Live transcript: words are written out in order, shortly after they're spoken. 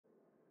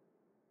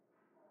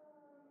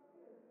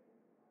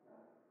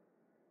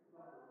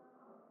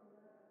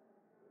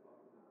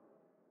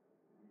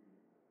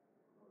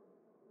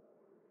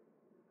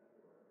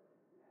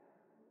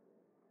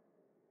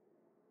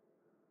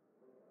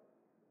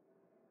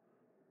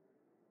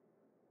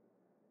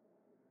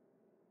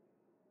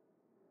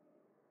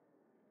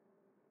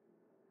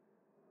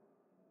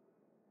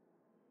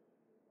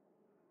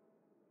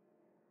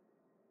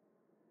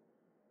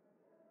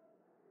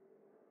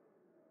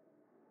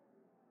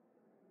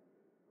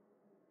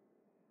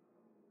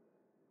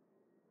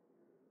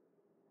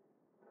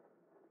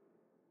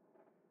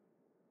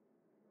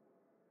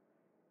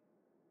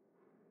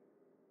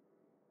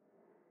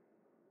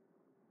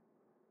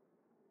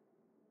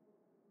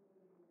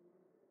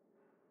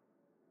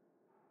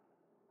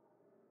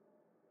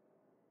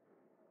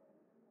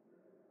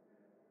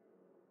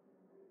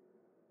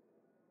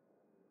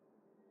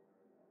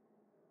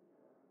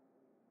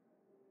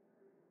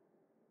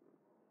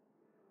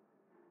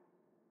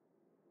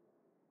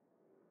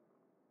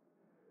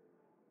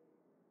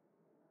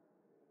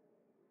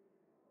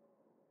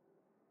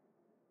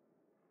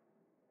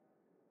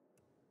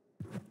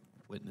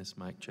Witness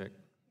mic check.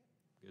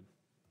 Good.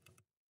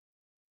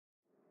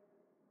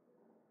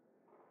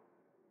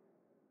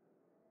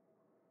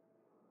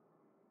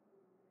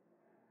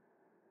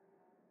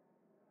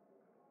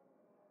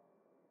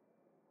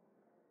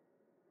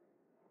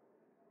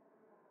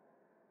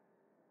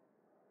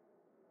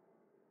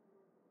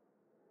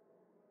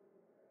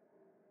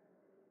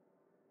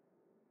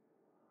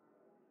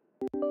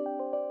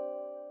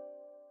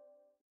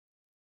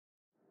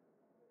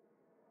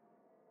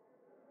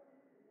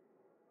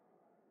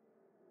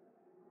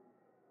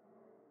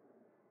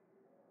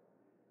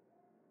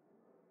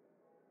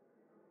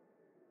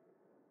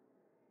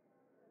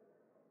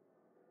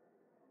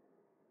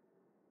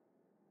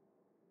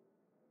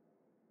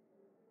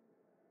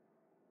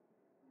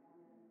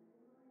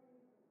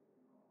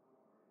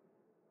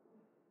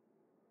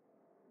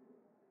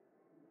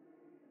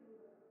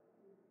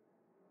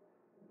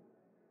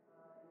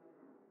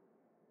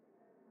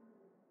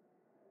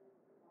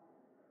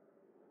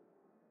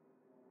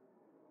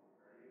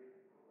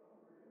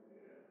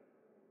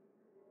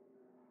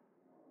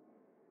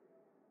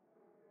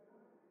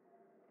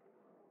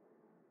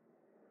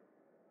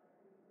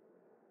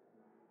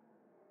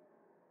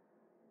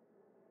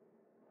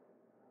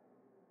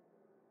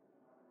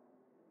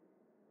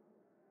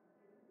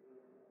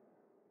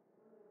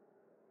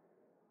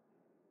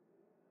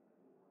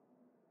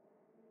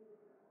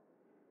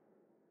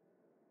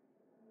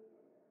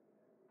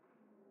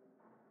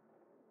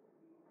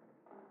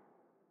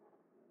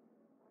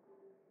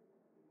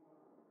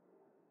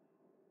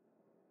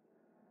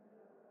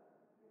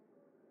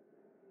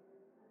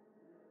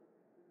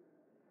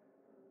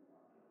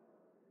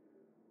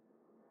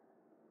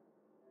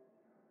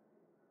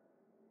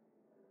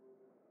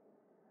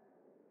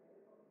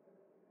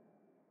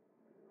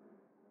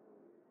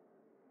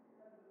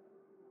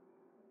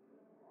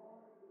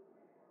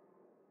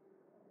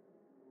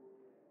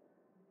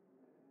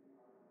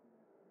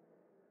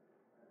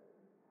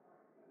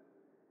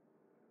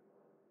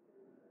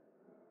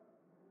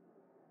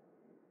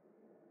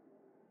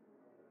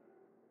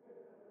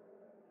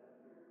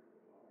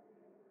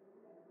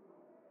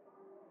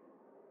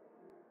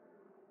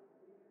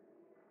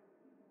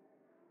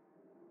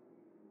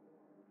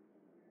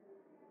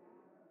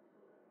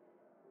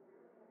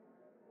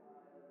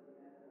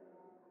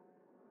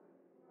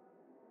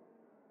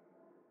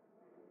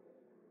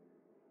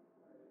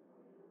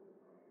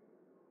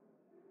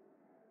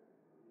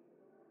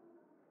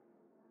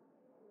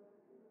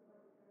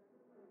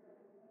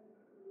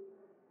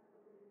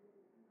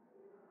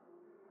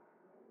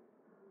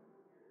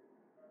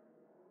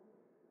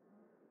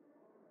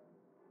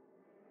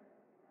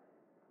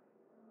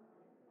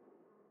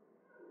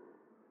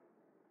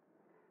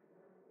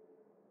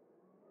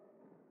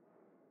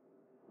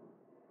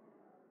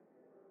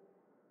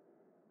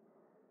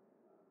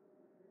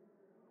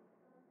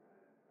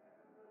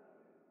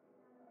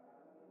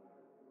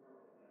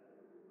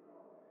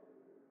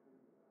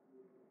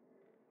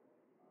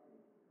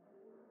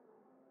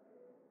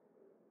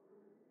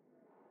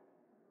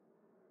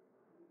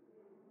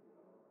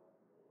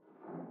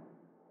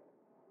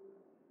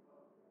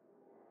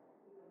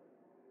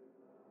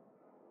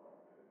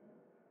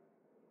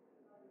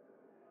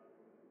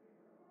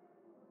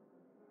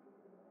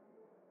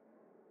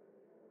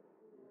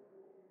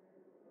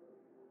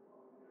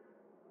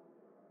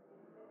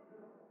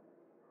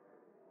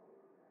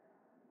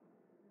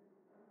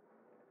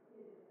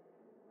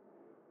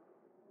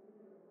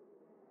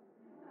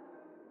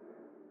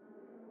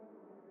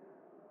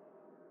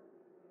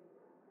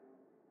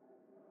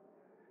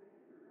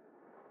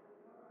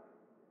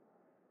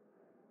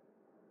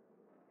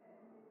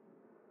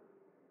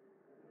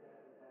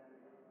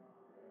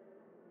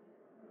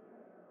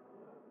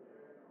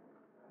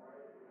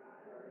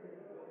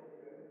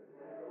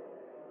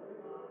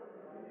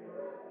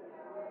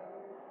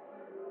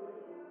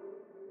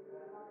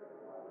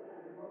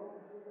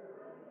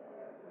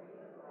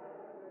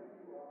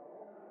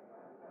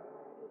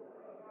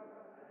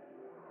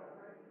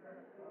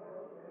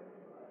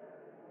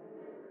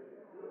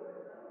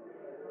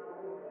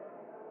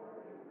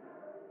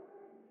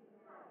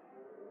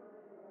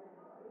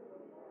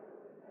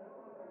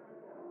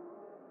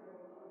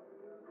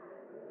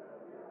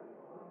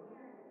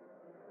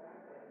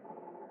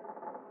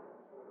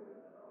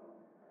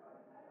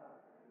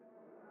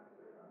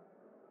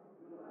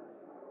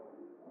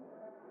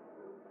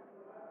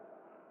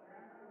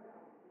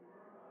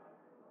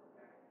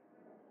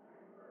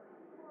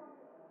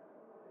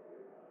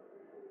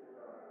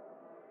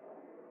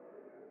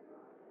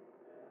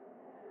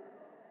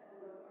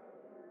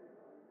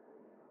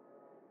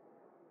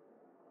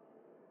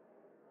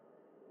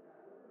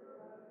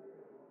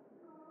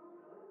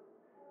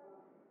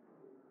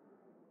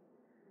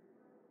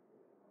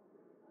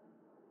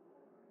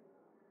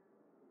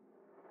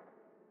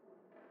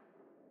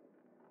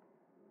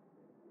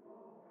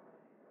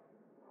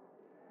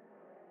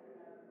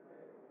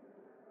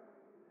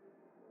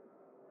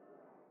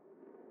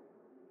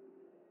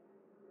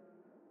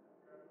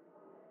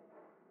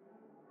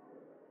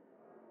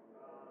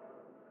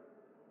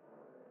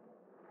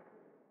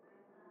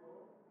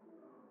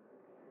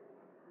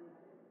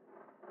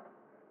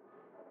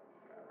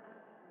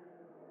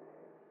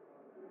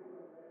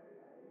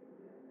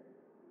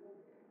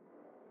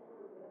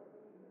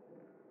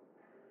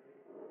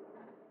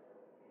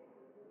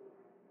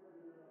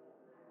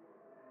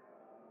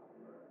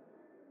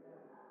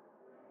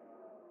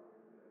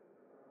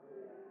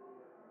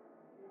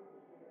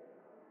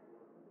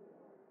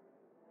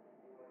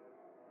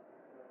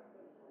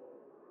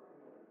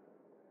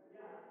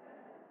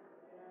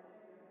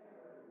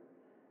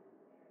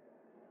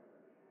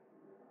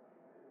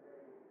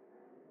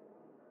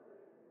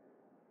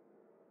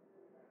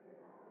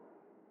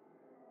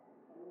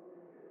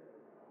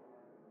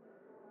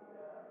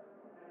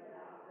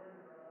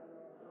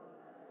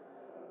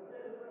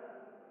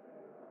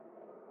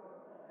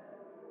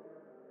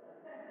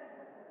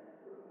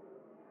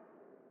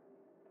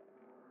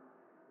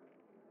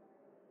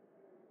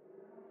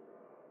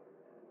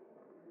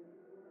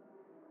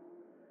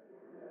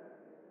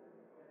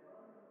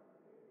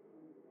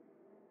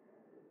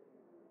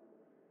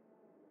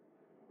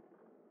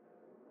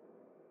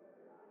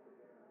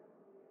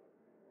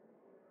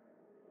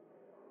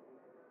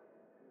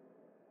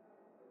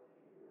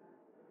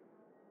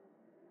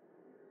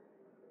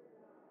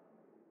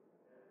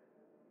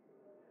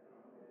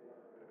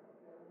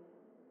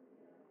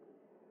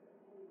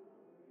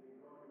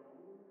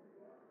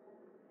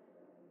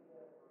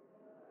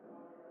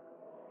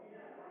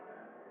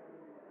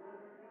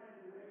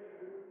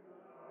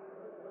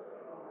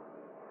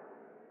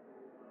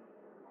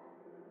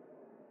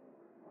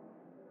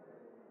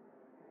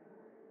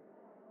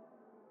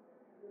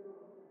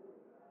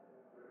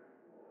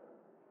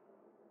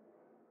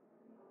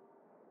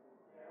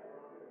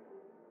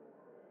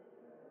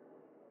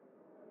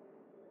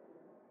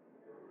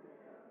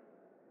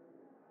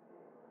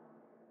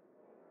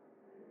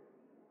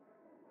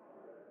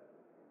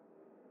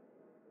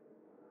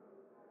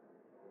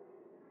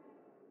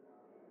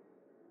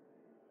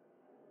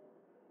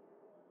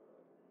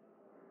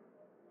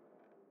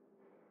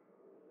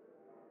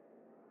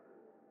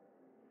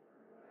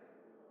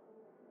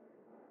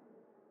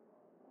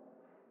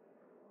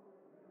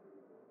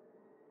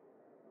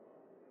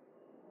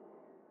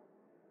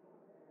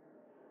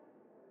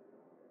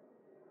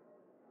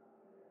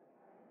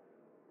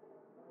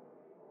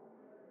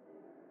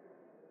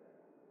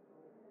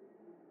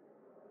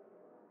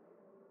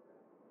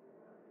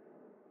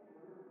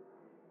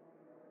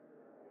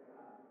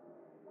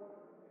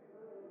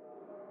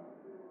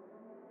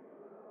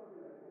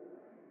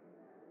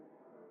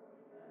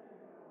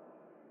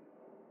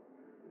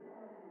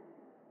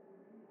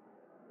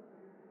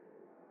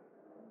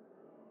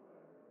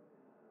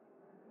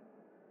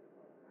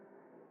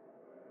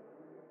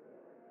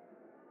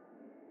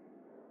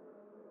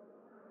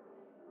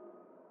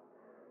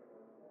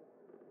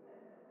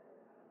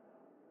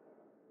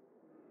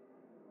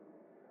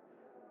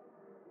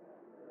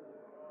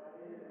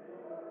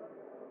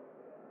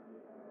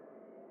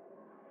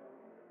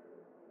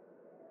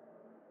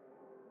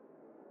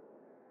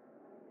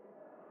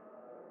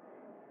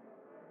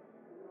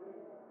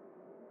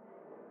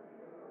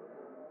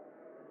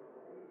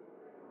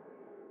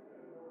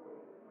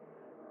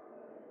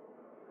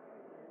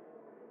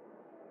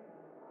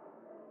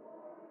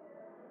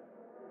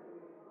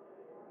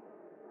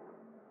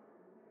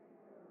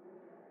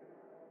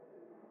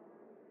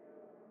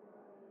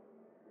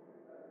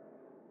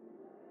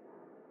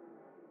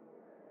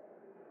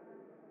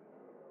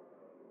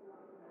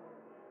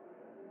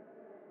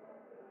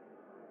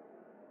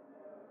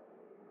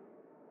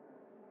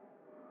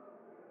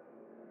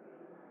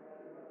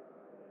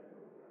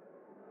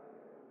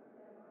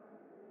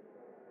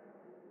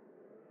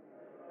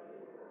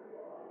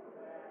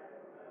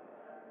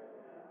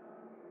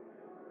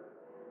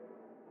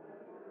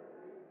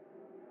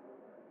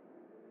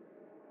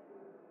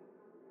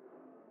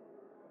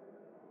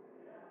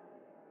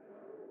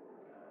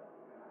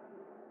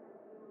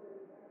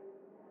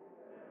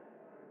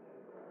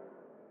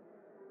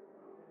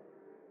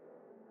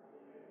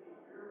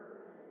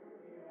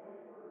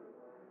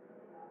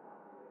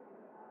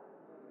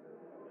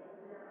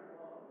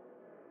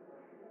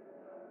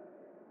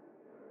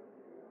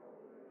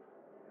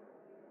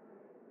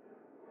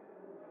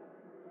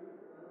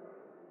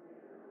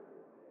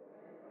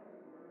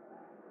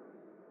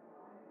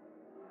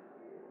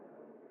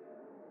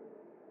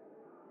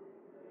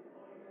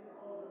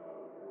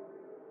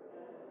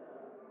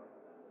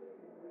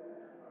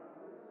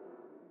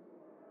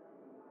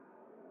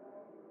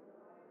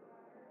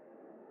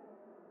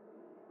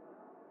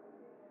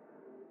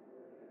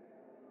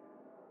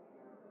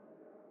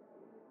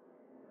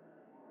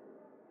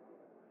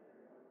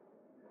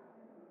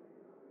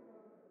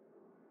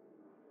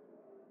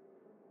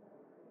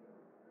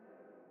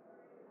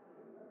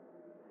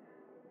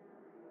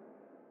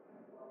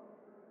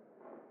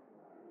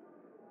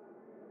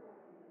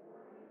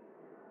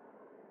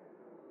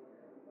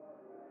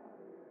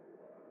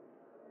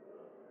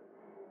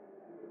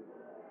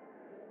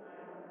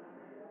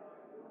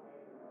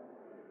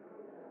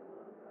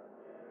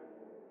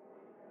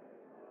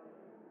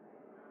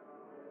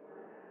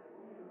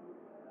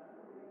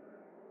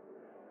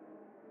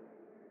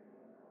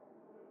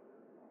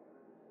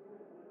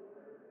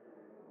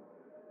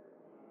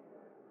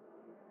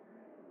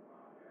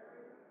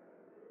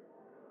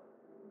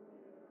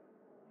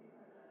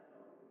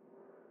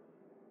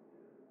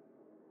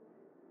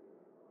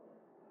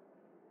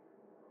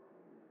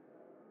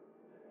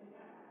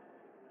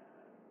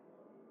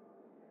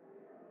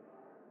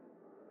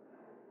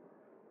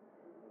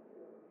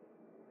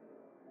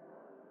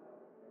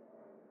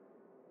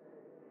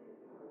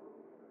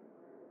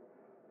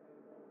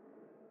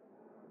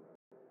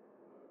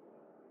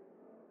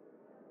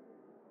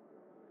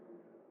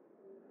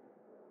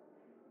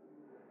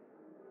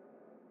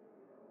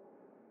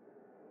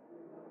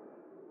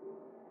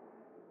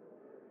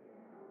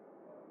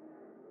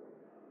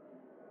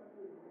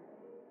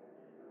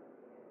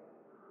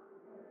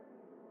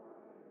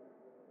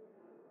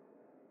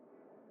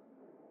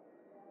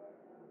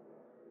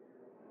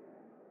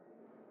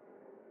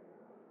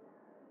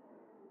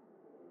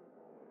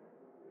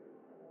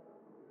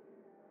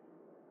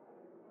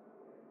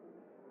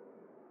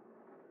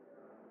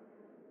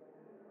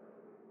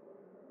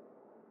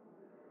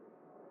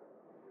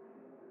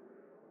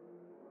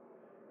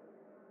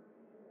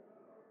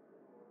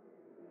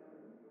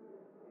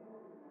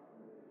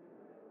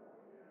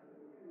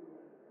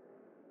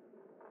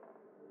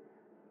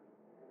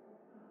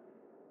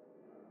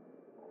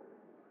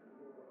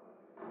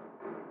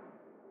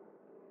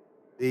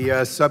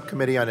 The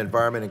Subcommittee on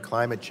Environment and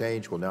Climate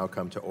Change will now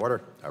come to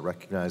order. I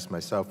recognize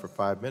myself for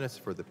 5 minutes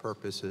for the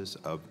purposes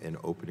of an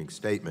opening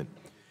statement.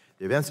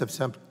 The events of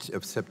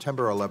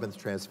September 11th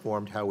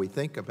transformed how we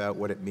think about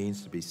what it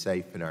means to be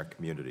safe in our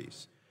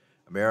communities.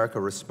 America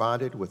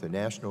responded with a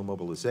national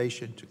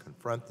mobilization to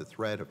confront the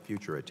threat of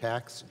future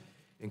attacks,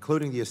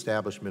 including the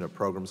establishment of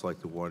programs like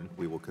the one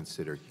we will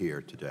consider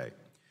here today.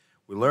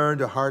 We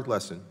learned a hard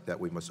lesson that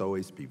we must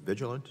always be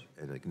vigilant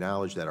and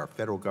acknowledge that our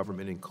federal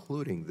government,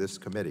 including this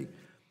committee,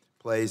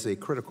 plays a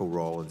critical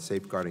role in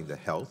safeguarding the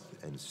health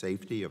and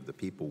safety of the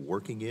people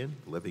working in,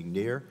 living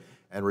near,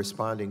 and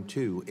responding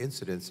to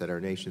incidents at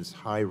our nation's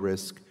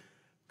high-risk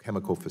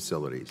chemical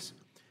facilities.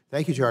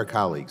 Thank you to our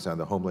colleagues on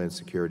the Homeland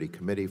Security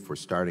Committee for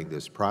starting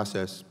this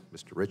process.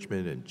 Mr.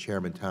 Richmond and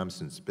Chairman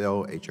Thompson's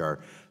bill, H.R.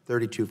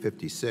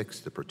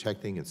 3256, the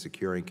Protecting and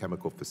Securing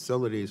Chemical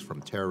Facilities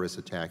from Terrorist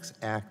Attacks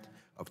Act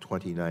of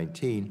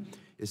 2019,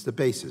 is the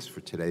basis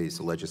for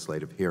today's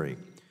legislative hearing.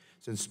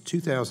 Since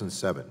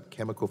 2007,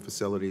 chemical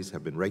facilities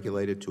have been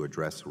regulated to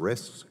address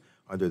risks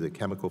under the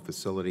Chemical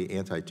Facility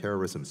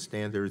Anti-Terrorism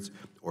Standards,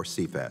 or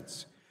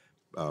CFATS,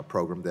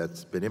 program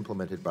that's been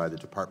implemented by the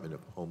Department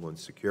of Homeland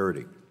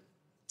Security.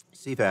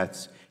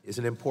 CFATS is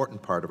an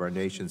important part of our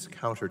nation's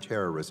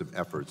counterterrorism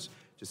efforts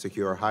to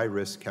secure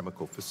high-risk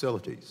chemical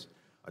facilities.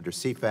 Under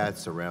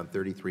CFATS, around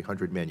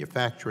 3,300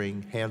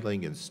 manufacturing,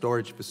 handling, and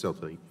storage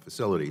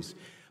facilities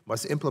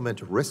must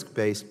implement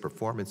risk-based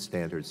performance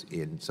standards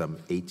in some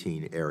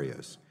 18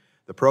 areas.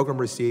 The program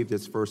received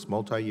its first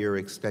multi-year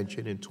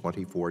extension in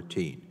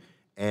 2014,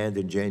 and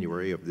in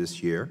January of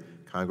this year,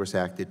 Congress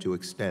acted to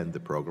extend the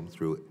program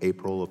through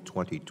April of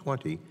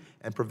 2020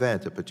 and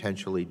prevent a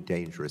potentially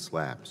dangerous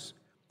lapse.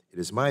 It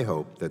is my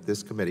hope that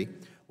this committee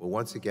will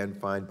once again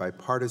find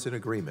bipartisan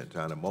agreement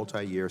on a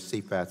multi-year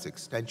CFATS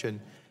extension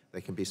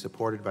that can be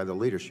supported by the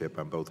leadership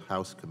on both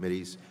House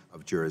committees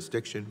of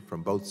jurisdiction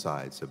from both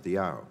sides of the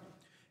aisle.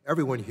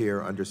 Everyone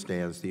here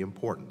understands the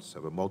importance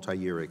of a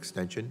multi-year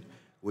extension,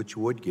 which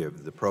would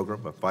give the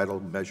program a vital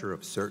measure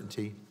of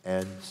certainty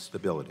and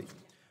stability.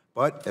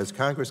 But as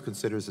Congress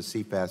considers a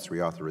CFATS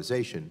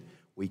reauthorization,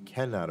 we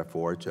cannot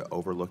afford to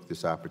overlook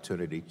this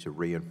opportunity to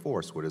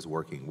reinforce what is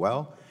working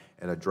well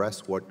and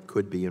address what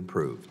could be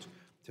improved.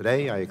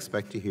 Today, I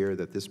expect to hear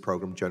that this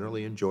program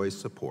generally enjoys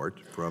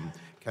support from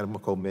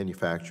chemical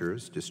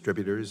manufacturers,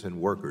 distributors,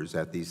 and workers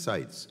at these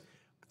sites.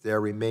 But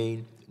there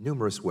remain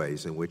numerous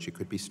ways in which it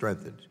could be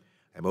strengthened.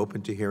 I'm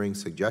open to hearing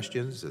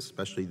suggestions,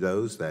 especially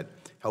those that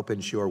help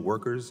ensure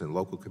workers and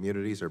local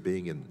communities are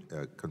being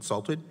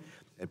consulted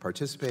and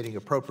participating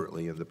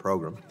appropriately in the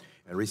program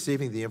and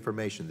receiving the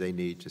information they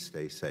need to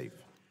stay safe.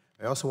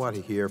 I also want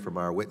to hear from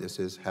our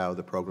witnesses how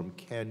the program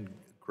can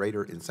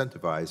greater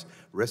incentivize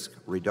risk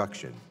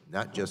reduction,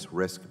 not just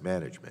risk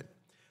management.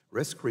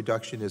 Risk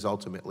reduction is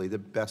ultimately the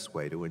best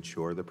way to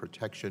ensure the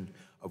protection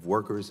of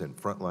workers and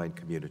frontline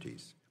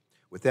communities.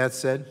 With that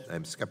said,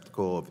 I'm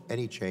skeptical of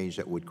any change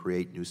that would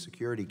create new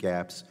security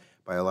gaps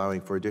by allowing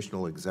for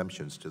additional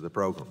exemptions to the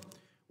program.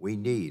 We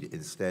need,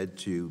 instead,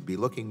 to be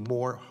looking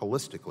more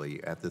holistically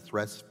at the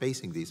threats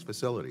facing these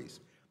facilities.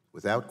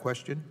 Without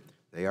question,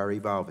 they are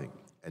evolving,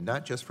 and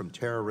not just from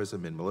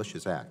terrorism and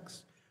malicious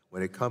acts.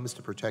 When it comes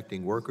to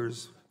protecting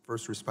workers,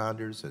 first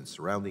responders, and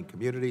surrounding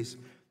communities,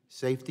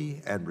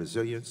 safety and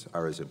resilience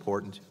are as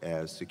important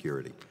as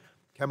security.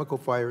 Chemical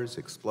fires,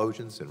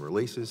 explosions, and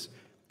releases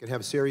can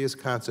have serious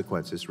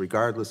consequences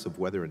regardless of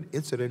whether an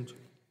incident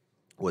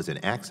was an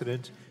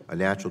accident, a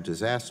natural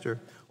disaster,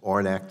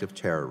 or an act of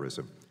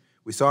terrorism.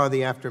 We saw in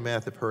the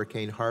aftermath of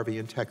Hurricane Harvey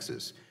in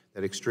Texas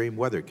that extreme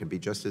weather can be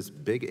just as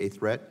big a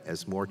threat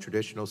as more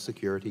traditional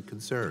security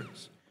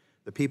concerns.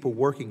 The people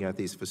working at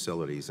these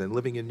facilities and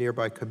living in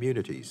nearby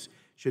communities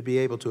should be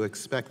able to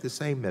expect the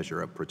same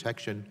measure of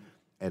protection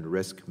and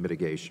risk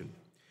mitigation.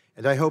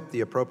 And I hope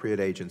the appropriate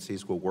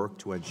agencies will work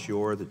to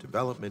ensure the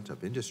development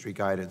of industry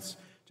guidance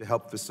to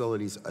help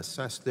facilities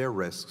assess their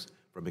risks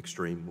from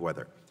extreme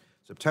weather.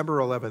 September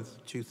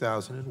 11th,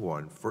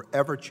 2001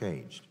 forever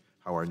changed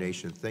how our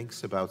nation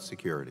thinks about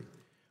security.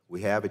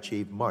 We have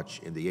achieved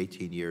much in the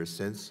 18 years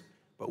since,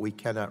 but we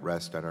cannot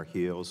rest on our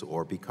heels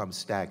or become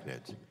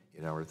stagnant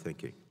in our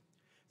thinking.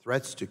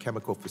 Threats to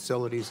chemical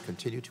facilities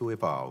continue to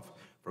evolve,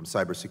 from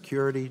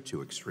cybersecurity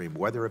to extreme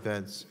weather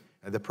events,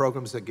 and the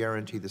programs that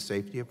guarantee the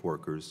safety of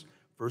workers,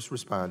 first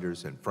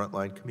responders, and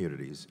frontline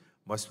communities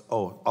must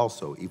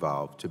also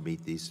evolve to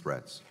meet these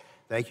threats.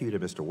 Thank you to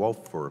Mr.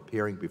 Wolf for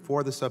appearing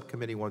before the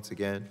subcommittee once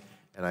again,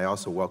 and I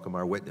also welcome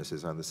our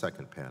witnesses on the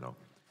second panel.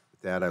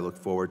 With that, I look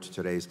forward to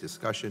today's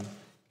discussion,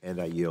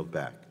 and I yield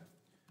back.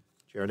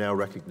 Chair now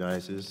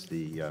recognizes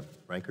the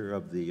ranker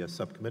of the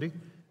subcommittee,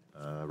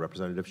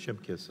 Representative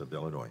Shimkus of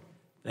Illinois.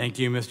 Thank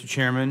you, Mr.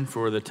 Chairman,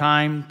 for the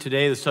time.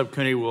 Today, the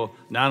subcommittee will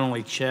not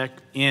only check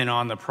in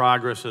on the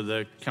progress of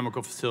the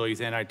Chemical Facilities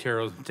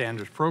Anti-Terrorism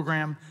Standards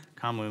Program,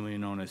 commonly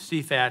known as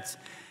CFATS,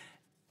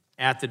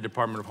 at the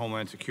Department of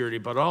Homeland Security,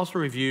 but also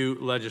review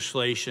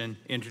legislation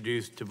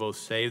introduced to both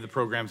save the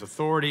program's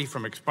authority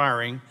from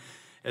expiring,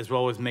 as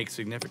well as make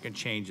significant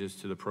changes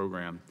to the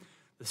program.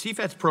 The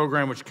CFATS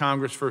program, which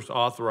Congress first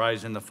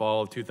authorized in the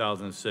fall of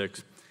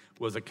 2006,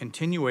 was a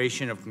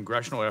continuation of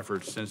congressional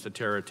efforts since the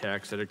terror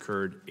attacks that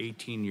occurred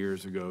 18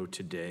 years ago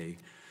today.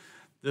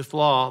 This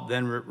law,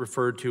 then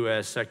referred to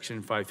as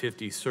Section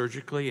 550,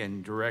 surgically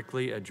and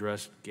directly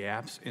addressed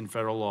gaps in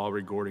federal law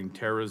regarding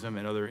terrorism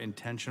and other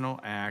intentional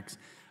acts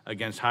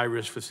against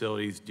high-risk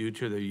facilities due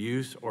to their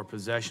use or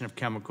possession of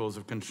chemicals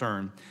of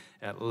concern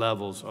at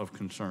levels of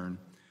concern.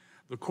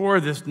 The core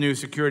of this new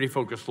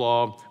security-focused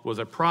law was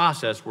a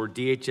process where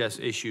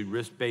DHS issued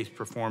risk-based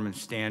performance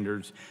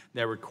standards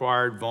that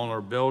required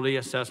vulnerability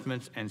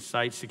assessments and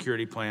site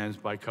security plans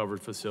by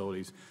covered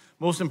facilities.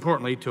 Most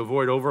importantly, to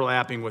avoid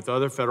overlapping with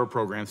other federal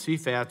programs,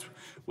 CFATS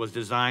was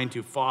designed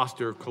to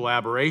foster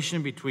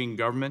collaboration between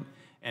government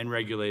and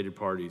regulated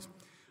parties.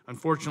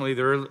 Unfortunately,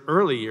 the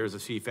early years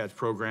of CFATS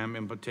program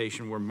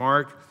implementation were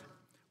marked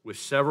with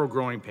several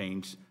growing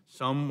pains,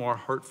 some more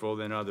hurtful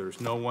than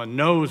others. No one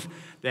knows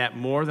that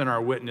more than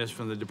our witness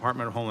from the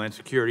Department of Homeland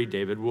Security,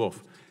 David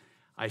Wolf.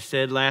 I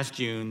said last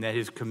June that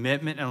his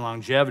commitment and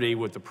longevity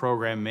with the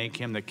program make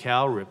him the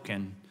Cal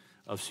Ripken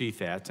of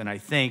CFATS, and I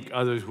think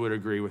others would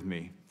agree with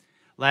me.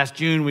 Last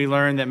June, we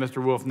learned that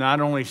Mr. Wolf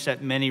not only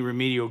set many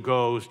remedial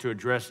goals to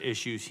address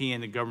issues he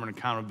and the Government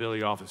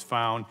Accountability Office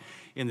found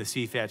in the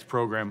CFATS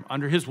program.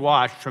 Under his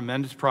watch,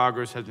 tremendous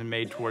progress has been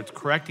made towards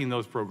correcting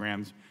those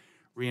programs,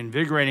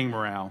 reinvigorating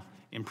morale,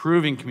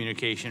 improving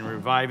communication, and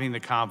reviving the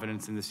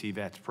confidence in the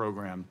CFATS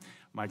program.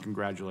 My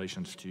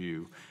congratulations to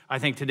you. I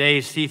think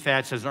today's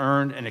CFATS has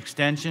earned an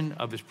extension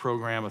of its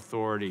program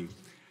authority.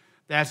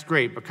 That's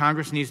great, but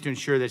Congress needs to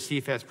ensure that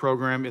CFATS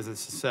program is a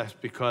success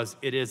because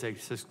it is a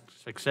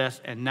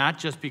success and not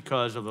just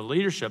because of the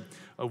leadership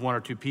of one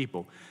or two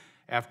people.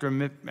 After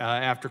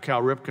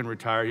Cal Ripken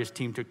retired, his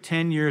team took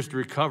 10 years to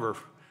recover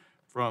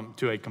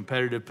to a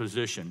competitive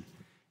position.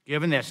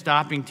 Given that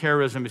stopping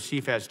terrorism is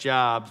CFAT's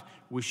job,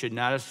 we should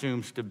not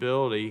assume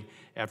stability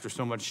after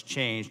so much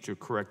change to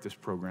correct this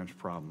program's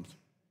problems.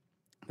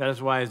 That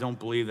is why I don't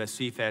believe that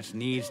CFATS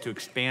needs to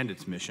expand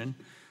its mission.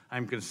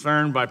 I'm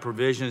concerned by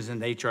provisions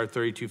in H.R.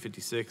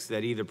 3256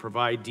 that either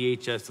provide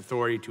DHS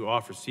authority to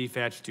offer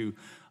CFATS to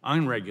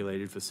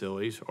unregulated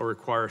facilities or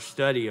require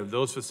study of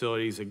those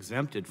facilities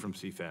exempted from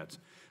CFATS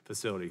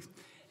facilities.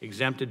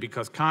 Exempted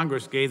because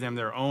Congress gave them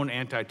their own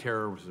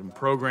anti-terrorism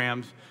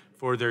programs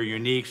for their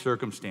unique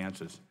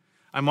circumstances.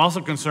 I'm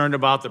also concerned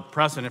about the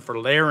precedent for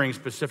layering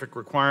specific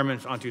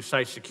requirements onto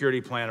site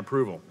security plan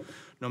approval.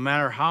 No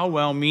matter how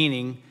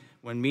well-meaning,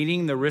 when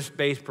meeting the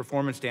risk-based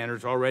performance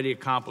standards already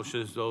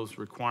accomplishes those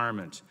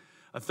requirements.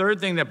 A third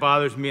thing that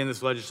bothers me in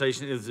this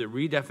legislation is the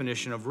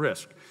redefinition of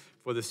risk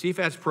for the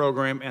CFATS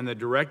program and the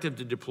directive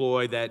to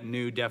deploy that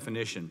new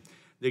definition.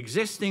 The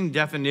existing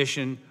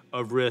definition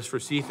of risk for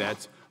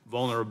CFATS,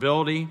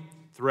 vulnerability,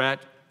 threat,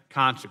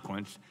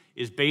 consequence,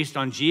 is based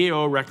on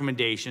GAO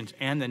recommendations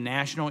and the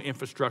National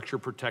Infrastructure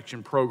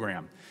Protection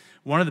Program.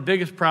 One of the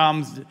biggest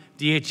problems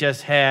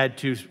DHS had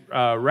to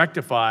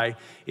rectify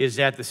is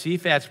that the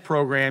CFATS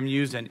program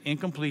used an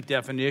incomplete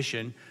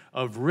definition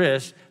of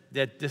risk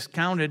that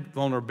discounted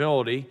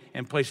vulnerability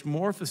and placed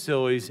more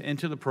facilities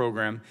into the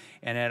program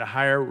and at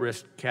higher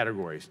risk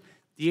categories.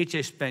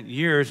 DHS spent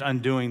years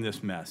undoing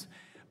this mess,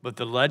 but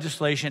the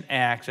legislation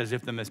acts as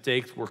if the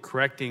mistakes were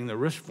correcting the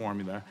risk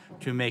formula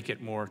to make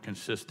it more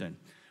consistent.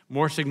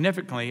 More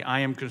significantly,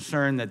 I am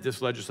concerned that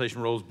this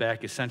legislation rolls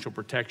back essential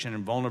protection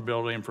and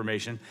vulnerability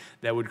information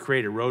that would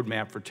create a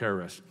roadmap for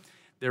terrorists.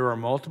 There are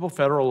multiple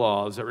federal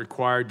laws that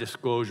require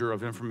disclosure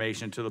of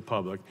information to the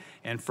public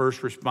and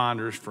first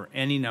responders for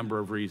any number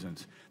of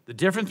reasons. The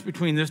difference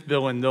between this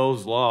bill and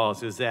those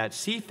laws is that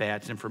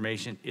CFATS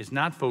information is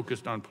not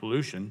focused on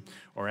pollution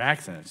or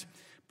accidents,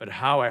 but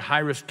how a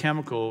high-risk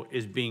chemical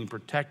is being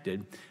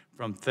protected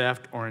from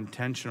theft or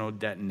intentional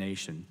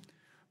detonation.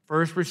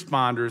 First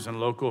responders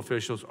and local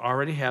officials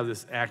already have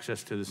this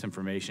access to this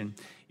information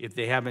if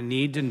they have a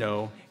need to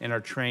know and are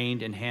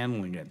trained in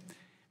handling it.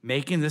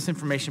 Making this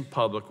information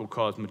public will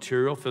cause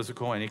material,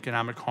 physical, and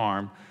economic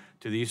harm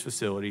to these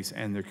facilities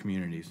and their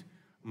communities.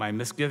 My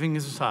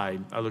misgivings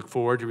aside, I look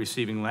forward to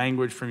receiving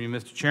language from you,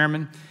 Mr.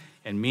 Chairman,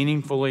 and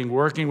meaningfully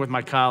working with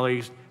my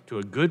colleagues to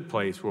a good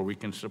place where we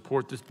can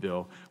support this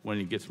bill when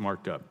it gets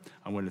marked up.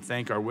 I want to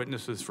thank our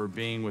witnesses for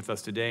being with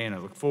us today, and I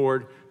look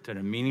forward to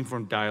the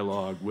meaningful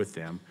dialogue with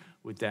them.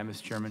 With that,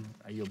 Mr. Chairman,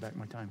 I yield back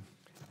my time.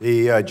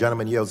 The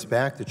gentleman yields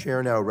back. The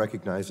chair now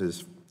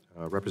recognizes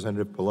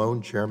Representative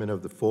Pallone, chairman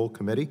of the full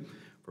committee,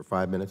 for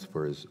 5 minutes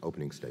for his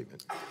opening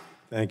statement.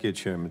 Thank you,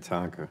 Chairman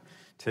Tonka.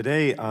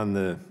 Today, on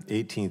the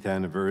 18th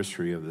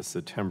anniversary of the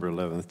September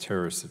 11th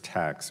terrorist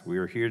attacks, we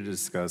are here to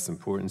discuss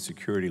important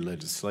security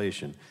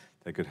legislation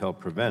that could help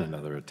prevent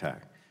another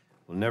attack.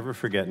 We'll never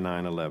forget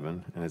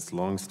 9/11 and its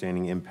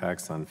longstanding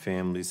impacts on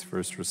families,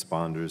 first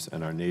responders,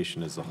 and our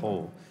nation as a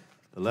whole.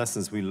 The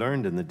lessons we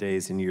learned in the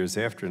days and years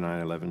after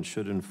 9/11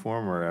 should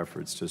inform our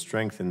efforts to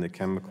strengthen the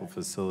Chemical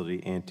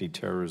Facility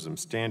Anti-Terrorism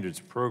Standards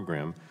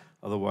Program,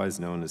 otherwise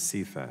known as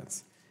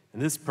CFATS.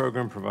 And this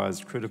program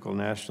provides critical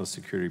national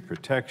security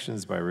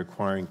protections by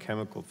requiring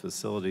chemical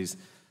facilities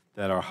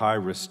that are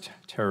high-risk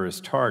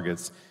terrorist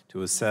targets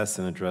to assess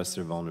and address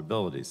their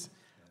vulnerabilities.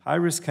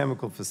 High-risk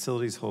chemical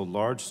facilities hold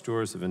large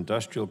stores of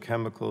industrial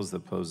chemicals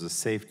that pose a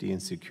safety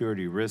and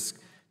security risk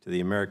to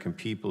the American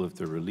people if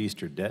they're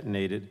released or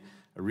detonated.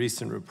 A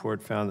recent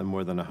report found that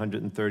more than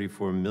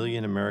 134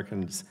 million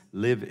Americans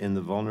live in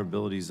the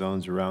vulnerability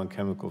zones around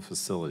chemical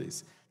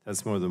facilities.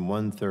 That's more than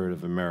 1/3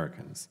 of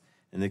Americans.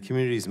 And the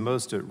communities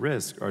most at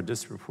risk are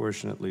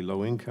disproportionately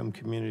low-income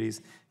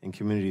communities and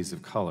communities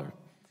of color.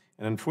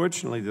 And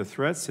unfortunately, the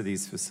threats to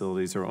these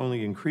facilities are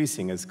only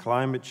increasing as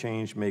climate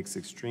change makes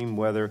extreme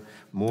weather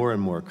more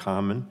and more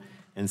common,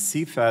 and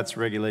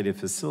CFATS-regulated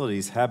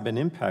facilities have been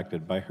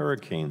impacted by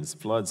hurricanes,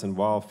 floods, and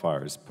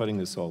wildfires, putting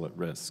us all at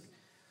risk.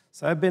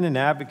 So I've been an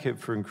advocate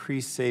for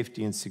increased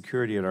safety and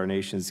security at our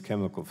nation's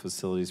chemical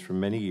facilities for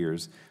many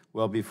years,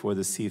 well before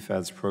the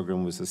CFATS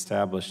program was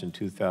established in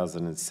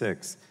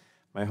 2006.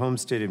 My home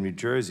state of New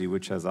Jersey,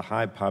 which has a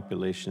high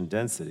population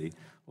density,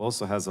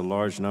 also has a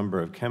large number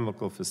of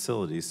chemical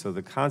facilities, so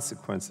the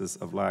consequences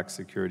of lax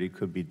security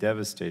could be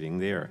devastating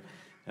there.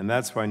 And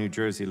that's why New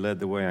Jersey led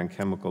the way on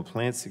chemical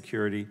plant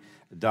security,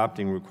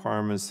 adopting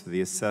requirements for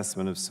the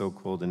assessment of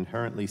so-called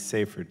inherently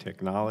safer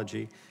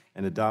technology,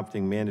 and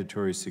adopting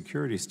mandatory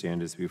security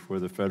standards before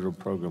the federal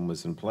program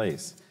was in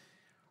place.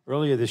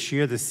 Earlier this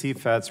year, the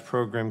CFATS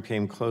program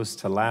came close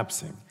to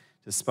lapsing.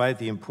 Despite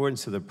the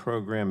importance of the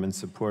program and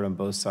support on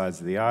both sides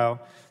of the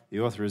aisle,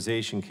 the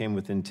authorization came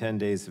within 10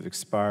 days of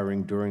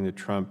expiring during the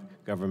Trump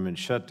government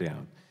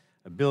shutdown.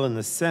 A bill in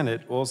the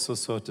Senate also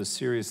sought to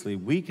seriously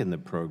weaken the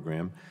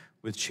program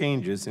with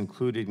changes,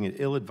 including an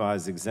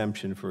ill-advised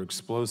exemption for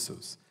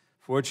explosives.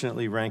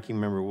 Fortunately, Ranking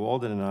Member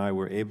Walden and I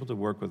were able to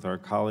work with our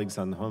colleagues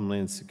on the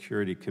Homeland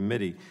Security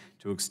Committee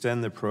to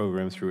extend the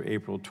program through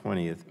April of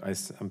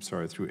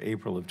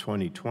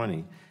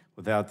 2020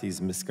 without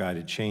these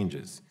misguided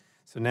changes.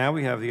 So now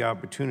we have the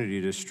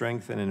opportunity to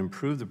strengthen and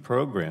improve the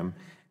program,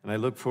 and I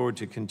look forward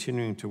to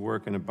continuing to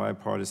work in a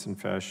bipartisan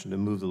fashion to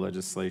move the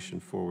legislation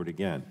forward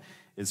again.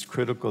 It's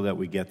critical that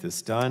we get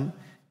this done.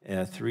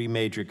 3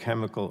 major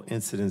chemical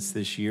incidents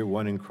this year,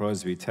 one in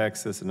Crosby,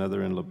 Texas,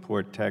 another in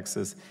LaPorte,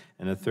 Texas,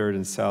 and a third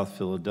in South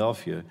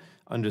Philadelphia,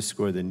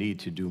 underscore the need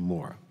to do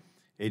more.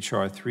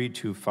 H.R.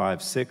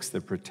 3256, the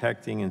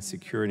Protecting and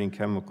Securing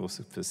Chemical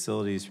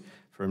Facilities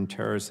from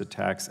Terrorist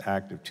Attacks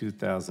Act of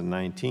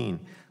 2019,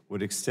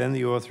 would extend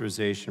the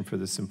authorization for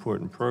this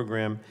important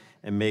program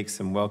and make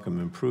some welcome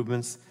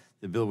improvements.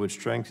 The bill would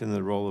strengthen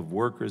the role of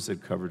workers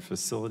at covered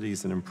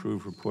facilities and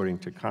improve reporting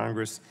to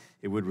Congress.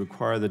 It would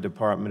require the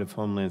Department of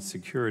Homeland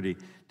Security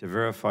to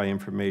verify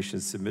information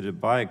submitted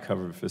by a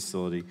covered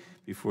facility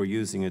before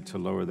using it to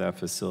lower that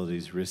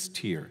facility's risk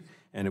tier.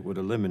 And it would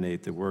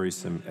eliminate the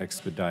worrisome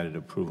expedited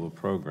approval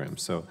program.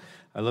 So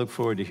I look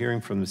forward to hearing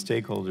from the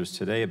stakeholders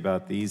today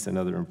about these and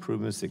other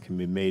improvements that can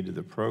be made to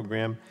the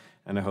program.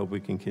 And I hope we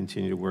can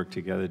continue to work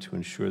together to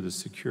ensure the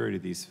security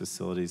of these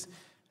facilities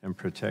and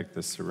protect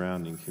the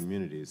surrounding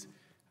communities.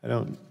 I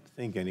don't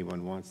think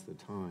anyone wants the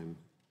time,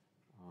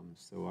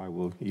 so I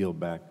will yield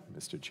back,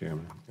 Mr.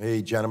 Chairman.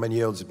 The gentleman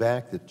yields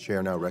back. The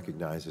chair now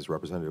recognizes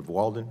Representative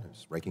Walden,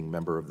 as ranking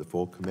member of the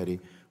full committee,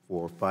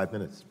 for 5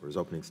 minutes for his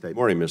opening statement. Good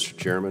morning, Mr.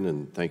 Chairman,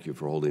 and thank you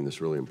for holding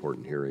this really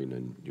important hearing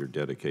and your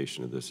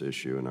dedication to this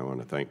issue. And I want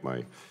to thank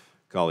my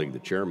colleague, the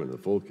chairman of the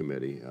full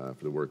committee,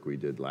 for the work we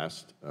did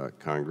last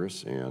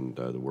Congress and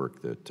the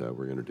work that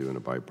we're going to do in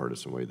a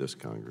bipartisan way this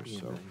Congress.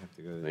 So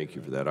thank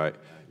you for that.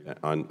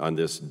 On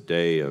this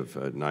day of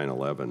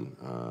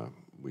 9/11,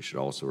 we should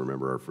also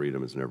remember our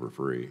freedom is never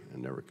free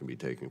and never can be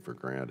taken for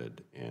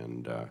granted.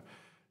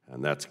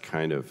 And that's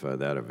kind of,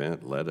 that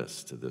event led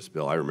us to this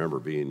bill. I remember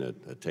being at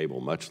a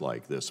table much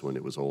like this when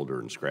it was older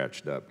and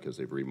scratched up because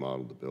they've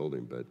remodeled the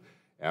building. But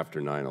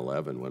after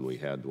 9/11, when we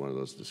had one of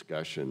those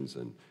discussions,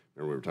 and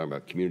remember we were talking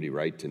about community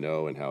right to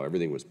know and how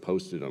everything was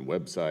posted on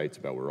websites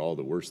about where all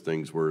the worst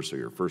things were so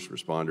your first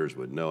responders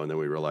would know, and then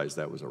we realized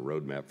that was a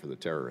roadmap for the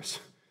terrorists.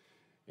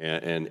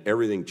 And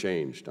everything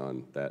changed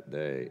on that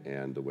day,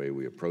 and the way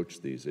we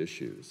approach these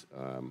issues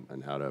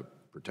and how to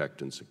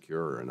protect and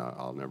secure. And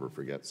I'll never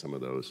forget some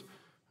of those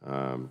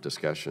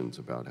discussions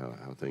about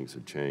how things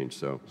had changed.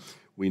 So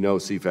we know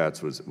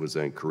CFATS was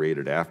then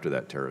created after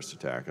that terrorist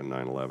attack on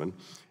 9/11.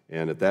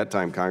 And at that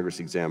time, Congress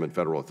examined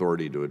federal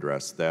authority to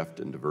address theft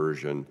and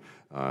diversion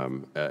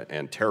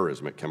and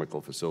terrorism at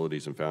chemical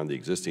facilities and found the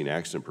existing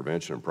accident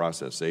prevention and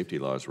process safety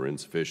laws were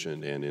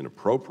insufficient and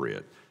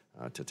inappropriate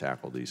to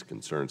tackle these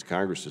concerns.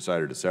 Congress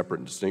decided a separate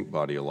and distinct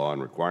body of law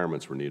and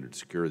requirements were needed to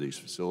secure these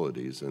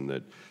facilities, and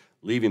that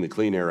leaving the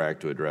Clean Air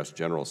Act to address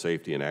general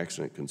safety and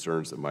accident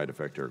concerns that might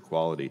affect air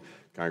quality,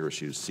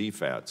 Congress used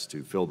CFATS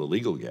to fill the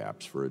legal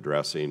gaps for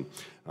addressing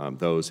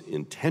those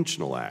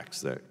intentional acts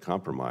that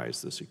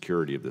compromise the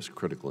security of this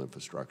critical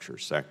infrastructure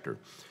sector.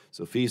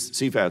 So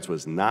CFATS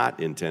was not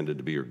intended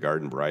to be your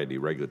garden variety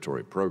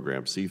regulatory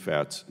program.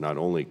 CFATS not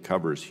only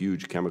covers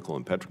huge chemical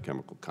and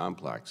petrochemical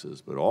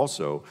complexes, but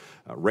also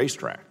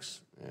racetracks.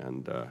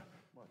 And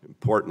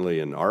importantly,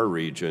 in our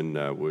region,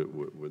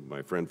 with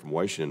my friend from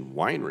Washington,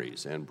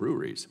 wineries and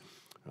breweries.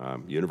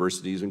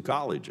 universities and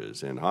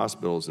colleges, and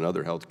hospitals and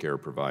other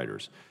healthcare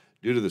providers.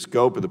 Due to the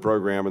scope of the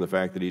program and the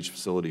fact that each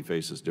facility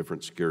faces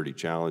different security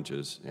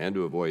challenges, and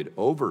to avoid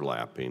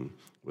overlapping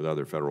with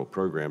other federal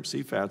programs,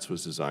 CFATS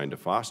was designed to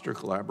foster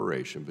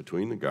collaboration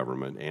between the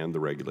government and the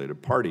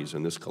regulated parties,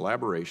 and this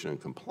collaboration and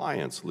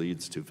compliance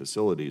leads to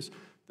facilities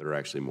that are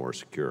actually more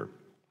secure.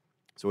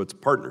 So it's a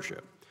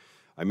partnership.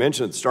 I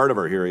mentioned at the start of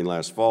our hearing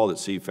last fall that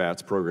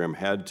CFATS program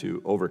had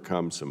to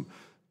overcome some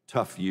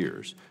tough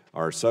years.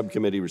 Our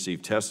subcommittee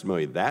received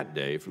testimony that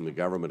day from the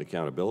Government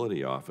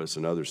Accountability Office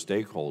and other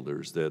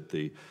stakeholders that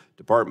the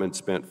department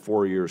spent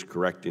 4 years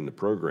correcting the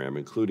program,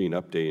 including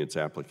updating its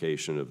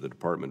application of the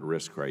department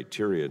risk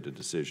criteria to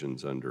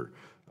decisions under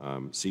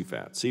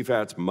CFATS.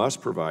 CFATS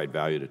must provide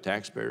value to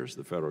taxpayers,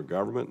 the federal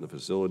government, and the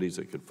facilities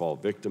that could fall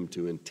victim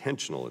to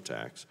intentional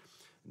attacks.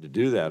 And to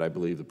do that, I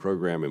believe the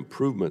program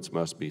improvements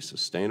must be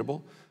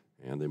sustainable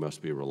and they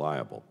must be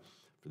reliable.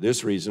 For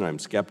this reason, I'm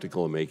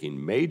skeptical of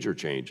making major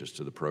changes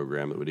to the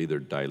program that would either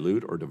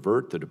dilute or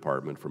divert the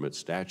department from its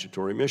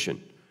statutory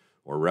mission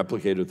or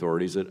replicate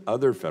authorities that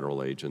other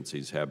federal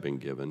agencies have been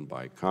given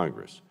by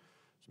Congress.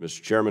 So,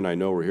 Mr. Chairman, I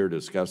know we're here to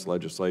discuss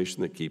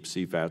legislation that keeps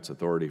CFATS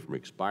authority from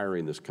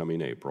expiring this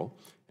coming April,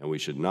 and we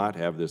should not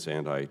have this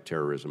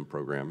anti-terrorism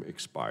program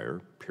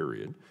expire,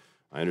 period.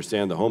 I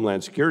understand the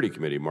Homeland Security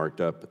Committee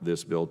marked up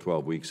this bill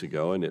 12 weeks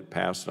ago, and it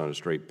passed on a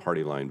straight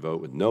party line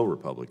vote with no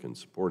Republicans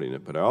supporting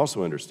it, but I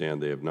also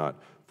understand they have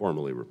not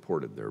formally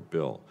reported their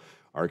bill.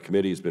 Our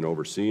committee has been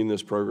overseeing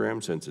this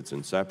program since its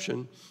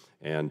inception,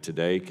 and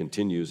today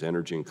continues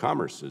Energy and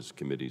Commerce's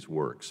committee's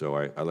work. So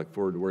I look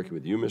forward to working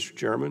with you, Mr.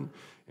 Chairman,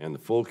 and the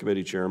full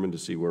committee chairman to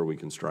see where we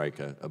can strike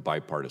a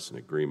bipartisan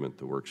agreement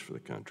that works for the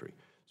country.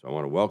 So I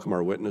want to welcome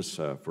our witness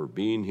for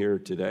being here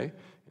today,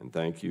 and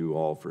thank you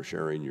all for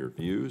sharing your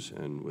views.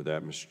 And with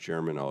that, Mr.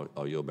 Chairman,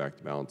 I'll yield back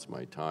the balance of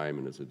my time.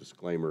 And as a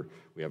disclaimer,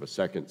 we have a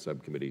second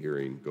subcommittee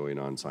hearing going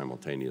on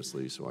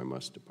simultaneously, so I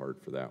must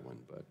depart for that one.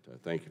 But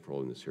thank you for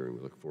holding this hearing.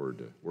 We look forward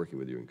to working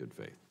with you in good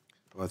faith.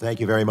 Well,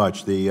 thank you very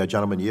much. The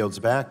gentleman yields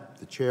back.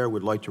 The chair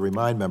would like to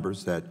remind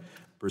members that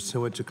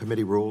pursuant to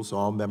committee rules,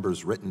 all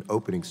members' written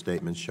opening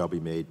statements shall be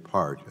made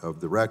part of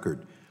the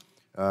record.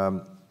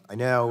 I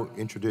now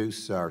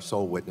introduce our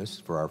sole witness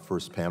for our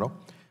first panel,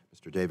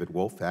 Mr. David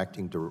Wolf,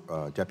 Acting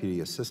Deputy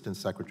Assistant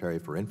Secretary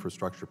for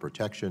Infrastructure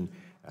Protection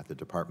at the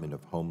Department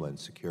of Homeland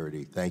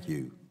Security. Thank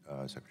you,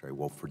 Secretary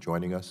Wolf, for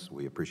joining us.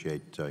 We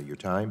appreciate your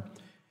time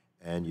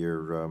and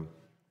your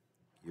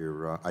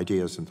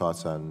ideas and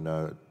thoughts on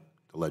the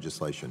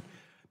legislation.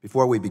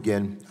 Before we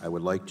begin, I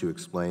would like to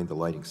explain the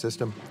lighting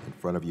system. In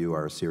front of you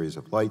are a series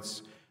of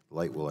lights. The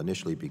light will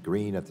initially be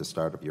green at the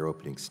start of your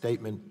opening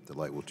statement. The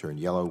light will turn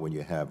yellow when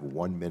you have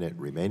 1 minute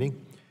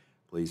remaining.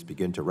 Please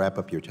begin to wrap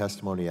up your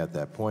testimony at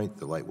that point.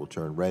 The light will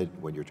turn red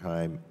when your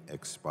time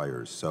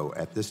expires. So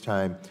at this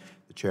time,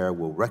 the chair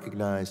will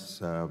recognize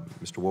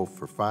Mr. Wolf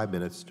for 5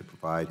 minutes to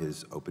provide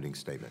his opening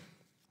statement.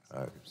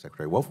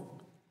 Secretary Wolf.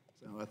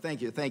 So,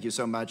 thank you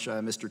so much,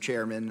 Mr.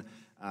 Chairman,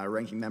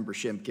 Ranking Member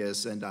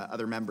Shimkus, and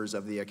other members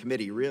of the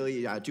committee.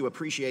 Really do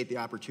appreciate the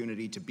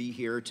opportunity to be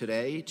here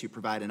today to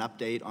provide an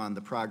update on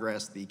the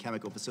progress the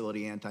Chemical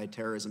Facility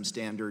Anti-Terrorism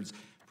Standards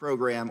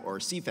Program, or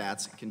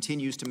CFATS,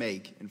 continues to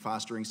make in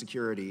fostering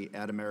security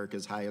at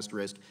America's highest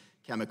risk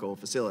chemical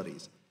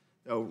facilities.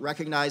 So,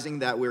 recognizing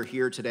that we're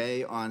here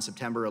today on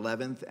September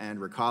 11th and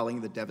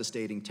recalling the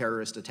devastating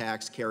terrorist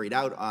attacks carried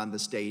out on the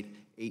state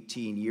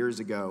 18 years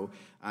ago,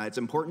 it's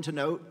important to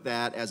note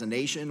that as a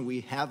nation,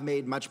 we have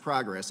made much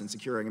progress in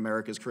securing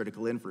America's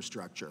critical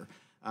infrastructure.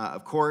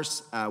 Of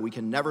course, we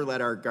can never let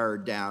our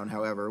guard down,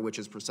 however, which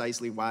is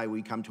precisely why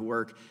we come to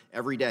work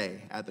every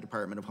day at the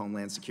Department of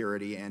Homeland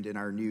Security and in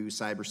our new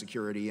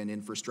Cybersecurity and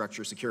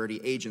Infrastructure Security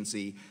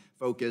Agency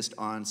focused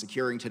on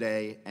securing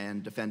today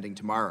and defending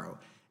tomorrow.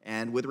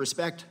 And with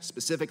respect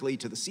specifically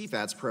to the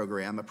CFATS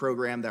program, a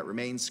program that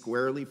remains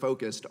squarely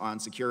focused on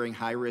securing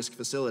high-risk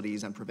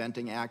facilities and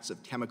preventing acts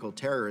of chemical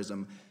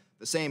terrorism,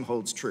 the same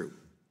holds true.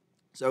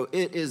 So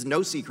it is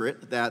no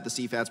secret that the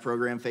CFATS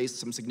program faced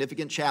some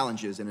significant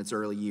challenges in its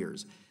early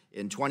years.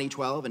 In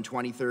 2012 and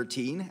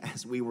 2013,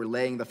 as we were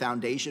laying the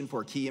foundation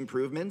for key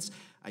improvements,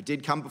 I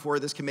did come before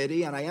this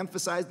committee and I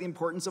emphasized the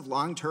importance of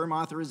long-term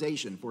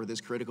authorization for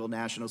this critical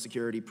national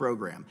security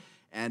program.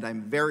 And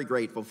I'm very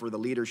grateful for the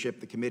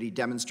leadership the committee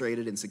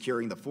demonstrated in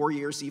securing the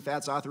 4-year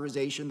CFATS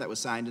authorization that was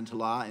signed into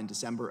law in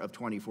December of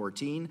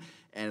 2014.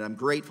 And I'm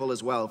grateful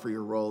as well for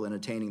your role in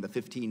attaining the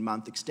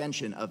 15-month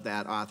extension of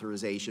that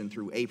authorization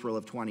through April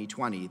of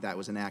 2020 that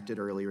was enacted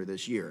earlier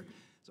this year.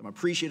 So I'm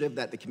appreciative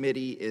that the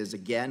committee is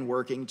again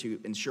working to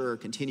ensure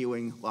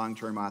continuing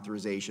long-term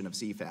authorization of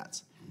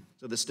CFATS.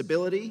 So the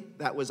stability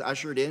that was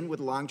ushered in with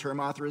long-term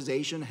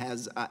authorization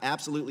has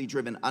absolutely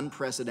driven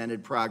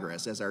unprecedented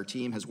progress as our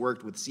team has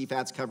worked with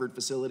CFATS-covered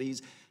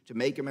facilities to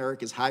make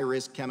America's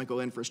high-risk chemical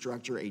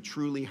infrastructure a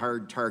truly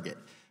hard target,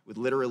 with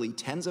literally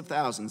tens of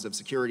thousands of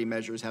security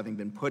measures having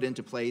been put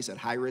into place at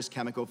high-risk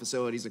chemical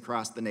facilities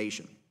across the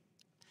nation.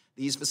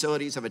 These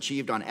facilities have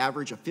achieved on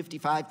average a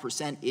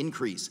 55%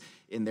 increase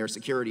in their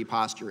security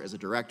posture as a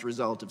direct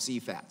result of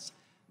CFATS.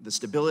 The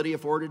stability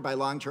afforded by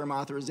long-term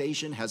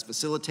authorization has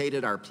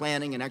facilitated our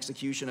planning and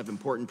execution of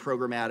important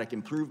programmatic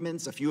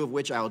improvements, a few of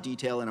which I'll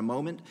detail in a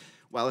moment,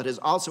 while it has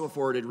also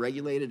afforded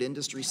regulated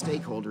industry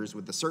stakeholders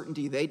with the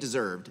certainty they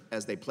deserved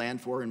as they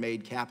planned for and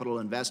made capital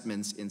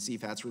investments in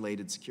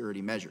CFATS-related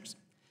security measures.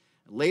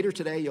 Later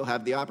today, you'll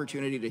have the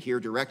opportunity to hear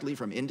directly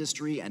from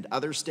industry and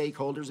other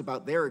stakeholders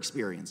about their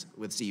experience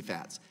with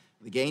CFATS.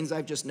 The gains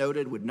I've just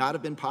noted would not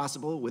have been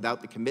possible without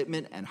the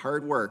commitment and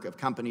hard work of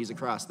companies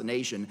across the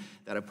nation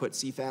that have put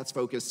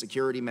CFATS-focused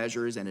security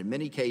measures and in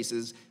many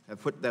cases have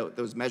put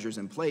those measures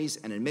in place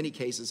and in many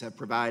cases have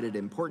provided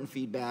important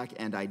feedback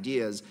and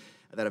ideas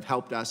that have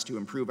helped us to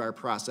improve our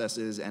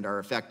processes and our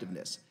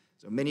effectiveness.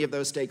 So many of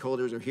those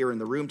stakeholders are here in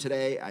the room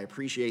today. I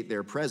appreciate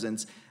their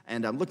presence,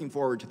 and I'm looking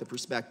forward to the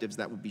perspectives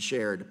that will be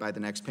shared by the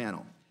next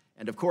panel.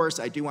 And of course,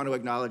 I do want to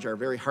acknowledge our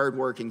very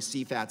hardworking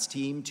CFATS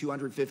team,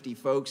 250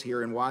 folks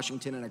here in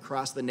Washington and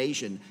across the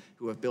nation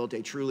who have built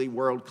a truly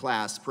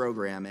world-class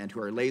program and who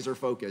are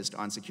laser-focused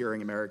on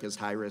securing America's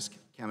high-risk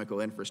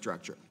chemical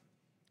infrastructure.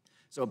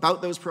 So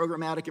about those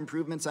programmatic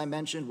improvements I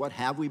mentioned, what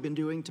have we been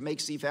doing to make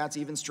CFATS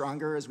even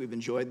stronger as we've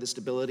enjoyed the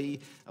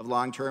stability of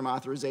long-term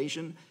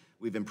authorization?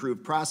 We've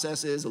improved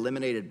processes,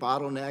 eliminated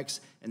bottlenecks,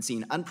 and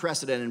seen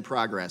unprecedented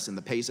progress in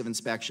the pace of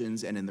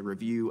inspections and in the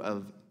review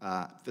of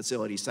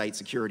facility site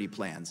security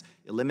plans,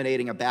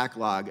 eliminating a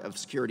backlog of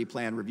security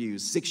plan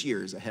reviews 6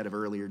 years ahead of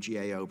earlier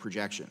GAO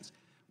projections.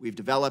 We've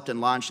developed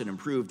and launched an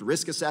improved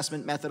risk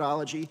assessment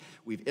methodology.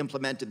 We've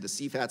implemented the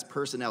CFATS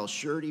Personnel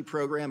Surety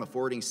Program,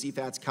 affording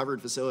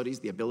CFATS-covered facilities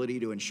the ability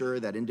to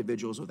ensure that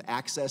individuals with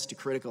access to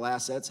critical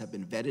assets have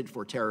been vetted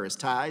for terrorist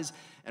ties,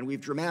 and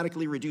we've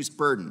dramatically reduced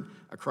burden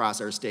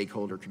across our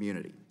stakeholder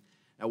community.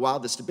 Now, while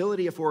the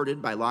stability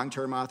afforded by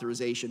long-term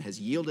authorization has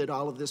yielded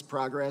all of this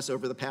progress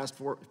over the past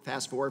 4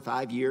 or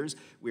 5 years,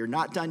 we are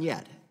not done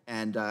yet.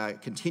 And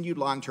continued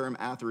long-term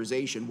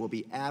authorization will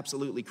be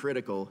absolutely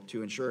critical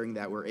to ensuring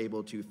that we're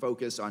able to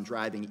focus on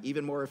driving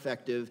even more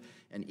effective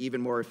and even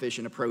more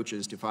efficient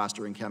approaches to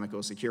fostering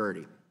chemical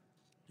security.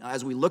 Now,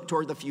 as we look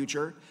toward the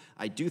future,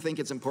 I do think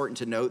it's important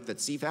to note that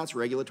CFATS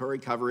regulatory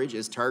coverage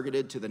is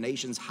targeted to the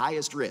nation's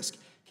highest risk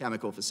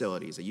chemical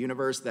facilities, a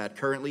universe that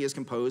currently is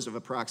composed of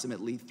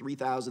approximately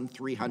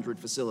 3,300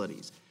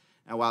 facilities.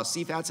 Now, while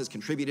CFATS has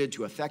contributed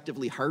to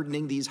effectively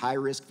hardening these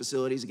high-risk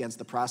facilities against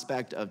the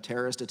prospect of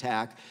terrorist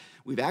attack,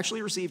 we've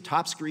actually received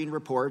top-screen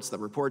reports, the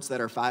reports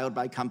that are filed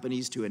by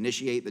companies to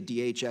initiate the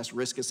DHS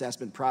risk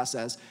assessment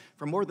process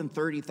for more than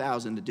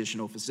 30,000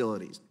 additional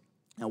facilities.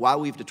 Now, while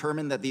we've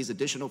determined that these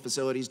additional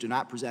facilities do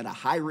not present a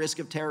high risk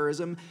of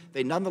terrorism,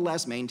 they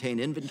nonetheless maintain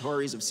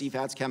inventories of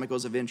CFATS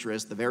chemicals of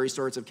interest, the very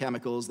sorts of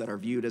chemicals that are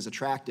viewed as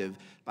attractive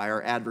by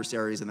our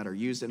adversaries and that are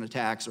used in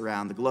attacks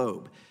around the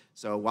globe.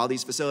 So while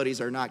these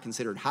facilities are not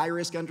considered high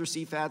risk under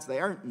CFATS, they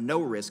aren't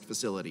no-risk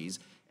facilities.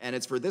 And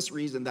it's for this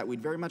reason that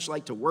we'd very much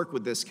like to work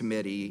with this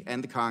committee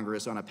and the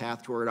Congress on a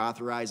path toward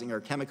authorizing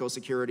our chemical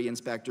security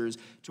inspectors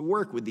to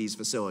work with these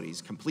facilities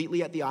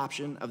completely at the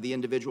option of the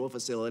individual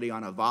facility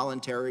on a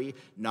voluntary,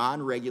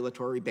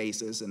 non-regulatory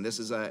basis. And this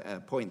is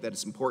a point that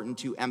is important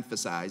to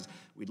emphasize.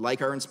 We'd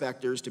like our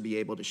inspectors to be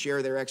able to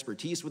share their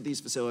expertise with these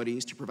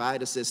facilities, to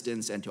provide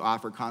assistance, and to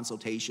offer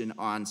consultation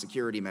on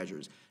security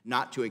measures,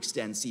 not to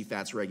extend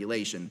CFATS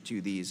regulation to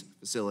these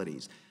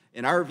facilities.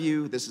 In our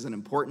view, this is an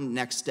important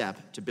next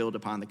step to build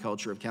upon the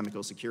culture of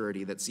chemical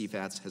security that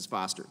CFATS has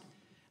fostered.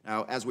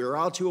 Now, as we are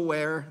all too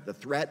aware, the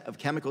threat of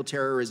chemical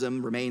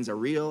terrorism remains a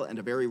real and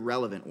a very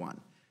relevant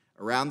one.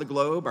 Around the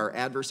globe, our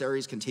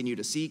adversaries continue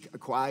to seek,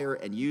 acquire,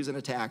 and use in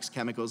attacks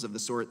chemicals of the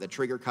sort that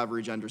trigger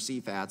coverage under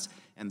CFATS,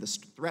 and the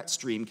threat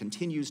stream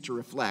continues to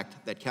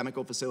reflect that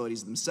chemical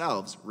facilities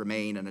themselves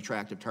remain an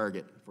attractive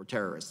target for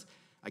terrorists.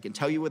 I can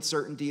tell you with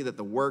certainty that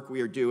the work we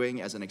are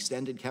doing as an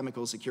extended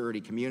chemical security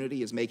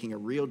community is making a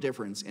real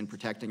difference in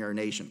protecting our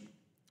nation.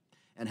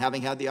 And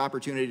having had the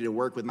opportunity to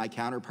work with my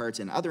counterparts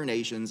in other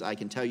nations, I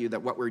can tell you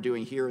that what we're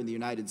doing here in the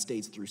United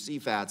States through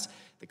CFATS,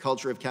 the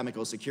culture of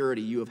chemical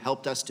security you have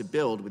helped us to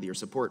build with your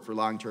support for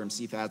long-term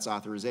CFATS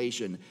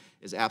authorization,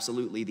 is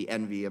absolutely the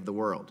envy of the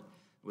world.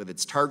 With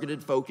its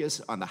targeted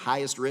focus on the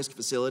highest risk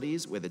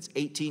facilities, with its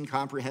 18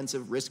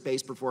 comprehensive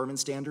risk-based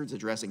performance standards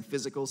addressing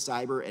physical,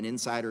 cyber, and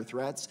insider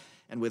threats,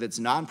 and with its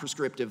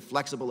non-prescriptive,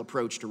 flexible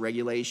approach to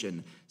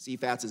regulation,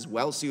 CFATS is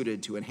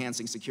well-suited to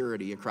enhancing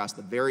security across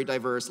the very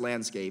diverse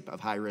landscape of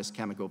high-risk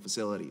chemical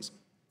facilities.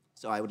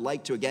 So I would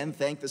like to again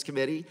thank this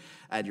committee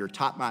and your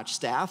top-notch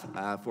staff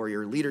for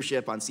your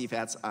leadership on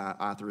CFATS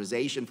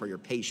authorization, for your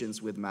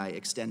patience with my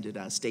extended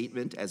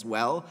statement as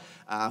well.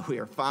 We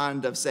are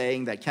fond of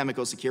saying that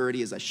chemical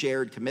security is a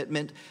shared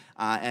commitment,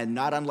 and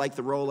not unlike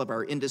the role of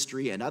our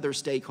industry and other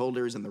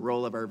stakeholders and the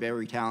role of our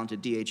very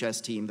talented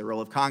DHS team, the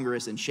role of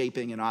Congress in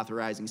shaping and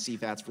authorizing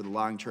CFATS for the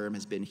long term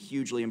has been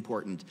hugely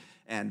important,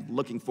 and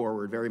looking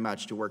forward very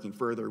much to working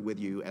further with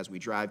you as we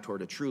drive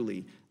toward a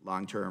truly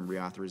long-term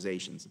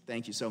reauthorization. So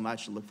thank you so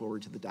much, and look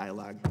forward to the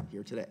dialogue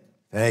here today.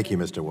 Thank you,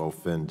 Mr.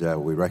 Wolf, and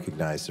we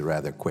recognize the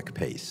rather quick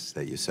pace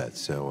that you set,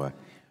 so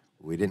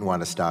we didn't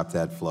want to stop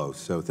that flow.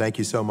 So thank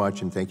you so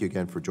much, and thank you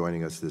again for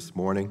joining us this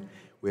morning.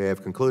 We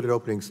have concluded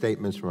opening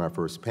statements from our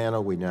first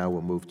panel. We now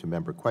will move to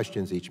member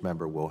questions. Each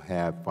member will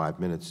have 5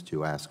 minutes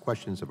to ask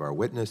questions of our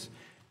witness.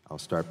 I'll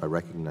start by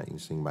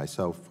recognizing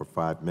myself for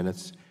 5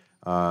 minutes.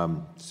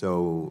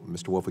 So,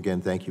 Mr. Wolf,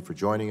 again, thank you for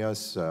joining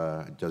us.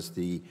 Does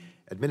the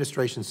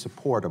administration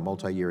support a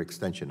multi-year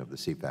extension of the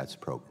CFATS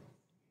program?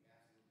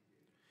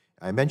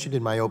 I mentioned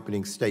in my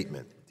opening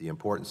statement the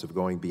importance of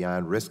going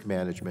beyond risk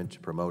management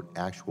to promote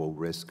actual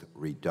risk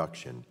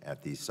reduction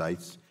at these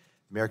sites.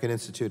 American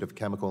Institute of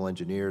Chemical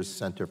Engineers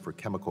Center for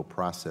Chemical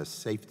Process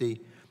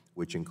Safety,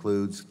 which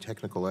includes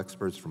technical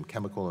experts from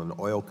chemical and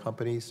oil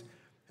companies,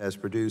 has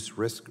produced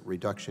risk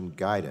reduction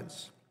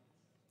guidance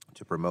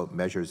to promote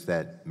measures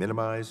that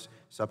minimize,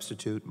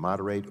 substitute,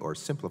 moderate, or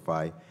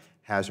simplify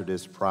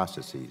hazardous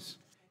processes.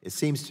 It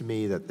seems to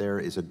me that there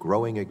is a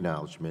growing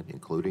acknowledgement,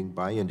 including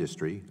by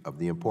industry, of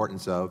the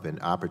importance of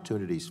and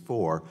opportunities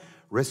for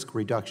risk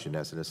reduction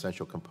as an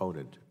essential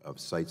component of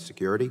site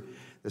security.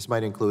 This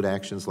might include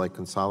actions like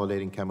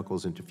consolidating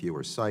chemicals into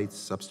fewer sites,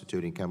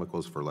 substituting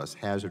chemicals for less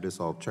hazardous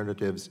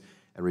alternatives,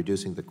 and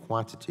reducing the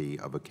quantity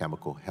of a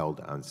chemical held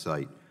on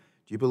site.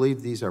 Do you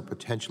believe these are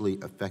potentially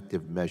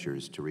effective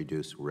measures to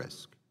reduce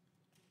risk?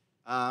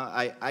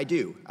 I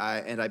do,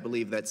 and I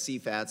believe that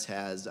CFATS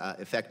has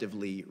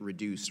effectively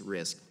reduced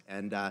risk.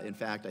 And in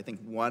fact, I think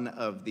one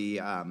of the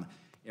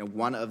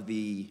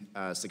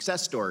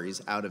success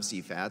stories out of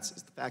CFATS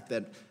is the fact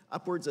that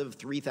upwards of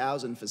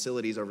 3,000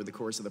 facilities over the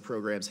course of the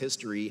program's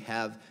history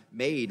have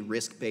made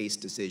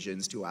risk-based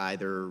decisions to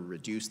either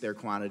reduce their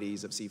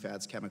quantities of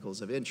CFATS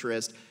chemicals of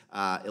interest,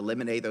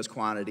 eliminate those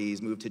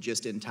quantities, move to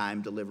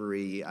just-in-time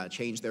delivery,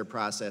 change their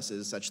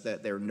processes such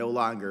that they're no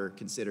longer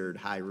considered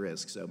high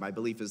risk. So my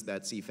belief is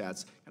that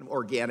CFATS kind of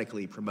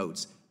organically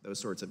promotes those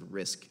sorts of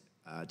risk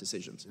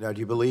decisions. Now, do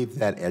you believe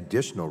that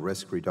additional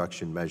risk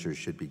reduction measures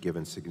should be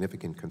given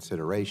significant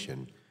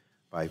consideration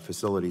by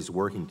facilities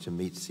working to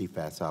meet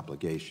CFATS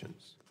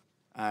obligations?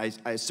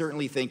 I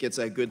certainly think it's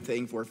a good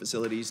thing for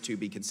facilities to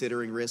be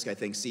considering risk. I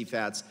think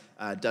CFATS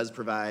does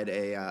provide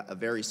a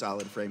very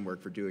solid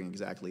framework for doing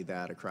exactly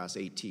that across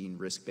 18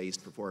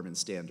 risk-based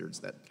performance standards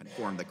that can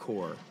form the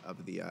core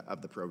of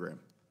the program.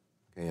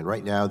 Okay, and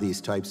right now,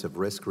 these types of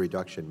risk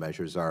reduction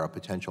measures are a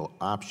potential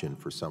option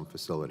for some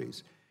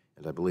facilities,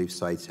 and I believe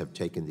sites have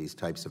taken these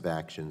types of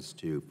actions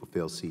to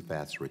fulfill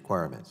CFATS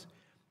requirements.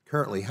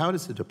 Currently, how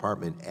does the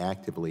department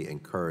actively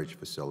encourage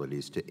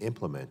facilities to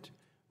implement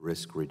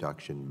risk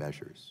reduction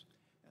measures?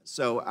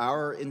 So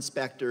our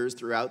inspectors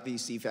throughout the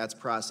CFATS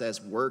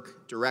process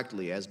work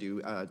directly, as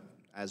do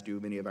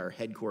many of our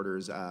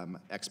headquarters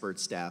expert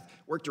staff,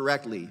 work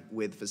directly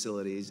with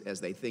facilities as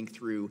they think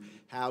through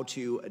how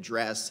to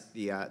address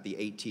the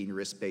 18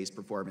 risk-based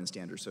performance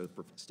standards, so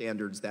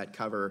standards that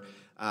cover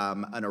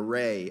an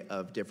array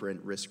of different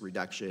risk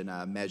reduction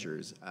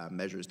measures,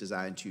 measures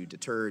designed to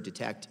deter,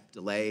 detect,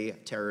 delay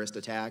terrorist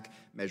attack,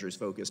 measures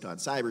focused on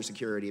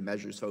cybersecurity,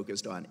 measures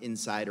focused on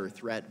insider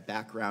threat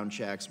background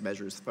checks,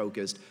 measures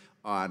focused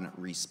on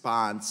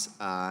response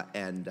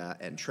and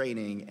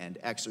training and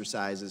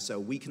exercises. So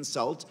we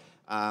consult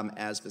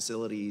as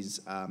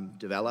facilities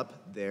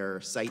develop their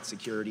site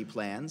security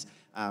plans.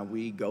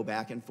 We go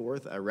back and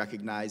forth,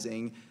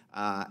 recognizing,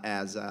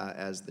 as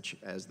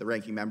the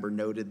ranking member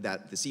noted,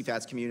 that the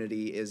CFATS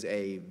community is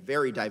a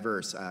very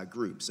diverse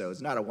group. So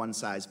it's not a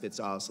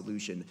one-size-fits-all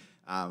solution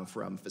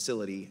from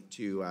facility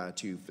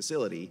to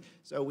facility.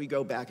 So we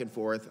go back and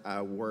forth,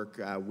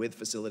 work with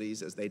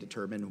facilities as they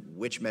determine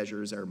which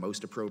measures are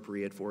most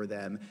appropriate for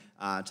them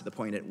to the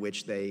point at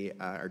which they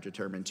are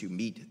determined to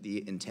meet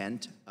the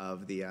intent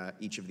of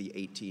each of the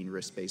 18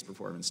 risk-based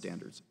performance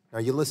standards. Now,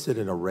 you listed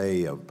an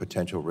array of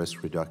potential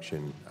risk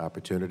reduction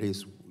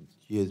opportunities.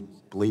 Do you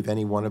believe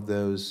any one of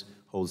those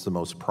holds the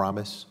most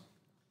promise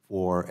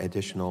for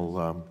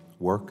additional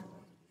work?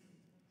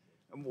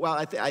 Well,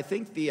 I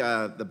think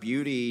the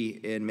beauty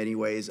in many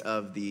ways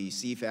of the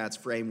CFATS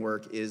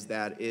framework is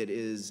that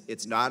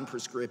it's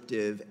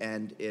non-prescriptive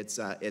and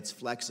it's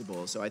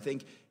flexible. So I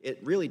think it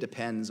really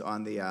depends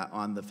on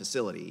the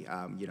facility,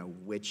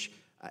 which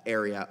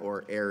area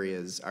or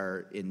areas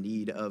are in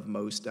need of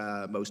most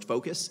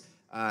focus,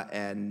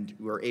 and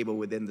we're able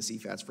within the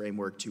CFATS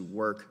framework to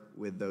work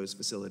with those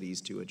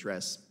facilities to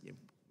address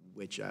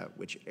which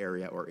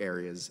area or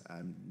areas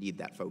need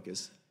that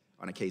focus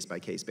on a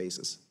case-by-case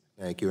basis.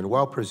 Thank you. And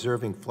while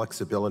preserving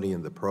flexibility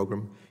in the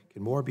program,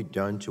 can more be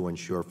done to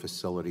ensure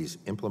facilities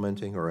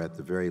implementing or at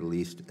the very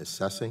least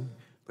assessing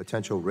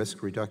potential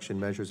risk reduction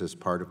measures as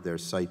part of their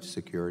site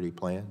security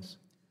plans?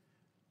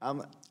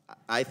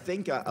 I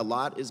think a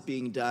lot is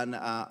being done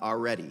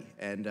already,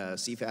 and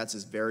CFATS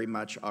is very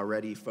much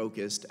already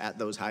focused at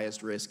those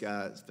highest risk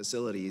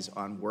facilities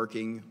on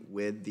working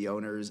with the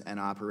owners and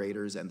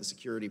operators and the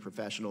security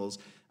professionals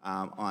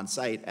on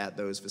site at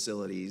those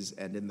facilities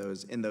and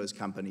in those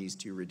companies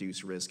to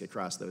reduce risk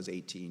across those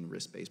 18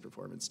 risk-based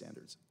performance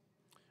standards.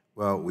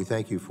 Well, we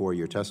thank you for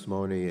your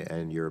testimony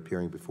and your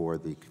appearing before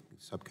the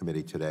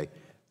subcommittee today.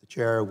 The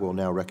chair will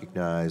now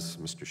recognize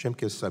Mr.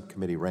 Shimkus,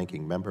 subcommittee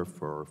ranking member,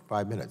 for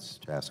 5 minutes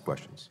to ask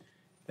questions.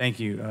 Thank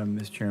you,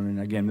 Mr. Chairman.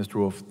 Again, Mr.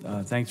 Wolf,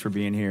 thanks for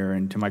being here.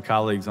 And to my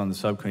colleagues on the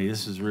subcommittee,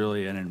 this is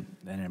really an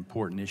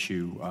important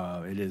issue.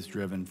 It is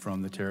driven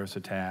from the terrorist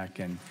attack,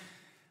 and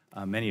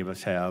many of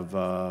us have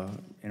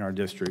in our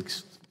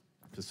districts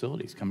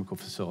facilities, chemical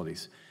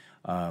facilities.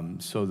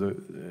 So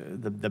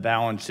the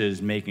balance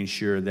is making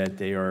sure that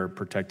they are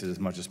protected as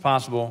much as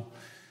possible.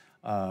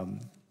 And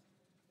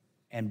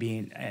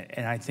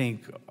I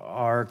think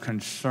our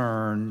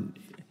concern,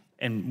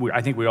 and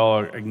I think we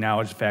all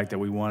acknowledge the fact that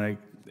we want to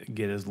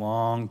get as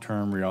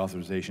long-term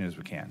reauthorization as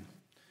we can.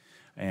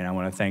 And I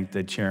want to thank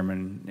the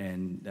chairman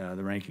and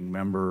the ranking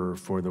member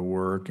for the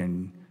work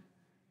and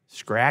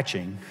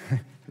scratching,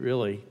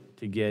 really,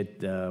 to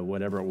get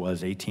whatever it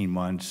was, 18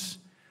 months.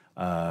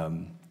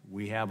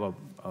 We have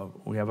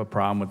a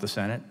problem with the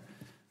Senate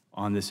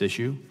on this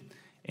issue,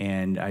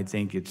 and I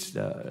think it's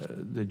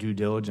the due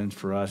diligence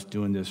for us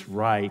doing this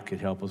right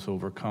could help us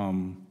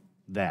overcome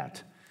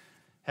that.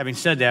 Having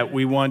said that,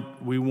 we want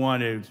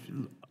to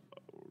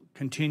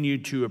continue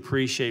to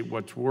appreciate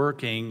what's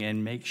working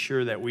and make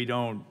sure that we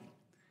don't,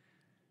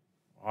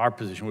 our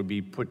position would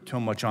be put too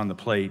much on the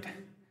plate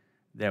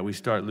that we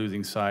start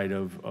losing sight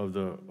of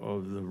the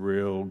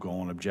real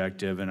goal and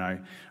objective. And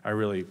I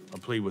really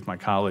plead with my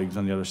colleagues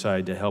on the other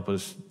side to help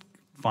us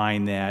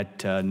find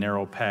that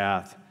narrow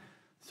path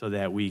so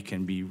that we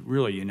can be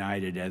really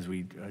united as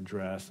we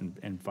address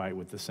and fight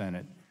with the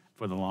Senate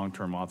for the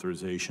long-term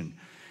authorization.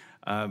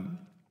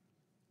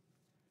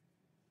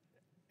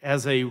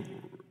 As a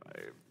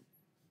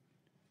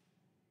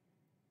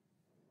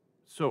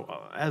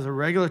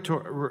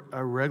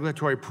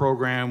regulatory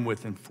program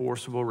with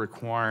enforceable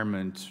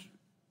requirements,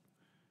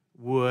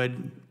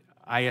 would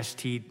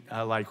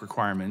IST-like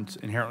requirements,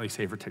 inherently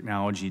safer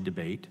technology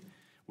debate,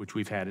 which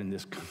we've had in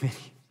this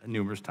committee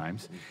numerous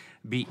times,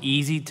 be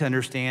easy to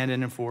understand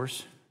and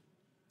enforce?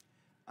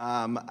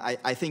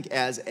 I think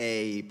as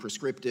a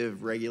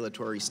prescriptive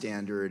regulatory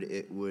standard,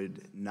 it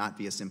would not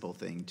be a simple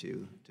thing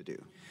to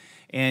do.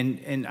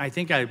 And I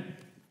think I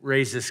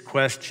raised this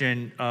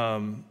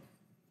question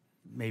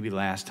maybe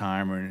last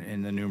time or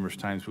in the numerous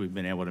times we've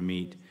been able to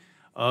meet,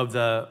 of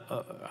the,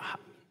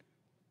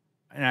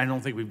 and I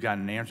don't think we've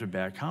gotten an answer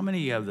back, how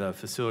many of the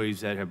facilities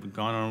that have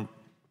gone on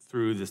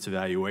through this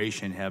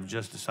evaluation have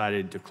just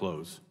decided to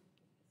close?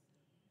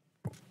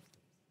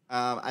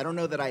 I don't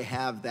know that I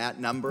have that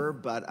number,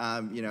 but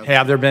you know,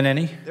 have there been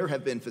any? There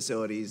have been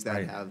facilities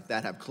that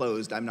Right. have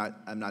closed. I'm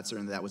not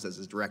certain that was as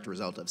a direct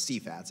result of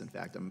CFATs. In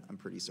fact, I'm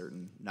pretty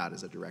certain not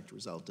as a direct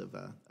result of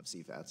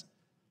CFATs.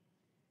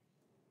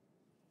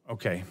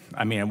 Okay,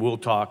 I mean,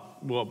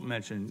 we'll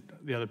mention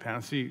the other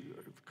panel. See,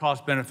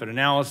 cost-benefit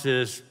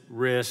analysis,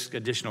 risk,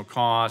 additional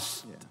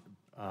costs,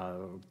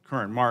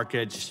 current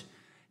markets.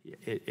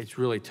 It's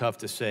really tough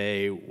to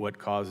say what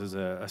causes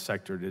a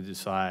sector to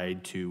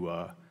decide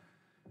to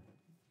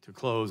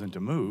close and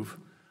to move,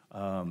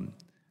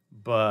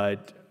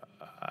 but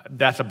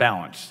that's a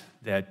balance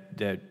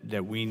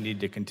that we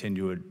need to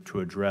continue to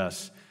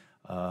address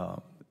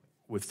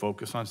with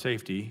focus on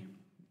safety.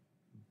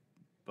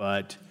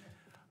 But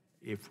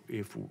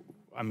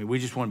I mean, we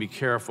just want to be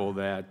careful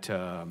that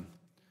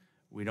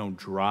we don't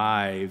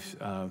drive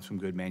some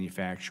good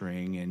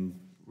manufacturing in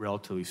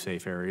relatively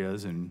safe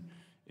areas in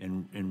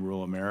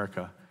rural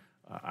America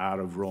out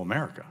of rural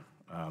America.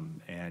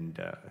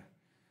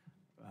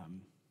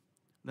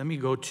 Let me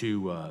go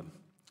to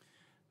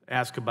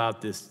ask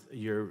about this,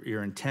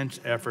 your intense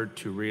effort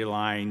to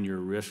realign your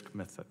risk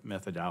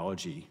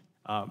methodology.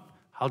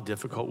 How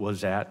difficult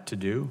was that to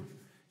do?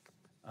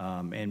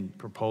 And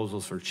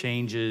proposals for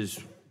changes,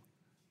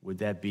 would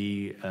that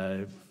be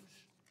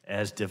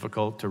as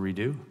difficult to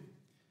redo?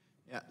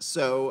 Yeah,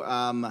 so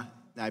I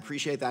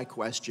appreciate that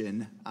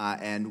question.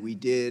 And we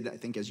did, I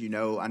think, as you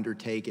know,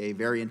 undertake a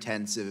very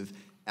intensive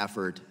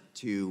effort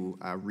to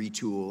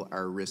retool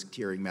our risk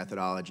tiering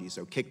methodology.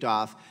 So kicked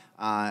off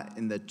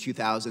in the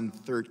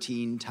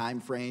 2013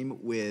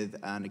 timeframe with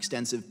an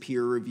extensive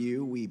peer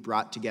review. We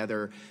brought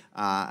together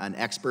an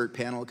expert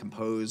panel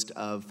composed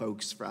of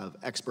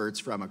experts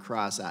from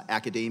across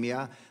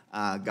academia,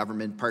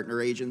 government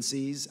partner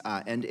agencies,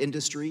 and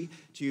industry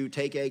to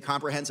take a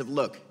comprehensive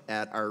look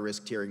at our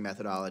risk tiering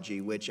methodology,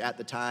 which at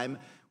the time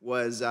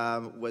was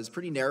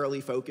pretty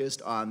narrowly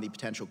focused on the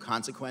potential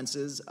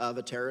consequences of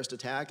a terrorist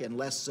attack and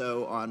less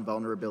so on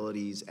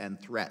vulnerabilities and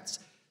threats.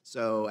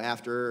 So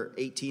after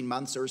 18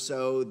 months or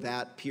so,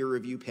 that peer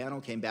review panel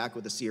came back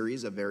with a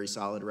series of very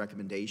solid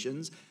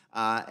recommendations,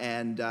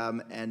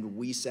 and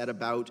we set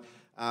about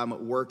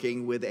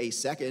working with a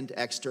second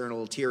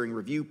external tiering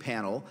review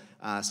panel,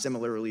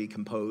 similarly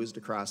composed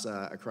across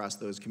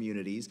those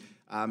communities,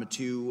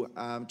 to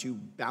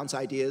bounce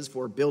ideas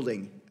for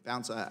building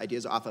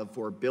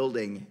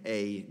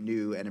a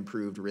new and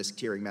improved risk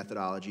tiering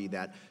methodology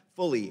that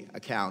fully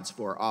accounts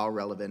for all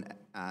relevant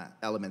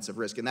elements of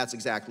risk. And that's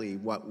exactly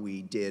what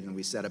we did when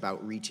we set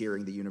about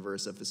re-tiering the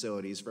universe of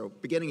facilities. From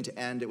beginning to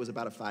end, it was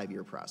about a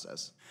 5-year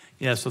process.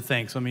 Yeah, so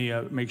thanks. Let me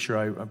make sure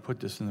I put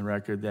this in the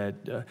record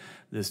that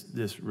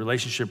this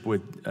relationship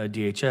with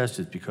DHS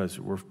is because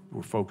we're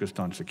focused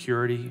on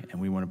security, and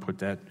we want to put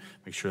that,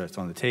 make sure that's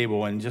on the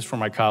table. And just for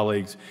my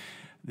colleagues,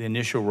 the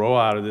initial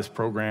rollout of this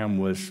program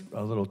was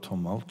a little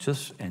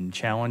tumultuous and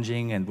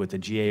challenging, and with the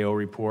GAO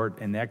report,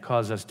 and that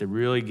caused us to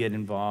really get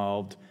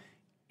involved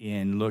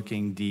in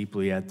looking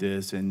deeply at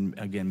this. And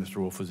again, Mr.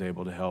 Wolf was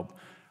able to help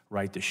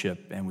right the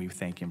ship, and we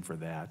thank him for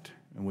that.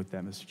 And with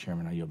that, Mr.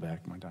 Chairman, I yield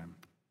back my time.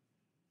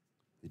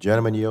 The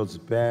gentleman yields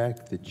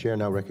back. The chair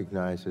now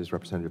recognizes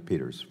Representative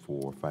Peters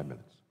for 5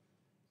 minutes.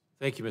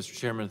 Thank you, Mr.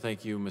 Chairman.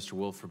 Thank you, Mr.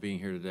 Wolf, for being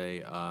here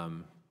today.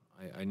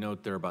 I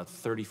note there are about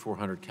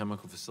 3,400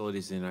 chemical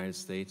facilities in the United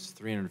States.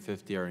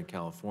 350 are in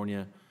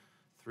California.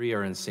 3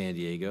 are in San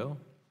Diego.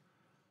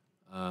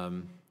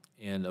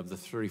 And of the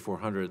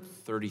 3,400,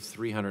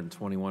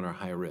 3,321 are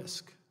high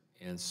risk.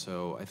 And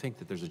so I think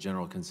that there's a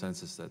general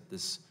consensus that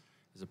this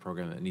is a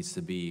program that needs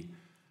to be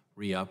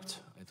re-upped.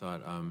 I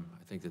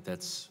think that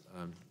that's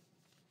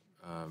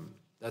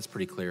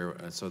pretty clear.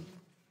 So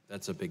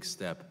that's a big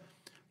step.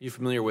 Are you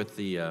familiar with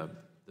the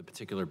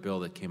particular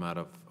bill that came out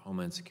of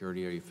Homeland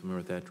Security? Are you familiar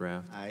with that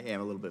draft? I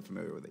am a little bit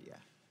familiar with it, yeah.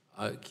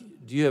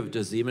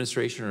 Does the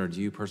administration or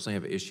do you personally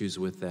have issues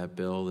with that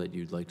bill that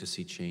you'd like to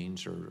see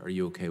changed, or are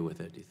you okay with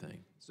it, do you think?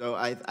 So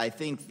I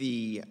think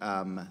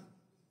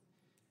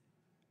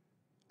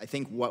I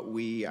think what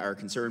we are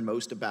concerned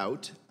most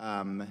about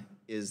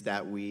is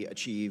that we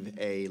achieve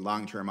a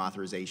long-term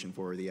authorization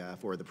for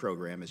the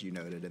program, as you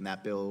noted, and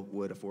that bill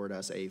would afford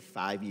us a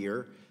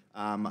 5-year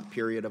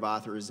period of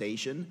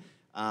authorization.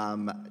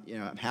 I'm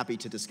happy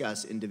to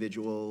discuss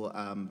individual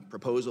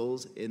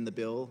proposals in the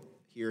bill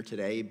here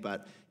today,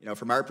 but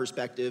from our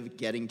perspective,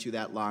 getting to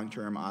that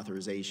long-term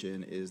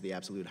authorization is the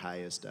absolute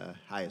highest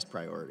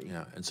priority.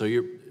 Yeah, and so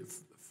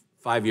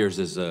 5 years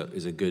is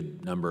a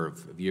good number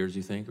of years,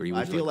 you think? Or you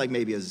I feel like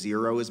maybe a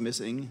 0 is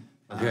missing.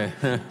 Okay.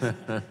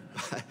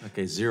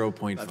 Okay,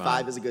 0.5. But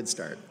 5 is a good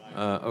start.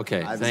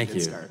 Okay, thank you.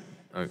 Start.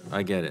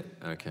 I get it.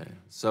 Okay.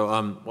 So,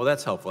 well,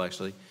 that's helpful,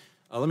 actually.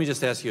 Let me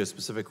just ask you a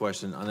specific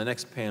question. On the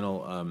next panel,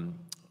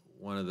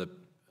 one of the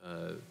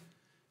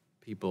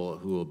people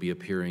who will be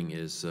appearing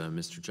is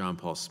Mr. John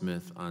Paul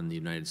Smith on the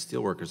United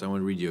Steelworkers. I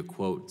want to read you a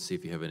quote, see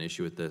if you have an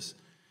issue with this.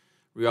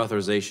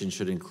 Reauthorization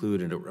should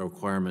include a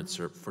requirement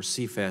for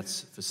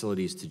CFATS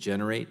facilities to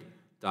generate,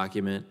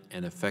 document,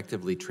 and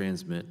effectively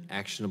transmit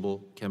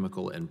actionable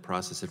chemical and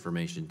process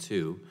information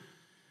to,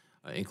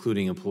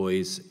 including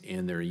employees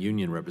and their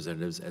union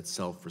representatives at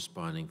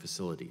self-responding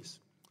facilities.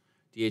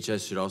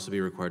 DHS should also be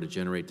required to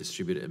generate,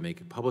 distribute, and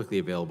make publicly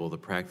available the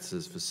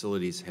practices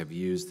facilities have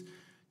used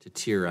to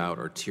tier out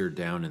or tier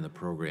down in the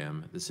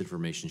program. This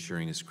information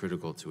sharing is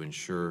critical to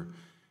ensure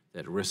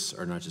that risks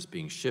are not just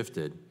being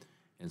shifted,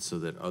 and so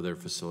that other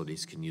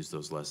facilities can use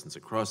those lessons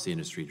across the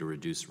industry to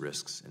reduce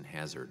risks and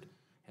hazards.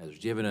 Do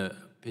you have an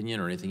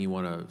opinion or anything you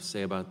want to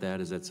say about that?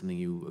 Is that something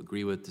you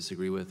agree with,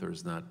 disagree with, or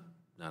is not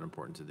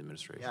important to the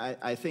administration? Yeah,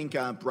 I think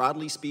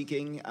broadly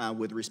speaking,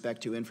 with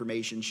respect to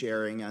information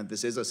sharing,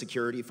 this is a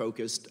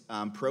security-focused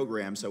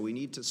program, so we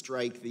need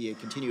to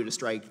continue to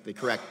strike the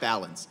correct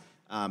balance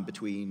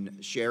between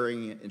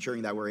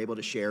ensuring that we're able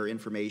to share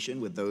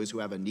information with those who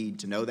have a need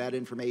to know that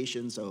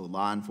information, so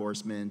law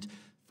enforcement,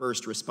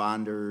 first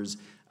responders,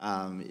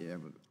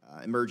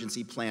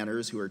 emergency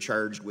planners who are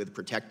charged with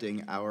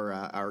protecting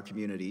our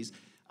communities,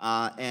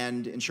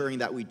 and ensuring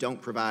that we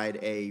don't provide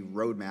a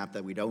roadmap,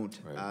 that we don't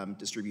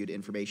distribute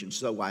information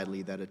so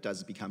widely that it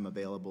does become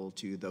available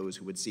to those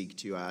who would seek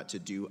to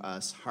do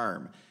us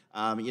harm.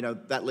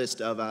 That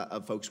list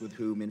of folks with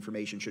whom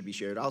information should be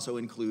shared also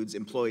includes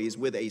employees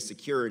with a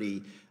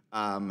security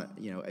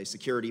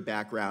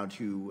background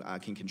who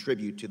can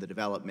contribute to the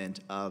development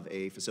of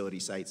a facility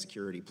site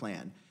security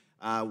plan.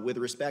 With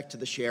respect to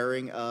the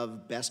sharing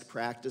of best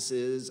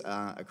practices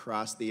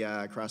across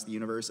the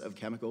universe of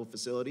chemical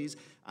facilities,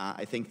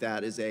 I think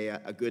that is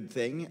a good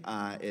thing.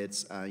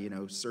 It's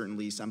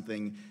certainly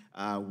something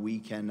we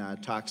can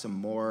talk some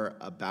more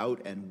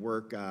about and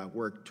work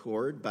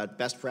toward. But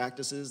best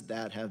practices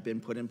that have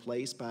been put in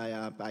place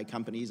by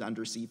companies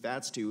under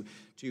CFATS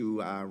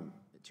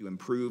to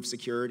improve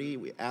security,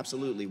 we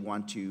absolutely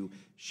want to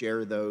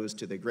share those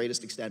to the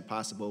greatest extent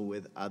possible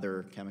with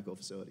other chemical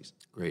facilities.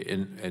 Great.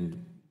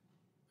 And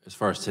as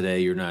far as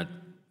today, you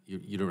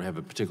don't have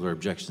a particular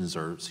objections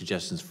or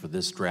suggestions for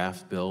this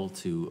draft bill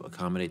to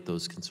accommodate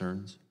those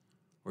concerns,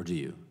 or do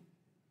you?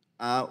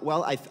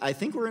 Well, I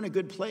think we're in a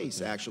good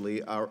place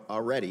actually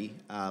already,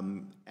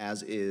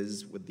 as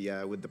is with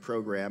the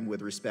program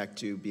with respect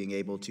to being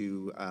able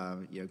to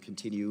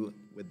continue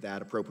with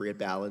that appropriate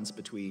balance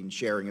between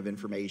sharing of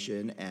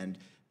information and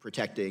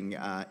protecting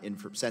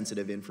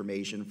sensitive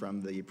information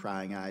from the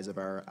prying eyes of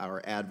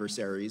our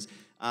adversaries,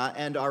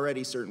 and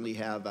already certainly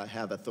have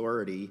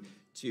authority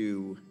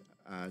to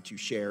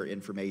share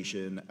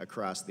information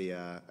across the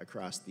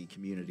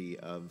community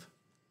of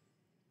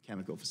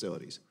chemical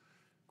facilities.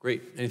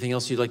 Great. Anything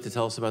else you'd like to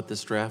tell us about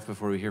this draft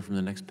before we hear from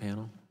the next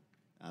panel?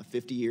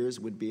 50 years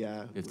would be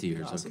 50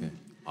 years, awesome. okay.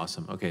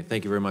 Awesome. Okay,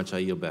 thank you very much. I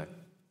yield back.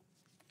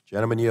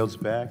 Gentleman yields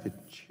back. The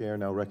chair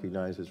now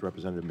recognizes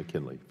Representative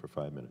McKinley for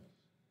 5 minutes.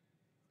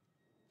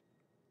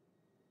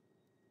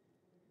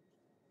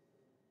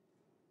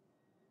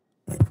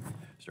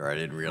 Sorry, I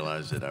didn't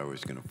realize that I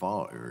was going to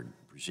follow or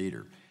proceed.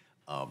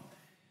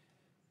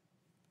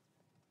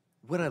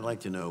 What I'd like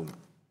to know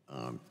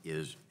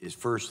is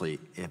firstly,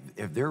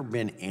 have there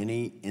been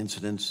any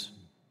incidents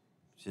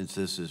since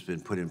this has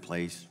been put in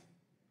place,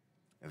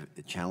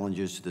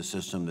 challenges to the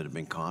system that have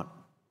been caught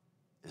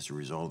as a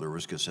result of the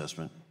risk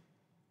assessment?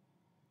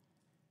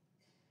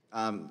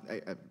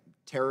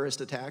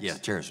 Terrorist attacks? Yeah,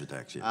 terrorist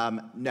attacks, yeah.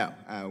 No,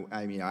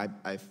 I mean,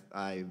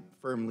 I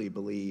firmly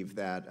believe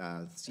that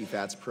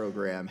CFAT's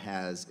program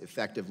has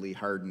effectively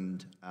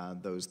hardened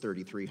those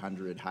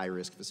 3,300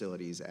 high-risk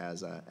facilities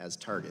as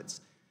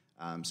targets.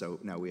 So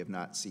no, we have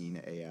not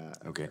seen a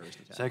Okay. terrorist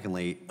attack.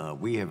 Secondly,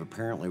 we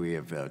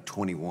have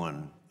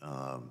 21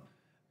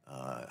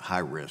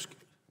 high-risk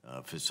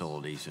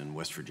facilities in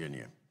West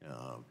Virginia.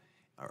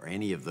 Are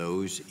any of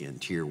those in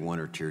Tier 1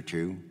 or Tier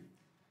 2?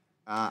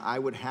 I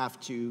would have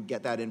to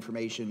get that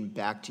information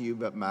back to you,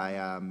 but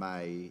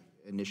my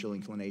initial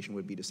inclination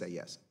would be to say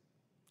yes.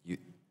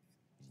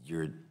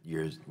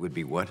 Yours would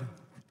be what?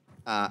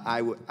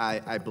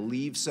 I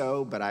believe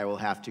so, but I will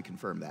have to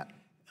confirm that.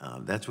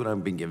 That's what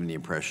I've been given the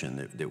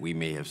impression that we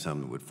may have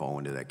some that would fall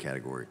into that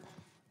category.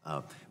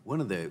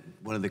 One of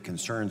the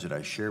concerns that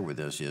I share with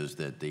us is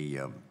that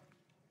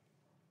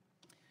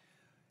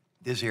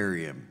this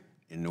area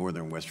in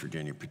northern West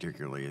Virginia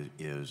particularly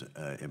is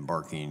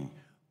embarking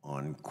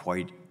on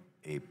quite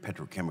a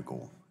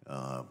petrochemical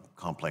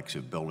complex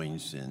of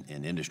buildings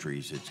and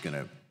industries that's going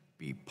to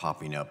be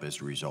popping up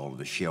as a result of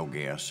the shale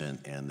gas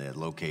and the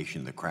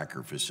location of the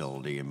cracker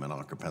facility in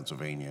Minocqua,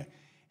 Pennsylvania,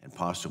 and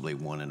possibly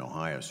one in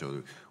Ohio.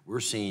 So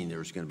we're seeing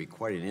there's going to be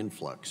quite an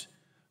influx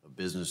of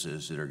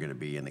businesses that are going to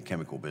be in the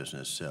chemical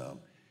business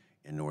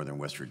in northern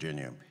West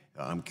Virginia.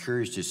 I'm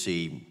curious to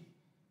see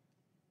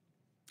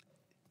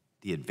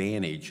the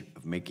advantage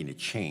of making a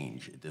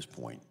change at this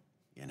point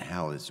and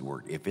how it's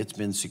worked. If it's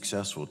been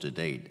successful to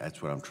date,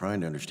 that's what I'm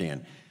trying to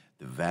understand,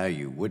 the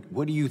value.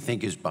 What do you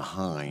think is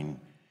behind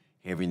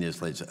having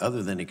this,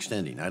 other than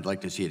extending? I'd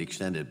like to see it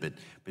extended, but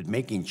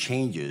making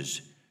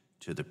changes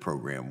to the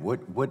program.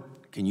 What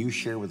can you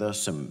share with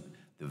us the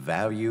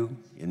value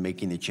in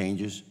making the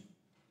changes?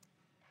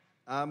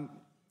 You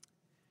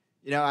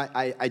know,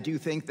 I do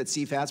think that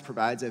CFATS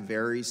provides a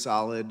very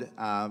solid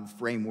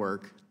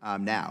framework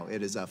now.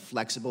 It is a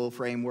flexible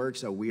framework,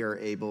 so we are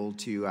able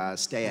to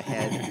stay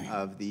ahead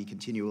of the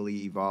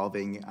continually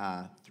evolving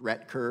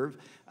threat curve.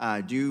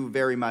 Do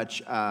very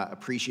much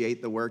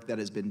appreciate the work that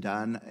has been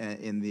done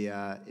in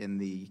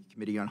the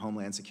Committee on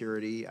Homeland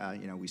Security.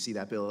 You know, we see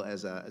that bill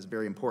as a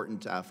very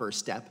important first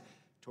step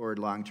toward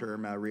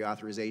long-term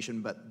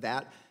reauthorization, but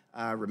that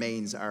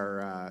remains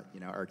our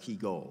our key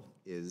goal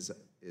is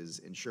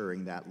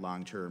ensuring that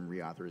long-term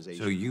reauthorization.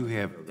 So you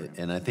have,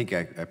 and I think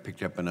I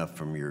picked up enough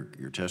from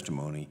your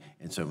testimony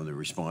and some of the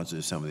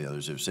responses some of the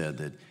others have said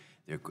that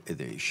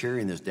they're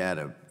sharing this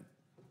data,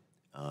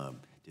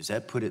 does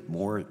that put it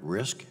more at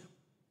risk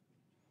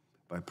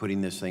by putting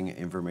this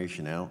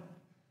information out?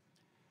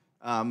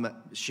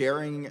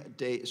 Sharing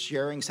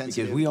sensitive...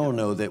 Because we all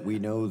know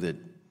that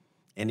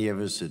any of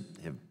us that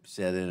have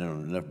said it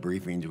on enough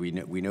briefings,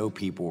 we know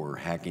people are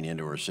hacking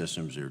into our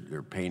systems,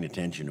 they're paying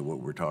attention to what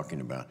we're talking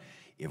about.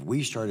 If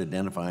we start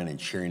identifying and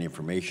sharing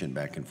information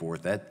back and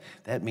forth,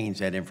 that means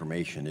that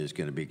information is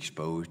going to be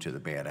exposed to the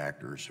bad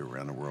actors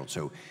around the world.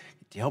 So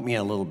to help me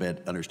out a little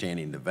bit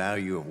understanding the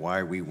value of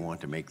why we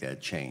want to make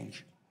that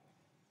change.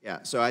 Yeah,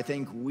 so I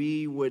think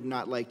we would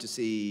not like to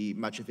see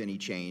much of any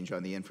change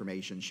on the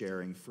information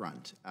sharing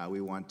front.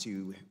 We want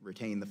to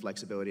retain the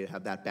flexibility to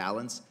have that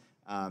balance,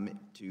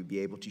 to be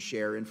able to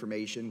share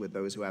information with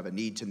those who have a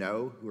need to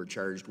know, who are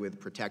charged with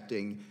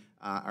protecting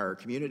our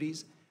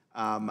communities,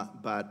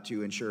 but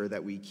to ensure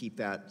that we keep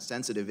that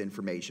sensitive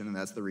information, and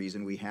that's the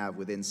reason we have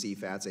within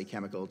CFATS a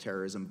chemical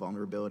terrorism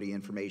vulnerability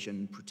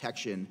information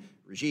protection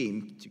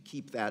regime, to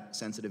keep that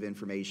sensitive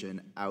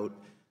information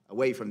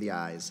away from the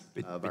eyes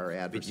of our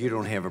adversaries. But you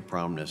don't have a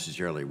problem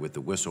necessarily with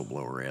the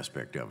whistleblower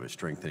aspect of it,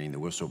 strengthening the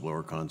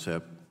whistleblower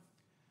concept?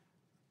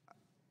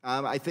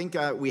 I think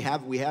we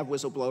have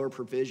whistleblower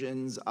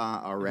provisions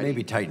already.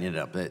 Maybe tighten it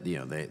up. The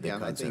yeah,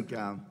 concept.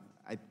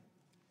 I think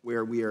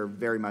we are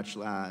very much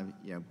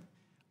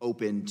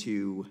open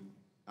to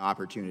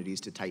opportunities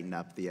to tighten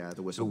up the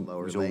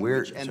whistleblower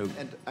language.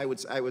 And I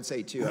would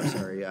say too, I'm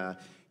sorry,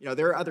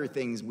 there are other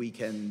things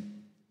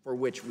for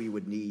which we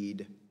would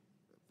need,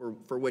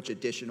 for which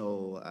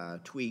additional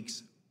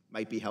tweaks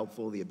might be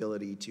helpful, the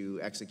ability to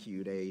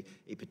execute a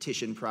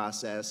petition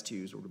process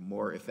to sort of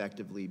more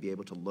effectively be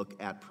able to look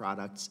at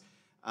products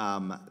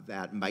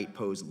that might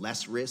pose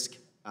less risk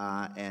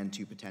and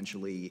to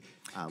potentially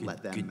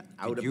let them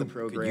out of the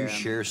program. Could you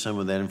share some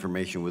of that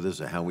information with us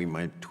of how we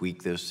might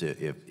tweak this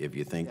if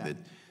you think that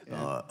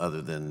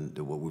other than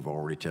what we've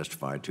already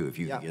testified to. If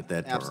you can get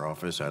that to our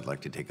office, I'd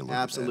like to take a look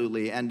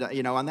Absolutely. And,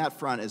 you know, on that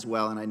front as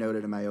well, and I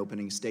noted in my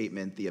opening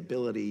statement, the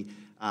ability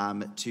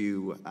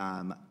to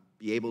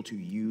be able to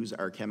use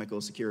our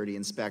chemical security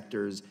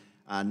inspectors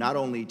not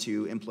only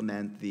to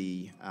implement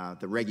the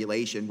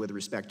regulation with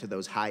respect to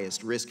those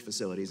highest risk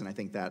facilities, and I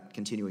think that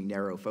continuing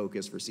narrow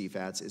focus for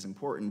CFATS is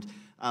important,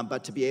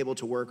 but to be able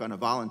to work on a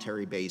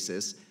voluntary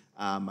basis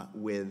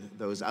with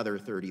those other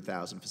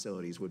 30,000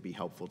 facilities would be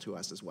helpful to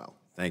us as well.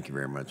 Thank you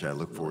very much. I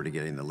look forward to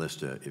getting the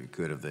list, if you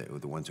could, of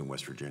the ones in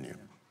West Virginia.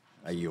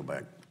 I yield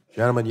back.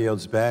 Gentleman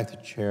yields back. The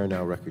chair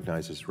now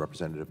recognizes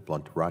Representative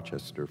Blunt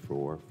Rochester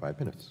for 5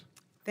 minutes.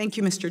 Thank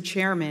you, Mr.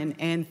 Chairman,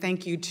 and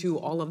thank you to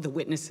all of the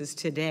witnesses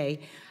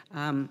today.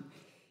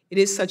 It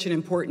is such an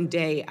important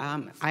day.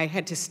 I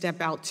had to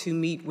step out to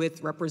meet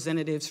with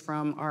representatives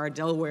from our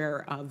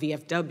Delaware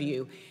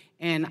VFW,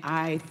 and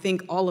I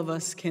think all of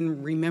us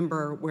can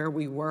remember where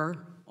we were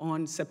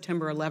on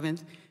September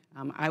 11th.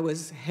 I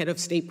was head of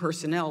state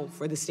personnel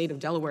for the state of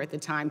Delaware at the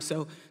time,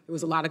 so there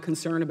was a lot of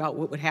concern about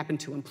what would happen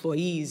to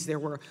employees. There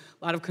were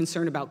a lot of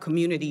concern about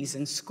communities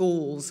and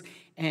schools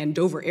and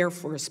Dover Air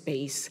Force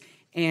Base.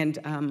 And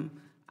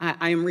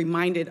I am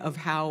reminded of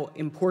how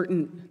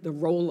important the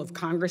role of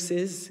Congress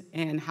is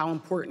and how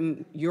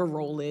important your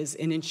role is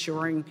in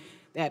ensuring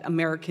that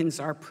Americans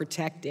are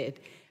protected.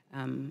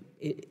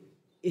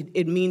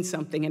 It means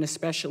something, and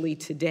especially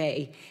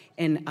today.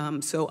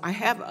 And so I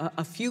have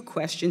a few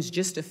questions,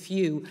 just a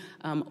few.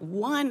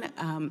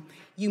 One,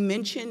 you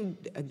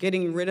mentioned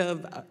getting rid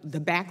of the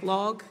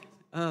backlog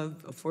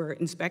for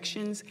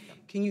inspections.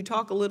 Can you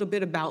talk a little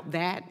bit about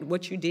that,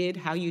 what you did,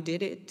 how you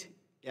did it?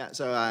 Yeah,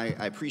 so I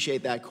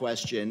appreciate that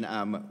question.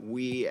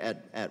 We,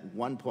 at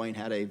one point,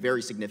 had a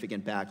very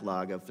significant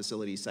backlog of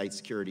facility site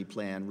security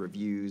plan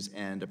reviews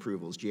and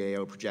approvals.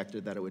 GAO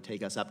projected that it would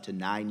take us up to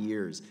 9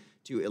 years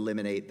to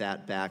eliminate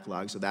that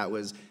backlog. So that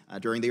was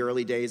during the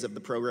early days of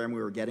the program.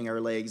 We were getting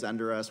our legs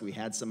under us. We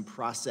had some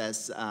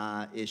process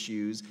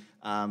issues.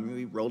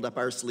 We rolled up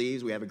our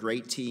sleeves. We have a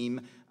great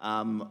team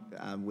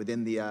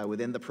within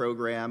the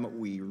program.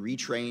 We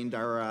retrained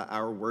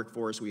our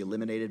workforce. We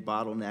eliminated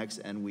bottlenecks,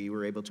 and we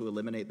were able to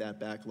eliminate that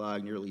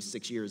backlog nearly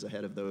 6 years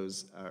ahead of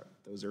those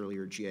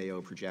earlier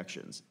GAO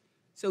projections.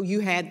 So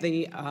you had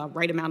the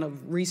right amount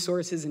of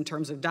resources in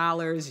terms of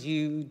dollars.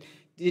 You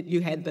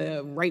had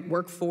the right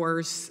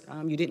workforce.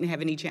 You didn't have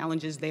any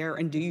challenges there.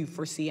 And do you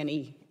foresee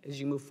any as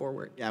you move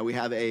forward? Yeah, we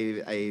have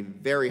a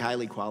very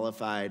highly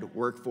qualified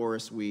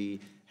workforce.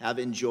 We have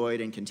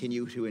enjoyed and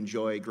continue to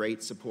enjoy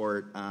great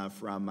support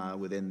from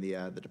within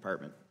the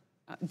department.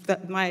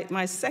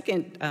 My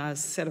second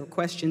set of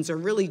questions are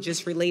really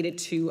just related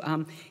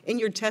to, in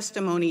your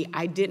testimony,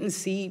 I didn't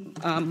see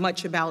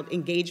much about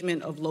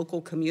engagement of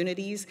local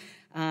communities.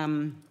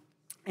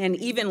 And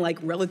even like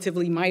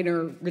relatively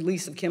minor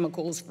release of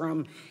chemicals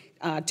from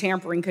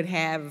tampering could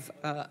have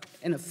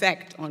an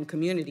effect on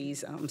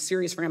communities,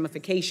 serious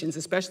ramifications,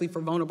 especially for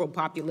vulnerable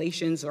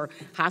populations or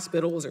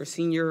hospitals or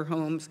senior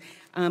homes.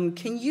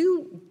 Can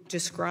you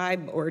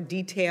describe or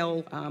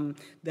detail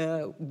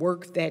the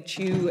work that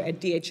you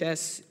at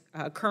DHS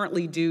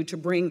currently do to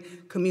bring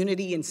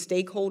community and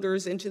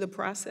stakeholders into the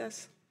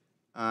process?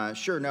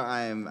 Sure, no,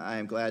 I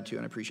am glad to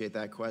and appreciate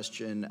that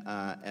question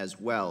as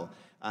well.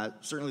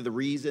 Certainly the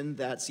reason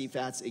that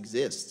CFATS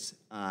exists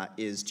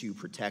is to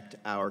protect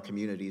our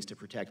communities, to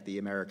protect the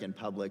American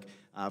public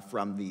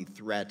from the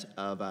threat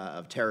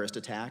of terrorist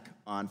attack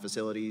on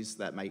facilities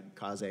that might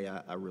cause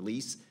a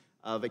release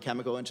of a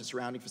chemical into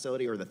surrounding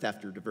facility, or the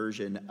theft or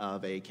diversion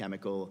of a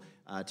chemical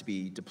to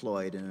be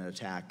deployed in an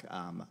attack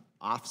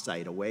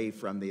off-site, away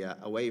from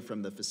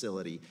the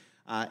facility.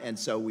 And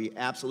so we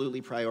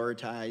absolutely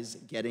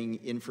prioritize getting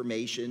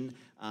information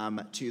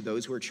to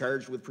those who are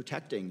charged with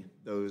protecting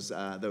those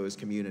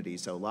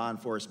communities. So law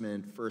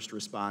enforcement, first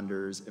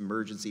responders,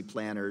 emergency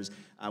planners.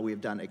 We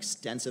have done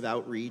extensive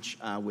outreach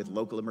with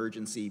local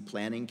emergency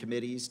planning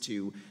committees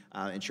to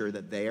ensure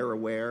that they are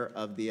aware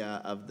of the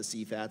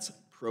CFATS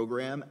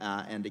program,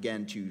 and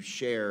again, to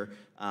share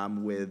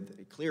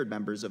with cleared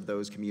members of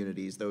those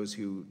communities, those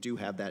who do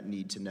have that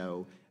need to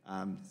know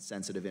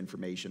sensitive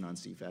information on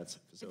CFATS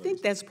facilities. I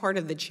think that's part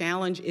of the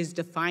challenge, is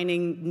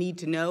defining need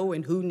to know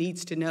and who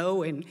needs to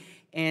know, and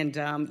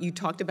you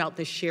talked about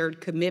the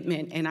shared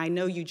commitment, and I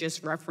know you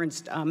just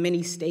referenced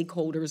many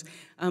stakeholders,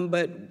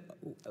 but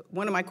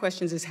one of my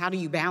questions is, how do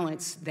you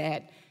balance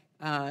that,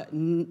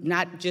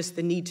 not just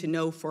the need to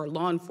know for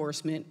law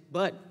enforcement,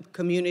 but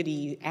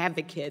community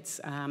advocates,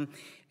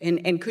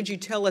 and could you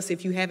tell us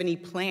if you have any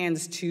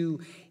plans to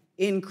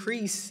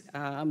increase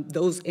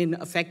those in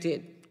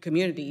affected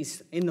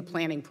communities in the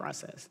planning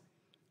process?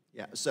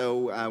 Yeah,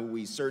 so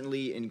we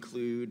certainly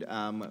include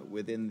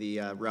within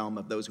the realm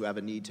of those who have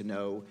a need to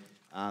know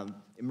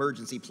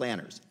emergency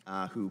planners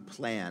who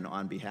plan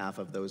on behalf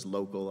of those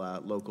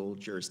local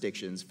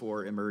jurisdictions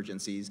for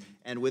emergencies.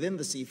 And within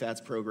the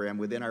CFATS program,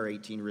 within our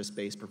 18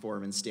 risk-based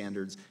performance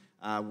standards,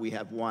 we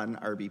have one,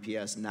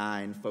 RBPS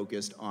 9,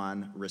 focused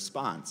on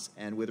response.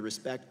 And with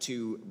respect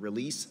to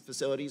release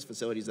facilities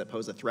that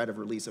pose a threat of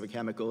release of a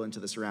chemical into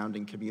the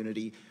surrounding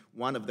community,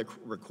 one of the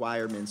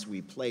requirements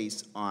we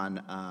place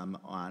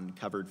on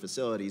covered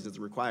facilities is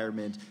a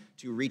requirement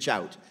to reach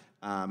out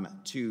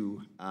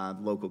to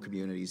local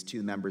communities,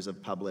 to members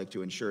of public,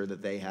 to ensure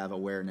that they have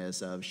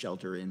awareness of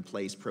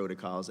shelter-in-place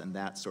protocols and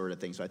that sort of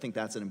thing. So I think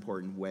that's an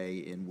important way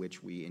in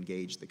which we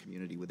engage the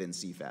community within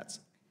CFATS.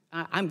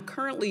 I'm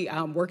currently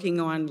working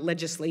on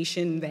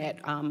legislation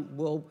that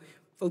will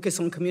focus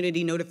on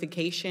community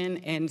notification,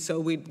 and so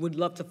we would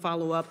love to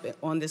follow up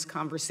on this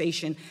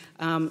conversation.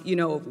 You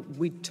know,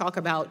 we talk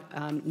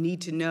about need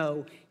to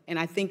know, and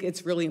I think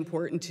it's really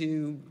important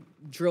to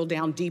drill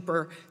down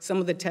deeper. Some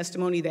of the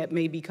testimony that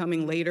may be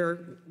coming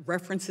later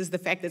references the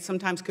fact that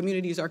sometimes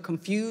communities are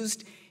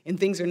confused and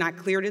things are not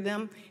clear to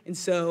them. And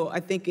so I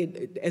think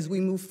as we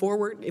move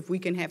forward, if we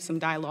can have some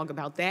dialogue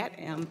about that,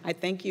 I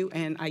thank you,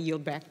 and I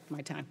yield back my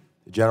time.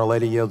 The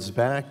gentlelady yields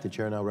back. The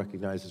chair now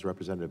recognizes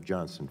Representative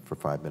Johnson for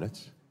 5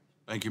 minutes.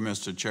 Thank you,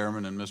 Mr.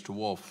 Chairman, and Mr.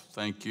 Wolf,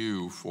 thank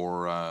you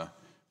for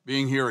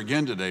being here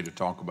again today to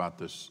talk about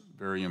this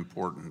very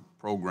important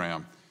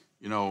program.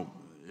 You know,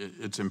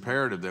 it's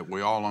imperative that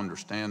we all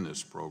understand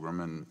this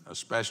program and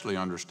especially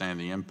understand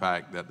the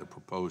impact that the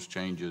proposed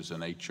changes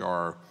in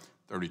H.R.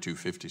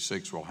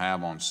 3256 will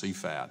have on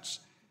CFATS.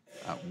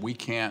 We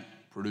can't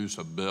produce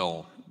a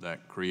bill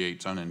that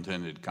creates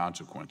unintended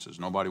consequences.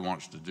 Nobody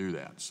wants to do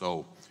that.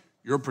 So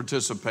your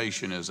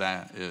participation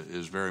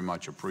is very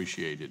much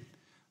appreciated.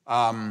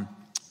 A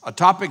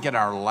topic at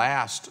our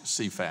last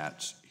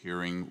CFATS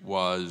hearing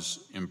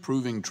was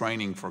improving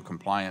training for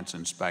compliance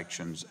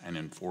inspections and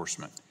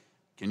enforcement.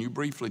 Can you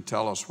briefly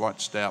tell us what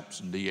steps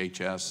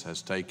DHS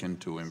has taken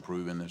to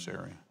improve in this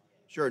area?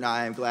 Sure, no,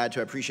 I am glad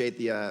to appreciate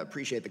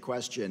the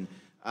question.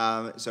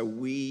 So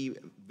we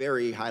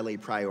very highly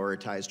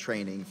prioritize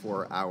training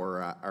for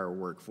our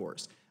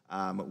workforce.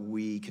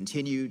 We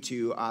continue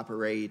to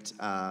operate,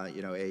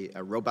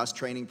 a robust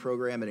training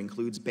program. It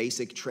includes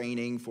basic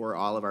training for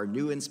all of our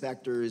new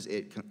inspectors.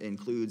 It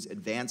includes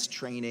advanced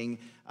training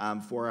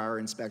for our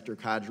inspector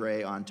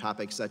cadre on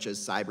topics such as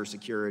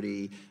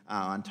cybersecurity,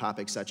 on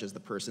topics such as the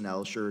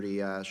personnel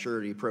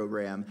surety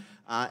program.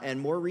 And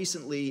more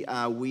recently,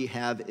 we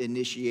have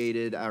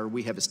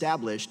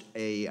established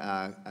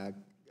a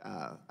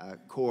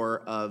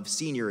corps of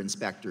senior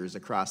inspectors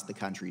across the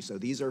country. So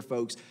these are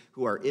folks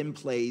who are in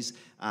place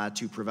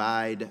to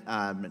provide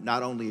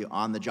not only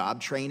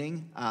on-the-job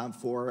training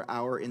for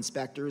our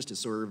inspectors to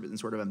serve in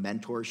sort of a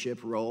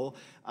mentorship role,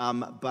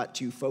 but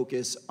to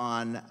focus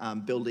on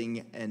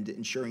building and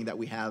ensuring that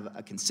we have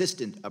a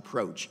consistent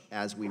approach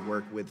as we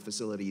work with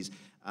facilities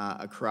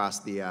across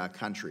the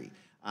country.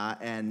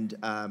 And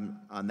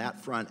on that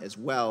front as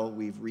well,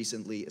 we've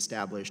recently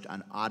established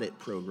an audit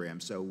program.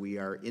 So we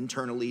are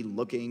internally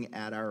looking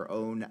at our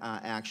own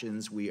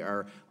actions. We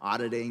are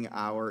auditing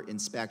our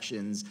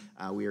inspections.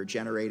 We are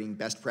generating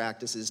best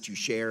practices to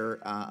share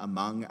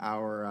among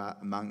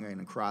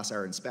and across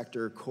our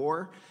inspector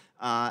corps,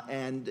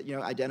 and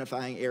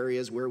identifying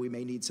areas where we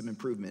may need some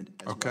improvement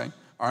as well.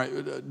 All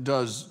right.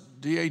 Does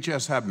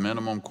DHS have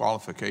minimum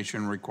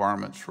qualification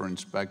requirements for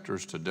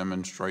inspectors to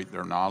demonstrate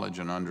their knowledge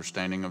and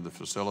understanding of the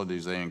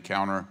facilities they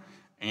encounter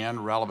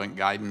and relevant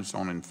guidance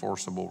on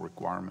enforceable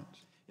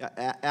requirements?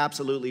 Yeah,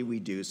 absolutely we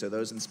do. So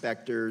those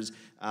inspectors,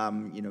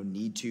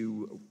 need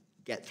to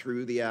get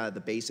through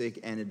the basic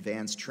and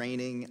advanced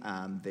training.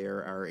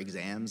 There are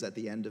exams at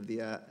the end of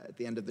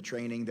the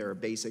training. There are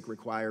basic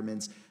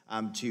requirements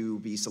to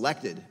be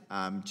selected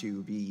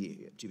to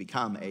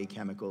become a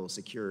chemical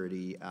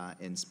security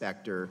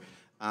inspector.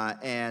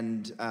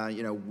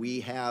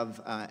 We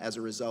have, as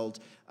a result,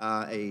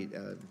 a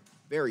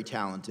very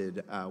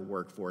talented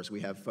workforce.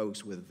 We have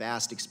folks with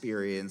vast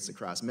experience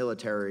across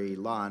military,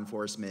 law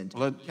enforcement,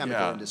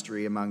 chemical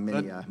industry, among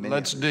many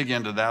Let's dig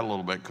into that a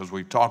little bit, because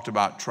we've talked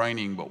about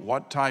training, but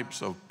what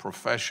types of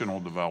professional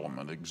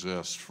development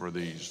exists for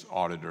these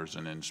auditors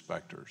and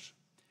inspectors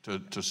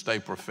to stay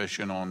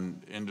proficient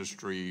on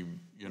industry,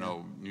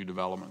 new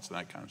developments and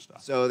that kind of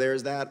stuff? So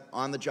there's that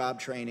on-the-job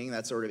training,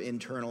 that sort of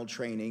internal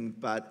training,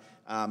 but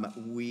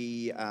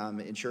we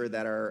ensure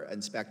that our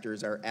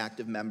inspectors are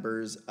active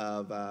members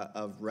of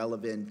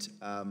relevant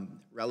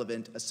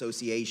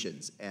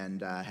associations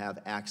and have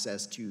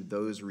access to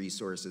those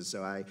resources.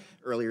 So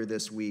earlier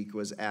this week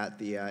was at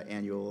the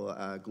annual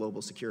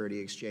Global Security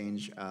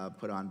Exchange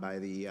put on by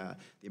the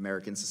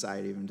American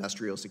Society of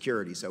Industrial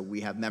Security. So we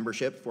have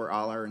membership for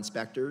all our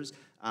inspectors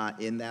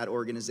in that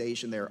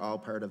organization. They're all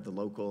part of the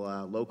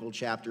local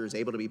chapters,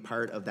 able to be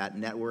part of that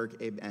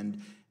network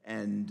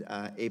and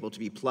able to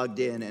be plugged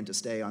in and to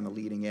stay on the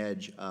leading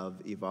edge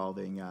of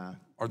evolving.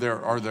 Are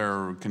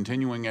there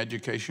continuing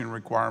education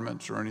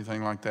requirements or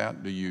anything like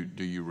that? Do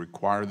you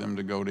require them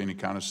to go to any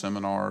kind of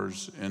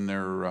seminars in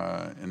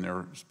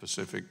their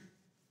specific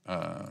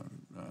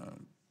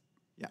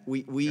Yeah,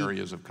 we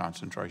areas of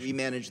concentration? We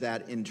manage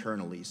that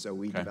internally, so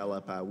we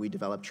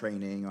develop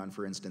training on,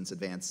 for instance,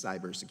 advanced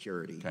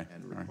cybersecurity,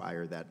 and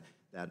require that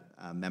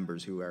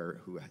members who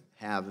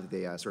have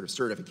the sort of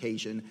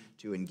certification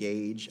to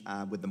engage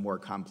with the more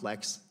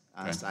complex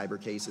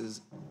cyber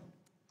cases.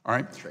 All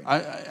right,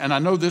 and I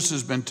know this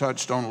has been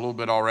touched on a little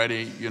bit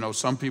already. You know,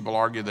 some people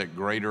argue that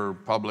greater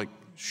public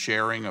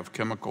sharing of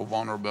chemical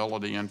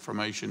vulnerability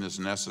information is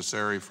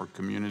necessary for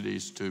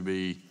communities to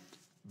be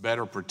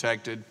better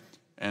protected.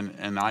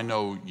 And I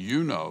know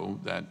you know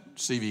that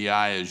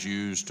CVI is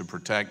used to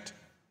protect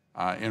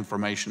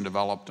information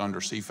developed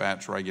under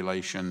CFATS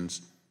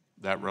regulations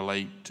that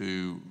relate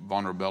to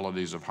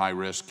vulnerabilities of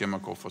high-risk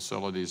chemical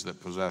facilities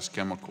that possess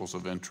chemicals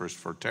of interest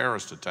for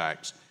terrorist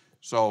attacks.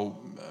 So,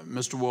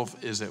 Mr.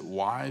 Wolf, is it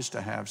wise to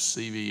have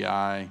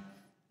CVI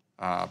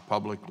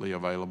publicly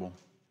available?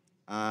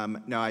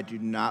 No, I do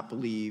not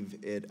believe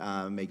it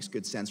makes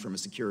good sense from a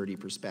security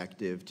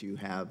perspective to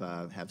have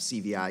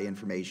CVI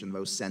information, the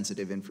most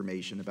sensitive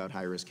information about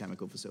high-risk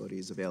chemical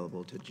facilities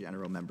available to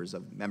members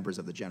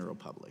of the general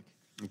public.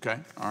 Okay,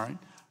 all right.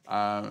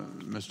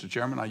 Mr.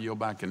 Chairman, I yield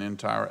back an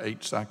entire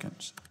 8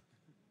 seconds.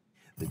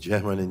 The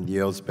gentleman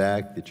yields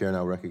back. The chair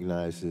now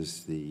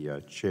recognizes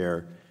the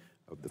chair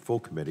of the full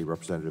committee,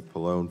 Representative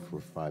Pallone,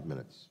 for 5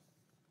 minutes.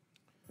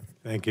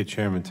 Thank you,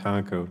 Chairman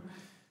Tonko.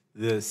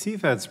 The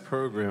CFATS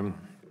program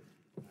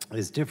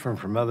is different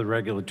from other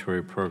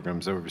regulatory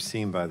programs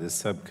overseen by this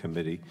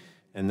subcommittee,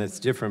 and that's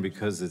different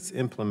because it's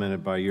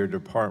implemented by your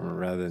department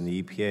rather than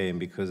the EPA, and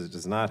because it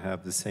does not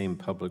have the same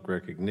public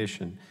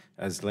recognition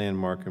as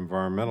landmark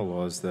environmental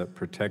laws that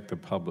protect the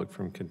public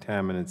from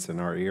contaminants in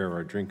our air,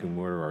 our drinking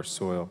water, our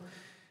soil.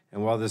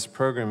 And while this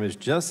program is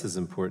just as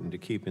important to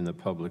keeping the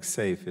public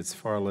safe, it's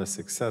far less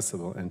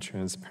accessible and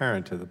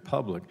transparent to the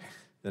public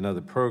than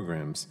other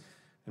programs.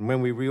 And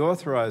when we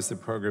reauthorized the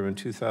program in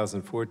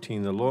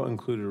 2014, the law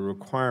included a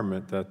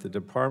requirement that the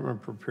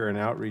department prepare an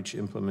outreach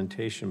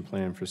implementation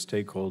plan for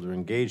stakeholder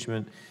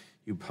engagement.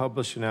 You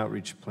published an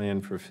outreach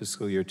plan for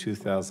fiscal year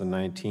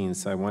 2019,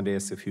 so I wanted to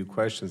ask a few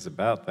questions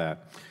about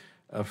that.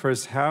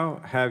 First,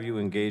 how have you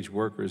engaged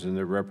workers and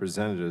their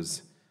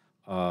representatives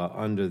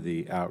under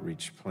the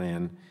outreach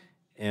plan?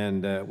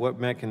 And what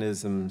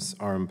mechanisms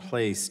are in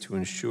place to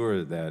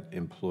ensure that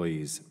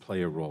employees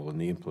play a role in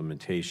the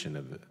implementation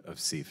of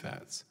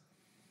CFATS?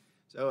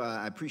 So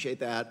I appreciate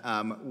that.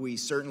 We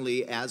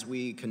certainly, as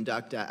we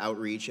conduct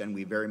outreach, and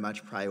we very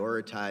much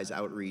prioritize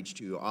outreach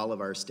to all of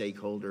our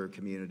stakeholder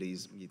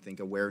communities, you think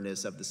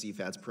awareness of the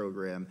CFATS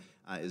program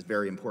is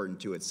very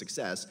important to its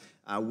success.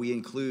 We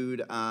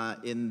include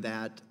in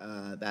that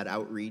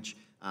outreach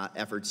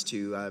efforts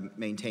to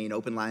maintain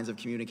open lines of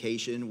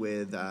communication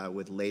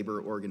with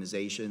labor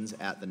organizations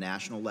at the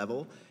national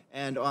level,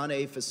 and on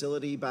a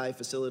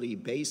facility-by-facility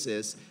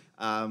basis.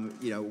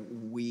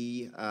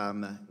 We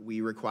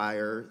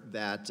require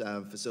that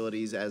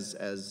facilities,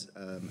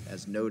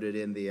 as noted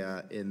in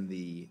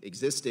the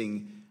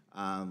existing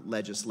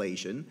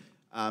legislation,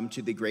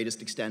 to the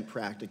greatest extent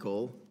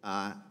practical,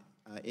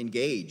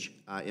 engage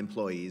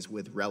employees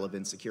with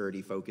relevant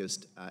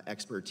security-focused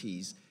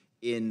expertise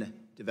in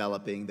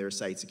developing their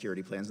site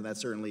security plans, and that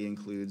certainly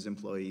includes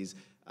employees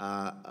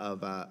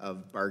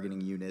of bargaining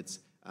units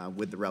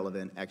with the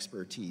relevant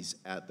expertise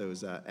at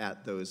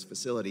those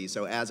facilities.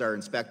 So as our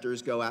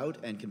inspectors go out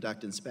and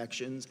conduct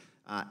inspections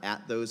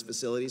at those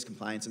facilities,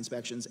 compliance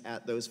inspections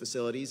at those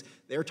facilities,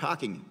 they're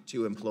talking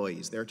to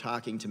employees. They're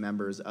talking to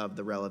members of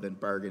the relevant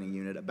bargaining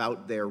unit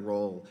about their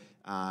role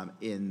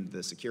in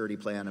the security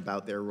plan,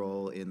 about their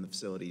role in the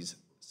facility's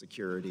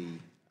security.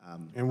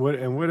 And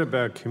what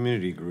about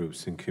community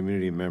groups and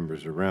community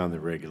members around the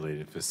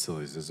regulated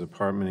facilities? Does the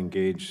department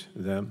engage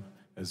them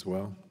as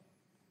well?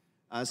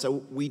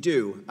 So we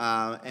do,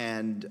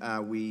 and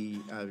we,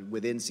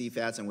 within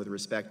CFATS and with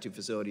respect to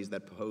facilities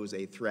that pose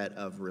a threat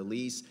of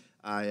release,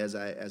 as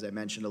I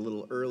mentioned a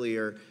little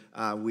earlier,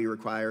 we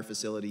require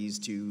facilities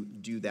to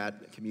do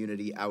that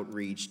community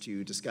outreach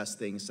to discuss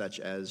things such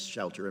as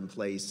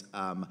shelter-in-place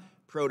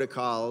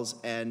protocols,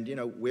 and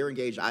we're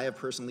engaged. I have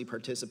personally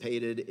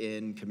participated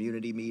in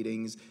community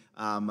meetings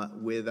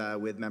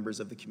with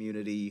members of the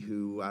community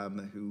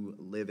who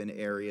live in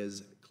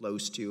areas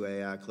close to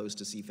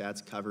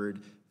CFATS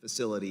covered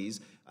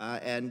facilities,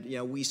 and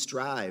we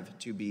strive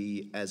to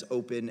be as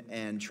open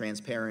and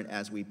transparent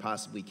as we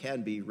possibly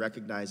can be,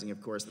 recognizing,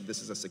 of course, that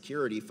this is a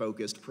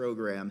security-focused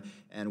program,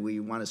 and we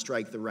want to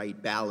strike the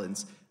right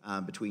balance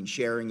between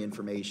sharing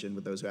information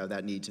with those who have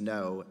that need to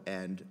know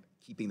and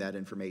keeping that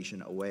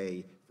information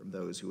away from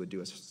those who would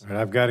do us. All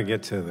right, I've got to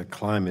get to the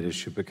climate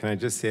issue, but can I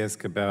just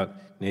ask about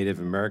Native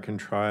American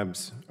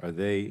tribes? Are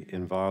they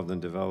involved in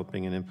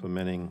developing and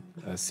implementing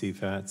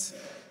CFATS?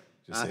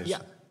 Yeah.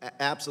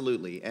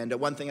 Absolutely, and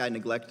one thing I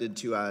neglected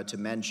to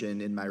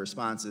mention in my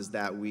response is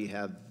that we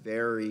have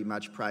very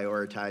much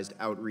prioritized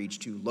outreach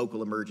to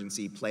local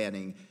emergency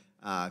planning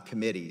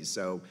committees.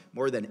 So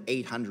more than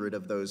 800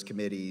 of those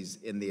committees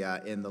in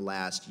the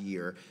last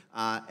year,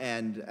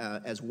 and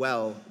as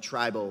well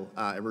tribal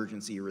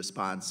emergency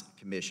response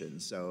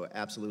commissions. So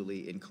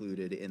absolutely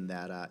included in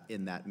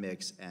that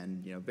mix,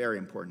 and very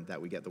important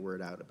that we get the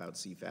word out about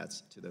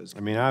CFATs to those. I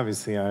mean,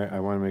 obviously, I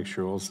want to make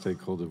sure all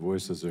stakeholder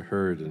voices are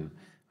heard, and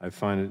I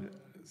find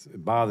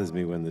it bothers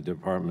me when the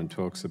department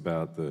talks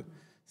about the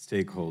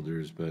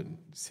stakeholders, but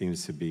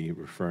seems to be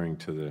referring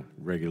to the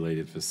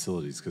regulated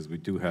facilities, because we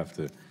do have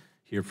to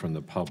hear from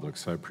the public,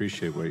 so I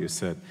appreciate what you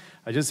said.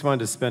 I just wanted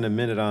to spend a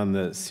minute on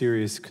the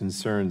serious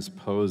concerns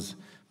posed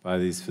by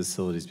these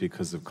facilities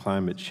because of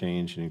climate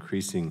change and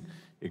increasing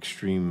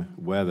extreme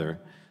weather.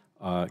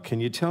 Can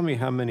you tell me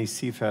how many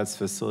CFATS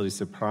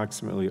facilities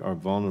approximately are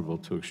vulnerable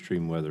to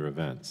extreme weather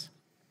events?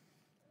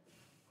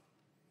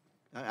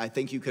 I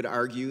think you could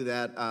argue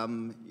that,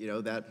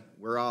 that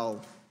we're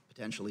all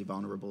potentially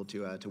vulnerable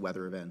to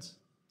weather events.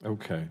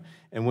 Okay.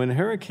 And when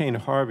Hurricane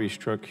Harvey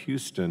struck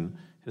Houston,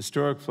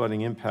 historic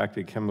flooding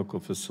impacted chemical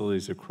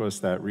facilities across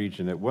that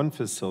region. At one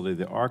facility,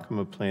 the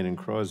Arkema plant in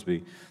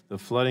Crosby, the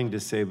flooding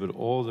disabled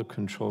all the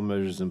control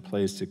measures in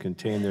place to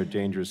contain their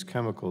dangerous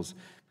chemicals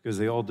because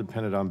they all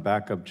depended on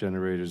backup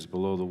generators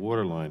below the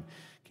waterline.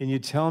 Can you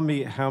tell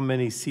me how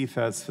many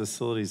CFATS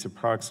facilities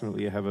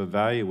approximately have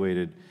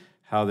evaluated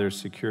how their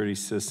security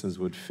systems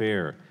would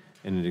fare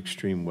in an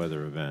extreme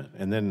weather event?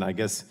 And then I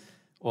guess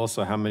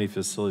also how many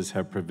facilities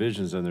have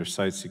provisions on their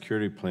site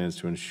security plans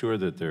to ensure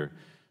that their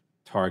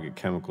target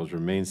chemicals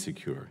remain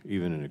secure,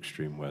 even in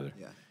extreme weather?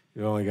 Yeah.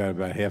 You only got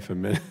about half a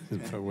minute,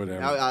 but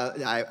whatever.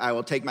 I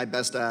will take my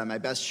best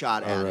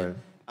shot at it.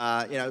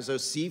 Right. So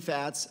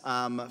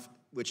CFATS,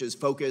 which is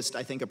focused,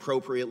 I think,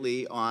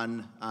 appropriately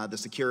on the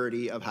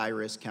security of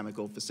high-risk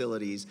chemical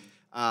facilities,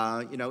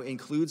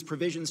 includes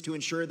provisions to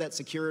ensure that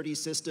security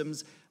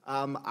systems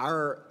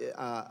are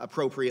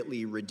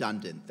appropriately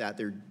redundant, that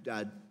there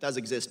does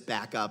exist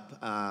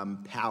backup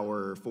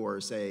power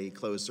for, say,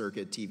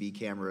 closed-circuit TV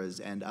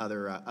cameras and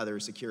other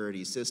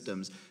security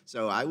systems.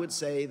 So I would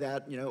say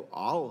that,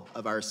 all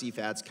of our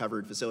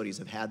CFATS-covered facilities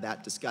have had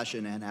that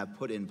discussion and have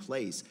put in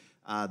place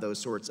those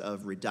sorts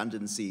of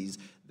redundancies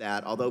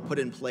that, although put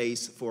in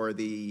place for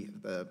the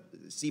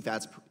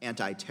CFATS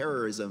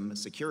anti-terrorism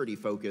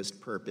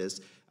security-focused purpose,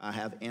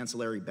 have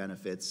ancillary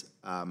benefits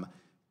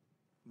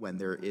when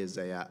there is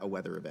a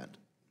weather event.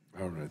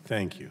 All right,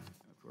 thank you.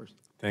 Of course.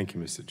 Thank you,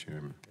 Mr.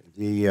 Chairman.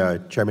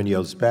 The chairman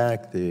yields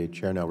back. The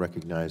chair now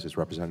recognizes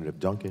Representative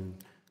Duncan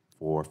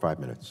for 5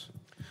 minutes.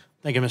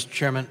 Thank you, Mr.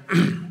 Chairman.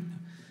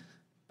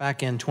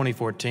 Back in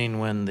 2014,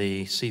 when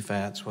the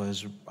CFATS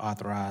was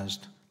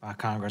authorized by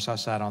Congress, I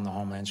sat on the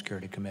Homeland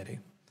Security Committee.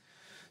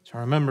 So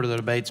I remember the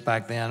debates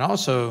back then.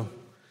 Also,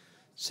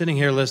 sitting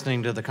here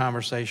listening to the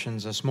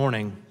conversations this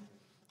morning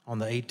on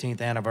the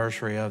 18th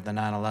anniversary of the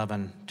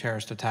 9/11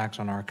 terrorist attacks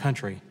on our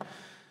country,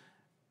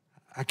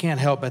 I can't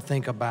help but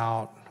think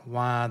about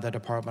why the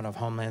Department of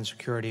Homeland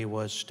Security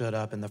was stood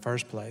up in the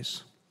first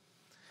place.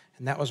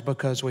 And that was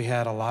because we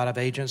had a lot of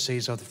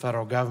agencies of the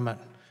federal government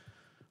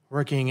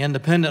working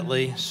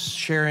independently,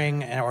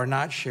 sharing or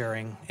not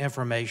sharing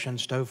information,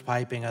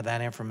 stovepiping of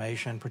that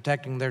information,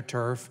 protecting their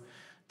turf,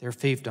 their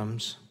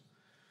fiefdoms.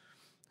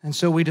 And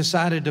so we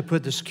decided to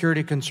put the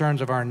security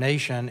concerns of our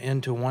nation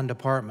into one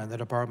department, the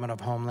Department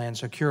of Homeland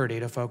Security,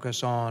 to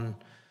focus on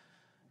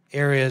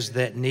areas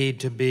that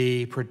need to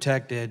be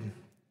protected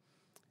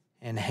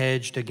and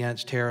hedged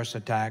against terrorist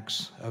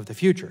attacks of the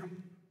future.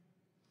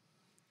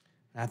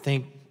 I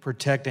think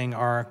protecting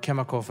our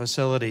chemical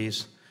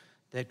facilities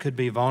that could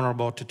be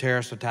vulnerable to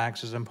terrorist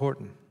attacks is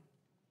important.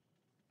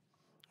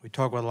 We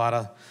talk with a lot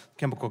of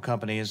chemical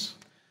companies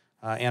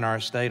in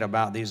our state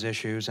about these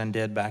issues, and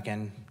did back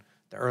in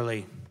the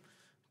early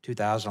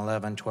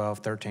 2011, 12,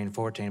 13,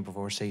 14,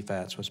 before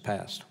CFATS was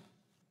passed.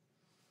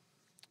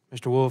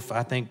 Mr. Wolf,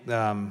 I think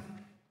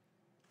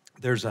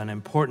there's an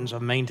importance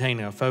of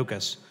maintaining a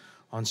focus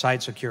on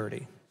site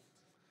security.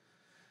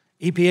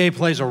 EPA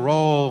plays a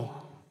role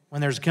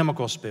when there's a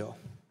chemical spill.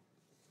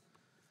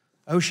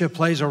 OSHA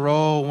plays a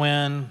role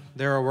when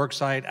there are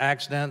worksite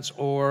accidents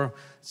or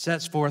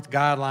sets forth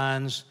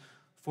guidelines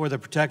for the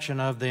protection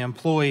of the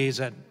employees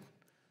at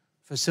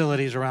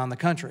facilities around the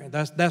country.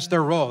 That's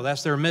their role,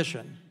 that's their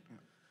mission.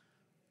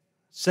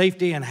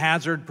 Safety and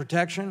hazard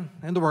protection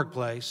in the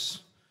workplace,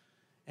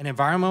 and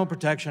environmental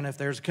protection if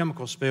there's a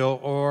chemical spill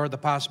or the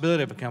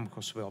possibility of a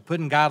chemical spill.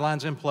 Putting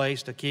guidelines in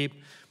place to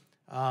keep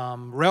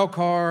rail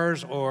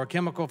cars or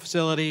chemical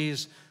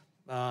facilities,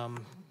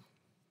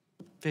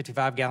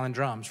 55-gallon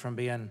drums from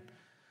being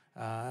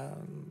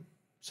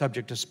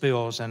subject to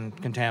spills and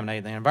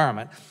contaminate the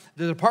environment.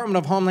 The Department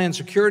of Homeland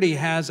Security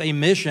has a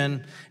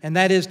mission, and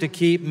that is to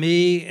keep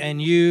me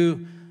and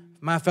you,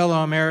 my fellow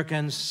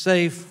Americans,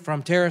 safe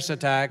from terrorist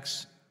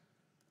attacks.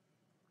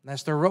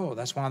 That's their role.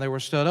 That's why they were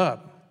stood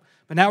up.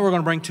 But now we're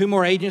going to bring 2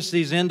 more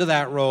agencies into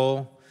that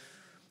role,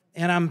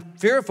 and I'm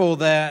fearful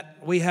that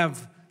we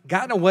have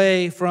gotten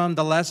away from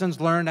the lessons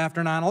learned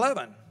after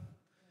 9/11.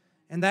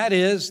 And that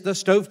is the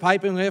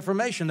stovepiping of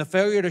information, the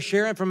failure to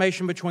share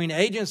information between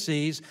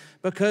agencies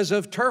because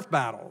of turf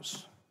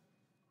battles.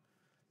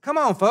 Come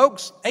on,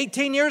 folks.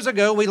 18 years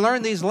ago, we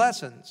learned these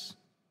lessons.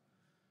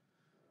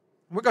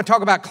 We're going to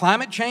talk about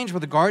climate change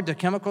with regard to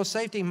chemical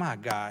safety. My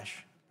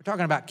gosh. We're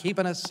talking about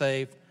keeping us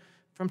safe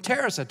from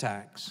terrorist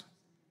attacks.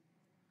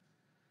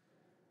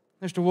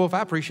 Mr. Wolf,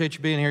 I appreciate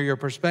you being here. Your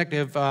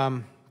perspective,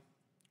 from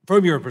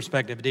your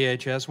perspective,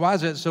 DHS, why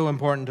is it so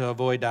important to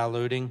avoid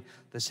diluting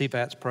the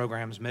CFATS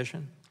program's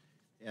mission?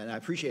 And I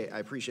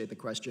appreciate the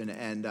question.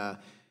 And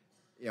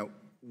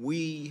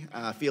we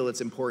feel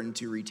it's important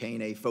to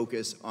retain a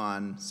focus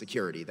on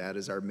security. That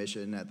is our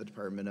mission at the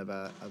Department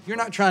of You're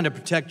not trying to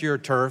protect your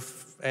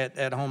turf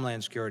at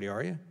Homeland Security,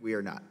 are you? We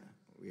are not.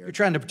 You're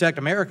trying to protect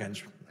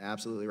Americans.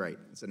 Absolutely right.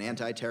 It's an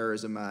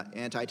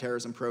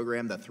anti-terrorism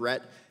program. The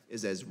threat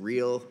is as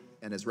real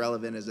and as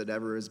relevant as it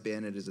ever has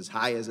been. It is as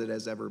high as it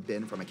has ever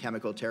been from a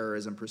chemical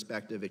terrorism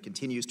perspective. It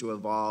continues to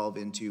evolve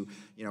into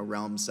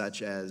realms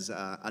such as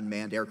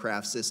unmanned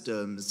aircraft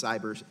systems,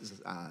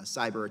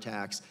 cyber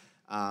attacks,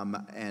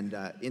 and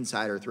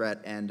insider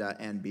threat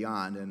and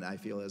beyond. And I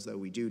feel as though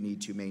we do need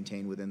to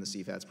maintain within the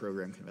CFATS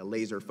program kind of a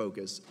laser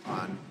focus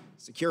on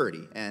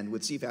security. And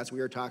with CFATS,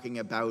 we are talking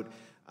about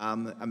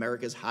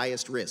America's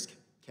highest risk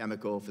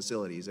chemical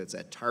facilities. It's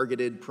a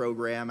targeted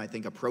program, I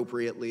think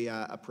appropriately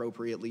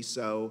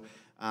so,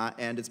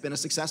 and it's been a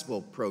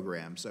successful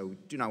program, so we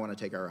do not want to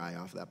take our eye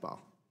off that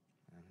ball.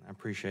 I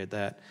appreciate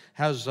that.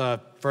 How's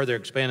further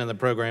expanding the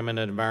program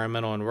into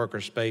environmental and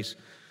worker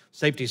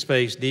safety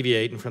space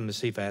deviating from the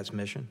CFATS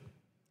mission?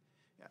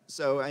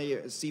 So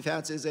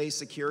CFATS is a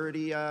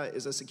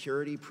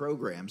security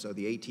program. So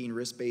the 18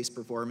 risk-based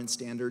performance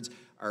standards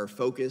are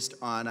focused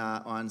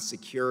on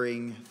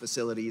securing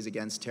facilities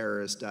against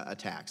terrorist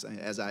attacks.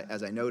 As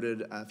I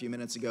noted a few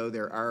minutes ago,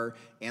 there are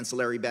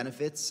ancillary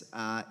benefits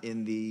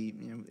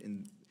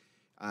in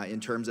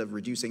terms of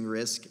reducing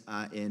risk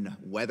in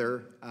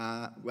weather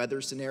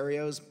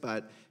scenarios,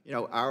 but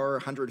our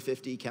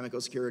 150 chemical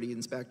security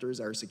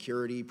inspectors are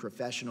security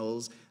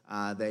professionals.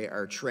 They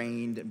are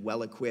trained and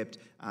well-equipped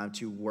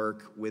to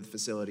work with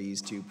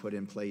facilities to put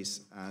in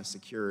place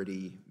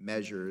security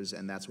measures,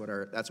 and that's what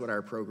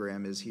our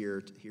program is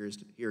here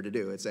to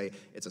do. It's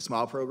a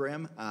small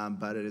program,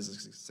 but it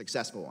is a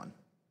successful one.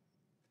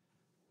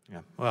 Yeah.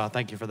 Well,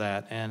 thank you for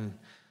that, and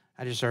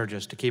I just urge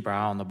us to keep our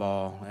eye on the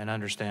ball and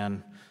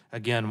understand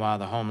again why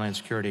the Homeland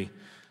Security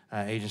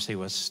Agency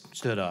was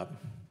stood up.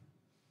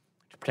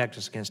 Protect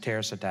us against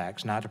terrorist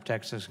attacks, not to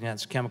protect us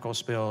against chemical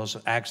spills,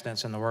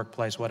 accidents in the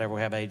workplace, whatever.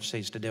 We have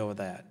agencies to deal with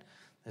that.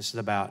 This is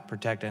about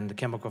protecting the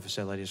chemical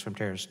facilities from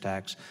terrorist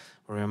attacks.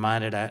 We're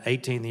reminded at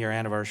 18th year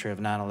anniversary of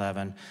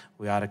 9/11,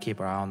 we ought to keep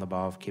our eye on the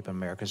ball of keeping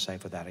America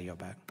safe. With that, I yield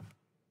back.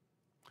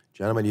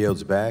 Gentleman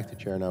yields back. The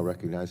chair now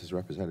recognizes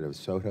Representative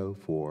Soto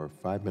for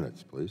 5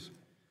 minutes, please.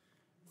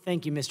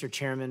 Thank you, Mr.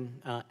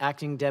 Chairman.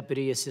 Acting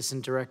Deputy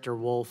Assistant Director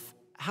Wolf,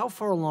 how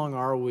far along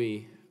are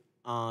we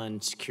on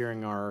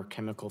securing our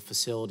chemical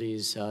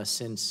facilities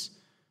since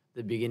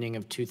the beginning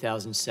of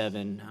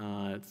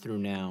 2007 through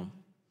now?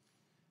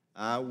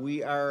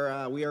 We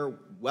are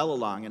well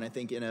along, and I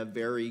think in a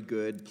very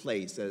good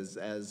place.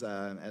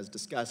 As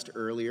discussed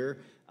earlier,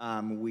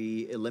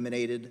 we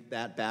eliminated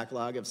that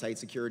backlog of site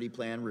security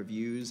plan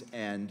reviews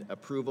and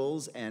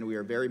approvals, and we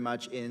are very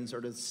much in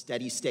sort of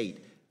steady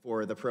state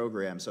for the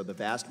program. So the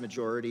vast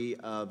majority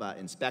of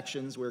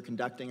inspections we're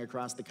conducting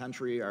across the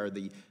country are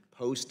the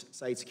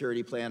post-site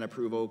security plan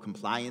approval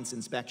compliance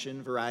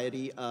inspection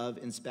variety of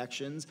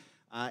inspections.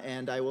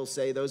 And I will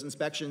say those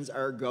inspections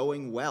are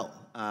going well.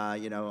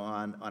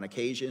 On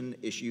occasion,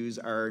 issues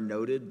are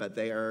noted, but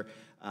they are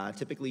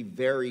typically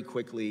very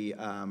quickly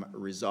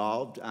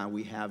resolved.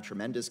 We have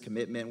tremendous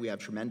commitment. We have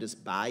tremendous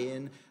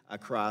buy-in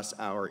across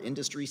our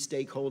industry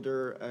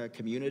stakeholder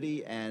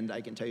community, and I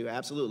can tell you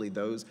absolutely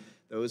those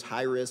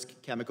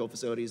high-risk chemical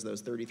facilities,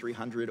 those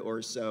 3,300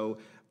 or so,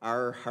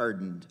 are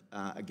hardened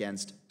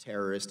against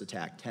terrorist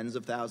attack. Tens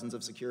of thousands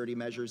of security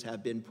measures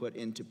have been put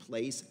into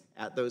place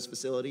at those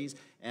facilities,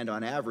 and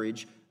on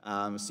average,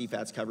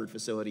 CFAT's covered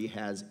facility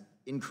has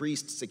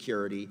increased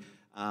security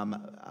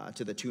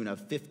to the tune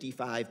of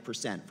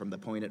 55% from the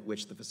point at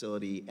which the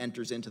facility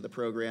enters into the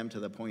program to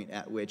the point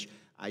at which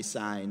I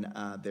sign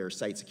their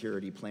site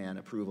security plan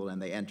approval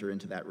and they enter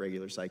into that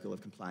regular cycle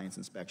of compliance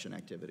inspection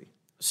activity.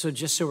 So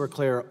just so we're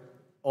clear,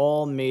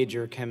 all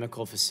major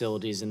chemical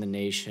facilities in the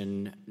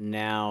nation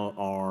now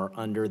are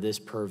under this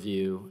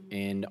purview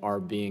and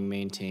are being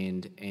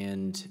maintained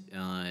and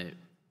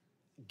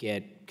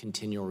get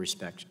continual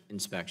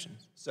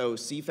inspections. So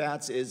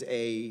CFATS is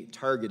a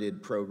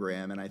targeted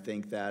program, and I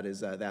think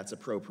that's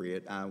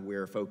appropriate.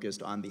 We're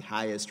focused on the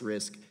highest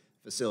risk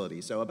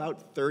facilities. So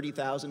about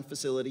 30,000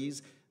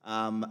 facilities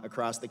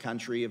across the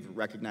country have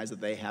recognized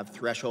that they have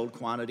threshold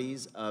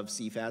quantities of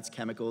CFATS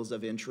chemicals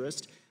of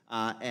interest.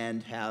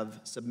 And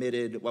have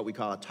submitted what we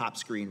call a top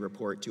screen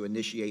report to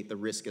initiate the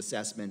risk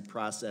assessment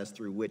process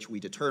through which we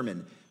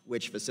determine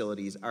which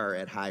facilities are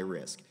at high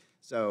risk.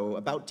 So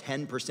about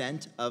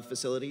 10% of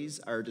facilities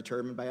are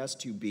determined by us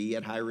to be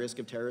at high risk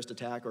of terrorist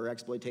attack or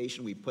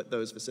exploitation. We put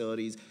those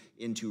facilities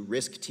into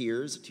risk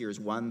tiers, tiers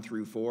 1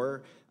 through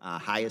 4,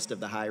 highest of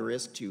the high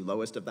risk to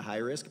lowest of the high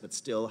risk, but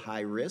still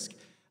high risk.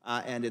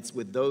 And it's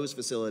with those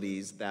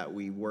facilities that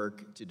we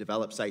work to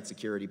develop site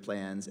security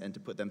plans and to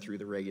put them through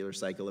the regular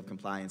cycle of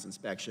compliance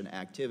inspection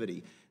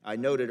activity. I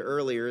noted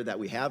earlier that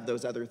we have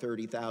those other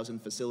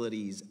 30,000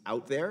 facilities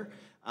out there.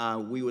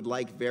 We would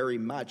like very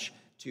much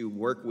to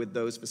work with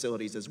those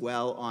facilities as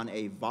well on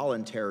a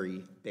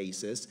voluntary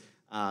basis,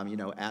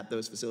 at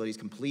those facilities,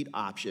 complete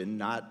option,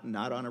 not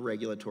on a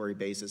regulatory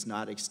basis,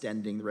 not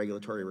extending the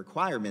regulatory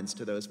requirements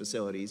to those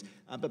facilities,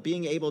 but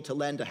being able to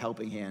lend a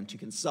helping hand, to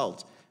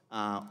consult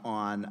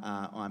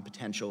on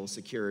potential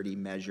security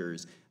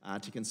measures,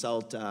 to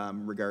consult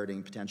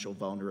regarding potential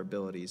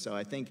vulnerabilities. So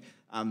I think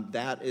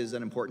that is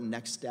an important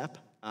next step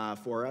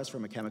for us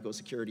from a chemical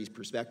securities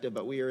perspective,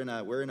 but we're in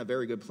a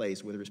very good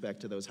place with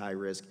respect to those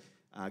high-risk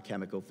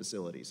chemical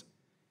facilities.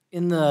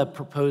 In the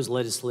proposed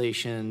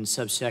legislation,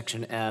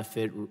 subsection F,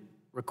 it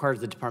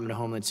requires the Department of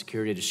Homeland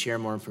Security to share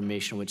more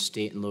information with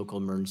state and local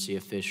emergency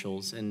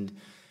officials. And,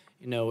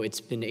 it's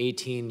been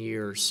 18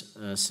 years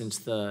since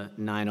the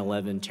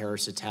 9/11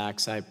 terrorist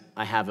attacks. I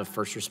have a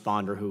first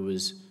responder who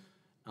was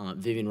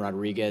Vivian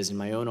Rodriguez in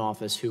my own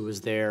office who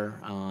was there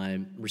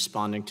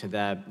responding to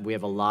that. We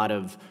have a lot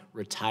of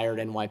retired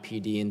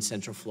NYPD in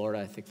Central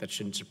Florida. I think that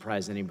shouldn't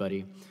surprise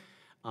anybody.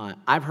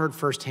 I've heard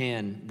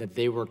firsthand that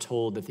they were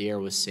told that the air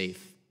was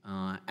safe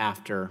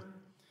after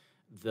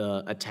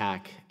the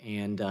attack,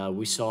 and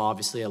we saw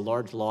obviously a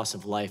large loss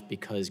of life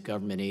because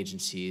government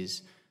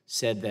agencies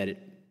said that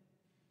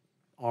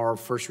our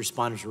first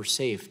responders were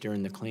safe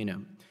during the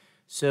cleanup.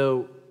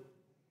 So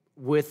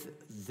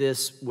with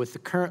the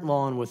current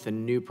law and with the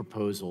new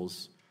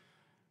proposals,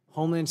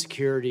 Homeland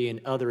Security and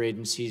other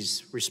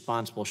agencies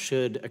responsible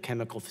should a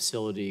chemical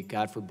facility,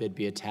 God forbid,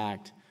 be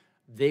attacked,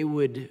 they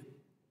would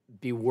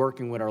be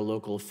working with our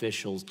local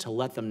officials to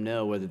let them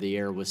know whether the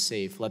air was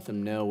safe, let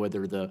them know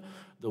whether the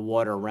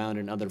water around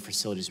and other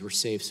facilities were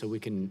safe, so we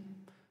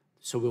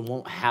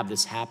won't have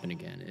this happen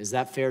again. Is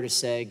that fair to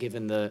say,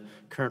 given the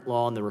current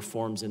law and the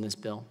reforms in this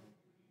bill?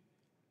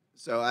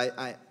 So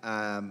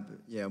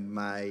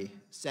my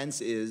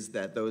sense is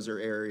that those are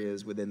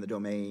areas within the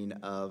domain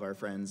of our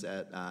friends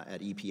at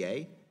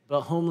EPA.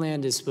 But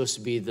Homeland is supposed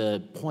to be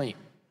the point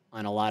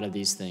on a lot of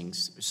these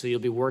things, so you'll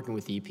be working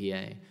with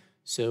EPA.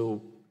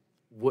 So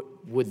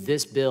would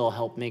this bill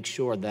help make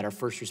sure that our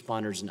first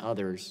responders and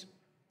others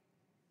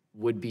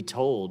would be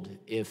told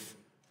if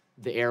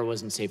the air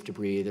wasn't safe to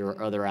breathe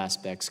or other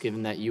aspects,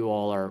 given that you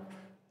all are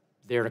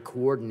there to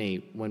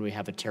coordinate when we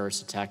have a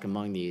terrorist attack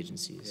among the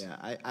agencies?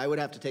 Yeah, I would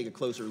have to take a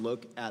closer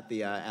look at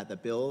the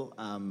bill.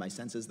 My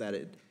sense is that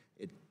it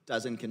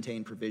doesn't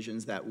contain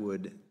provisions that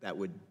would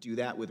do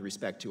that with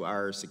respect to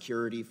our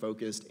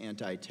security-focused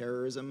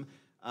anti-terrorism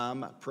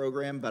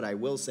program, but I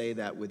will say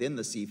that within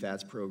the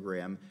CFATS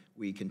program,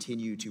 we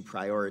continue to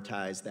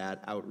prioritize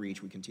that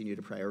outreach. We continue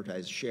to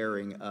prioritize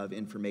sharing of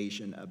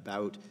information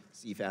about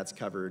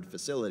CFATS-covered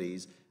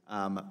facilities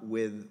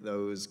with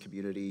those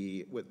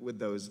with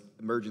those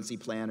emergency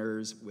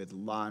planners, with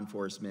law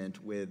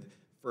enforcement, with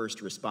first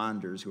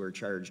responders who are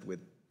charged with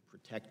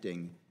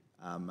protecting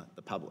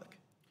the public.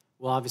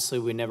 Well, obviously,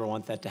 we never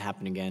want that to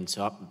happen again,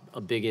 so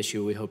a big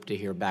issue. We hope to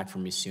hear back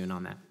from you soon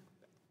on that.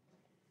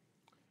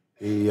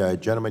 The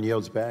gentleman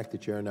yields back. The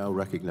chair now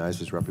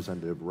recognizes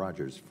Representative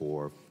Rogers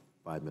for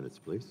 5 minutes,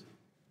 please.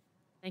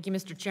 Thank you,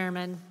 Mr.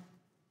 Chairman.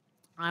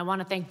 I want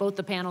to thank both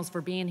the panels for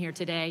being here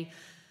today.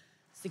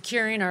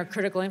 Securing our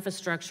critical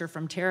infrastructure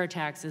from terror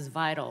attacks is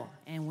vital,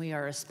 and we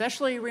are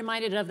especially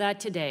reminded of that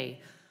today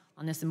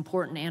on this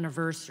important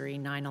anniversary,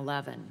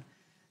 9/11.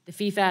 The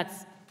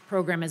CFATS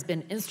program has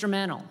been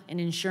instrumental in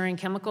ensuring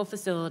chemical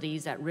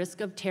facilities at risk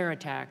of terror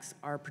attacks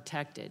are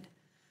protected.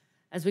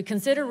 As we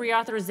consider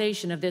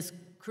reauthorization of this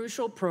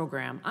crucial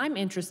program, I'm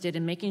interested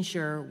in making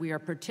sure we are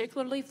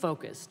particularly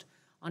focused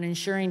on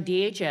ensuring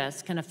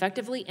DHS can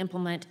effectively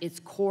implement its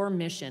core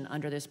mission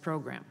under this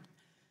program,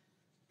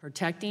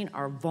 protecting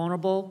our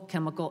vulnerable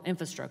chemical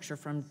infrastructure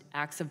from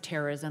acts of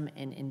terrorism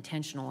and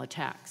intentional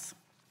attacks.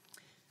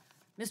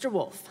 Mr.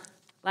 Wolf,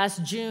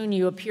 last June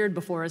you appeared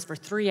before us for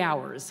 3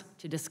 hours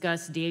to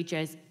discuss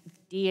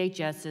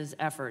DHS's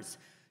efforts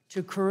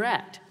to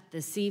correct the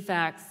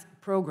CFATS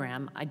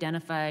program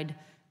identified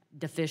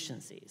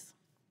deficiencies.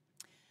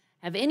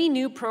 Have any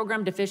new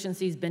program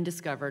deficiencies been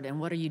discovered,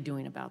 and what are you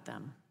doing about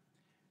them?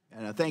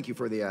 And thank you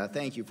for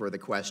the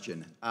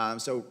question.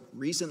 So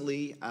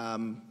recently,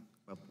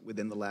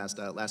 within the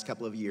last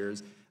couple of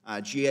years,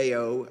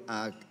 GAO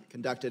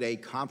conducted a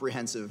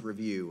comprehensive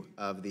review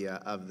of the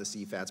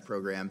CFATS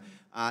program.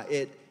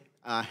 It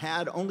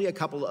had only a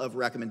couple of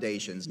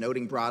recommendations,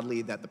 noting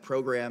broadly that the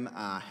program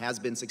has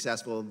been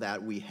successful,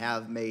 that we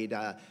have made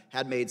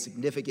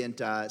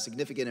significant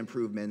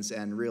improvements,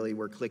 and really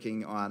we're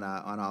clicking on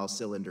all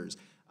cylinders.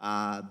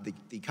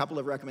 The couple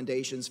of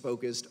recommendations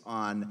focused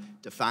on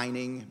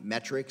defining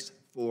metrics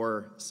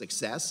for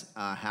success,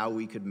 how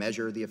we could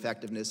measure the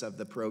effectiveness of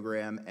the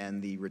program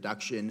and the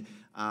reduction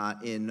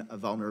in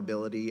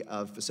vulnerability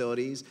of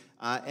facilities.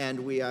 And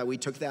we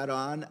took that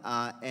on,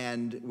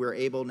 and we're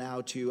able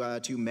now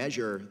to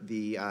measure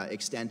the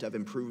extent of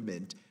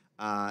improvement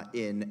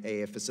in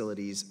a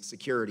facility's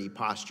security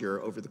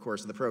posture over the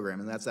course of the program.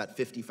 And that's that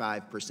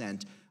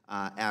 55%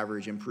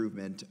 average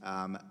improvement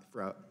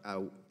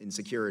in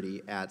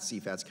security at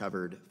CFATS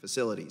covered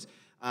facilities.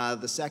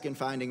 The second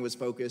finding was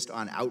focused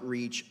on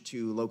outreach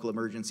to local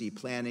emergency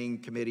planning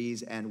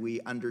committees, and we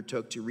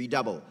undertook to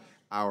redouble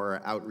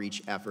our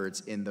outreach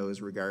efforts in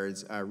those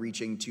regards,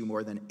 reaching to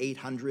more than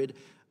 800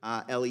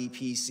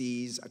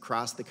 LEPCs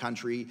across the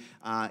country.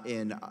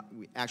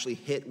 We actually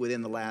hit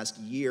within the last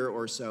year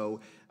or so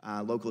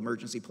local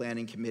emergency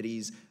planning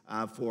committees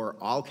for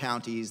all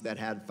counties that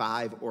had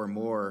 5 or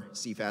more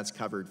CFATS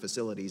covered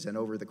facilities. And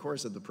over the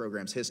course of the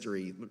program's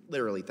history,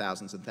 literally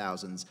thousands and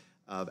thousands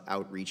of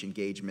outreach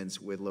engagements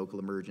with local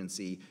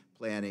emergency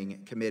planning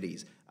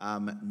committees.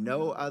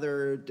 No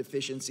other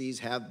deficiencies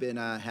have been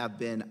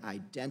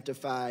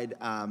identified.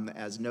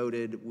 As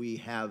noted, we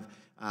have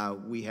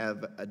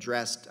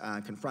addressed,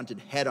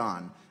 confronted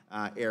head-on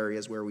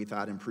areas where we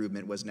thought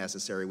improvement was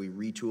necessary. We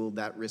retooled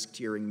that risk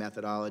tiering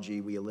methodology.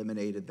 We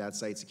eliminated that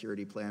site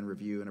security plan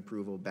review and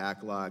approval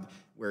backlog.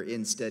 We're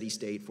in steady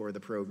state for the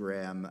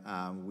program.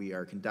 We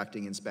are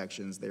conducting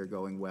inspections. They're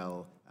going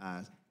well.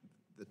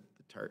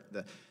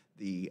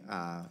 The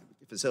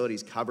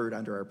facilities covered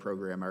under our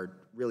program are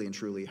really and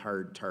truly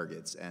hard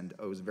targets, and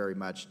owes very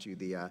much to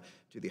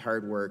the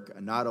hard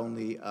work not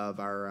only of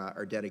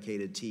our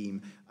dedicated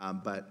team,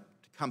 but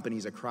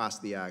companies across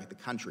the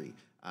country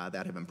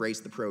that have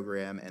embraced the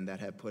program and that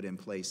have put in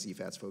place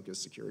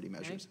CFATS-focused security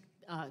measures.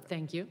 Okay.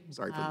 Thank you.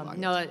 Sorry for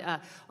the long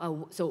answer.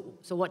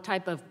 So what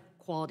type of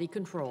quality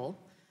control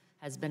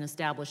has been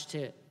established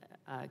to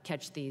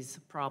catch these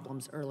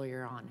problems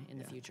earlier on in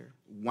the future?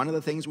 One of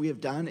the things we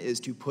have done is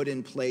to put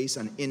in place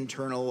an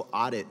internal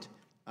audit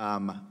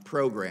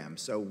program.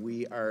 So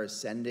we are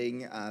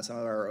sending some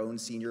of our own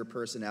senior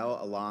personnel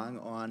along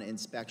on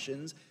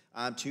inspections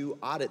to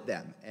audit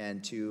them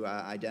and to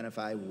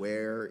identify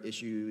where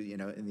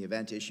in the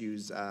event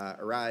issues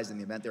arise, in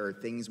the event there are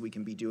things we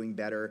can be doing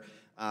better,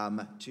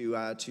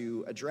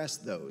 to address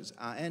those,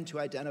 and to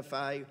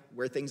identify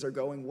where things are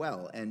going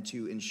well, and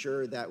to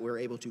ensure that we're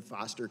able to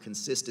foster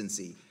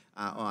consistency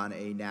on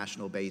a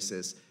national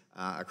basis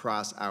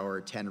across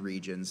our 10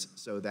 regions,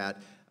 so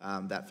that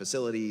that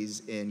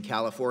facilities in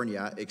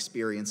California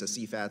experience a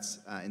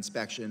CFATS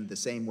inspection the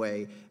same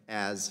way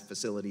as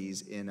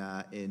facilities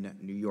in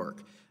New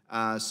York.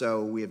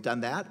 So we have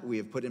done that. We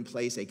have put in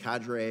place a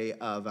cadre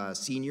of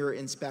senior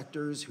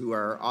inspectors who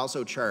are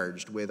also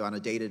charged with, on a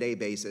day-to-day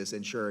basis,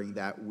 ensuring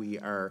that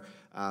we're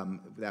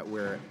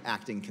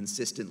acting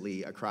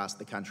consistently across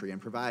the country and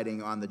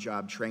providing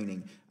on-the-job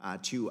training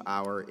to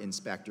our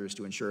inspectors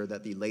to ensure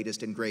that the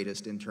latest and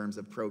greatest in terms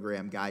of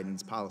program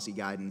guidance, policy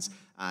guidance,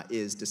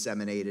 is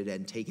disseminated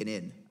and taken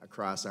in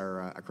across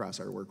our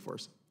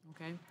workforce.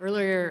 Okay.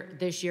 Earlier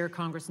this year,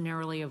 Congress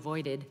narrowly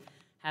avoided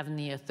having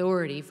the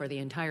authority for the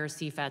entire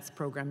CFATS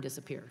program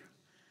disappear.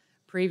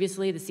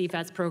 Previously, the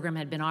CFATS program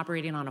had been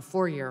operating on a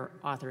 4-year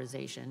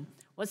authorization.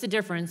 What's the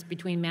difference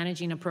between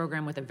managing a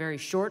program with a very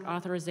short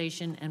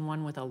authorization and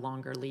one with a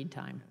longer lead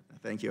time?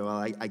 Thank you. Well,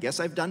 I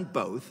guess I've done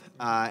both,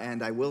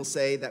 and I will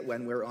say that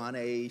when we're on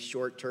a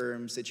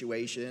short-term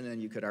situation,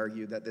 and you could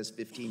argue that this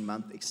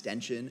 15-month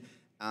extension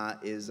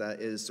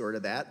is sort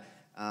of that,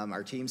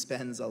 our team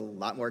spends a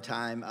lot more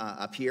time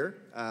up here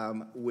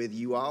with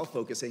you all,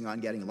 focusing on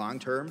getting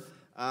long-term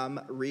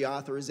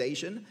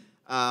reauthorization.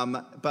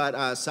 But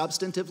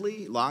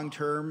substantively,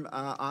 long-term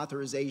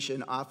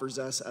authorization offers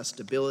us a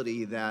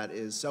stability that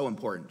is so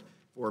important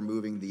for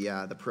moving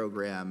the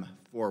program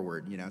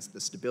forward. You know, it's the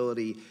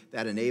stability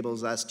that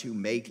enables us to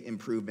make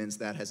improvements,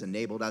 that has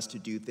enabled us to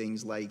do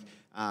things like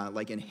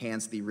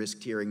enhance the risk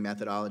tiering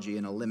methodology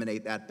and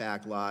eliminate that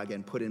backlog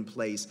and put in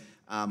place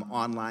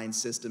online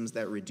systems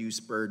that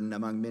reduce burden,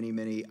 among many,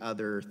 many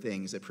other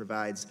things. It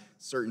provides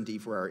certainty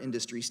for our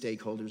industry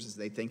stakeholders as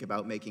they think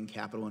about making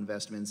capital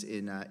investments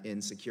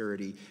in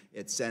security.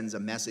 It sends a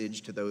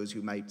message to those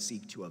who might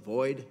seek to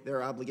avoid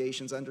their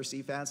obligations under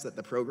CFATS that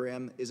the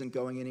program isn't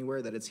going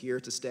anywhere, that it's here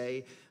to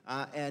stay,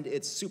 and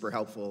it's super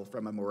helpful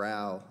from a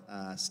morale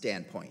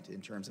standpoint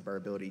in terms of our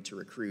ability to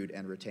recruit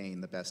and retain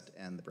the best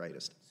and the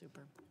brightest.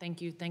 Super.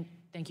 Thank you. Thank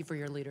you for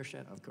your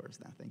leadership. Of course.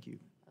 Thank you.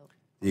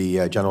 The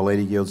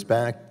gentlelady yields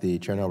back. The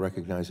chair now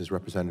recognizes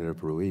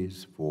Representative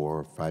Ruiz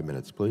for 5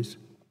 minutes, please.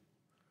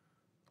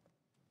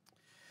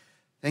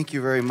 Thank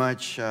you very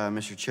much,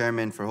 Mr.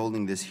 Chairman, for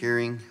holding this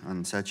hearing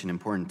on such an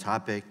important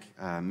topic.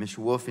 Mr.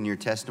 Wolf, in your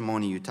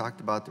testimony, you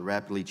talked about the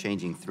rapidly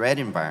changing threat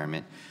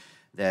environment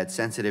that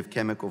sensitive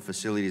chemical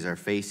facilities are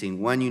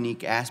facing. One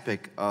unique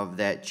aspect of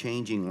that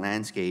changing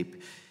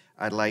landscape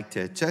I'd like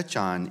to touch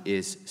on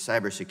is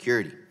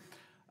cybersecurity.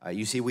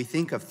 You see, we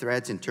think of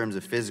threats in terms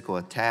of physical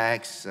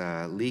attacks,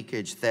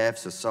 leakage,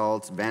 thefts,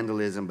 assaults,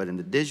 vandalism, but in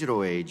the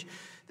digital age,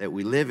 that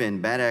we live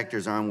in, bad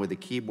actors armed with a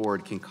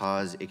keyboard can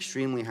cause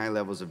extremely high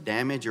levels of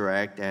damage or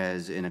act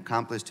as an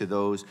accomplice to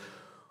those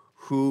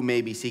who may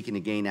be seeking to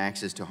gain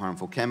access to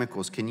harmful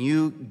chemicals. Can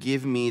you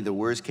give me the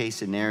worst case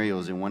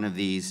scenarios in one of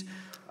these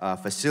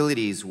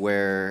facilities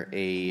where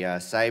a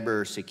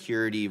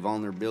cybersecurity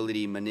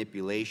vulnerability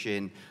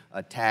manipulation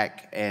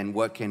attack, and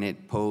what can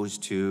it pose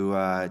to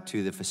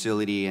the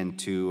facility and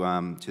to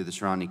the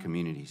surrounding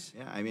communities?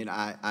 Yeah, I mean,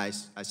 I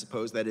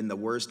suppose that in the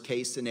worst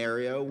case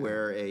scenario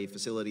where a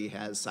facility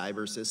has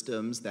cyber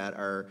systems that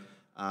are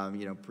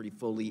you know, pretty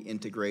fully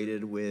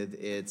integrated with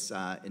its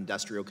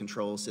industrial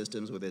control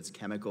systems, with its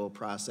chemical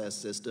process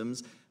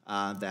systems,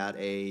 that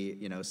a,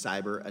 you know,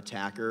 cyber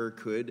attacker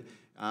could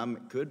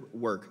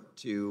work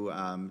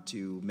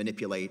to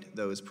manipulate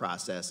those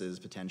processes,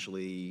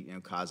 potentially, you know,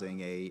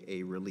 causing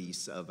a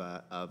release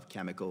of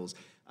chemicals.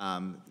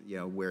 You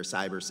know, where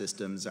cyber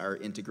systems are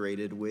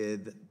integrated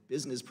with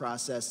business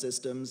process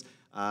systems,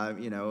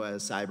 you know, a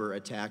cyber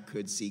attack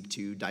could seek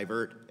to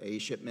divert a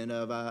shipment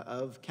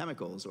of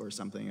chemicals or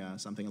something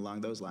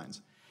along those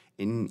lines.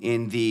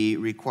 In the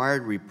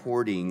required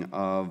reporting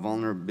of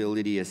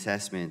vulnerability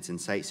assessments and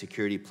site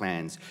security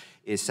plans,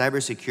 is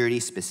cybersecurity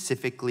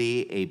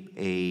specifically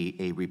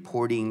a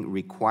reporting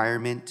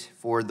requirement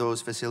for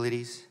those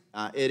facilities?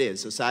 It is.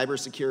 So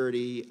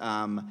cybersecurity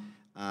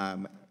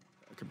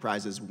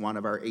comprises one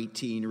of our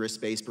 18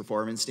 risk-based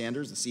performance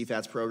standards. The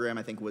CFATS program,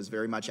 I think, was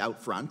very much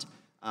out front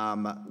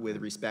with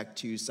respect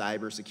to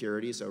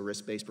cybersecurity. So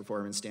risk-based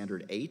performance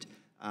standard 8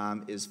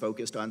 is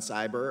focused on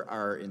cyber.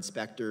 Our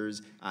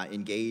inspectors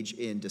engage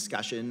in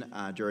discussion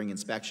during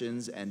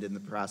inspections and in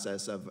the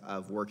process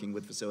of working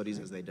with facilities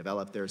as they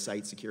develop their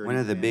site security One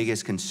of the plans.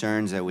 biggest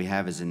concerns that we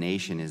have as a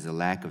nation is the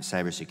lack of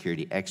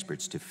cybersecurity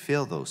experts to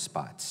fill those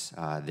spots.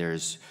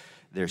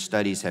 Their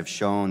studies have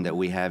shown that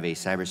we have a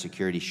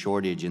cybersecurity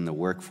shortage in the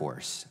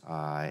workforce,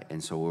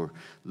 and so we're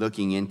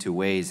looking into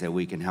ways that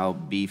we can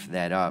help beef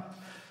that up.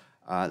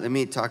 Let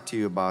me talk to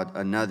you about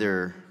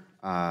another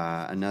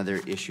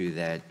issue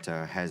that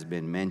has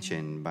been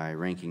mentioned by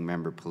Ranking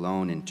Member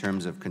Pallone in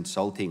terms of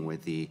consulting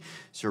with the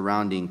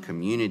surrounding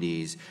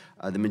communities.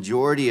 The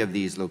majority of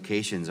these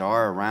locations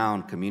are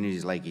around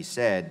communities, like you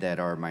said, that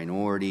are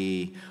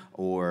minority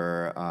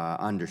or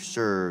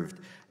underserved.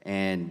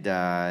 And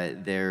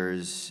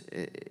there's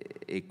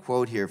a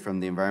quote here from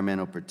the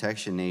Environmental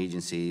Protection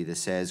Agency that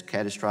says,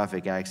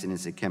 catastrophic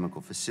accidents at chemical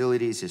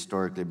facilities,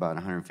 historically about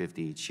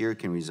 150 each year,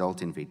 can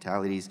result in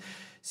fatalities,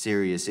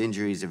 serious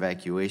injuries,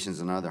 evacuations,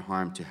 and other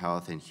harm to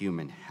health and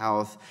human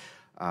health.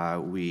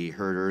 We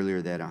heard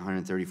earlier that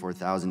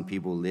 134,000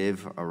 people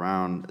live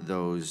around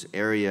those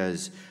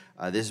areas.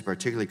 This is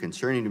particularly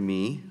concerning to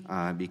me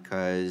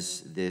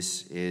because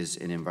this is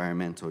an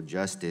environmental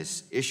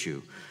justice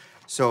issue.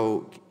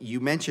 So you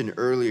mentioned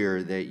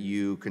earlier that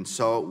you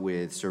consult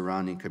with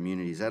surrounding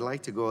communities. I'd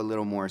like to go a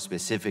little more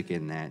specific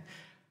in that.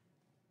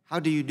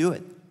 How do you do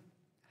it?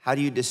 How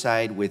do you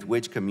decide with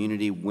which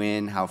community,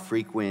 when, how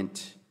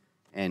frequent,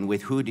 and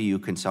with who do you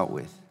consult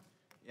with?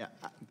 Yeah.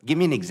 Give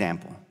me an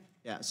example.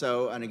 Yeah,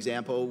 so an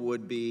example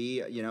would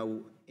be, you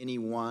know, any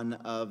one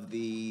of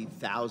the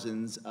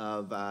thousands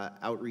of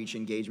outreach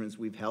engagements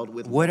we've held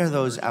with. What are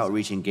those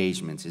outreach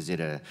engagements? Is it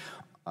a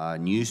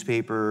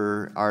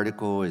newspaper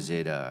article? Is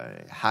it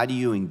how do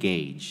you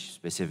engage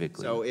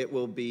specifically? So it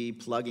will be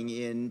plugging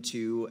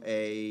into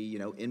a, you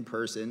know, in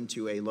person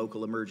to a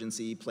local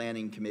emergency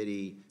planning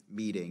committee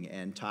meeting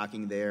and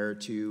talking there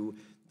to.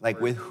 Like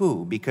with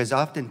who? Because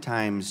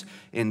oftentimes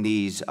in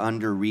these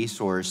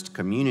under-resourced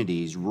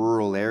communities,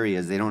 rural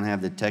areas, they don't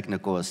have the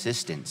technical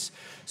assistance.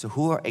 So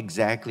who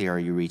exactly are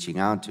you reaching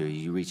out to? Are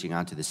you reaching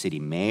out to the city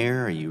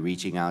mayor? Are you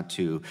reaching out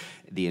to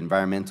the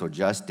environmental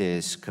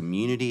justice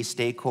community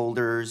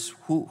stakeholders?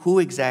 Who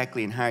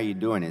exactly, and how are you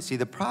doing it? See,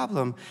 the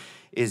problem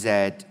is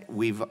that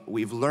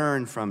we've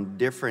learned from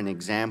different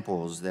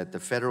examples that the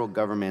federal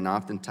government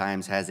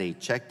oftentimes has a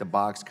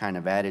check-the-box kind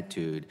of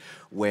attitude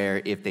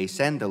where if they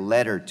send a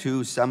letter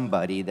to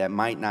somebody that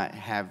might not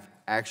have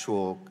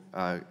actual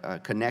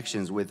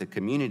connections with the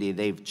community,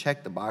 they've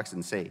checked the box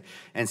and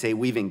say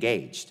we've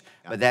engaged.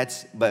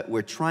 But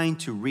we're trying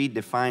to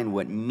redefine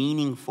what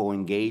meaningful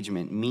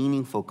engagement,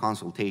 meaningful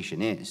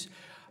consultation is.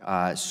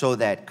 So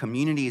that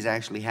communities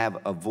actually have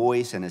a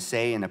voice and a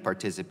say and a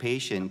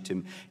participation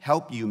to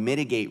help you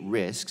mitigate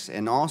risks,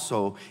 and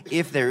also,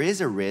 if there is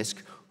a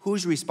risk,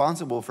 who's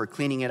responsible for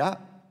cleaning it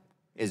up?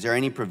 Is there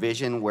any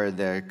provision where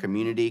the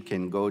community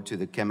can go to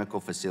the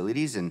chemical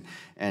facilities and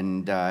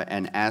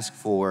ask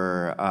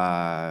for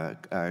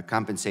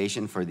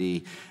compensation for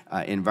the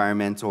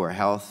environmental or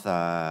health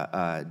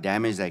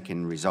damage that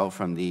can result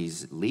from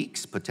these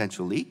leaks,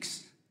 potential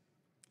leaks?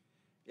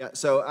 Yeah,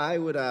 so I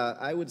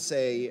would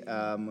say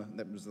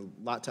that was a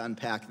lot to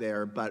unpack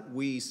there, but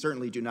we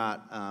certainly do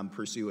not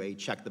pursue a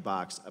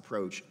check-the-box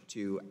approach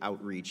to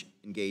outreach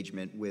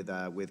engagement with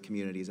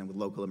communities and with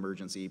local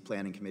emergency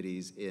planning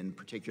committees in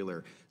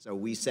particular. So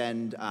we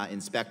send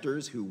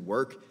inspectors who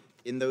work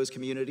in those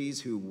communities,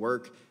 who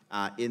work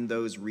in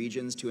those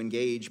regions to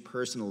engage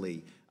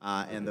personally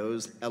And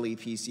those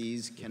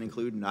LEPCs can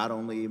include not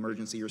only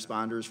emergency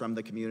responders from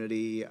the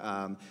community,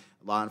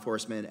 law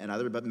enforcement and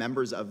other, but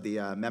members of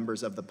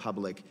the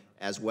public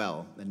as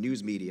well, the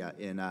news media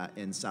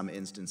in some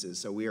instances.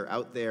 So we are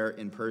out there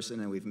in person,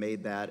 and we've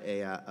made that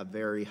a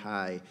very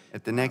high.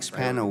 At the next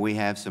priority. panel, we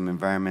have some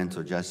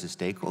environmental justice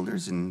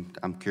stakeholders, and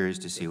I'm curious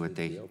to see what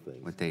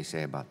they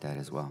say about that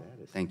as well.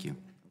 Thank you.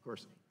 Of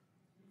course.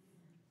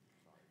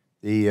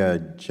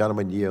 The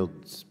gentleman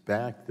yields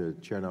back. The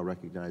chair now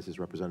recognizes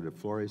Representative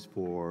Flores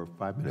for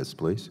 5 minutes,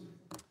 please.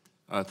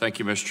 Thank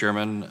you, Mr.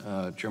 Chairman.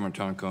 Chairman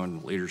Tonko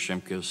and Leader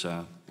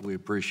Shimkus, we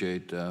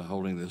appreciate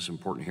holding this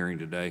important hearing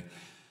today.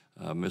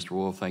 Mr.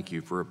 Wolf, thank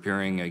you for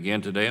appearing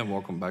again today, and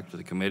welcome back to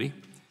the committee.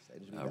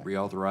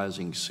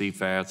 Reauthorizing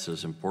CFATs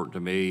is important to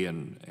me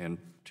and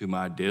to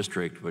my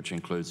district, which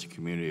includes the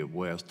community of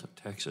West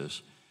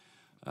Texas.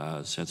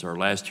 Since our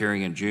last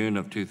hearing in June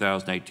of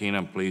 2018,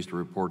 I'm pleased to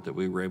report that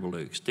we were able to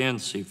extend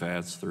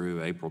CFATs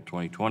through April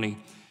 2020,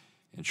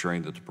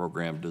 ensuring that the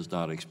program does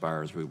not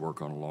expire as we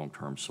work on a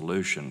long-term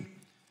solution.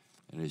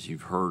 And as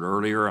you've heard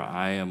earlier,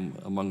 I am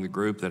among the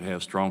group that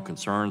has strong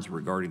concerns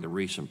regarding the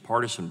recent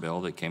partisan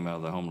bill that came out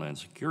of the Homeland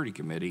Security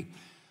Committee.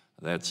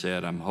 That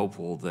said, I'm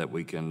hopeful that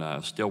we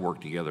can still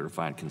work together to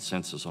find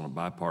consensus on a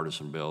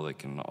bipartisan bill that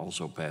can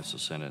also pass the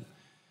Senate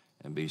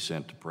and be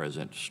sent to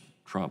President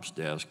Trump's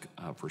desk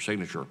for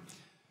signature.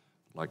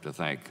 I'd like to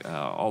thank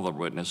all the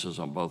witnesses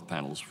on both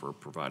panels for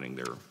providing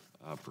their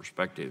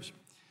perspectives.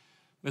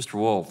 Mr.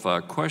 Wolf,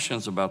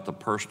 questions about the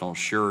personal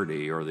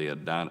surety or the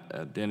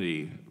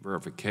identity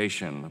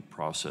verification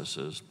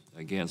processes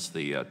against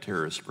the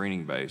terrorist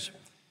screening base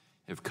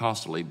have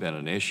constantly been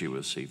an issue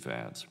with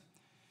CFATs.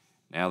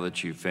 Now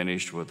that you've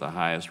finished with the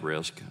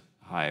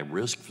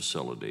high-risk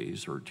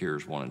facilities, or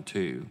tiers 1 and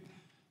 2,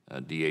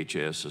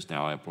 DHS is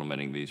now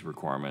implementing these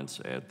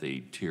requirements at the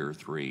tier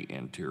 3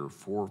 and tier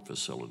 4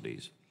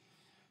 facilities.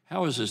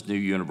 How is this new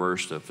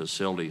universe of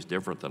facilities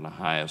different than the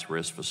highest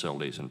risk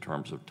facilities in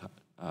terms of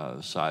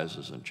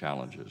sizes and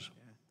challenges?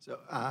 So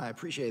I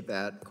appreciate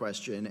that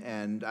question,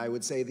 and I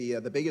would say the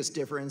biggest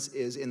difference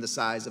is in the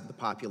size of the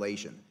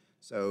population.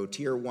 So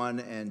tier 1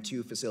 and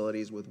 2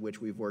 facilities with which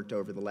we've worked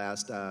over the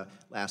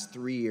last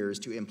 3 years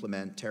to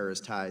implement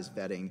terrorist ties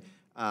vetting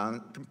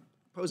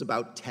compose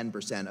about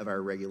 10% of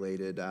our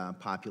regulated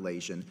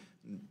population,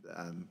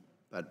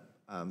 but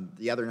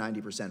the other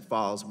 90%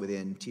 falls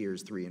within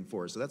tiers 3 and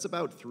 4. So that's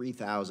about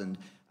 3,000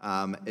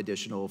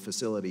 additional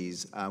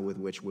facilities with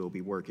which we'll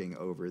be working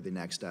over the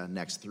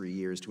next 3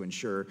 years to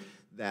ensure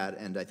that,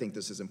 and I think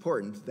this is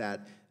important,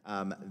 that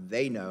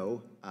they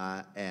know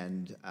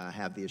and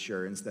have the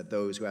assurance that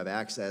those who have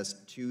access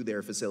to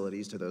their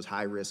facilities, to those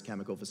high-risk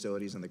chemical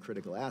facilities and the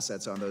critical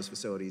assets on those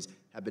facilities,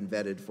 have been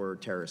vetted for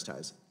terrorist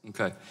ties.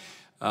 Okay.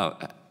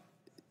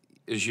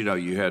 As you know,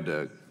 you had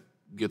to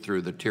get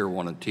through the tier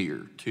 1 and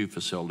tier 2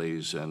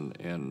 facilities,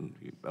 and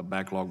a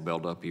backlog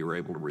built up. You were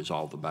able to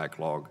resolve the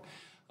backlog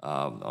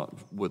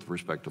with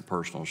respect to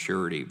personal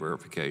surety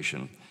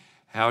verification.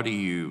 How does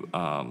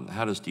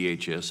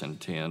DHS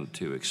intend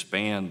to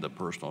expand the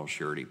personal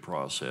surety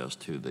process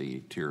to the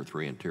tier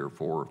 3 and tier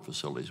 4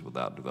 facilities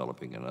without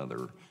developing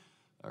another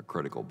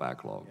critical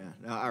backlog?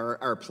 Yeah. Now,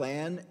 our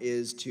plan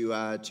is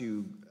to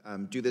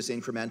do this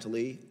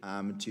incrementally,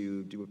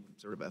 to do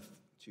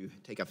to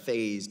take a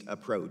phased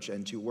approach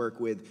and to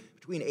work with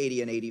between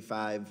 80 and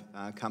 85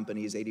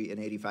 companies, 80 and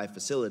 85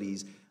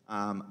 facilities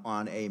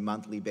on a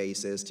monthly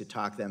basis to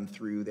talk them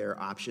through their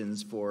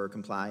options for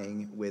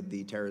complying with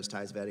the terrorist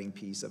ties vetting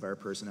piece of our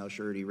personnel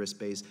surety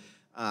risk-based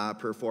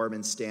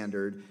performance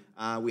standard.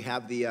 We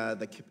have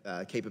the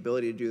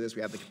capability to do this.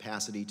 We have the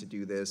capacity to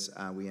do this.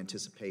 We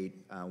anticipate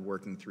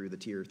working through the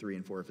tier 3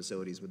 and 4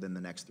 facilities within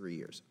the next 3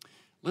 years.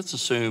 Let's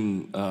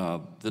assume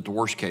that the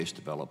worst case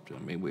developed. I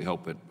mean, we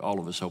hope all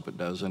of us hope it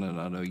doesn't,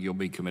 and I know you'll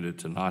be committed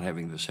to not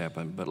having this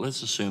happen, but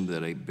let's assume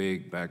that a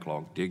big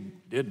backlog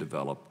did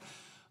develop.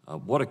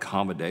 What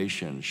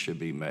accommodations should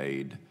be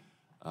made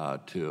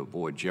to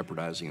avoid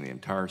jeopardizing the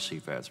entire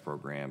CFATS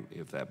program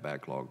if that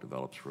backlog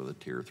develops for the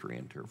tier 3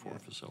 and tier 4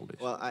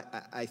 facilities? Well,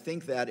 I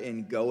think that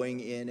in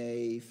going in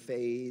a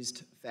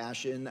phased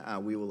fashion,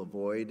 we will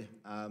avoid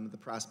the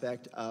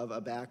prospect of a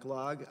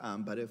backlog.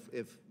 But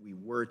if we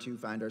were to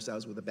find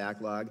ourselves with a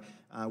backlog,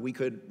 we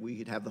could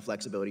have the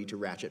flexibility to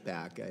ratchet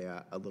back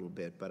a little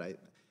bit. But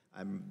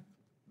I'm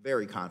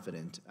very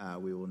confident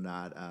we will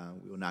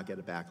not get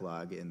a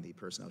backlog in the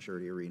personnel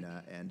surety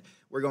arena, and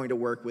we're going to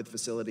work with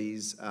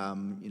facilities,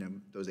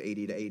 those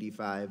 80 to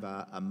 85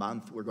 a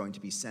month. We're going to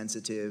be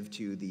sensitive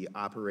to the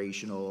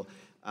operational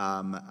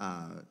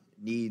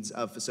needs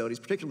of facilities,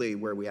 particularly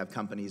where we have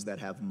companies that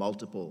have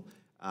multiple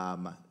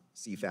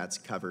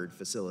CFATS covered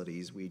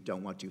facilities. We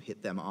don't want to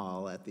hit them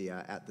all at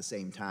the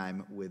same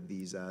time with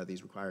these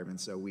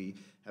requirements. So we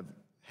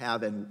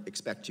have and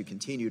expect to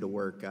continue to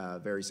work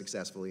very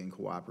successfully and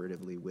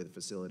cooperatively with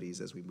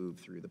facilities as we move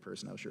through the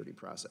personnel surety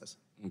process.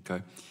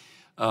 Okay.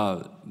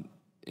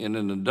 In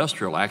an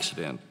industrial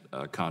accident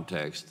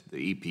context,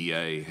 the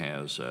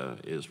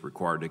EPA is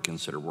required to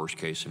consider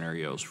worst-case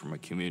scenarios from a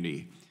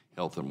community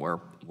health and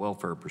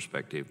welfare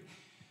perspective.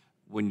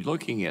 when you're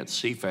looking at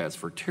CFATs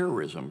for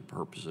terrorism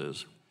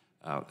purposes,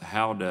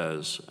 how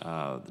does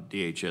the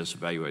DHS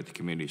evaluate the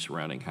community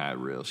surrounding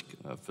high-risk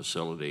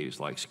facilities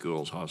like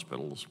schools,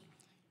 hospitals,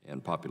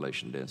 and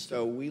population density?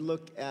 So we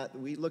look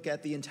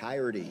at the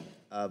entirety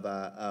of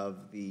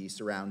the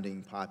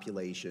surrounding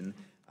population.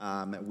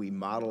 We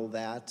model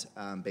that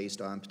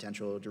based on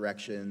potential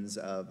directions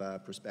of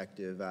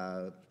prospective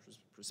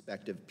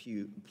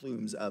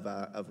plumes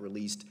of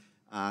released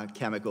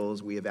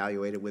chemicals. We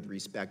evaluate it with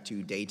respect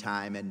to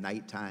daytime and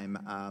nighttime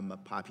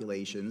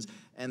populations,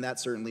 and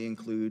that certainly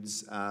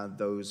includes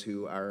those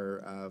who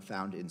are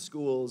found in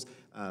schools,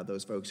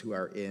 those folks who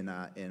are in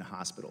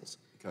hospitals.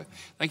 Okay.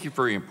 Thank you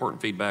for your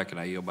important feedback, and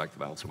I yield back the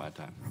balance of my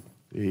time.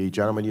 The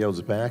gentleman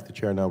yields back. The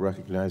chair now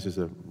recognizes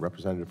a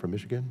representative from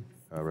Michigan,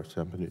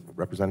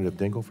 Representative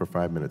Dingell, for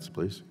 5 minutes,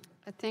 please.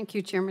 Thank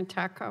you, Chairman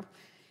Tonko,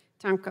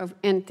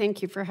 and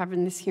thank you for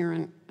having this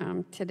hearing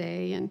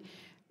today. And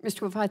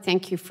Mr. Wolf, I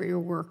thank you for your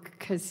work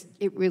because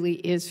it really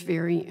is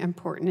very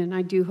important, and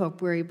I do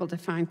hope we're able to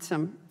find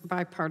some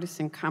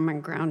bipartisan common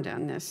ground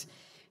on this.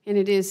 And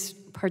it is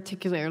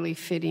particularly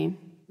fitting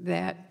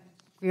that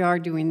we are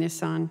doing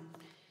this on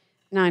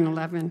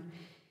 9/11.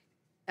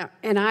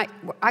 And I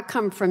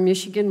come from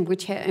Michigan,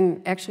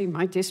 and actually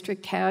my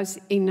district has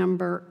a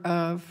number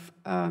of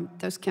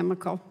those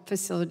chemical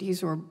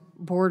facilities or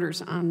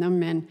borders on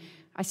them, and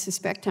I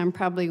suspect I'm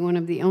probably one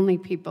of the only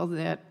people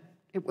that,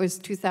 it was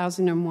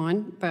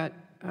 2001, but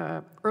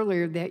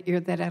earlier that year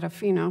that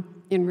Adafino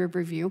in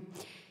Riverview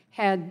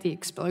had the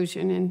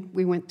explosion, and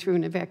we went through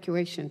an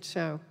evacuation.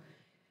 So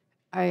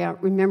I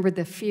remember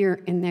the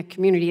fear in that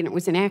community, and it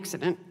was an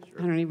accident.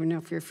 Sure. I don't even know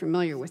if you're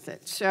familiar with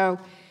it. So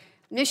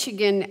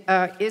Michigan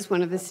is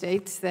one of the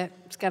states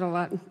that's got a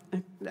lot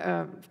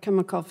of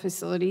chemical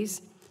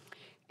facilities,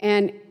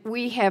 and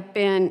we have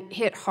been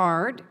hit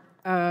hard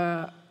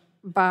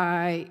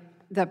by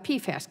the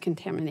PFAS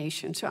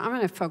contamination. So I'm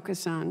going to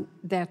focus on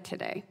that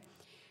today.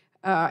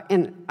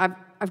 And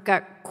I've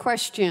got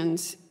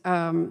questions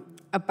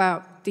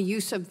about the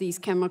use of these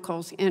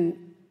chemicals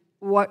and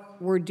what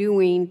we're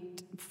doing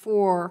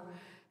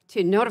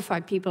to notify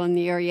people in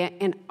the area,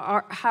 and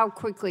how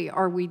quickly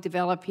are we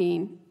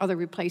developing other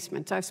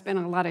replacements. I've spent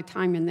a lot of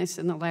time in this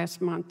in the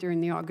last month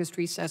during the August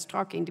recess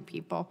talking to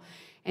people,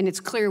 and it's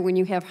clear when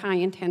you have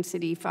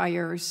high-intensity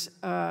fires,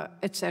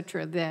 et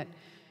cetera, that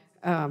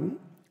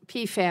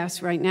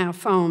PFAS right now,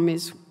 foam,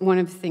 is one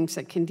of the things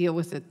that can deal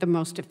with it the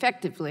most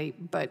effectively,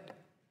 but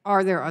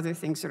are there other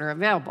things that are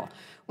available?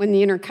 When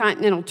the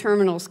Intercontinental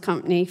Terminals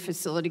Company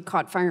facility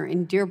caught fire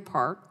in Deer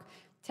Park,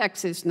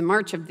 Texas, in the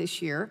March of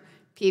this year,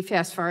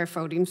 PFAS fire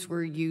footings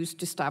were used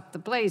to stop the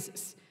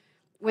blazes.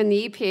 When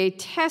the EPA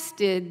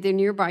tested the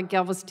nearby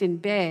Galveston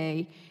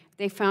Bay,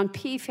 they found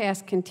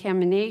PFAS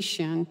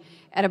contamination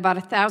at about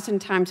 1,000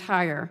 times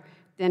higher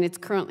than it's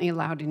currently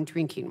allowed in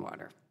drinking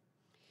water.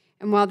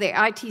 And while the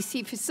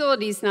ITC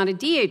facility is not a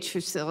DH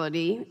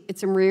facility,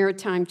 it's a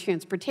maritime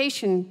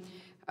transportation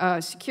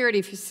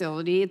security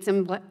facility. It's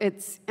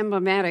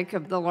emblematic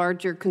of the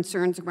larger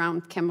concerns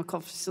around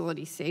chemical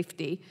facility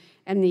safety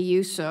and the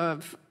use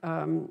of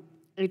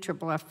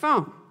AFFF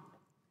foam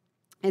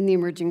and the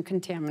emerging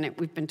contaminant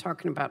we've been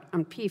talking about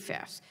on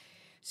PFAS.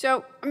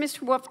 So,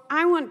 Mr. Wolf,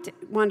 I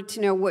wanted to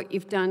know what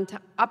you've done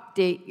to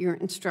update your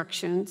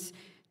instructions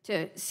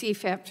to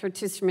CFAP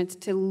participants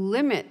to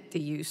limit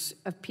the use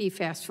of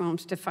PFAS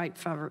foams to fight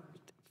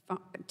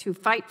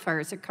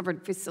fires at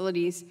covered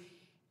facilities,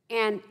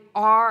 and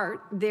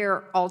are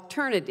there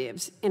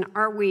alternatives, and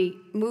are we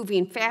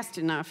moving fast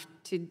enough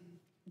to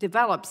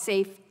develop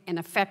safe and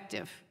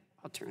effective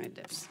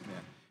alternatives?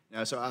 Yeah.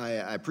 No, so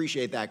I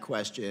appreciate that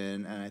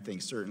question, and I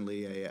think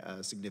certainly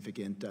a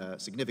significant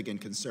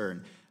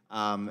concern.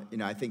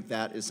 I think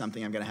that is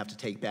something I'm going to have to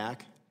take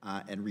back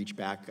and reach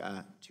back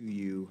to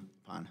you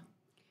upon.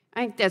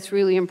 I think that's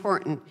really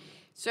important.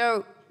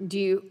 So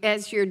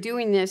as you're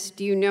doing this,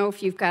 do you know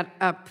if you've got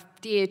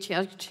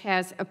DHS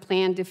has a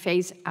plan to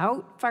phase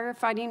out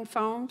firefighting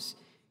foams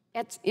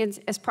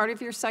as part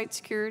of your site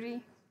security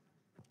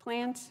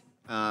plans?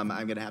 I'm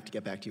going to have to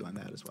get back to you on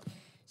that as well.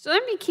 So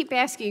let me keep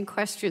asking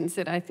questions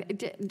that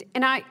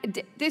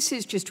this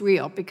is just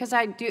real, because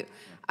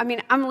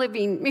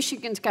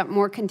Michigan's got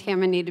more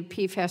contaminated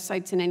PFAS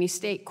sites than any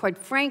state. Quite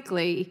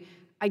frankly,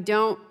 I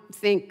don't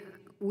think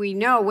we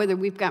know whether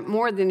we've got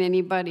more than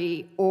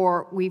anybody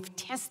or we've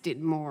tested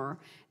more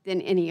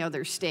than any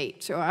other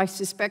state. So I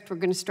suspect we're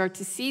going to start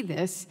to see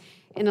this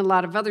in a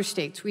lot of other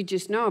states. We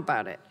just know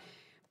about it.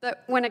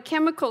 But when a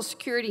chemical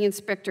security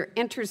inspector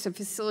enters a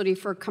facility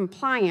for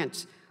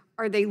compliance,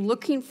 are they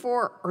looking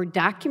for or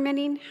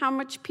documenting how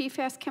much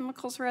PFAS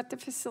chemicals are at the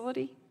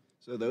facility?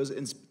 So those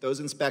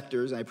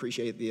inspectors, I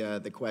appreciate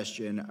the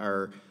question,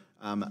 are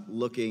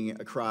looking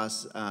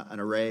across an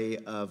array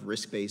of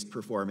risk-based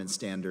performance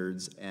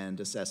standards and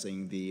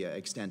assessing the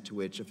extent to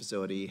which a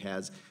facility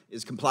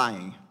is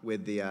complying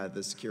with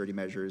the security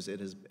measures it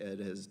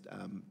has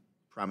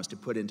promised to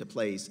put into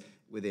place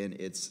within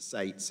its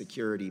site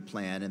security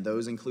plan, and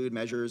those include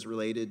measures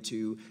related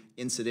to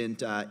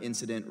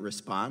incident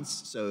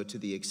response. So to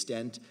the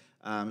extent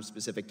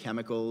specific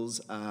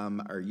chemicals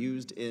are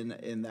used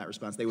in that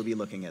response, they would be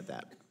looking at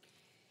that.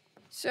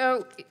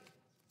 So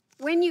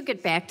when you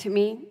get back to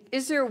me,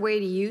 is there a way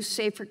to use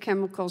safer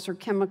chemicals or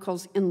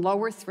chemicals in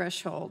lower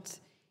thresholds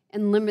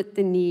and limit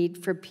the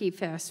need for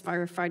PFAS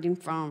firefighting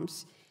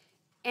foams?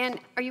 And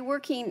are you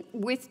working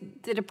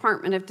with the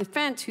Department of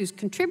Defense, who's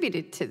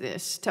contributed to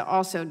this, to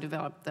also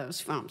develop those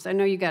foams? I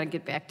know you got to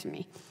get back to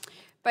me.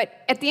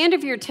 But at the end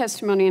of your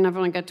testimony, and I've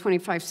only got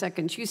 25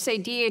 seconds, you say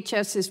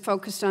DHS is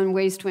focused on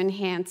ways to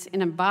enhance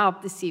and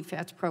evolve the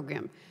CFATS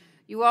program.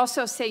 You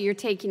also say you're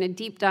taking a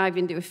deep dive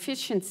into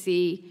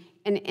efficiency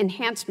and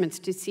enhancements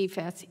to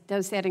CFATS.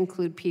 Does that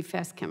include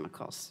PFAS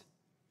chemicals?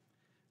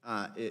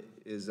 It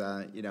is,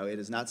 it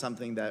is not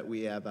something that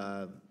we have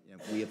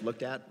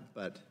looked at,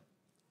 but.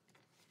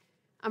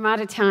 I'm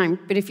out of time,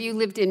 but if you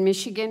lived in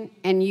Michigan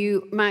and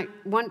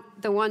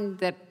the one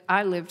that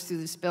I lived through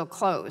this bill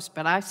closed,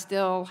 but I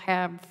still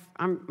have,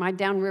 my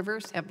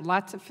downrivers have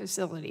lots of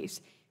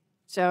facilities.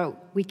 So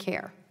we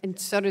care, and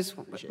so does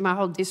my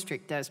whole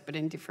district does, but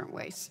in different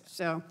ways.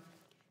 So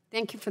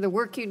thank you for the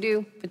work you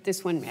do, but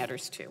this one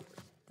matters too.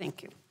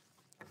 Thank you.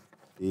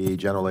 The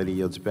gentlelady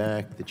yields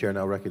back. The chair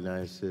now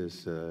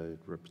recognizes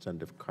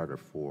Representative Carter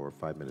for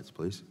 5 minutes,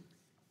 please.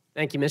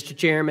 Thank you, Mr.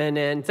 Chairman,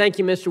 and thank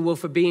you, Mr. Wolf,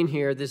 for being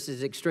here. This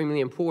is extremely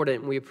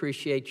important. We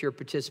appreciate your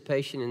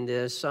participation in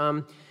this.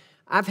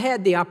 I've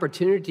had the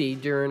opportunity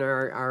during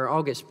our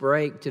August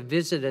break to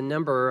visit a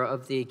number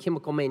of the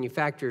chemical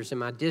manufacturers in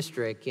my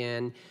district,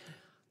 and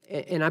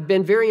I've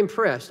been very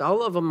impressed.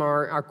 All of them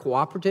are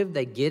cooperative.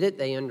 They get it.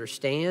 They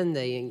understand.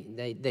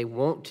 They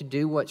want to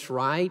do what's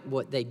right.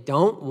 What they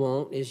don't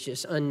want is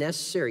just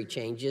unnecessary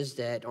changes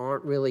that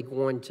aren't really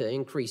going to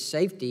increase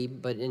safety,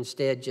 but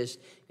instead just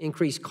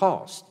increase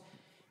cost.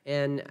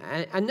 And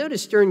I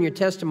noticed during your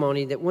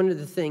testimony that one of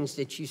the things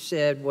that you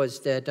said was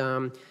that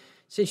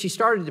since you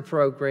started the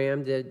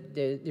program, that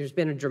there's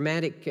been a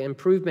dramatic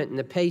improvement in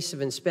the pace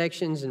of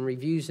inspections and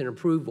reviews and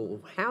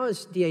approval. How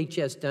has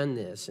DHS done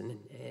this, and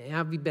how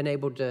have you been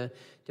able to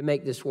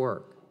make this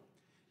work?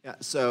 Yeah,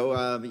 so,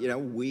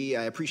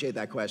 I appreciate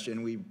that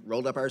question. We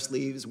rolled up our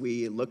sleeves.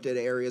 We looked at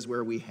areas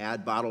where we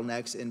had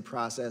bottlenecks in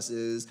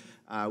processes.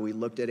 We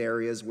looked at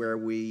areas where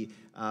we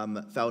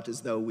felt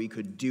as though we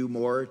could do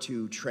more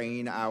to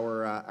train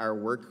our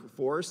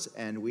workforce,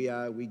 and we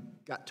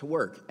got to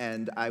work.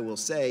 And I will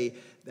say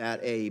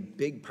that a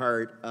big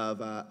part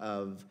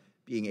of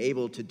being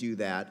able to do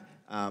that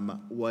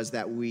was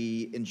that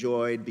we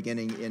enjoyed,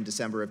 beginning in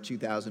December of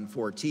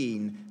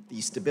 2014, the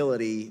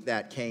stability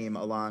that came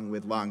along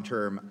with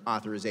long-term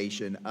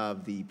authorization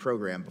of the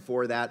program.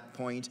 Before that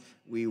point,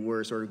 we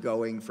were sort of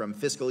going from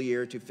fiscal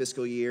year to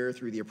fiscal year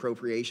through the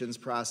appropriations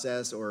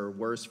process, or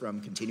worse,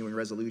 from continuing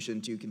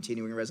resolution to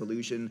continuing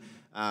resolution.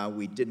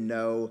 We didn't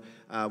know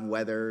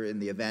whether, in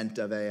the event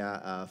of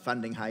a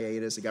funding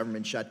hiatus, a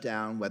government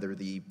shutdown, whether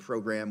the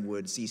program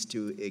would cease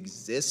to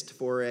exist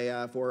for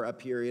a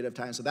period of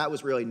time. So that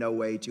was really no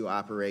way to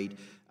operate.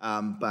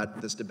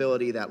 But the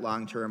stability that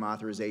long-term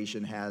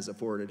authorization has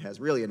afforded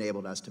has really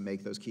enabled us to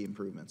make those key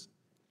improvements.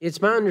 It's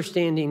my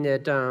understanding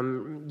that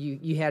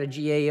you had a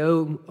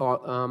GAO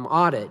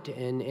audit,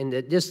 and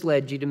that this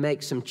led you to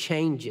make some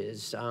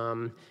changes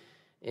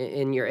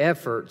in your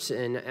efforts.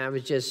 And I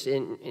was just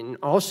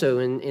also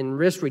in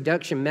risk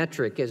reduction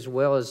metric, as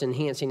well as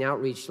enhancing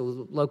outreach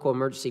to local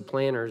emergency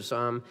planners.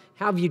 How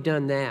have you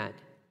done that?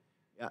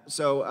 Yeah,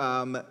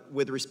 so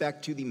with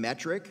respect to the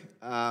metric,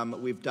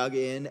 we've dug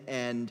in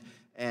and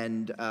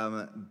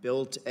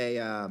built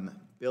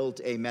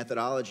a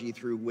methodology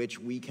through which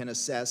we can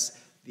assess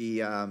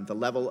the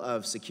level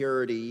of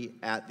security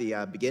at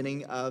the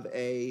beginning of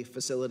a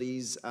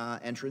facility's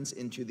entrance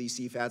into the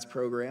CFATS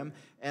program,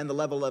 and the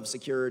level of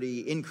security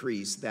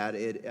increase that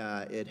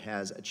it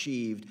has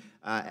achieved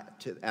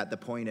at the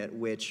point at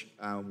which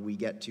we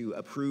get to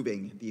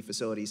approving the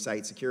facility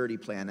site security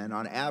plan. And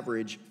on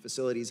average,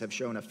 facilities have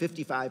shown a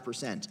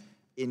 55%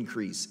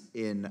 increase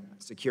in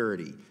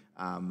security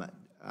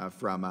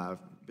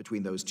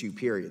between those two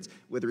periods.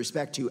 With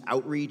respect to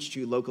outreach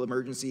to local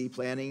emergency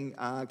planning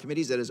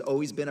committees, that has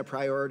always been a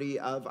priority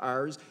of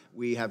ours.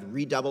 We have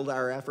redoubled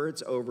our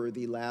efforts over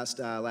the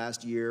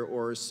last year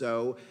or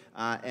so,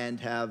 and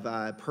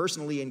have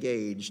personally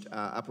engaged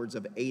upwards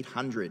of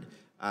 800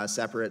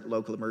 separate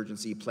local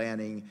emergency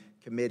planning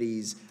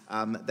committees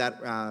that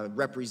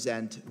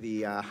represent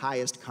the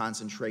highest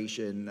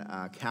concentration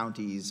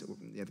counties,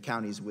 the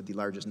counties with the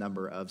largest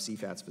number of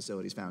CFATS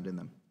facilities found in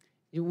them.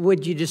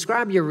 Would you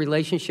describe your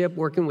relationship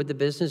working with the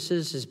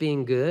businesses as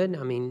being good?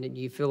 I mean,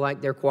 do you feel like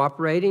they're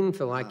cooperating,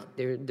 feel like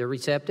they're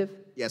receptive?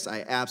 Yes,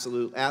 I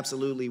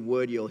absolutely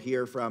would. You'll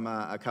hear from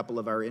a couple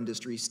of our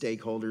industry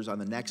stakeholders on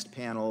the next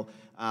panel.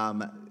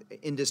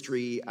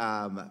 Industry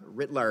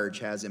writ large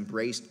has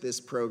embraced this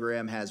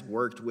program, has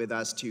worked with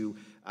us to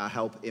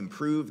help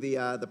improve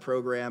the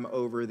program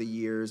over the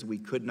years. We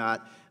could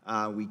not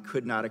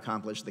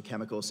accomplish the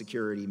chemical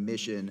security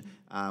mission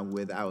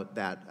without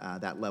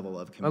that level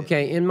of commitment.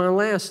 Okay, in my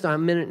last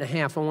minute and a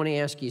half, I want to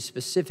ask you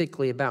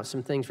specifically about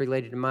some things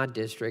related to my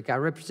district. I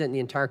represent the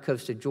entire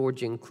coast of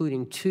Georgia,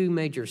 including 2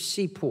 major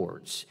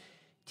seaports.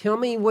 Tell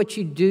me what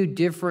you do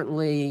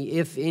differently,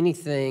 if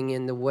anything,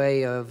 in the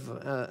way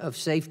of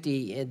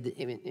safety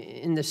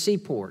in the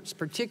seaports,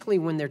 particularly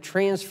when they're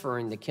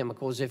transferring the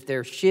chemicals, if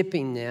they're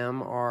shipping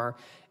them or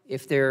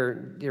if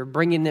they're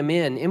bringing them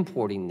in,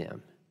 importing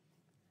them.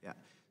 Yeah,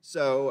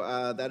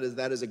 so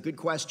that is a good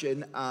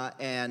question,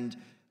 and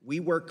we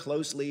work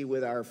closely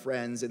with our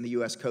friends in the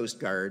U.S. Coast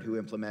Guard, who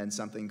implement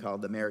something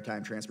called the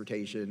Maritime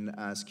Transportation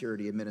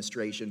Security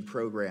Administration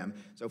Program.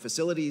 So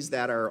facilities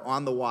that are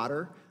on the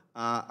water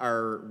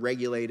are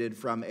regulated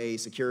from a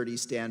security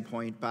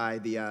standpoint by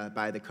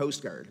the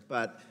Coast Guard.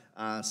 But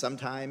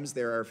sometimes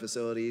there are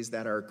facilities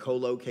that are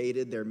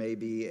co-located. There may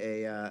be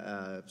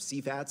a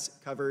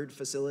CFATS covered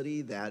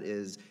facility that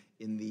is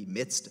in the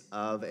midst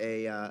of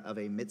a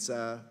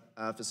MITSA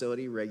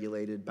facility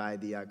regulated by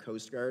the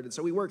Coast Guard. And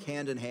so we work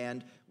hand in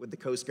hand with the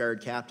Coast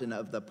Guard captain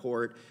of the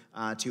port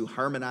to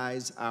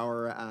harmonize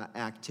our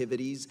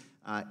activities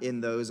in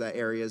those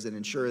areas and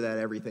ensure that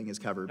everything is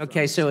covered.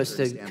 Okay, so it's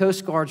the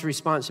Coast Guard's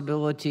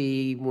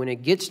responsibility when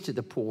it gets to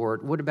the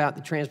port. What about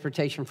the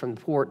transportation from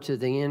the port to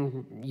the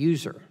end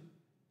user?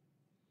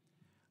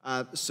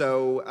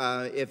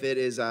 If it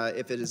is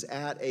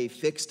at a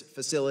fixed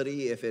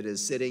facility, if it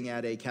is sitting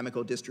at a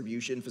chemical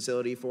distribution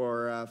facility,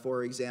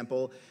 for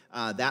example,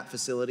 that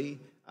facility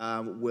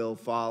will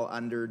fall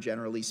under,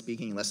 generally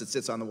speaking, unless it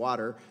sits on the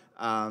water,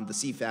 the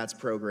CFATS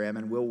program,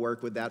 and we'll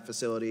work with that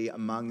facility.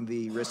 Among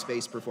the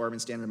risk-based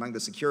performance standard, among the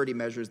security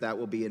measures that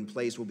will be in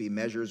place will be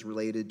measures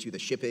related to the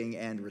shipping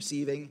and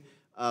receiving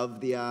of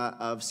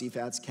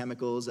CFATS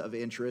chemicals of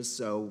interest.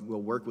 So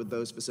we'll work with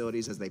those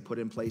facilities as they put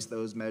in place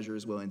those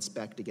measures. We'll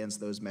inspect against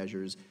those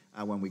measures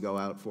when we go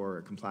out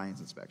for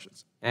compliance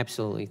inspections.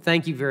 Absolutely.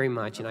 Thank you very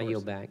much, and I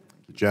yield back.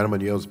 The gentleman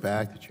yields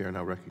back. The chair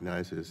now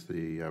recognizes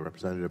the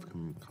representative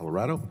from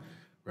Colorado.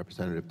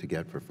 Representative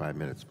Teget for 5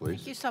 minutes, please.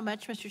 Thank you so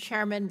much, Mr.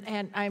 Chairman,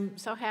 and I'm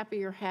so happy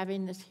you're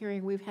having this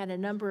hearing. We've had a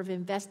number of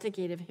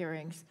investigative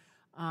hearings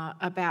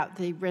about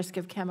the risk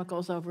of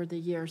chemicals over the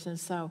years, and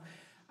so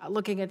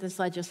looking at this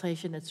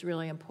legislation, it's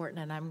really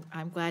important, and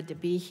I'm glad to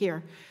be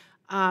here.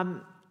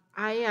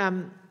 Mr.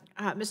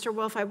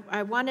 Wolf,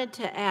 I wanted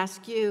to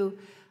ask you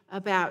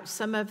about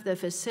some of the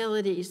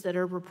facilities that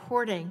are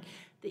reporting.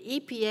 The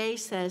EPA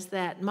says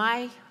that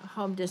my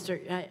home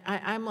district,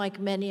 I'm like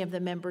many of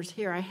the members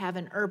here, I have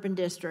an urban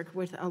district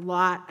with a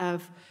lot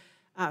of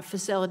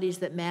facilities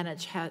that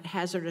manage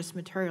hazardous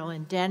material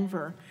in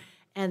Denver.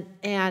 And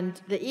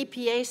the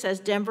EPA says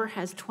Denver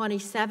has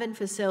 27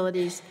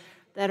 facilities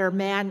that are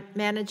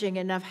managing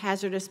enough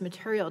hazardous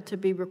material to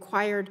be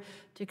required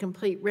to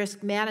complete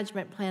risk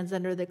management plans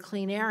under the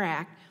Clean Air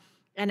Act.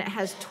 And it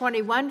has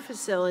 21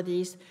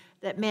 facilities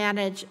that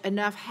manage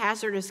enough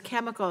hazardous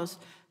chemicals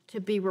to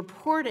be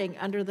reporting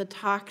under the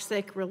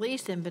toxic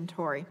release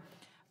inventory.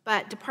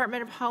 But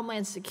Department of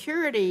Homeland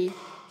Security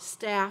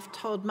staff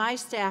told my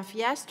staff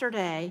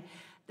yesterday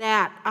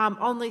that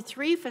only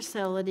 3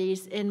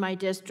 facilities in my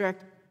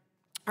district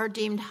are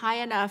deemed high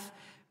enough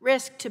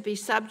risk to be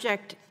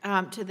subject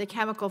to the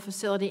chemical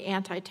facility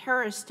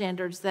anti-terrorist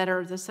standards that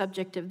are the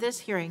subject of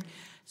this hearing.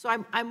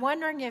 So I'm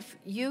wondering if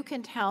you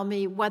can tell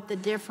me what the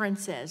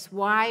difference is,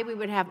 why we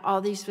would have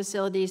all these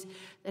facilities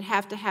that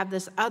have to have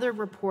this other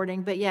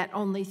reporting, but yet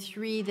only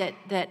 3 that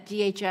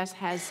DHS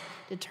has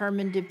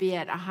determined to be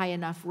at a high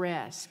enough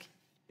risk.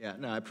 Yeah,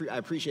 no, I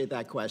appreciate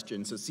that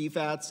question. So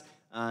CFATS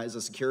is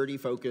a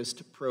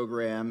security-focused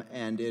program,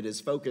 and it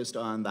is focused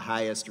on the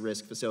highest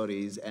risk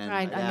facilities. And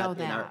right, I know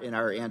that. In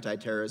our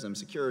anti-terrorism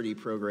security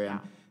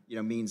program,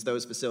 means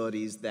those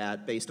facilities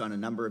that, based on a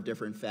number of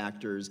different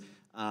factors,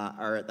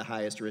 are at the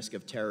highest risk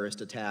of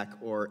terrorist attack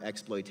or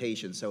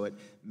exploitation. So it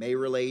may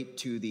relate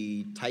to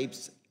the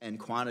types and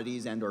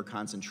quantities and or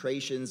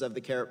concentrations of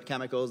the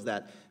chemicals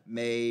that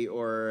may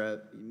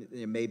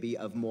be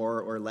of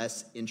more or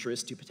less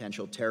interest to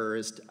potential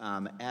terrorist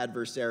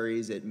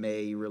adversaries. It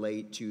may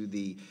relate to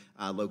the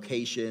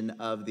location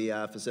of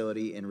the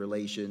facility in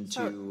relation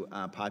to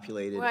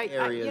populated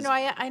areas.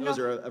 I know, those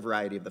are a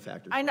variety of the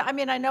factors. I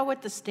know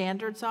what the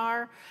standards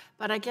are,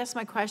 but I guess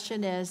my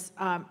question is,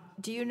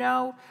 do you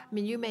know,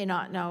 you may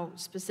not know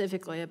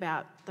specifically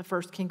about the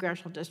 1st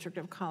Congressional District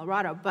of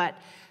Colorado, but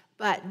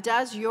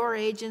does your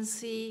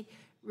agency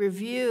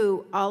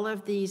review all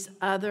of these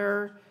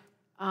other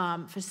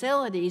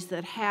facilities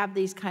that have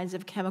these kinds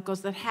of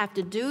chemicals that have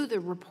to do the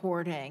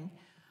reporting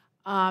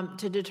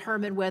to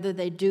determine whether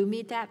they do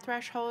meet that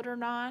threshold or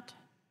not?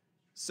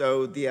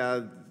 So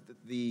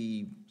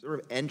the sort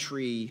of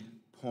entry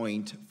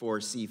point for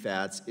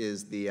CFATS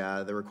is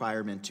the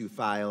requirement to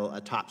file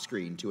a top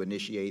screen to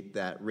initiate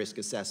that risk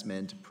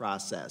assessment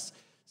process.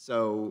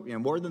 So,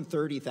 more than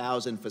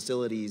 30,000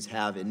 facilities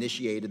have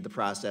initiated the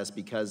process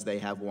because they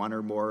have 1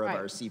 or more of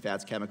our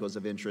CFATS chemicals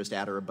of interest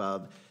at or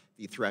above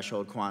the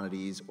threshold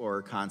quantities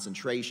or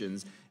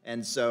concentrations.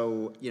 And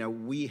so,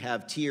 we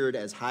have tiered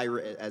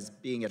as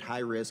being at high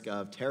risk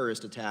of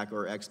terrorist attack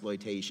or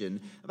exploitation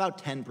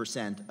about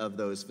 10% of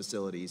those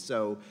facilities.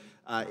 So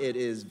it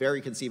is very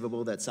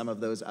conceivable that some of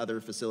those other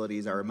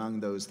facilities are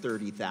among those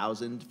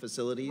 30,000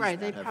 facilities Right,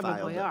 that they have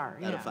probably are,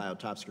 that have filed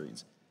top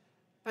screens.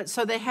 But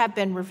so they have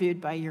been reviewed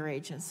by your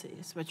agency,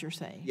 is what you're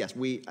saying? Yes,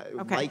 we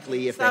Okay.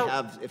 likely, if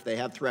So- they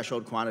have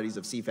threshold quantities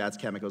of CFATS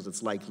chemicals,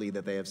 it's likely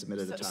that they have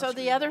submitted a top So the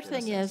screen other in a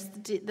thing sense.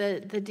 is,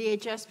 the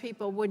DHS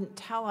people wouldn't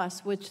tell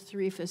us which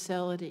 3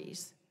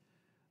 facilities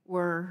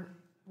were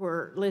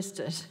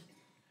listed.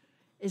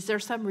 Is there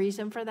some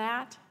reason for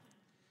that?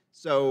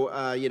 So,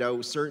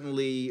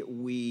 certainly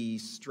we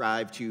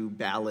strive to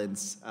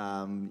balance,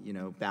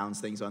 balance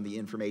things on the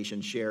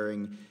information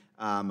sharing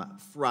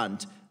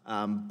front,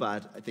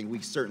 but I think we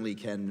certainly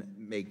can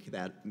make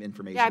that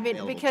information Yeah, I mean,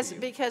 available because, to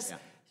you. because,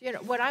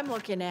 what I'm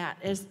looking at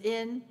is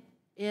in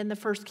the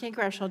 1st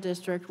Congressional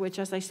District, which,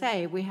 as I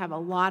say, we have a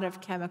lot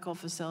of chemical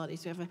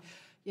facilities. We have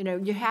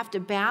you have to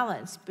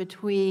balance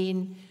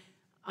between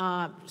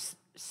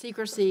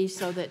secrecy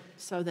so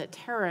that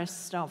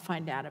terrorists don't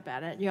find out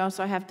about it. You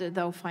also have to,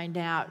 though, find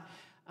out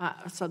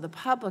so the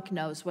public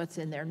knows what's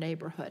in their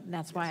neighborhood, and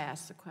that's why I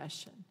asked the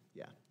question.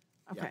 Yeah.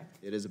 Okay.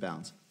 Yeah, it is a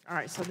balance. All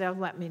right, so they'll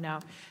let me know.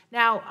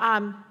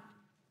 Now,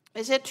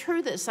 is it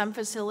true that some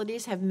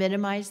facilities have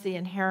minimized the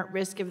inherent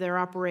risk of their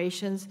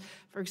operations,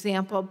 for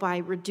example, by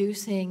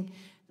reducing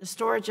the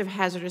storage of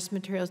hazardous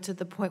materials to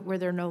the point where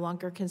they're no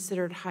longer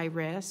considered high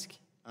risk?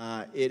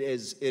 It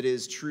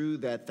is true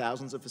that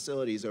thousands of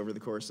facilities over the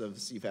course of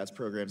CFATS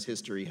program's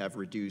history have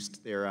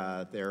reduced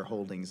their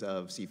holdings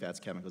of CFATS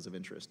chemicals of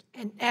interest.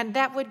 And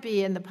that would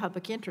be in the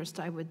public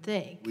interest, I would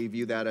think. We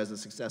view that as a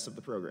success of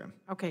the program.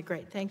 Okay,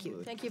 great, thank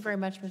you. Thank you very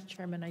much, Mr.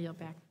 Chairman. I yield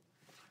back.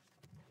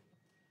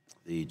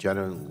 The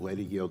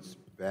gentlelady yields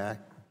back,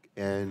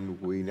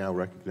 and we now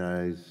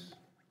recognize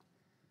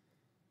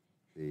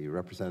the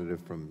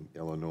representative from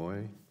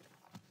Illinois,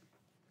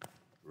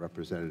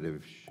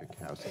 Representative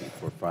Schakowsky,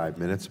 for 5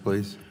 minutes,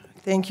 please.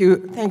 Thank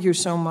you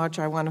so much.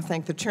 I want to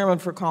thank the chairman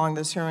for calling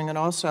this hearing, and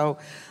also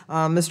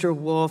Mr.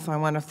 Wolf, I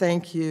want to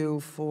thank you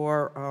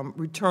for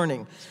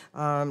returning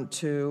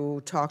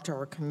to talk to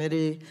our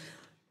committee,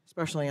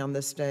 especially on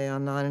this day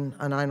on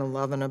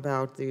 9/11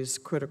 about these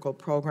critical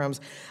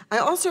programs.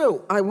 I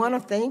want to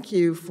thank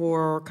you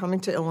for coming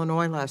to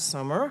Illinois last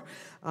summer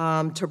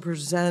to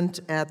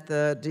present at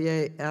the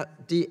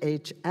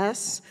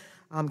DHS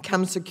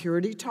Chem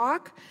Security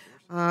Talk.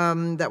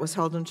 That was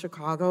held in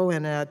Chicago,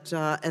 and at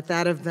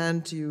that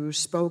event you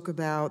spoke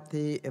about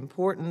the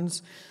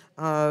importance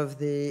of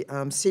the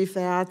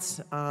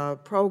CFATS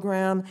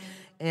program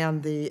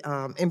and the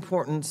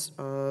importance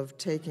of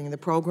taking the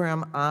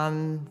program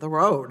on the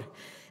road.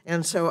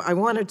 And so I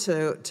wanted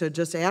to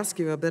just ask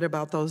you a bit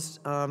about those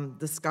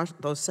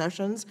those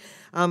sessions.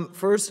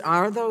 First,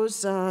 are those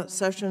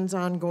sessions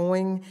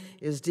ongoing?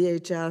 Is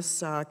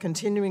DHS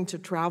continuing to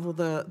travel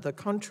the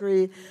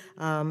country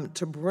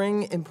to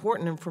bring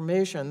important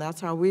information?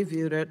 That's how we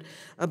viewed it,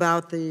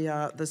 about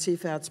the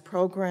CFATS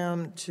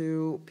program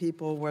to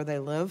people where they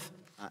live.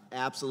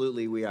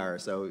 Absolutely, we are.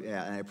 So,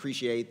 yeah, and I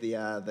appreciate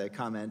the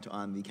comment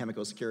on the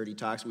chemical security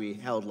talks we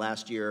held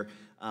last year.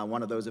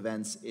 One of those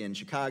events in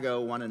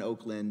Chicago, one in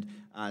Oakland,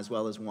 as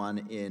well as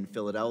one in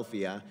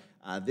Philadelphia.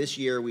 This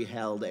year we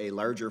held a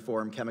larger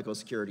forum chemical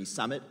security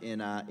summit in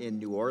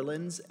New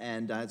Orleans,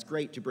 and it's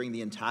great to bring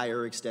the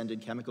entire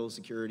extended chemical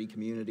security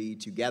community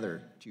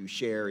together to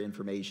share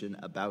information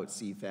about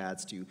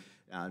CFATS, to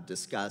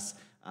discuss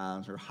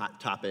sort of hot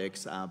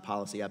topics,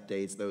 policy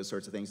updates, those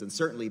sorts of things, and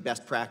certainly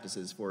best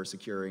practices for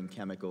securing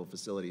chemical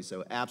facilities.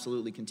 So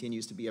absolutely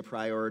continues to be a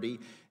priority.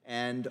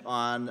 And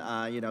on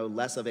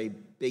less of a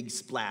big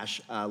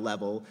splash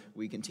level,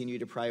 we continue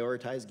to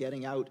prioritize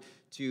getting out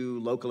to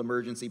local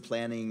emergency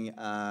planning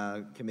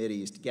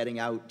committees, getting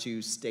out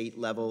to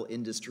state-level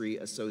industry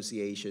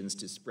associations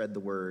to spread the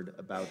word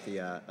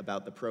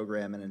about the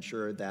program and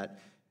ensure that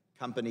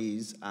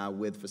companies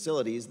with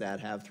facilities that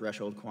have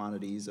threshold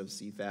quantities of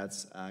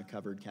CFATS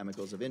covered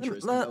chemicals of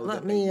interest know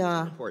that they need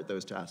to report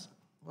those to us.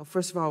 Well,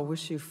 first of all,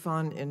 wish you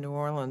fun in New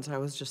Orleans. I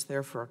was just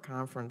there for a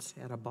conference,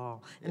 had a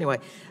ball. Anyway.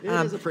 It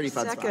is a pretty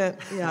fun spot.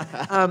 Yeah.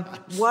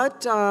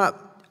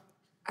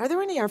 Are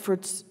there any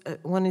efforts,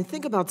 when you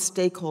think about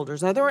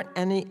stakeholders, are there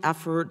any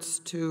efforts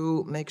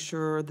to make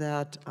sure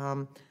that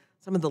some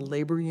of the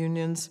labor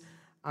unions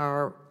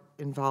are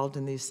involved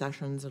in these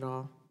sessions at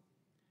all?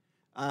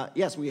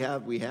 Yes, we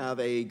have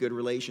a good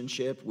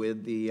relationship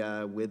with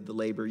the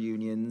labor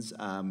unions.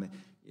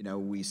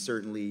 We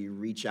certainly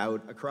reach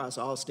out across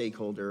all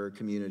stakeholder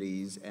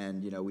communities,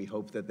 and we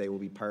hope that they will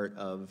be part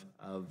of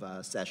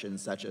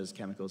sessions such as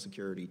chemical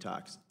security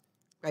talks.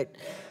 Right.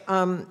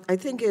 I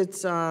think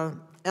it's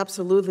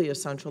absolutely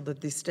essential that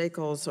these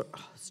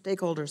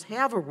stakeholders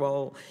have a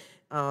role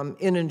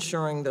in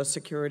ensuring the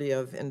security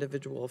of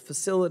individual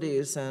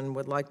facilities, and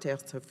would like to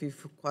ask a few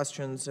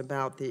questions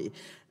about the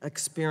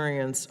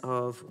experience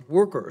of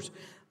workers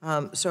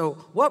So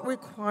what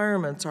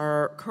requirements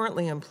are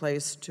currently in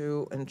place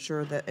to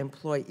ensure that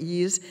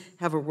employees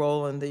have a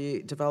role in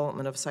the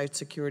development of site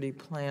security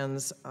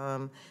plans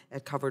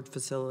at covered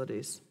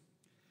facilities?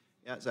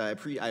 Yeah, so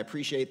I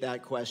appreciate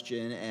that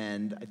question,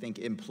 and I think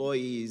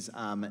employees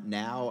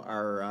now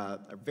are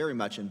very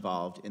much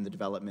involved in the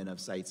development of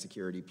site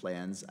security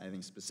plans. I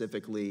think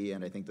specifically,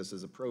 and I think this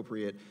is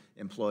appropriate,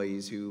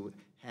 employees who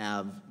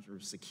have sort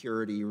of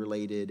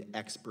security-related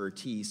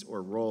expertise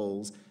or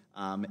roles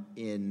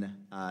in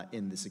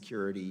the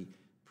security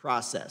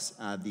process.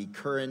 The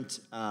current,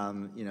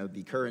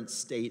 the current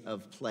state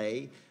of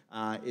play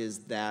is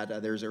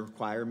that there's a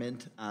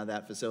requirement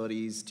that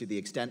facilities, to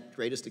the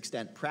greatest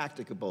extent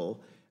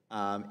practicable,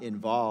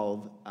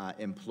 involve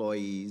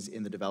employees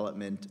in the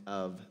development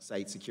of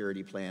site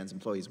security plans,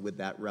 employees with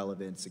that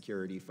relevant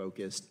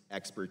security-focused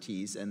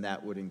expertise, and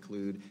that would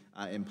include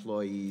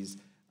employees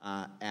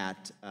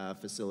at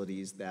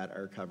facilities that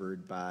are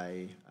covered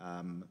by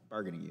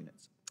bargaining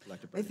units.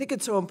 I think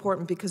it's so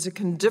important because it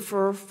can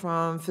differ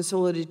from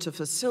facility to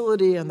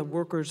facility, and the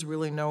workers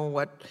really know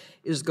what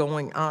is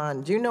going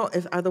on. Do you know,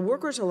 are the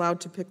workers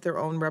allowed to pick their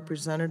own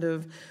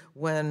representative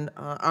when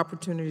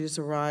opportunities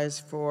arise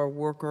for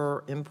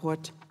worker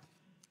input?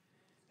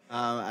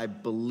 I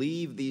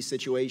believe the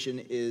situation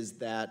is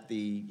that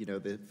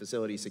the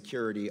facility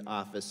security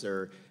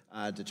officer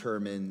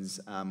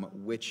determines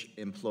which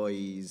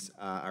employees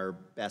are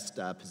best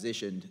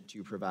positioned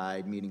to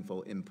provide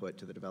meaningful input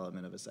to the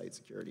development of a site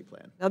security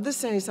plan. Now,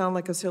 this may sound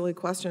like a silly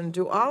question.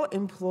 Do all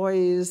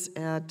employees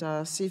at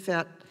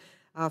CFAT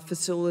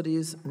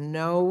facilities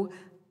know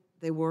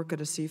they work at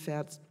a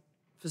CFAT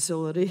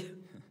facility?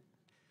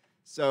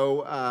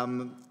 So,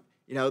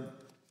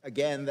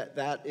 again,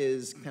 that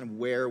is kind of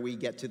where we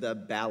get to the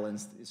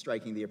balance,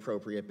 striking the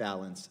appropriate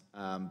balance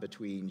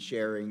between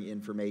sharing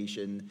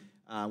information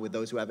with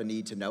those who have a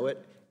need to know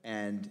it,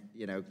 and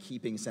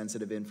keeping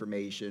sensitive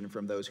information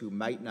from those who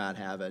might not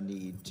have a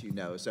need to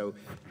know. So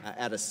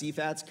at a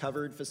CFATS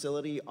covered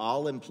facility,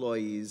 all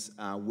employees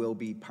will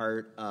be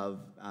part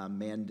of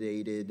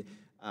mandated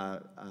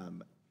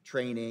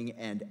training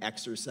and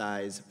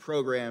exercise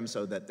programs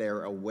so that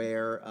they're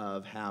aware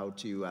of how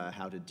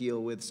to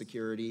deal with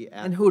security.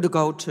 And who to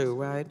go to,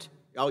 right?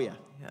 Oh, yeah.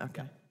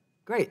 Okay.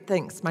 Great,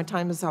 thanks. My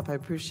time is up. I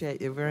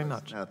appreciate you very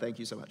much. Thank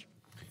you so much.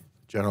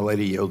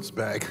 Gentlelady yields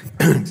back.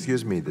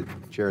 Excuse me. The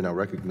chair now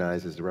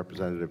recognizes the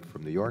representative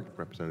from New York,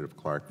 Representative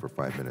Clark, for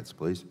 5 minutes,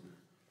 please.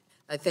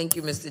 I thank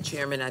you, Mr.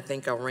 Chairman. I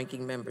thank our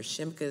ranking member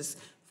Shimkus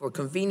for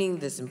convening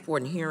this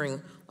important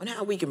hearing on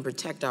how we can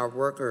protect our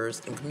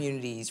workers and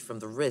communities from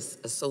the risks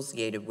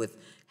associated with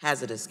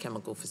hazardous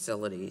chemical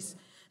facilities.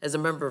 As a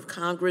member of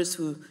Congress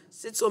who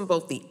sits on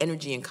both the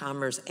Energy and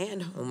Commerce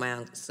and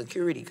Homeland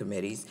Security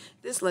committees,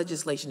 this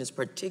legislation is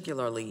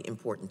particularly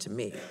important to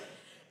me.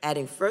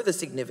 Adding further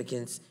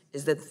significance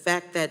is the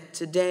fact that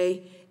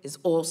today is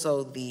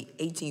also the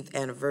 18th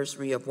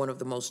anniversary of one of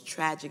the most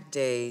tragic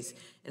days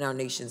in our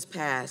nation's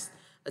past,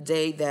 a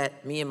day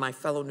that me and my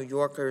fellow New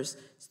Yorkers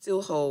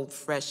still hold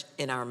fresh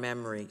in our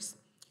memories.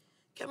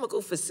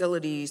 Chemical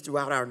facilities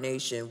throughout our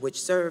nation,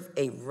 which serve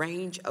a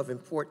range of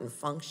important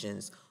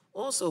functions,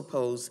 also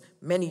pose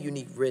many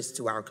unique risks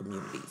to our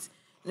communities.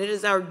 And it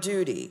is our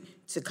duty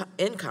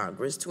in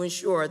Congress to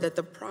ensure that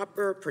the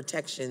proper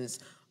protections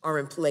are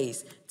in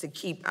place to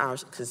keep our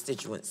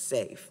constituents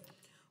safe.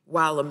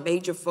 While a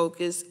major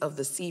focus of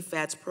the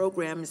CFATS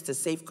program is to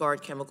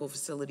safeguard chemical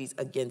facilities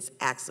against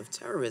acts of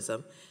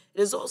terrorism,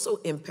 it is also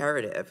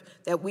imperative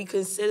that we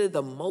consider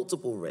the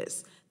multiple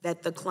risks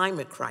that the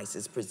climate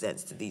crisis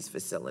presents to these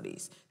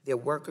facilities, their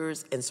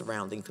workers, and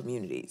surrounding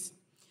communities.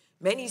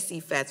 Many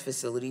CFATS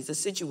facilities are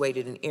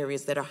situated in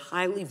areas that are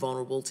highly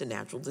vulnerable to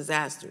natural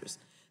disasters.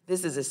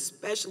 This is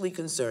especially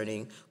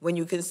concerning when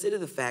you consider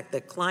the fact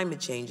that climate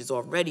change is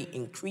already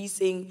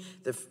increasing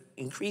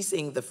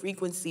the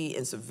frequency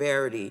and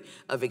severity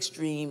of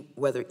extreme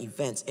weather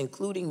events,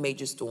 including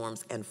major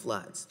storms and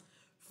floods.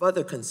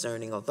 Further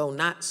concerning, although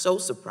not so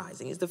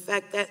surprising, is the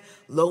fact that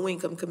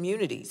low-income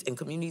communities and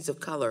communities of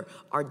color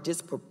are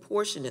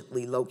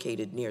disproportionately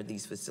located near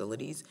these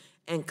facilities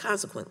and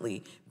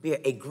consequently bear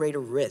a greater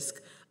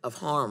risk of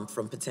harm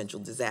from potential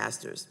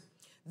disasters.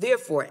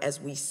 Therefore,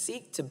 as we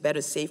seek to better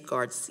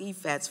safeguard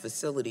CFATS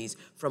facilities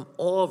from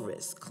all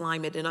risks,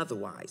 climate and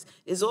otherwise,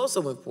 it is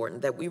also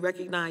important that we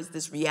recognize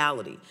this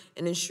reality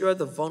and ensure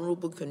the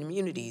vulnerable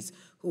communities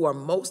who are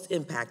most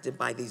impacted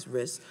by these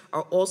risks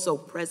are also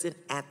present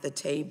at the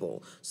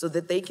table so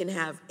that they can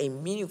have a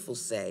meaningful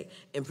say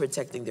in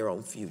protecting their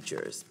own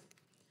futures.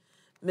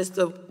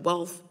 Mr.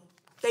 Wolf,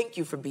 thank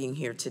you for being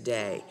here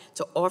today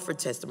to offer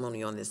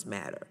testimony on this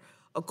matter.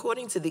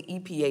 According to the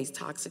EPA's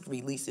toxic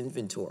release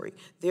inventory,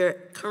 there are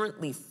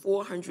currently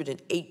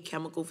 408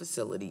 chemical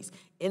facilities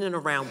in and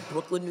around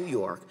Brooklyn, New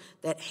York,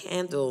 that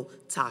handle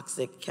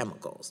toxic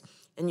chemicals.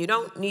 And you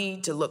don't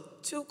need to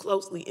look too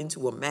closely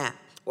into a map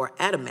or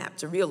at a map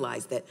to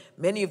realize that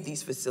many of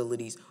these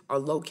facilities are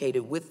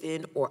located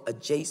within or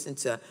adjacent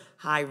to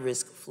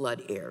high-risk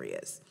flood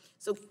areas.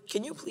 So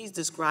can you please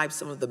describe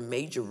some of the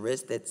major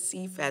risks that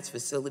CFATS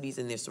facilities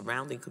and their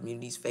surrounding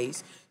communities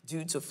face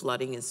due to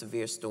flooding and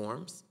severe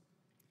storms?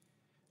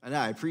 And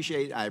I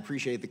appreciate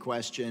the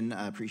question.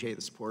 I appreciate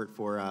the support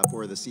for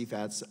the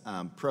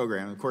CFATS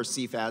program. Of course,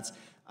 CFATS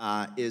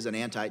is an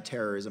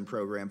anti-terrorism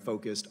program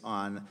focused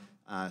on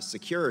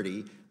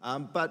security,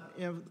 but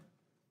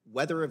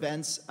weather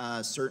events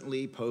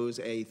certainly pose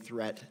a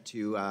threat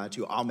to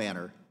all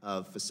manner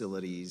of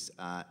facilities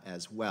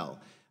as well.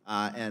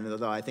 And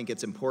although I think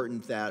it's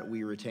important that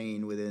we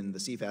retain within the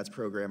CFATS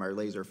program our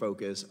laser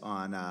focus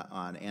on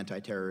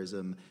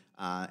anti-terrorism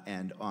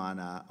and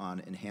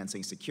on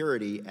enhancing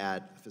security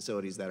at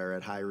facilities that are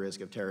at high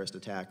risk of terrorist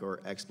attack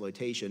or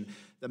exploitation,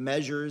 the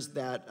measures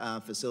that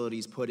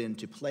facilities put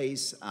into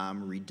place,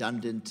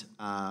 redundant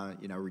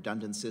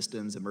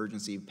systems,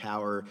 emergency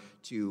power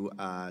to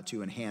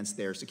enhance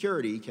their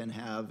security, can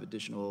have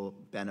additional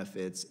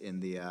benefits in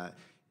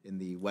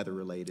the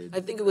weather-related. I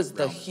think it was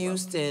the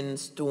Houston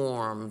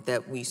storm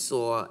that we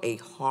saw a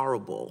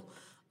horrible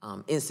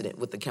incident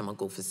with the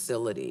chemical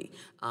facility.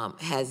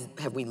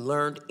 Have we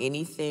learned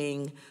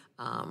anything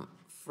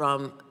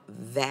from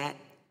that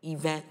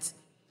event?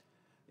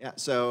 Yeah.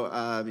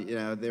 So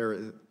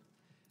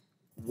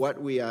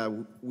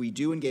we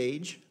do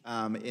engage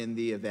in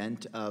the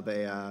event of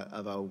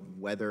a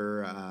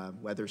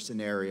weather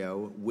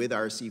scenario with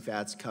our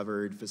CFATS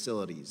covered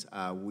facilities.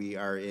 We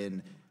are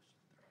in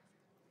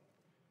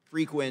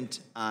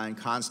frequent and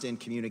constant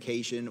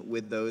communication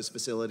with those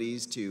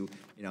facilities to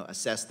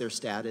assess their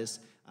status,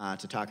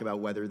 to talk about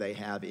whether they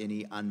have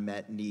any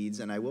unmet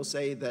needs. And I will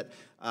say that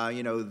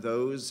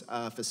those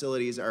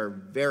facilities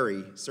are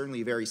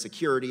certainly very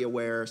security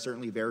aware,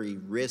 certainly very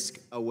risk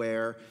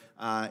aware.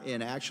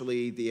 In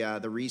actually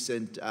the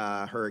recent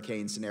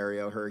hurricane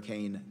scenario,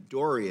 Hurricane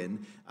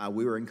Dorian,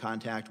 we were in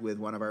contact with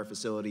one of our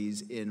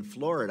facilities in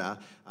Florida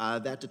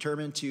that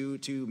determined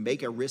to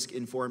make a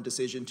risk-informed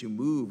decision to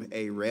move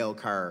a rail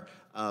car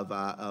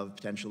of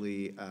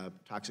potentially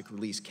toxic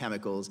release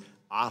chemicals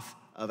off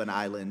of an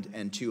island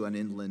and to an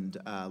inland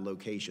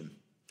location.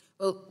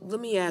 Well, let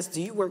me ask,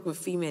 do you work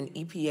with FEMA and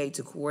EPA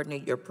to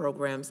coordinate your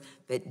programs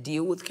that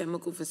deal with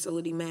chemical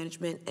facility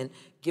management? And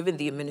given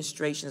the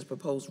administration's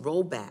proposed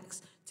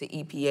rollbacks to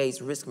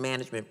EPA's risk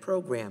management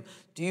program,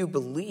 do you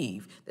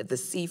believe that the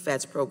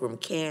CFATS program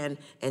can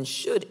and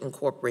should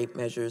incorporate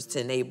measures to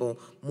enable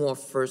more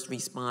first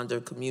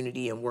responder,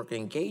 community, and worker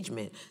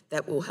engagement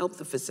that will help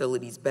the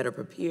facilities better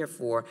prepare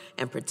for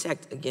and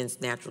protect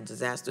against natural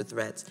disaster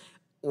threats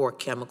or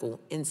chemical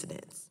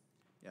incidents?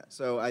 Yeah,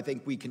 so I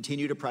think we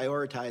continue to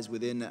prioritize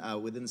within the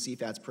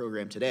CFATS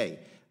program today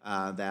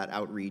that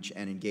outreach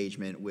and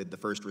engagement with the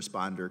first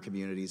responder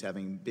communities,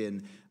 having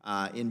been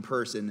in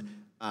person,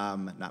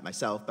 not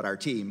myself, but our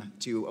team,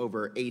 to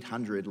over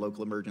 800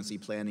 local emergency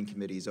planning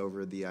committees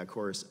over the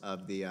course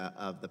of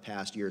the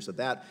past year. So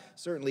that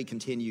certainly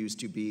continues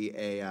to be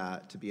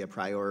a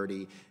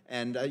priority,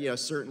 and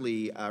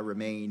certainly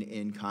remain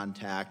in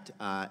contact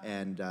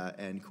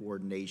and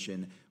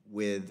coordination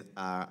with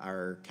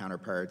our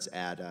counterparts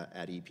at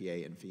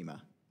EPA and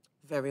FEMA.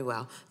 Very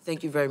well.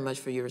 Thank you very much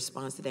for your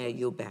response today. I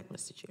yield back,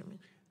 Mr. Chairman.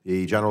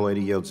 The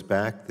gentlelady yields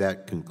back.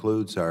 That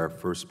concludes our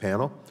first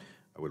panel.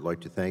 I would like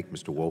to thank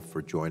Mr. Wolf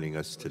for joining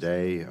us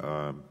today.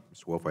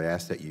 Mr. Wolf, I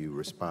ask that you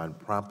respond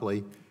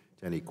promptly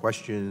to any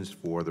questions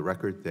for the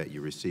record that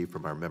you receive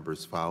from our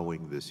members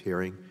following this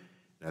hearing.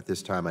 And at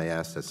this time, I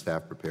ask that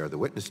staff prepare the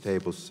witness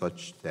tables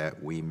such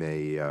that we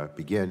may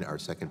begin our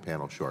second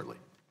panel shortly.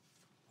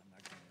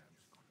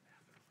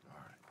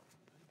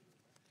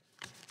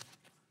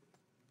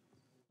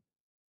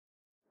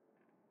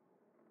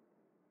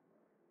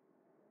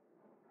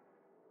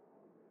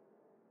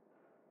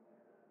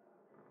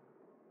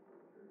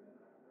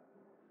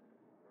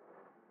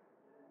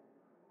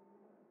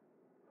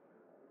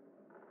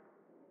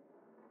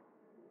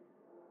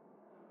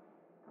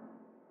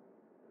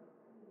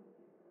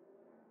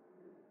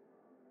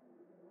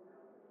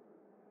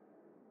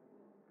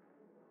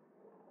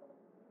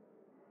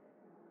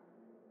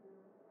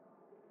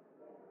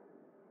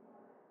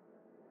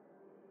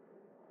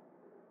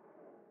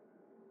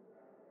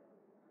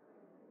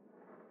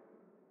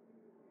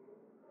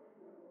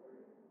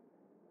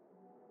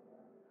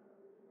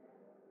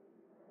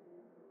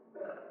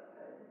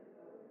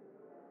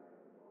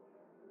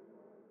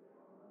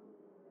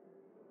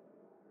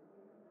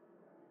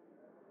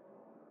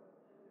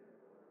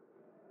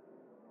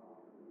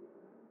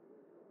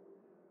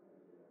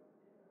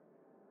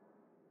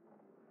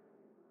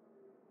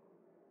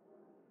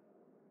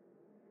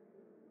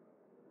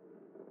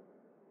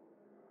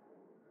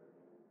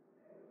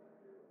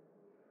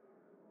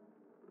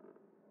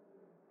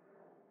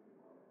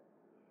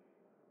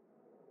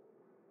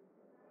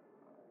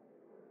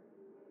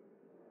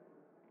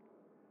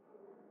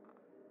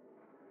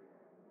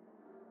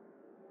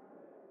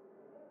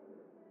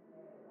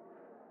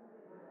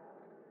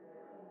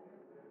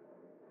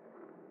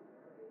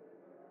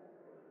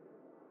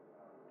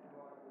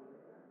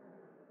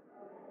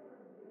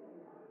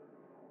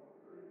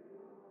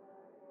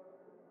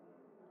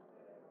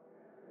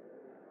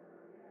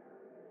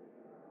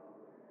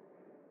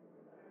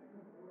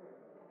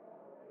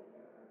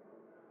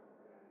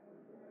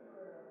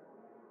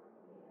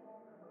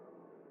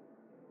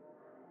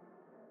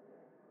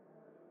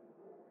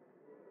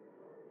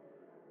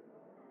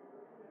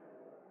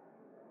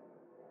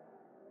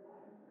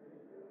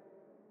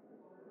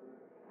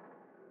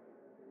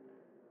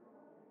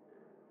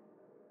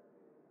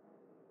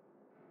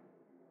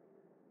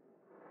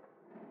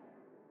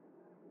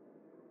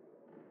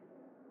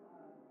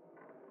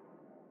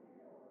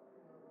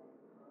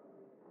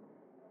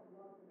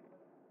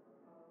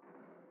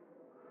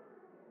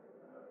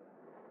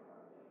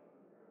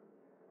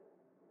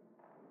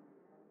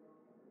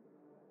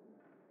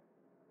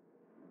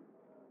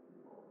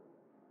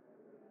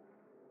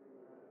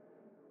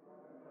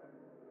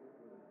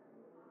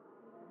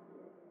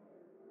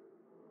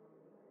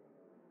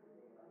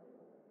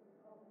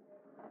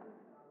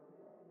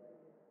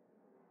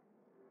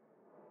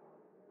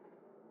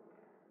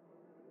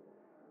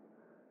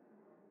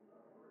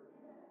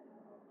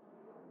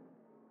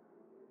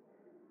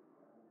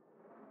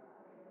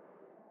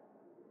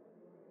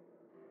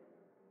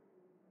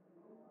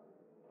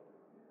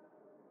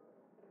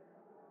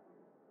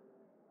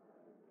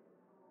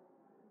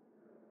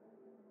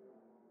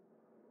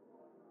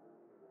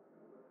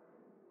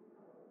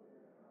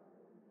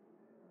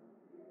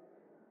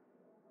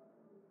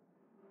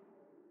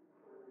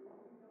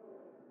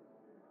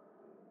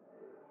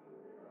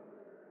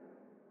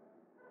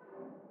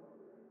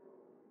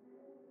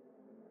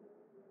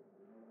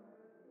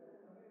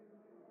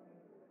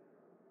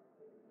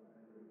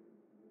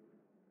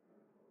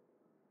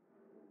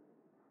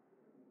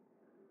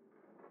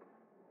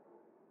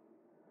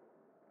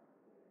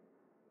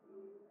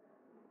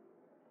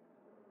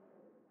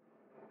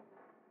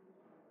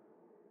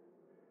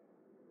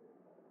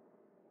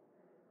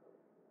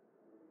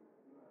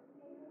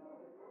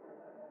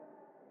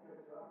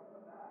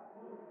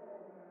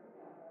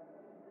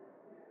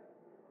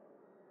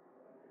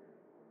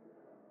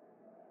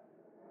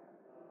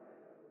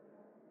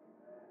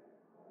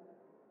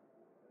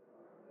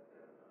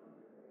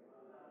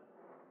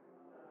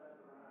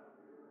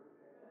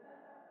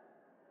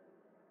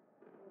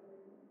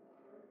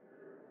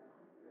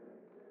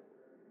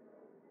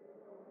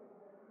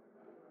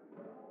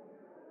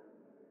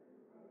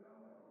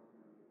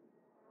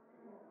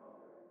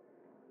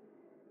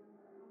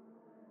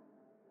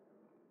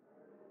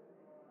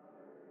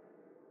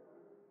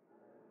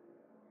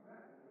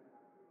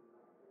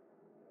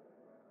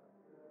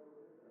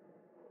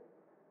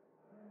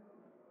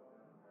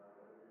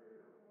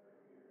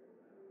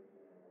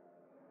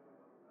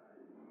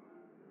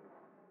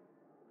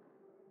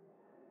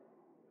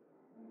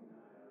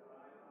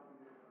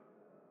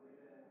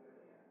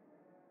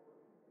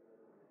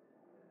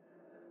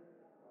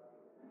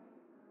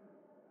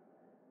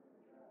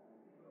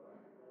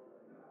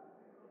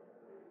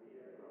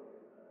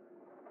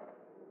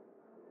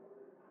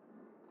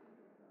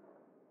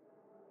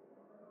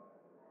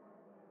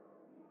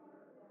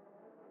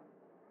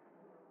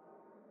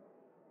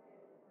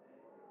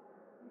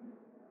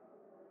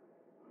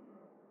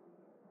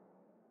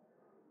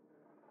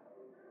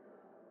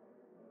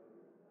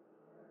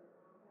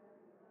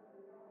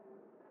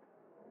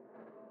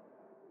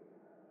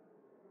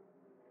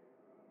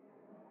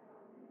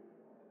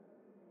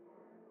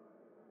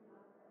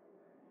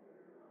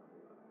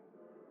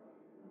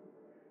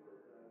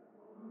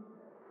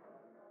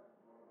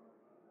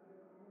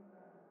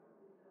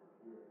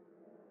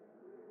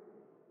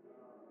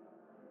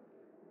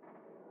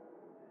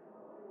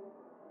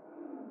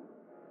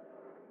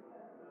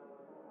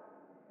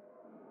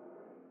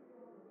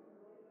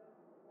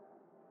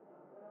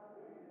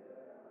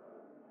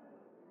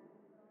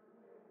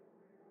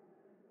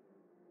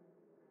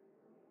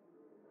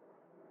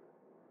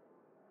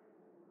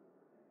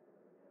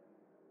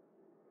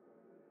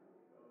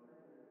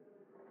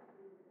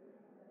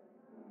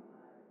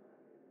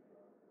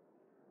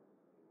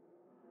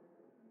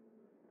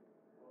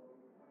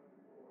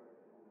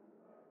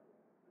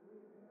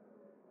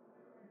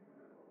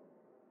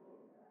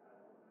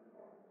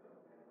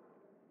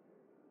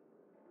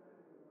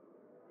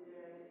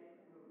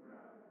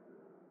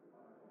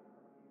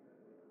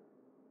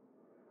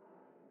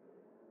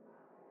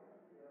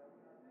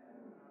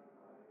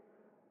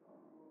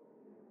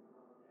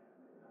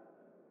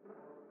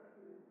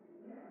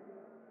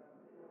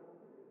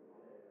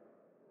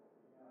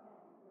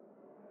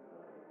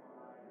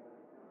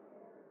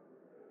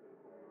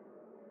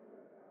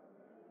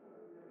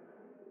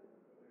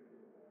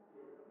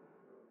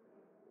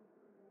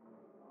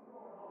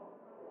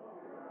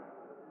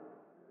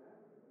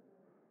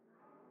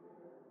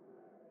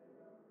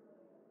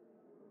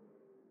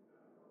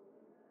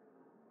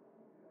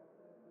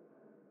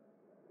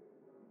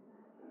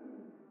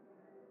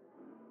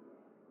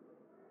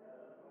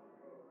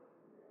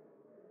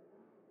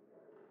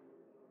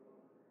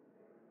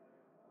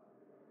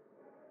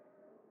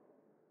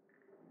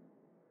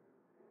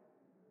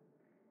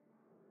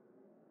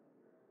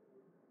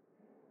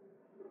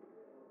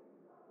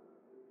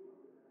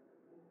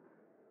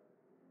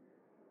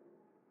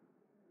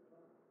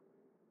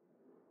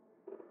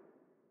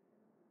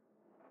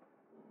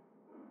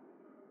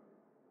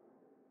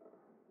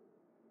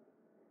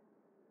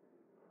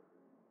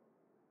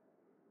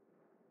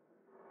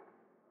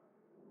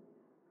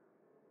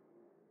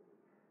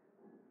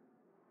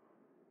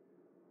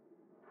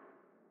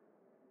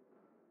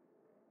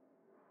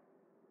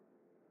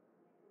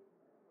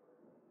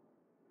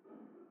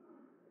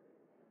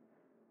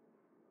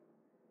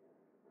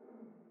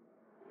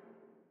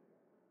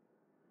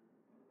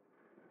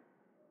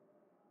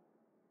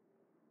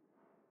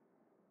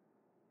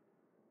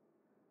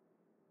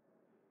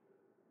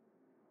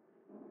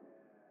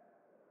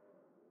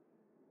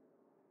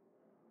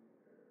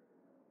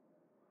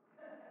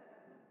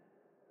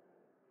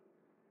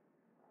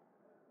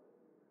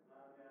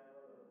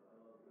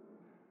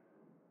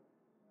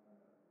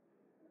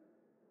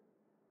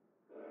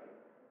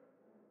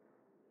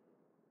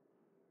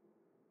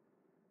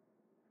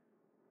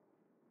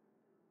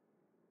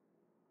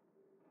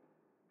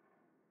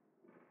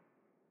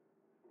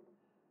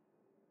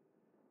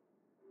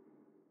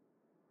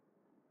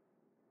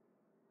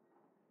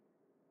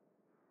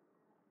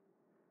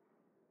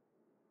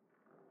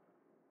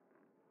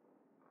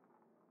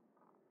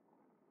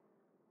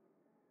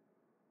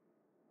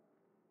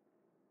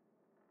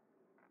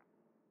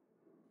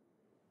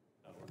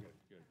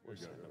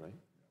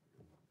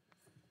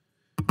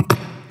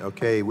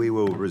 Okay, we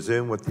will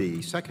resume with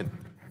the second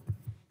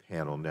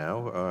panel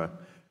now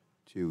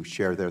to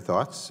share their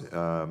thoughts.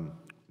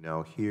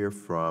 Now hear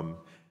from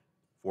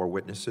four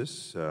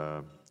witnesses.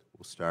 We'll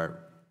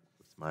start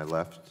with my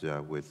left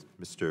with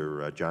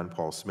Mr. John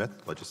Paul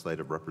Smith,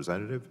 Legislative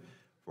Representative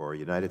for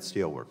United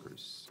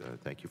Steelworkers.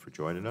 Thank you for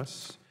joining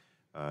us.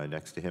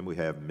 Next to him, we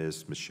have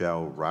Ms.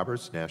 Michelle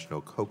Roberts,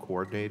 National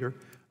Co-Coordinator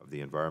of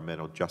the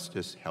Environmental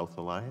Justice Health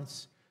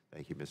Alliance.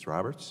 Thank you, Ms.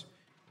 Roberts.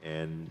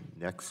 And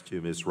next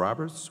to Ms.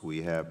 Roberts,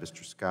 we have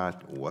Mr.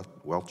 Scott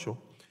Welchel,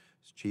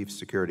 Chief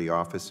Security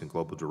Office and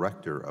Global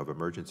Director of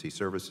Emergency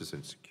Services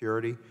and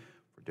Security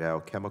for Dow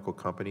Chemical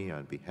Company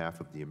on behalf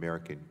of the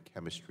American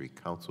Chemistry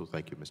Council.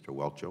 Thank you, Mr.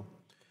 Welchel.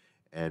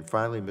 And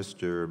finally,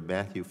 Mr.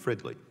 Matthew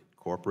Fridley,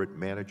 Corporate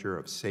Manager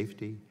of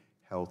Safety,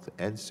 Health,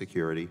 and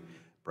Security,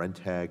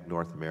 Brenntag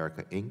North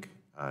America, Inc.,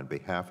 on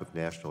behalf of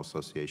National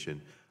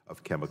Association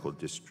of Chemical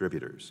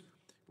Distributors.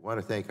 I want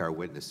to thank our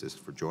witnesses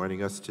for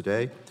joining us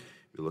today.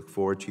 We look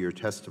forward to your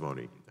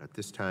testimony. At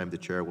this time, the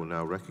chair will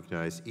now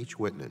recognize each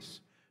witness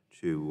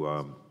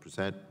to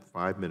present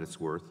 5 minutes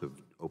worth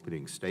of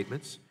opening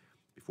statements.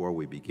 Before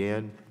we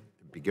begin,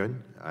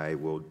 I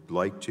would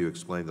like to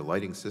explain the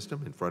lighting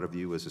system. In front of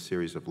you is a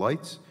series of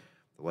lights.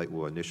 The light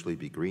will initially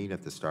be green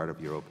at the start of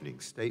your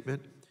opening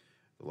statement.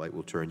 The light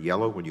will turn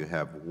yellow when you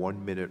have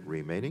 1 minute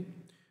remaining.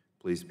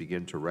 Please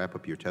begin to wrap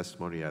up your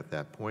testimony at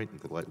that point, and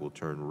the light will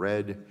turn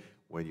red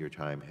when your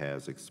time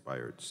has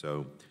expired.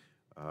 So,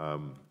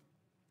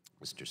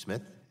 Mr.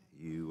 Smith,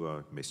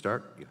 you may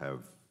start. You have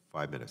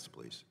 5 minutes,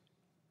 please.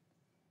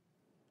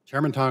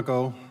 Chairman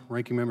Tonko,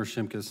 Ranking Member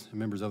Shimkus, and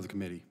members of the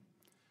committee,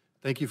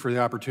 thank you for the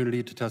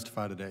opportunity to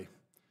testify today.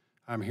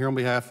 I'm here on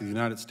behalf of the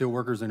United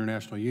Steelworkers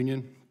International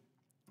Union.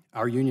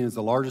 Our union is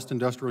the largest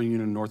industrial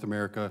union in North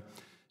America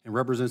and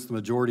represents the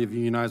majority of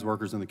unionized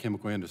workers in the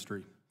chemical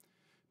industry.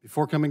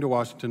 Before coming to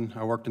Washington,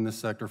 I worked in this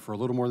sector for a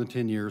little more than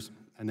 10 years,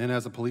 and then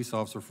as a police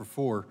officer for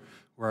 4,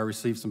 where I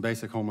received some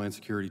basic Homeland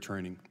Security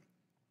training.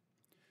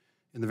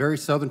 In the very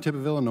southern tip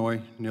of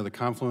Illinois, near the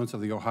confluence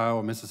of the Ohio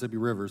and Mississippi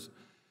rivers,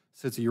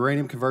 sits a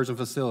uranium conversion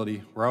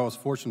facility where I was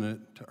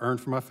fortunate to earn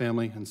for my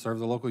family and serve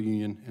the local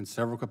union in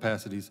several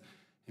capacities,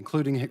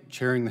 including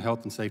chairing the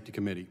Health and Safety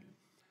Committee.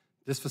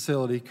 This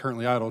facility,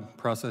 currently idled,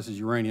 processes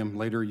uranium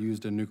later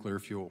used in nuclear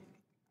fuel.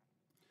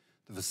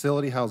 The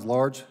facility houses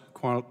large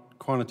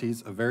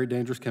quantities of very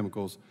dangerous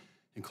chemicals,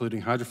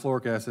 including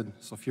hydrofluoric acid,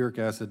 sulfuric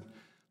acid,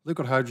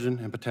 liquid hydrogen,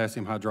 and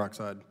potassium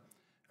hydroxide.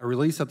 A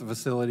release at the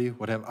facility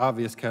would have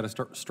obvious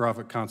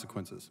catastrophic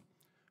consequences.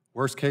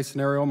 Worst-case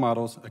scenario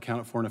models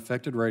accounted for an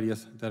affected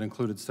radius that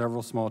included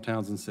several small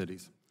towns and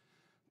cities.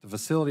 The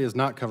facility is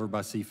not covered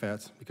by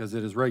CFATS because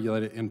it is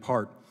regulated in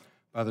part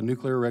by the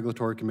Nuclear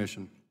Regulatory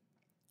Commission.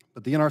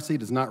 But the NRC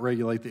does not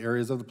regulate the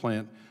areas of the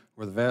plant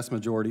where the vast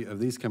majority of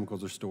these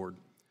chemicals are stored.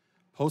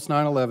 Post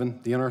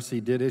 9/11, the NRC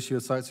did issue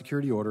a site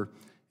security order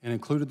and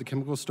included the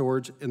chemical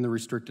storage in the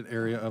restricted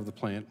area of the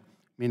plant,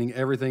 meaning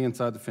everything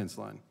inside the fence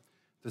line.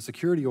 The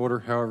security order,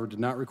 however, did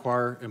not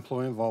require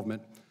employee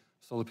involvement,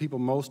 so the people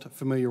most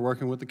familiar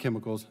working with the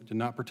chemicals did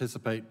not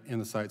participate in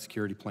the site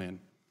security plan.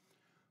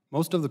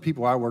 Most of the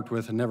people I worked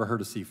with had never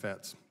heard of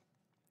CFATS.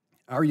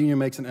 Our union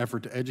makes an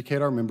effort to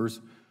educate our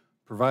members,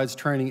 provides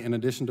training in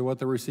addition to what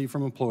they receive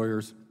from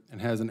employers,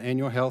 and has an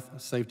annual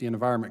health, safety, and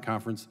environment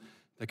conference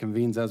that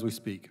convenes as we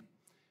speak.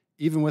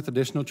 Even with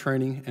additional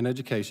training and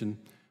education,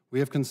 we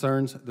have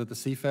concerns that the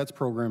CFATS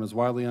program is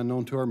widely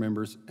unknown to our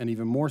members, and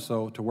even more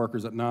so to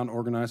workers at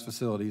non-organized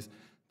facilities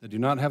that do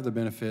not have the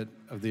benefit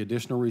of the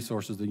additional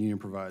resources the union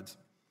provides.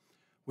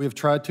 We have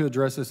tried to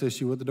address this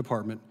issue with the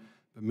department,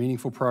 but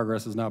meaningful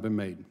progress has not been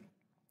made.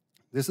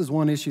 This is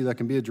one issue that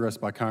can be addressed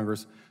by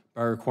Congress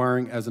by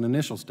requiring, as an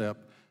initial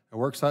step, a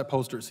worksite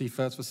poster at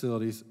CFATS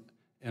facilities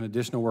and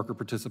additional worker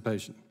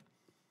participation.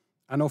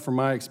 I know from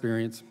my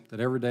experience that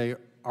every day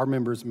our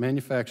members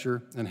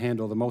manufacture and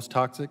handle the most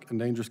toxic and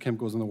dangerous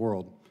chemicals in the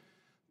world.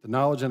 The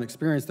knowledge and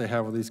experience they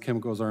have with these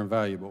chemicals are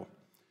invaluable.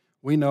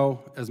 We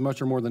know, as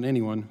much or more than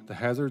anyone, the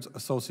hazards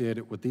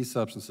associated with these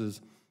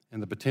substances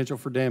and the potential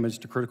for damage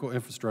to critical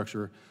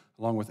infrastructure,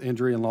 along with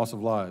injury and loss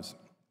of lives.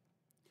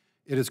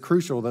 It is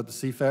crucial that the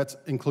CFATS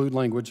include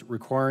language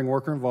requiring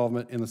worker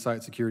involvement in the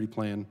site security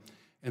plan,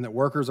 and that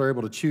workers are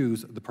able to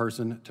choose the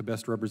person to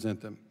best represent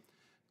them.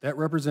 That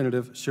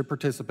representative should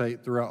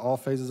participate throughout all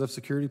phases of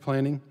security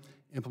planning,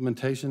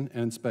 implementation,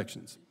 and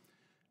inspections.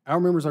 Our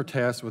members are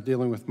tasked with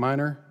dealing with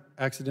minor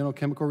accidental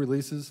chemical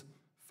releases,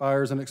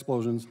 fires, and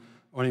explosions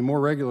on a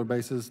more regular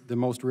basis than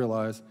most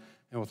realize,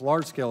 and with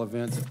large-scale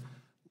events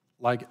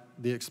like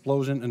the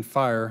explosion and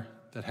fire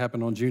that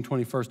happened on June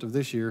 21st of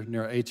this year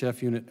near our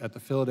HF unit at the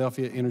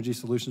Philadelphia Energy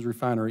Solutions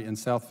Refinery in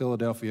South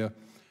Philadelphia,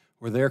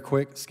 where their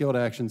quick, skilled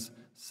actions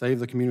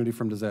saved the community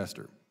from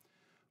disaster.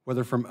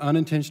 Whether from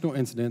unintentional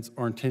incidents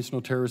or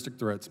intentional terroristic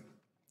threats,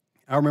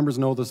 our members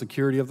know the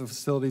security of the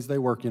facilities they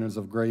work in is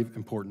of grave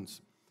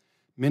importance.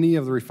 Many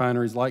of the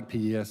refineries like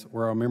PES,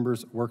 where our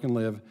members work and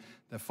live,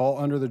 that fall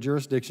under the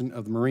jurisdiction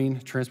of the Marine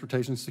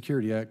Transportation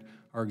Security Act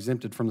are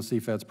exempted from the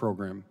CFATS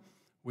program.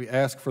 We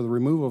ask for the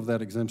removal of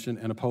that exemption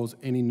and oppose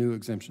any new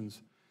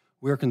exemptions.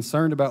 We are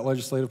concerned about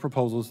legislative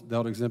proposals that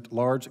would exempt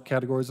large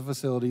categories of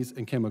facilities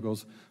and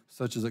chemicals,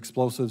 such as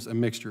explosives and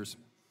mixtures.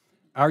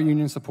 Our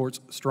union supports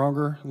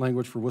stronger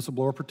language for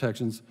whistleblower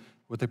protections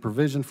with a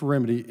provision for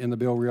remedy in the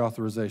bill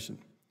reauthorization.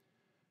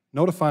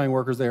 Notifying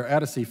workers they are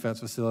at a CFATS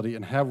facility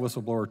and have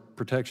whistleblower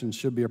protections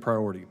should be a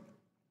priority.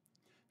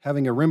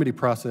 Having a remedy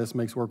process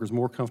makes workers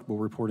more comfortable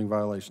reporting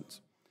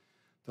violations.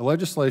 The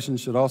legislation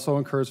should also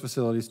encourage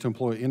facilities to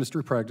employ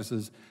industry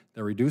practices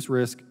that reduce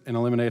risk and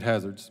eliminate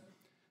hazards.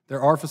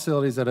 There are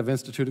facilities that have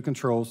instituted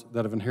controls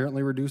that have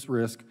inherently reduced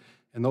risk,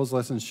 and those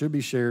lessons should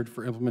be shared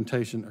for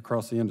implementation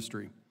across the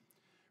industry.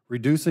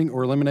 Reducing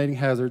or eliminating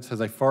hazards has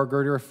a far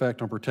greater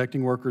effect on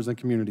protecting workers and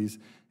communities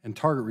and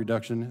target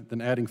reduction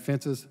than adding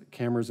fences,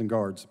 cameras, and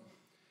guards.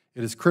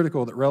 It is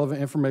critical that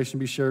relevant information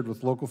be shared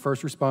with local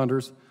first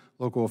responders,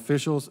 local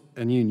officials,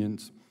 and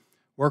unions.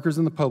 Workers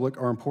and the public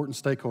are important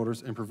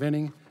stakeholders in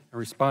preventing and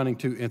responding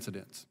to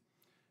incidents.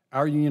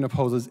 Our union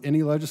opposes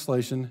any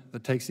legislation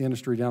that takes the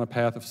industry down a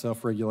path of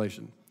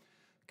self-regulation.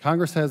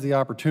 Congress has the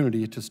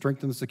opportunity to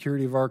strengthen the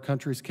security of our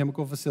country's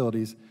chemical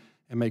facilities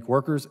and make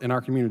workers in our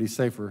community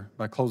safer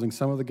by closing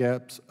some of the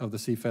gaps of the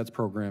CFATS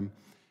program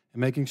and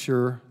making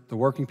sure the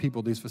working people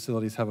of these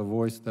facilities have a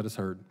voice that is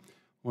heard.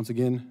 Once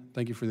again,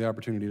 thank you for the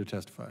opportunity to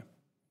testify.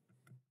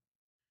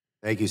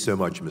 Thank you so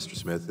much, Mr.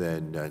 Smith.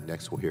 And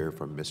next we'll hear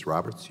from Ms.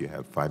 Roberts. You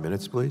have 5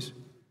 minutes, please.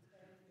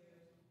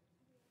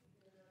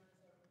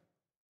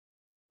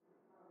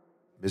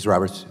 Ms.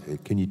 Roberts,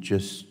 can you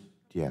just,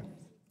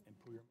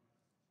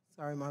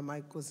 Sorry, my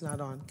mic was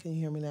not on. Can you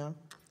hear me now?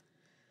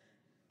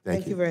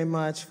 Thank you very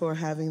much for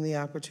having the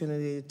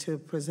opportunity to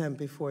present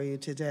before you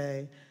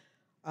today.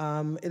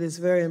 It is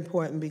very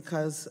important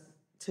because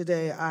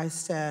today I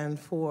stand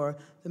for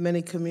the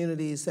many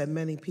communities that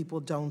many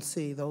people don't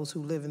see, those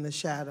who live in the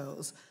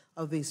shadows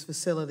of these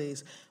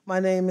facilities. My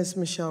name is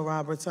Michelle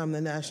Roberts. I'm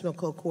the National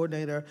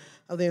Co-Coordinator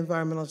of the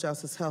Environmental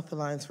Justice Health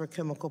Alliance for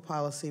Chemical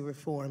Policy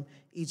Reform.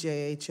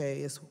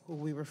 EJHA is who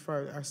we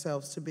refer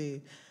ourselves to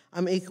be.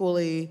 I'm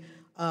equally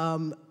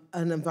an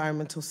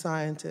environmental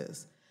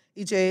scientist.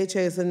 EJHA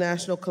is a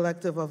national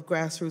collective of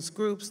grassroots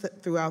groups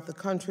throughout the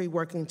country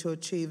working to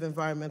achieve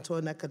environmental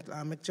and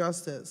economic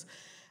justice.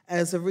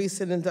 As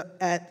recent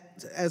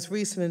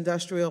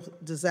industrial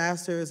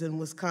disasters in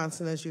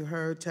Wisconsin, as you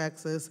heard,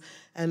 Texas,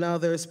 and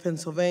others,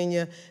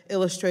 Pennsylvania,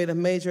 illustrate a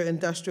major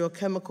industrial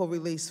chemical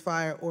release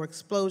fire or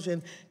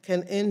explosion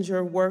can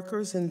injure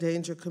workers,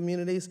 endanger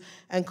communities,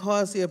 and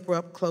cause the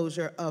abrupt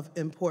closure of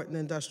important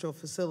industrial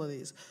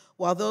facilities.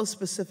 While those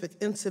specific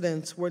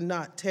incidents were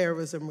not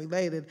terrorism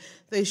related,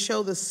 they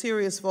show the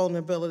serious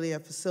vulnerability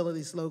of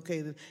facilities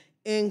located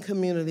in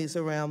communities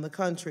around the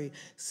country.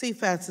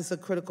 CFATS is a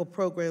critical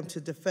program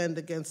to defend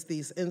against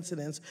these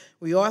incidents.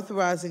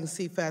 Reauthorizing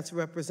CFATS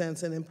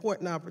represents an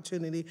important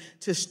opportunity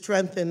to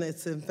strengthen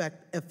its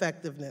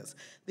effectiveness.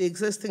 The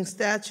existing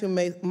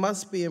statute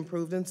must be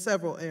improved in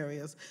several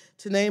areas.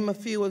 To name a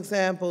few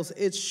examples,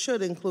 it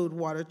should include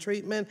water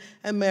treatment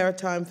and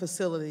maritime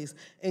facilities,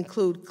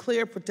 include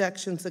clear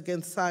protections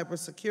against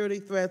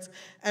cybersecurity threats,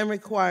 and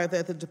require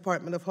that the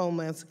Department of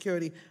Homeland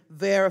Security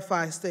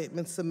verify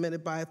statements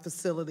submitted by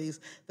facilities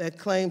that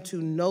claim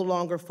to no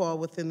longer fall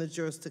within the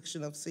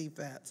jurisdiction of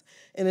CFATS.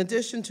 In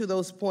addition to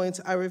those points,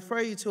 I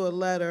refer you to a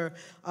letter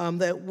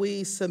that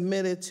we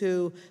submitted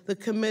to the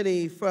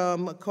committee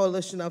from a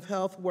Coalition of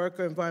Health,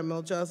 Worker,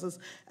 Environmental Justice,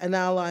 and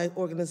allied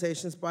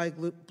organizations by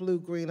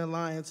Blue-Green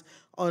Alliance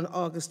on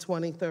August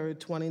 23,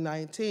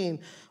 2019.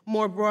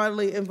 More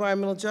broadly,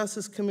 environmental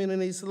justice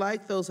communities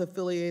like those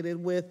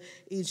affiliated with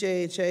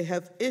EJHA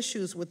have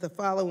issues with the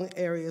following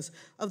areas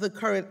of the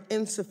current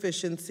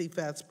insufficient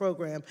CFATS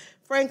program.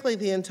 Frankly,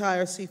 the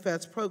entire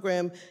CFATS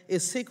program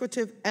is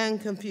secretive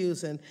and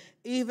confusing.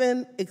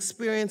 Even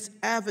experienced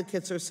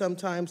advocates are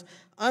sometimes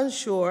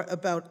unsure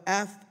about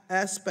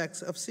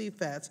aspects of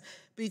CFATS.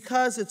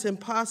 Because it's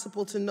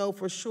impossible to know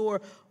for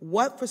sure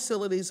what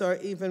facilities are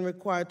even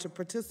required to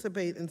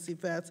participate in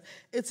CFATS,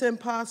 it's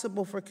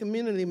impossible for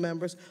community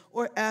members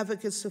or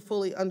advocates to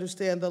fully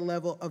understand the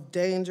level of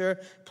danger,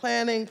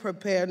 planning,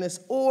 preparedness,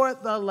 or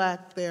the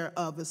lack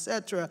thereof,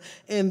 etc.,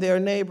 in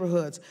their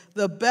neighborhoods.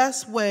 The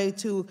best way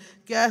to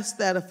guess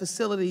that a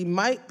facility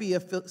might be a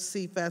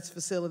CFATS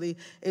facility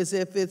is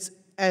if it's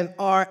an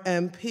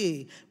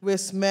RMP,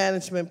 Risk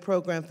Management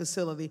Program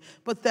facility,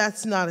 but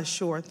that's not a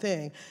sure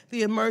thing.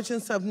 The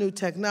emergence of new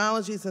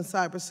technologies and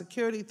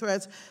cybersecurity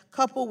threats,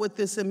 coupled with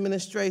this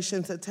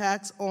administration's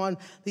attacks on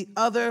the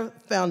other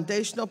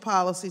foundational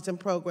policies and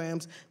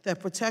programs that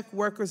protect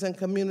workers and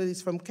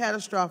communities from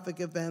catastrophic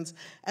events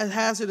at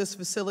hazardous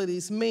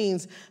facilities,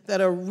 means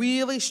that a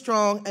really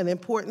strong and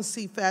important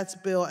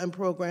CFATS bill and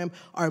program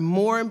are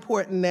more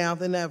important now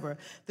than ever.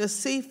 The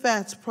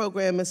CFATS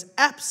program is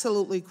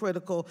absolutely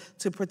critical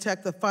to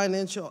protect the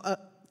financial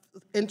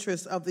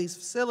interests of these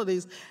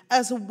facilities,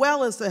 as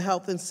well as the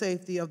health and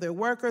safety of their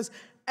workers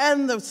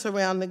and the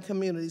surrounding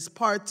communities,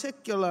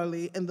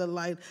 particularly in the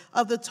light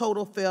of the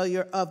total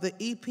failure of the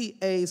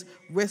EPA's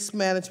risk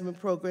management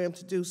program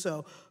to do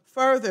so.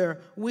 Further,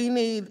 we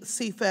need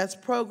CFAT's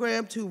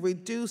program to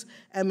reduce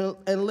and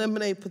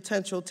eliminate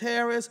potential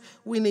terrorists.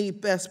 We need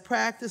best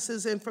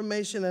practices,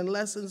 information, and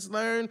lessons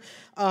learned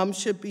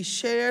should be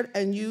shared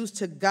and used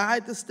to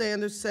guide the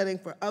standard setting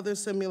for other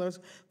similar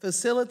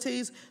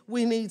facilities.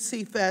 We need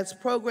CFAT's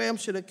program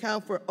should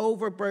account for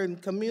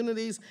overburdened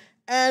communities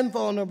and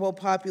vulnerable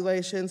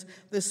populations.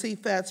 The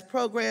CFAT's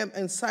program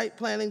and site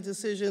planning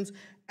decisions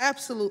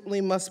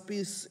absolutely must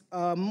be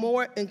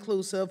more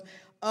inclusive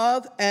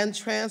of and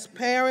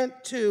transparent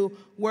to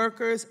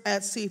workers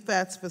at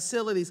CFAT's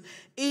facilities.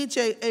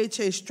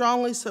 EJHA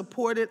strongly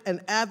supported and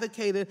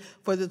advocated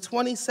for the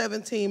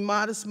 2017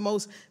 modest,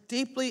 most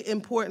deeply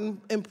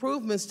important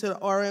improvements to the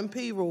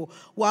RMP rule.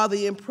 While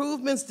the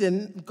improvements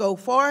didn't go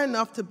far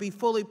enough to be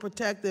fully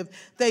protective,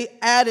 they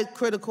added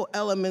critical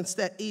elements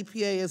that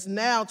EPA is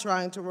now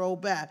trying to roll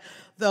back.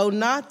 Though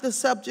not the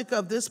subject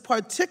of this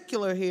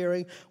particular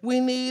hearing, we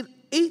need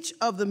each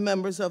of the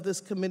members of this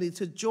committee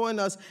to join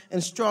us in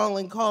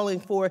strongly calling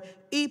for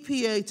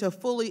EPA to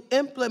fully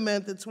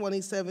implement the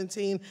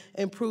 2017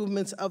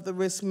 improvements of the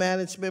risk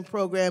management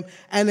program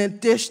and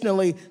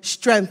additionally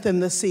strengthen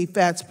the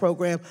CFATS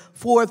program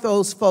for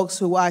those folks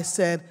who I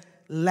said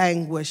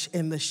languish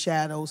in the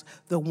shadows,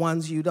 the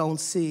ones you don't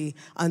see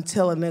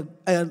until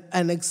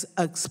an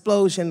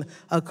explosion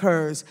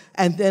occurs.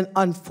 And then,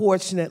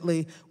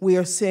 unfortunately, we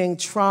are seeing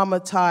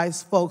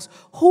traumatized folks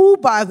who,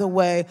 by the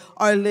way,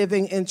 are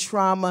living in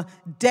trauma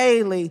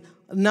daily,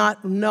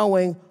 not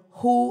knowing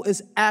who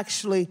is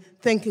actually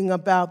thinking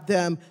about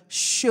them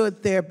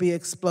should there be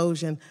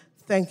explosion.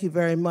 Thank you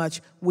very much.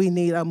 We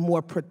need a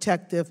more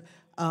protective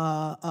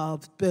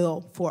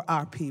bill for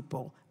our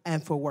people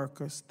and for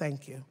workers.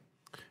 Thank you.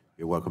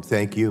 You're welcome.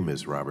 Thank you,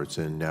 Ms.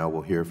 Robertson. Now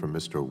we'll hear from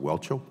Mr.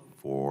 Welchel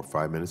for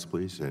 5 minutes,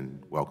 please, and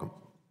welcome.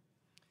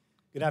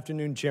 Good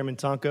afternoon, Chairman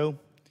Tonko,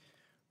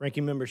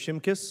 Ranking Member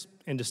Shimkus,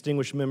 and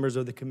distinguished members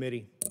of the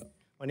committee.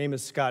 My name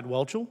is Scott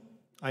Welchel.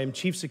 I am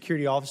Chief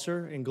Security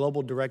Officer and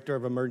Global Director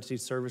of Emergency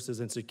Services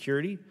and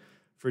Security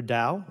for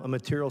Dow, a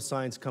materials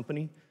science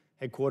company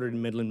headquartered in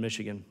Midland,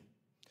 Michigan.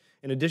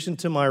 In addition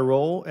to my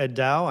role at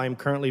Dow, I am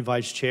currently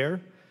Vice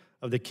Chair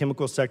of the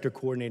Chemical Sector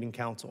Coordinating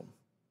Council.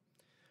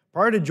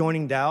 Prior to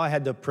joining Dow, I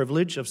had the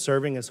privilege of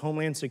serving as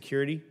Homeland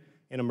Security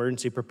and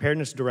Emergency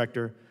Preparedness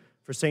Director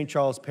for St.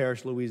 Charles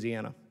Parish,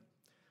 Louisiana,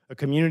 a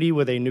community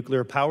with a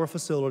nuclear power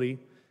facility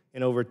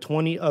and over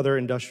 20 other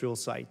industrial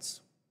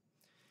sites.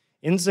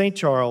 In St.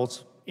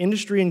 Charles,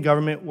 industry and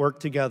government work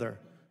together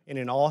in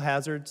an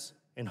all-hazards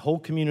and whole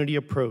community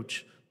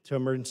approach to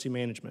emergency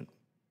management.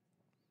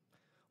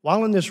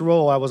 While in this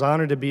role, I was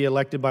honored to be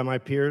elected by my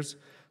peers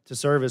to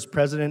serve as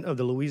president of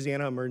the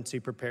Louisiana Emergency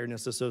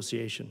Preparedness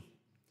Association.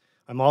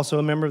 I'm also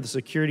a member of the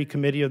Security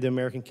Committee of the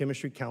American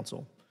Chemistry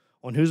Council,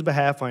 on whose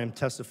behalf I am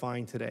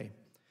testifying today.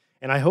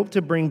 And I hope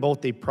to bring both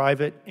the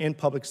private and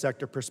public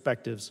sector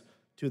perspectives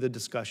to the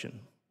discussion.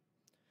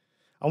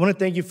 I want to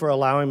thank you for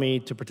allowing me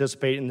to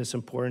participate in this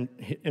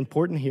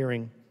important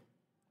hearing,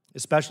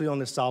 especially on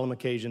this solemn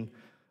occasion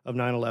of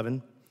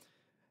 9/11,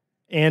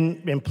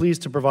 and am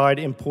pleased to provide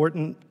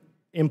important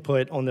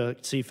input on the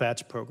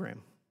CFATS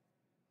program.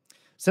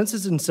 Since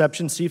its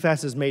inception,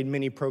 CFATS has made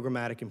many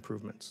programmatic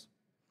improvements.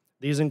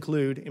 These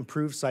include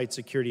improved site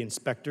security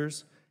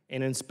inspectors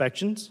and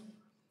inspections,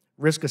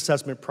 risk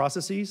assessment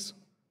processes,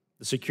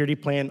 the security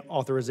plan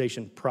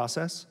authorization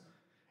process,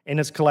 and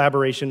its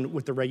collaboration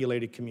with the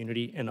regulated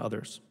community and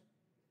others.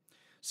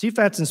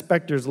 CFATS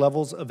inspectors'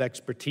 levels of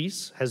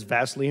expertise has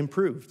vastly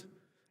improved,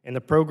 and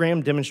the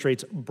program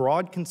demonstrates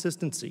broad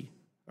consistency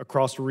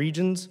across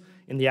regions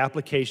in the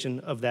application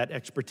of that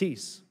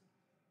expertise.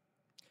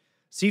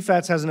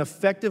 CFATS has an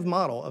effective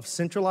model of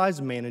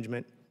centralized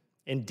management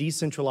and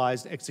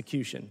decentralized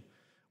execution,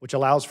 which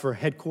allows for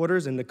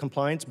headquarters and the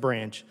compliance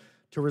branch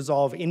to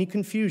resolve any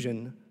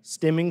confusion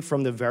stemming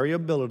from the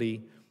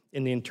variability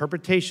in the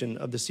interpretation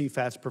of the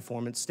CFATS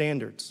performance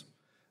standards.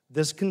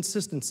 This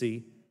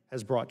consistency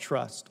has brought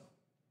trust.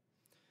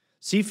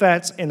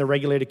 CFATS and the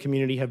regulated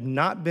community have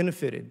not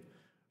benefited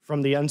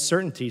from the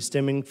uncertainty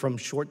stemming from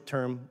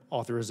short-term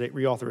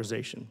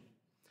reauthorization.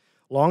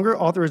 Longer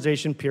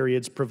authorization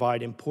periods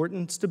provide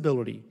important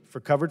stability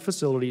for covered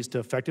facilities to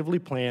effectively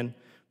plan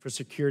for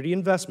security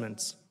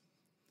investments,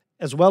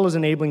 as well as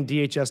enabling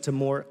DHS to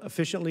more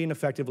efficiently and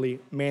effectively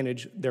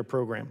manage their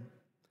program.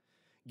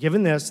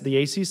 Given this, the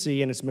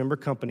ACC and its member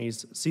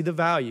companies see the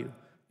value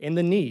and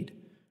the need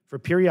for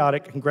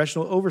periodic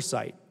congressional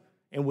oversight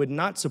and would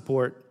not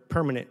support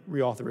permanent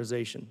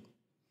reauthorization.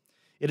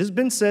 It has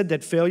been said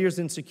that failures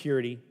in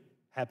security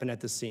happen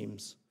at the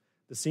seams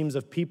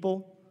of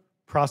people,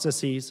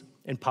 processes,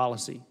 and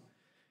policy.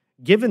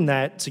 Given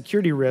that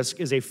security risk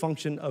is a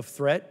function of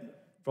threat,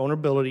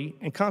 vulnerability,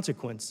 and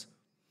consequence,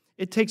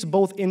 it takes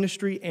both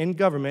industry and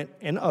government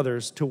and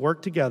others to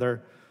work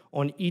together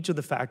on each of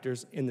the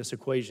factors in this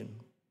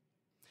equation.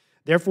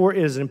 Therefore,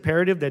 it is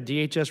imperative that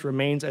DHS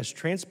remains as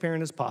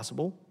transparent as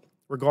possible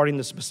regarding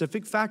the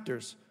specific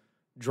factors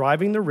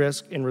driving the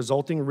risk and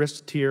resulting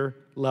risk tier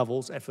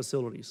levels at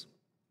facilities.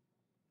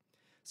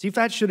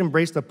 CFATS should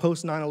embrace the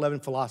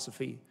post-9/11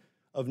 philosophy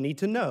of need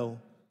to know,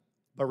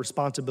 but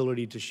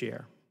responsibility to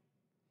share.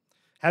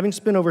 Having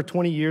spent over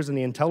 20 years in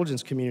the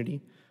intelligence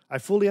community, I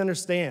fully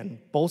understand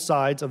both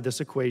sides of this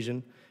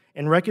equation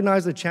and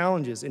recognize the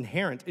challenges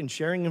inherent in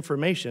sharing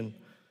information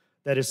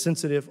that is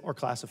sensitive or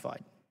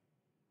classified.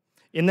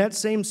 In that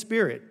same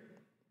spirit,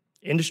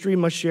 industry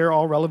must share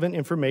all relevant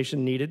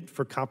information needed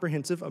for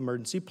comprehensive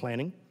emergency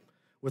planning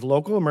with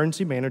local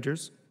emergency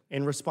managers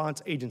and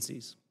response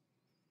agencies.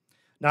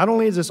 Not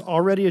only is this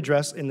already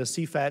addressed in the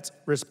CFAT's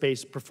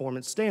risk-based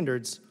performance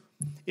standards,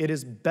 it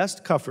is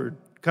best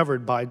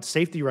covered by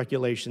safety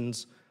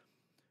regulations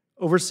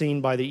overseen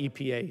by the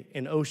EPA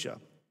and OSHA.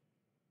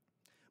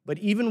 But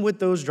even with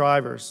those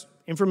drivers,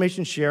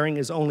 information sharing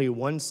is only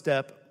one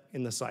step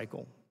in the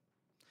cycle.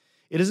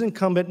 It is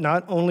incumbent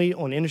not only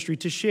on industry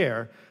to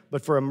share,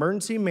 but for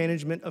emergency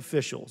management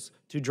officials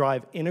to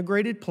drive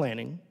integrated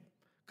planning,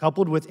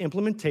 coupled with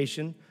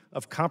implementation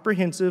of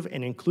comprehensive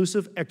and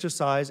inclusive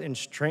exercise and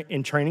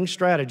training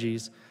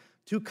strategies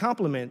to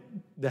complement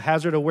the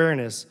hazard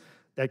awareness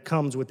that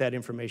comes with that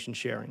information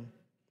sharing.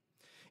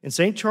 In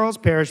St. Charles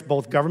Parish,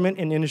 both government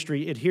and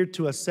industry adhere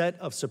to a set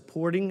of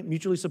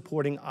mutually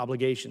supporting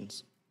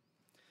obligations.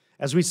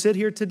 As we sit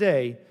here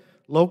today,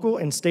 local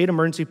and state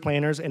emergency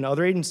planners and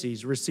other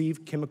agencies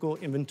receive chemical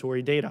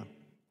inventory data.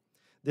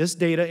 This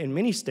data in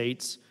many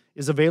states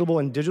is available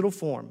in digital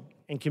form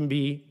and can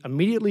be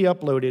immediately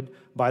uploaded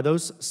by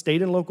those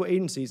state and local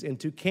agencies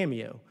into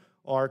Cameo,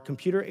 our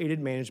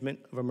computer-aided management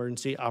of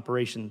emergency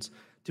operations,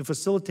 to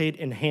facilitate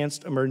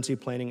enhanced emergency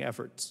planning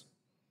efforts.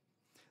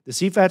 The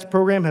CFATS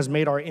program has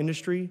made our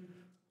industry,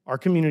 our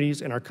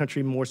communities, and our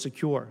country more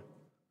secure.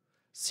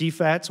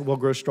 CFATS will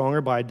grow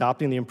stronger by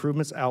adopting the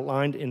improvements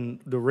outlined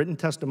in the written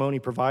testimony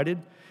provided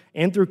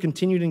and through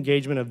continued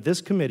engagement of this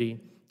committee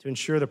to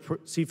ensure the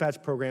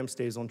CFATS program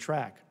stays on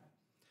track.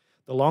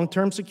 The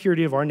long-term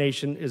security of our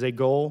nation is a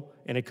goal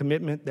and a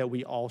commitment that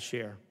we all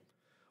share.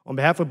 On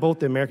behalf of both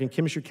the American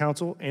Chemistry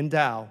Council and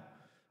Dow,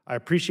 I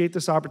appreciate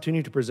this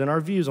opportunity to present our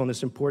views on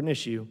this important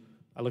issue.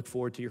 I look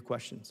forward to your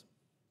questions.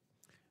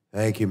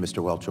 Thank you,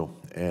 Mr. Welchel.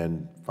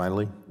 And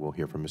finally, we'll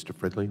hear from Mr.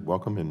 Fridley.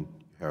 Welcome, and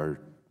are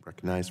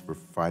recognized for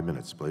 5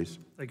 minutes, please.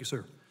 Thank you,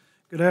 sir.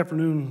 Good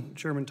afternoon,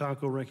 Chairman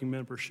Tonko, Ranking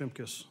Member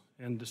Shimkus,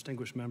 and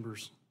distinguished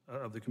members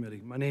of the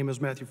committee. My name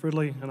is Matthew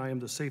Fridley, and I am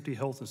the Safety,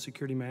 Health, and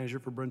Security Manager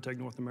for Brentag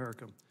North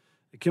America,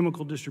 a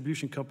chemical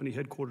distribution company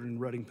headquartered in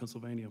Reading,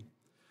 Pennsylvania.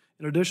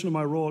 In addition to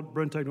my role at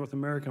Brentag North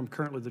America, I'm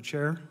currently the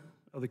chair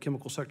of the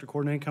Chemical Sector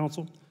Coordinating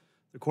Council.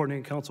 The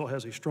Coordinating Council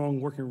has a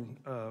strong working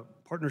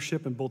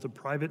partnership in both the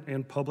private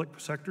and public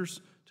sectors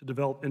to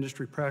develop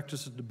industry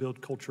practices to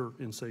build culture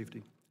in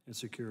safety and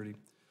security.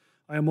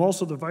 I am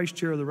also the Vice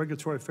Chair of the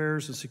Regulatory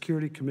Affairs and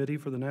Security Committee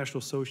for the National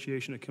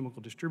Association of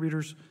Chemical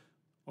Distributors,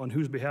 on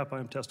whose behalf I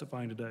am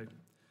testifying today.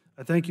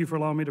 I thank you for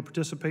allowing me to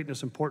participate in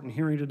this important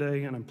hearing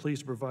today, and I'm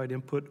pleased to provide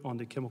input on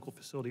the Chemical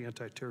Facility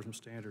Anti-Terrorism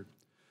Standard.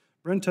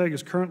 Brentag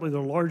is currently the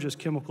largest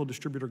chemical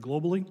distributor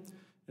globally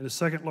and the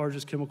second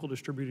largest chemical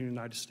distributor in the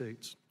United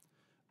States.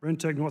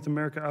 Brentag North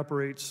America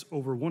operates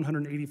over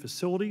 180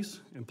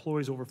 facilities,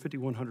 employs over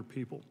 5,100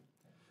 people.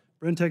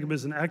 Brentag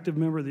has been an active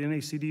member of the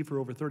NACD for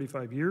over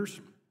 35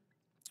 years.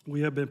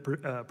 We have been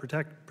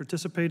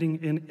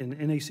participating in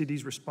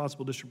NACD's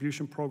responsible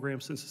distribution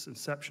program since its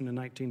inception in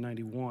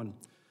 1991.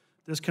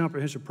 This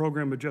comprehensive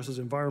program addresses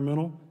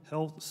environmental,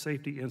 health,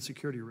 safety, and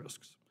security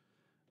risks.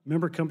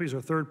 Member companies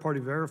are third-party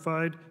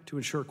verified to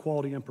ensure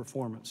quality and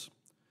performance.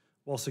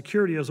 While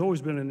security has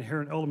always been an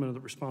inherent element of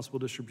the responsible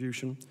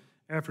distribution,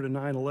 after the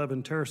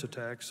 9/11 terrorist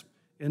attacks,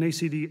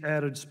 NACD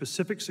added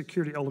specific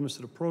security elements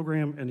to the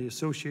program, and the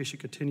association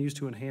continues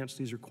to enhance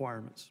these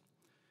requirements.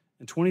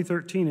 In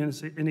 2013,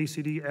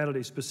 NACD added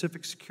a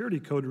specific security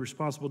code to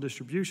responsible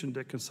distribution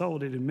that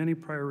consolidated many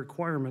prior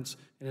requirements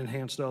and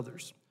enhanced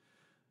others.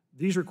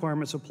 These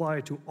requirements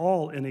apply to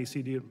all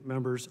NACD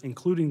members,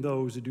 including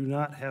those who do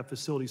not have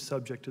facilities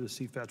subject to the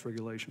CFATS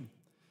regulation.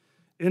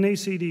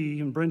 NACD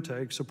and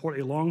Brentag support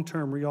a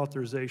long-term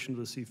reauthorization of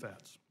the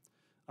CFATS.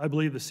 I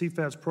believe the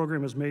CFATS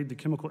program has made the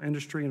chemical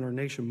industry in our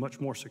nation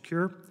much more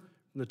secure.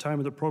 From the time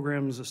of the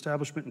program's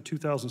establishment in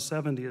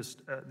 2007,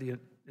 the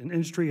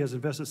industry has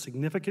invested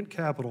significant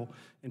capital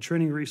and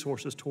training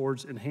resources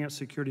towards enhanced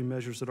security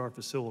measures at our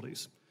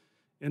facilities.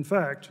 In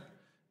fact,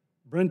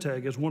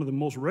 Brentag, as one of the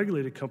most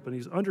regulated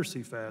companies under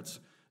CFATS,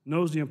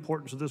 knows the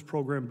importance of this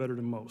program better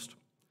than most.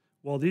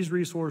 While these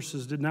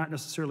resources did not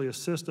necessarily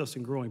assist us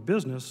in growing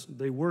business,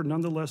 they were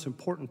nonetheless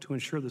important to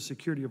ensure the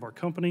security of our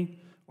company,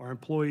 our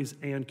employees,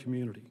 and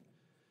community.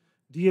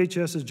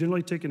 DHS has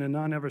generally taken a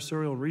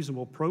non-adversarial and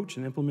reasonable approach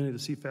in implementing the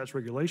CFATS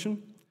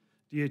regulation.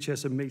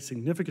 DHS have made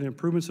significant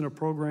improvements in the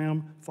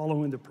program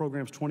following the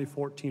program's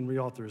 2014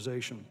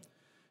 reauthorization.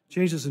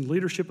 Changes in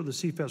leadership of the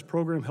CFATS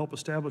program help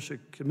establish a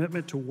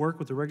commitment to work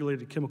with the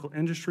regulated chemical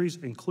industries,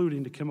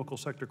 including the Chemical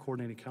Sector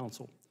Coordinating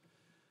Council.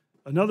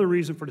 Another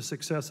reason for the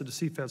success of the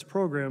CFATS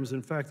program is,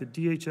 in fact, that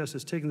DHS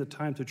has taken the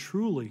time to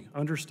truly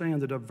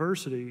understand the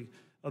diversity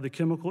of the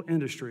chemical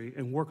industry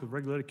and work with the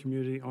regulated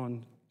community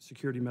on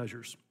security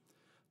measures.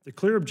 The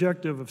clear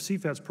objective of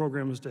CFAT's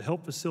program is to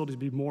help facilities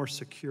be more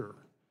secure.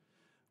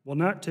 While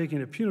not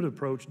taking a punitive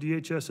approach,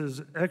 DHS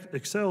has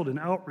excelled in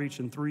outreach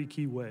in 3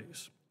 key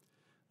ways.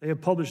 They have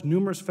published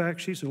numerous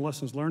fact sheets and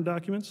lessons learned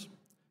documents,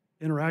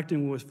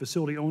 interacting with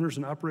facility owners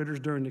and operators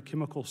during the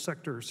chemical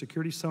sector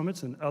security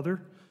summits and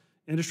other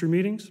industry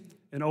meetings,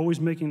 and always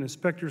making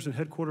inspectors and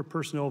headquarter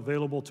personnel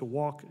available to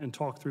walk and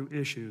talk through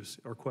issues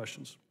or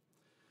questions.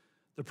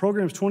 The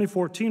program's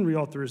 2014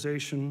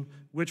 reauthorization,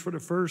 which for the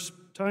first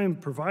time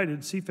provided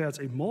CFATs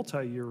a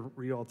multi-year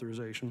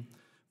reauthorization,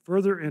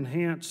 further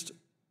enhanced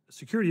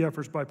security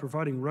efforts by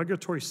providing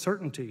regulatory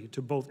certainty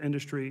to both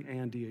industry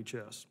and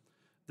DHS.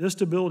 This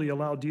stability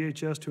allowed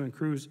DHS to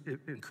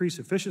increase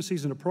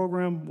efficiencies in the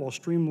program while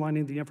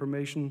streamlining the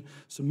information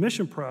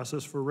submission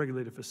process for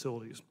regulated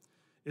facilities.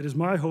 It is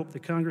my hope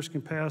that Congress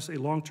can pass a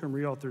long-term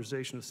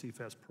reauthorization of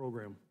CFAT's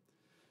program.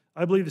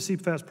 I believe the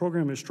CFAT's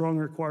program is strong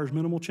and requires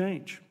minimal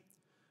change.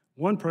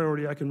 One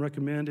priority I can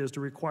recommend is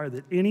to require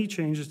that any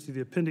changes to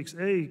the Appendix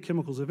A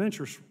Chemicals of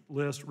Interest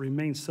list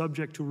remain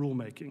subject to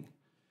rulemaking.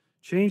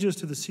 Changes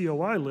to the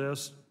COI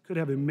list could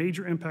have a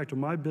major impact on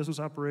my business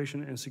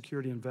operation and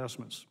security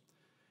investments.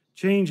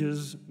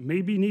 Changes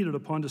may be needed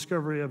upon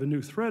discovery of a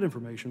new threat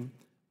information,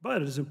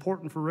 but it is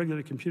important for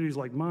regulated communities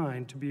like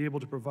mine to be able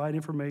to provide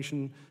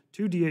information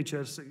to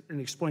DHS and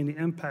explain the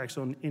impacts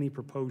on any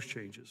proposed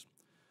changes.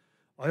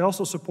 I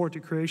also support the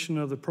creation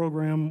of the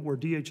program where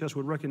DHS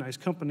would recognize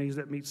companies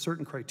that meet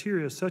certain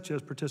criteria, such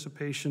as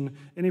participation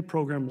in a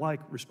program like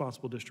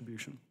responsible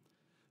distribution.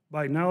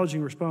 By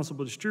acknowledging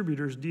responsible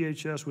distributors,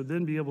 DHS would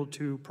then be able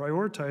to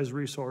prioritize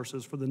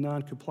resources for the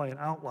non-compliant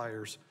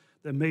outliers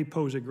that may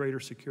pose a greater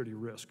security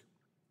risk.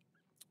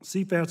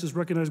 CFATS is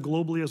recognized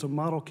globally as a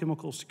model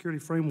chemical security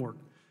framework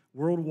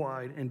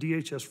worldwide, and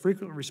DHS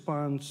frequently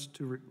responds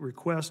to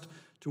requests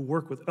to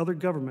work with other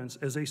governments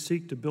as they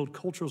seek to build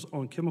cultures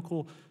on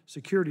chemical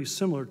security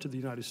similar to the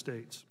United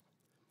States.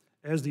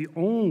 As the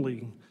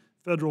only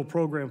federal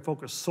program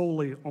focused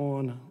solely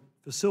on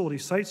facility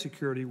site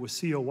security with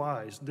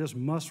COIs, this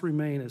must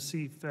remain a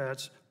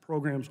CFATS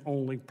program's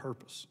only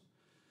purpose.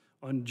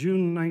 On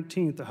June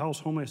 19th, the House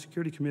Homeland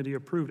Security Committee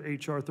approved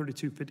H.R.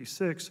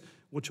 3256,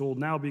 which will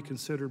now be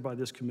considered by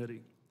this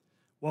committee.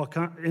 While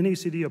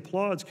NACD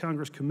applauds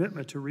Congress'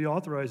 commitment to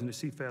reauthorizing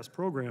the CFATS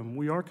program,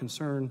 we are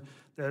concerned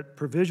that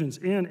provisions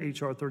in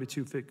H.R.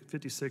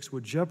 3256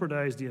 would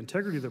jeopardize the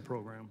integrity of the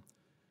program.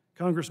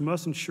 Congress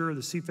must ensure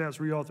the CFATS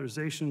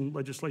reauthorization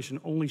legislation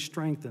only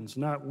strengthens,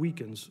 not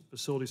weakens,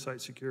 facility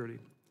site security.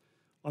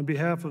 On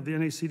behalf of the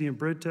NACD and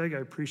BridTag, I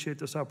appreciate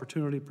this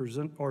opportunity to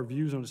present our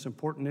views on this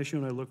important issue,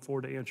 and I look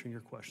forward to answering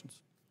your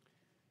questions.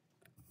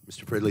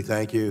 Mr. Fridley,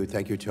 thank you.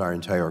 Thank you to our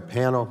entire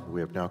panel.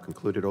 We have now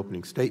concluded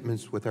opening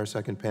statements with our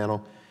second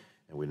panel,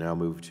 and we now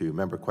move to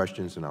member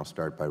questions, and I'll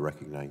start by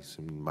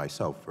recognizing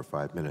myself for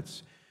 5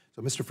 minutes.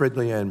 So, Mr.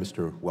 Fridley and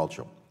Mr.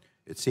 Welchel,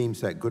 it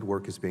seems that good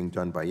work is being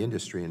done by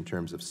industry in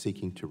terms of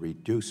seeking to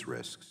reduce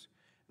risks.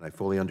 And I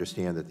fully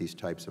understand that these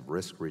types of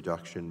risk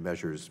reduction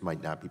measures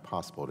might not be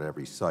possible at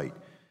every site.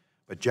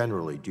 But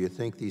generally, do you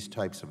think these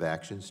types of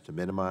actions to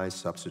minimize,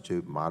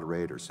 substitute,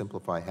 moderate, or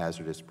simplify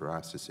hazardous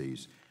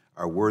processes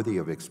are worthy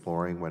of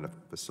exploring when a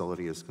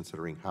facility is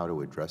considering how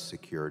to address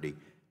security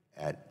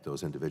at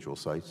those individual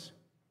sites?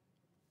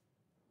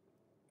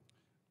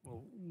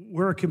 Well,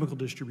 we're a chemical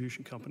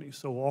distribution company,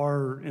 so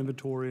our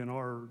inventory and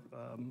our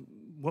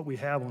what we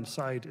have on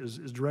site is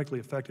directly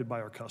affected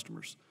by our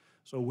customers.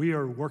 So we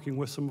are working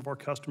with some of our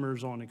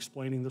customers on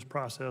explaining this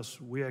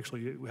process. We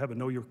actually have a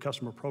Know Your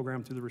Customer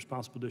program through the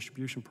Responsible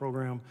Distribution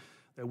Program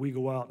that we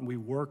go out and we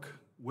work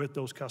with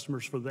those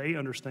customers so they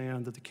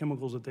understand that the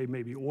chemicals that they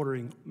may be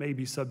ordering may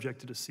be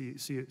subject to the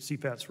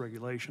CFATS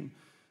regulation.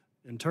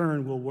 In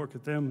turn, we'll work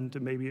with them to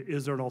maybe,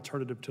 is there an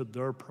alternative to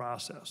their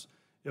process?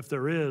 If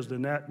there is,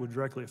 then that would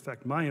directly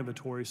affect my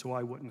inventory, so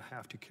I wouldn't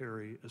have to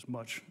carry as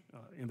much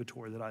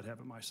inventory that I'd have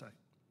at my site.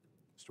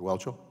 Mr.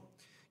 Welchel?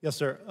 Yes,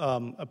 sir.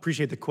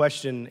 Appreciate the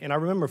question. And I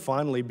remember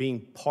finally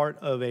being part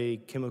of a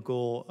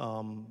chemical,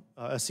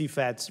 a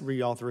CFATS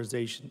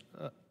reauthorization,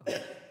 a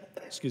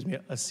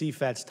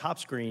CFATS top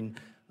screen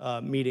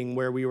meeting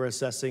where we were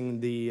assessing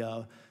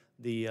the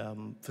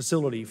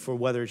facility for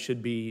whether it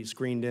should be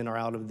screened in or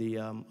out of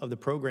the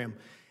program.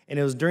 And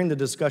it was during the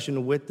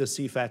discussion with the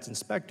CFATS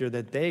inspector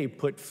that they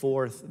put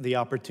forth the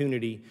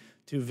opportunity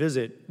to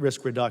visit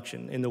risk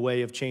reduction in the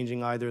way of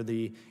changing either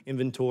the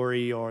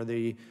inventory or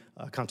the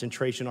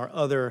concentration or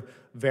other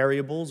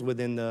variables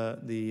within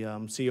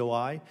the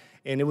COI.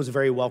 And it was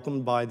very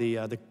welcomed by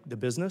the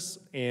business,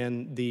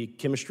 and the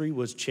chemistry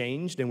was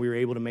changed, and we were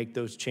able to make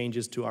those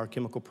changes to our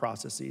chemical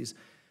processes.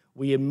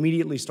 We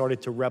immediately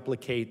started to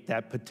replicate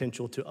that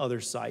potential to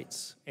other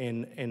sites,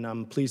 and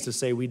I'm pleased to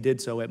say we did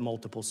so at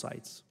multiple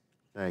sites.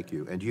 Thank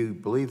you. And do you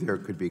believe there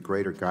could be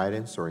greater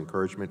guidance or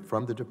encouragement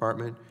from the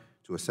department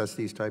to assess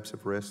these types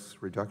of risks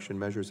reduction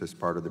measures as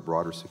part of the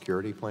broader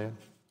security plan?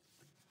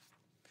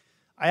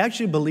 I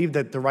actually believe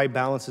that the right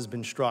balance has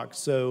been struck.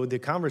 So the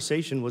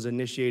conversation was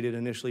initiated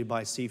initially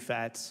by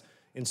CFATS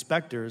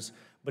inspectors,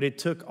 but it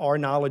took our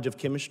knowledge of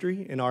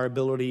chemistry and our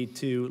ability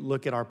to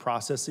look at our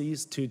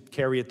processes to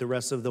carry it the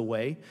rest of the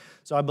way.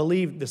 So I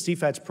believe the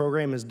CFATS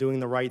program is doing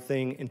the right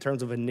thing in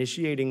terms of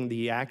initiating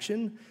the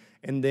action,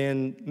 and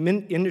then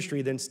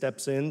industry then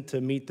steps in to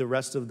meet the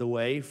rest of the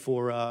way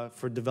for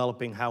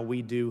developing how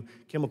we do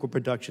chemical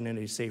production in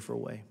a safer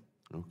way.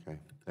 Okay,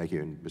 thank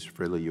you. And Mr.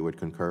 Fridley, you would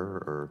concur,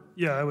 or?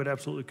 Yeah, I would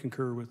absolutely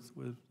concur with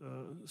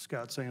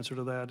Scott's answer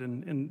to that.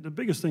 And the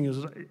biggest thing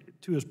is,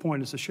 to his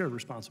point, it's a shared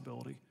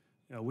responsibility.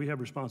 You know, we have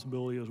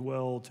responsibility as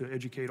well to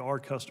educate our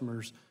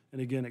customers.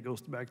 And again, it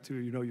goes back to,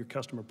 you know, your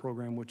customer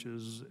program, which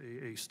is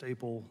a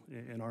staple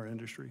in our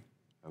industry.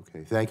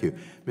 Okay, thank you.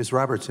 Ms.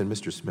 Roberts and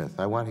Mr. Smith,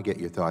 I want to get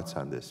your thoughts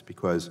on this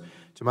because,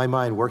 to my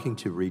mind, working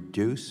to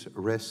reduce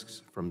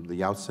risks from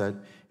the outset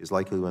is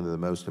likely one of the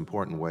most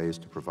important ways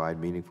to provide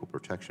meaningful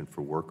protection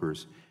for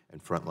workers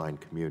and frontline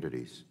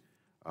communities.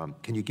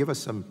 Can you give us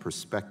some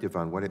perspective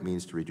on what it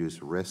means to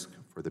reduce risk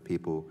for the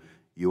people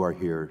you are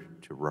here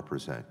to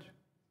represent?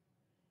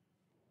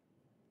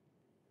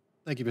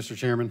 Thank you, Mr.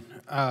 Chairman.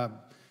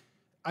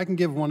 I can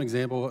give one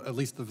example, at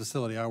least the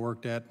facility I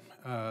worked at.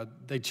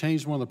 They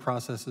changed one of the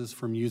processes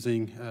from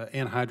using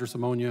anhydrous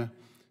ammonia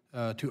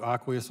to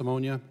aqueous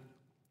ammonia,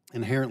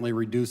 inherently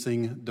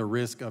reducing the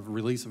risk of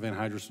release of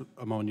anhydrous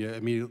ammonia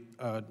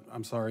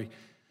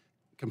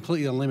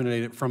completely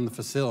eliminated it from the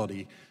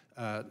facility.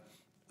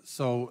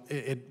 So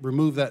it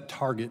removed that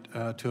target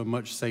to a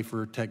much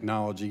safer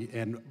technology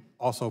and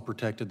also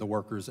protected the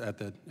workers at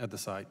the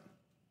site.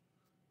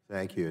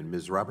 Thank you. And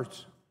Ms.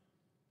 Roberts?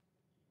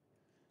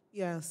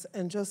 Yes,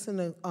 and just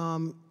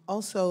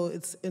also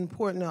it's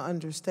important to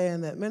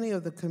understand that many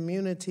of the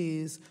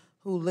communities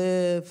who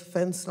live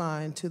fence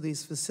line to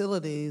these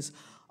facilities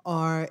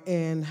are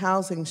in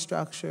housing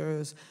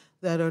structures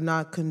that are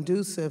not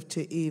conducive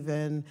to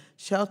even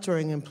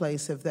sheltering in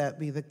place, if that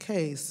be the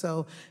case.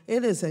 So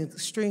it is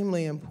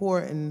extremely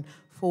important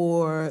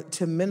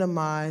to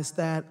minimize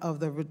that of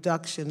the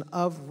reduction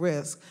of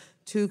risk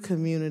to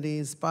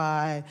communities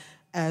by,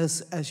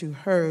 as you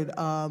heard,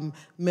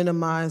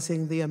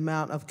 minimizing the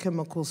amount of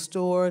chemical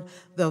stored,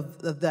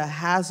 the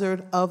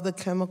hazard of the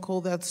chemical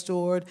that's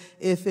stored,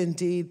 if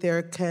indeed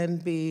there can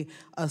be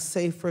a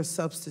safer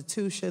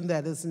substitution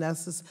that is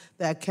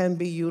that can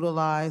be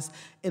utilized.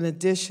 In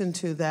addition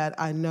to that,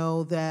 I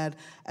know that,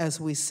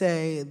 as we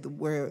say,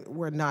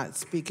 we're not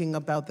speaking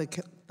about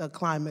the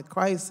climate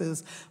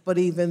crisis, but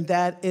even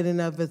that in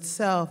and of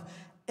itself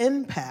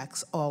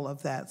impacts all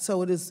of that.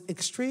 So it is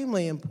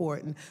extremely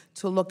important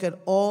to look at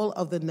all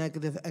of the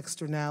negative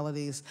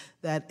externalities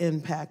that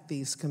impact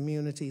these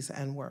communities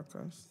and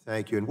workers.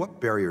 Thank you. And what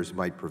barriers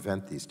might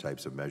prevent these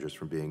types of measures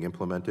from being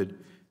implemented?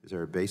 Is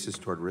there a basis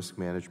toward risk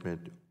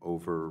management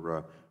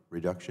over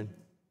reduction?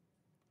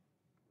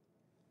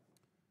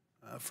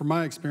 From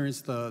my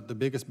experience, the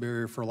biggest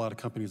barrier for a lot of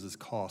companies is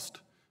cost.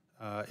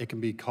 It can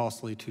be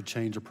costly to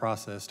change a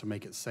process to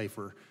make it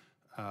safer.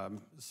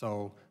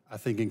 So I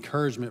think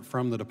encouragement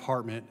from the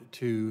department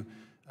to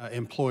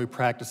employ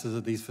practices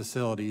at these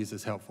facilities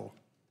is helpful.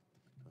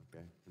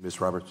 Okay.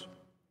 Ms. Roberts?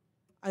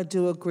 I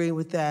do agree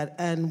with that,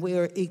 and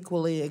we're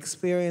equally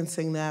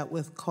experiencing that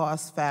with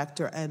cost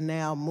factor and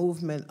now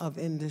movement of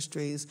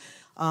industries.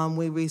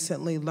 We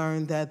recently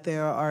learned that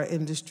there are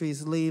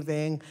industries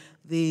leaving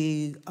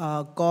the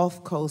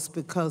Gulf Coast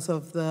because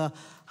of the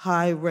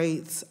high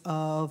rates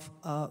of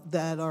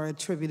that are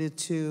attributed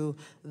to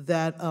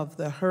that of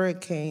the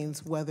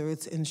hurricanes, whether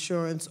it's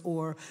insurance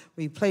or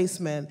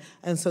replacement.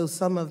 And so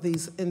some of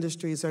these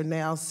industries are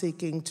now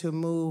seeking to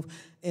move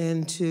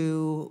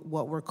into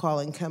what we're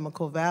calling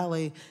Chemical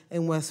Valley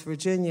in West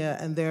Virginia,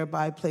 and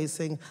thereby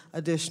placing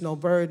additional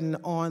burden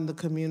on the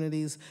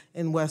communities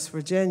in West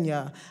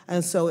Virginia.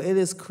 And so it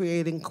is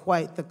creating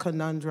quite the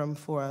conundrum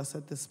for us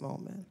at this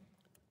moment.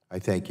 I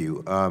thank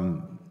you.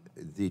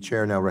 The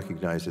chair now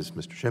recognizes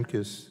Mr.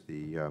 Shimkus,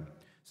 the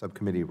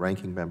subcommittee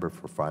ranking member,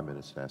 for 5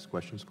 minutes to ask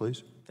questions,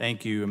 please.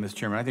 Thank you, Mr.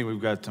 Chairman. I think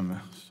we've got some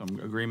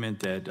agreement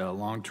that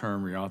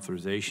long-term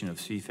reauthorization of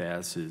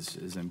CFAS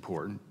is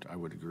important. I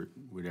would agree.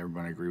 Would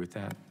everybody agree with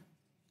that?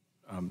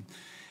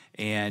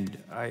 And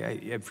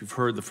if you've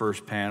heard the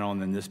first panel and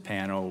then this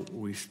panel,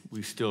 we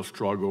still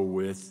struggle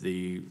with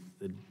the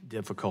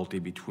difficulty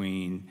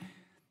between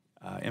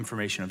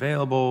information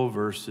available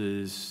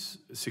versus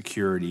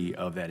security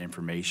of that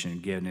information,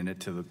 getting it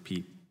to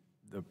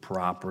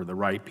the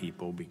right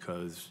people,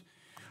 because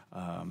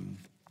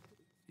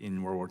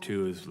in World War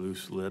II is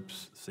loose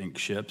lips sink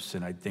ships,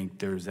 and I think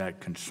there's that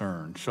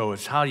concern. So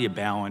it's how do you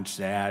balance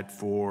that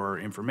for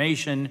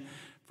information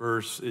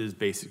versus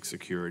basic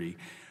security?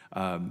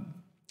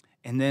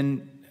 And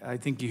then I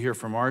think you hear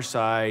from our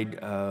side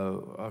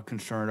a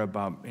concern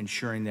about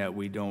ensuring that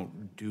we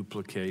don't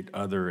duplicate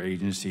other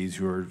agencies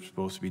who are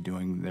supposed to be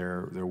doing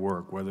their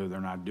work, whether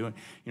they're not doing,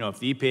 you know, if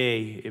the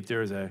EPA,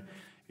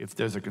 if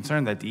there's a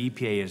concern that the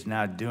EPA is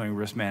not doing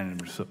risk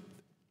management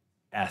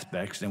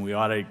aspects, then we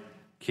ought to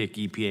kick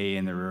EPA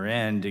in the rear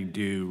end to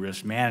do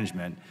risk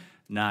management,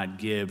 not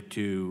give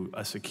to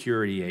a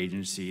security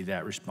agency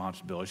that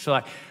responsibility.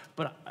 So,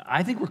 but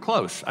I think we're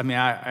close. I mean,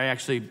 I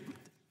actually,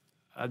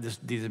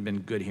 these have been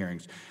good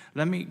hearings.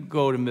 Let me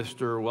go to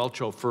Mr.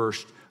 Welcho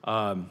first.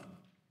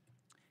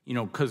 You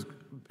know, because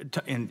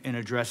in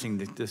addressing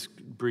this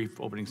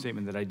brief opening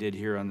statement that I did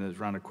here on this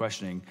round of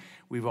questioning,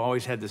 we've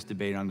always had this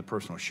debate on the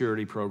personal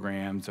surety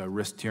programs,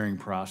 risk tiering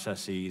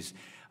processes,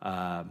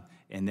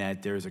 and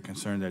that there's a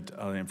concern that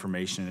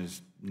information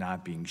is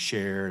not being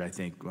shared. I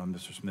think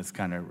Mr. Smith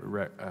kind of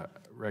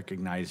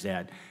recognized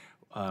that.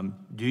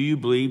 Do you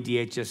believe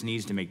DHS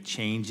needs to make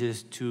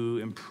changes to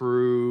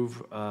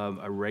improve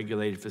a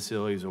regulated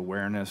facility's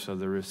awareness of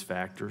the risk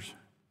factors?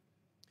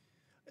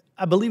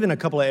 I believe in a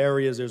couple of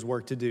areas there's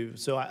work to do.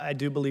 So I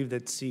do believe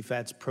that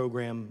CFAT's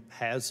program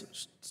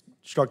has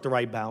struck the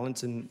right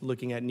balance in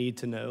looking at need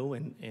to know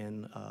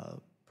and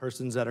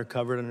persons that are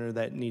covered under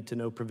that need to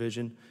know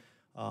provision.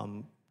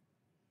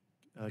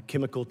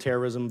 Chemical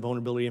terrorism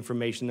vulnerability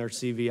information, or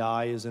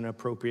CVI, is an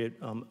appropriate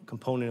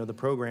component of the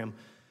program.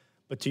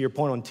 But to your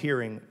point on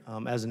tiering,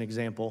 as an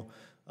example,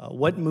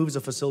 what moves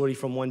a facility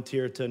from one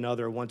tier to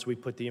another once we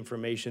put the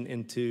information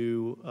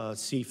into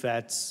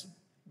CFAT's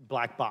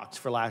black box,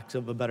 for lack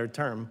of a better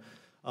term?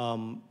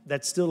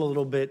 That's still a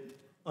little bit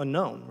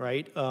unknown,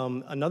 right?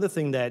 Another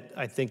thing that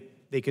I think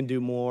they can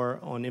do more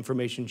on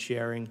information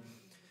sharing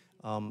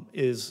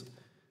is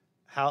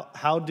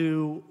how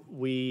do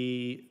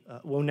we,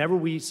 whenever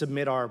we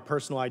submit our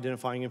personal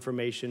identifying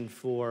information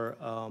for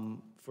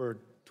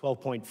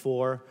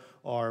 12.4,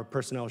 or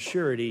personnel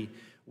surety,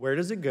 where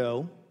does it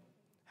go?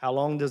 How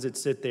long does it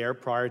sit there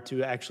prior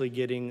to actually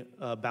getting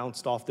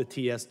bounced off the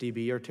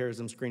TSDB, or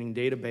Terrorism Screening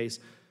Database?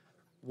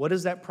 What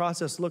does that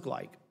process look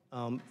like?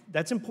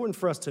 That's important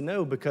for us to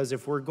know, because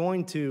if we're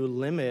going to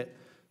limit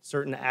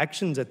certain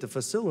actions at the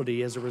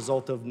facility as a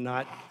result of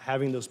not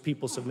having those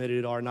people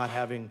submitted, or not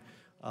having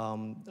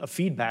a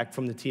feedback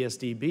from the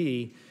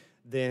TSDB,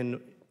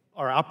 then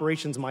our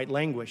operations might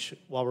languish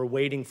while we're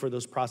waiting for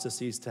those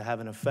processes to have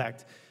an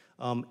effect.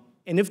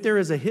 And if there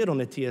is a hit on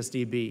the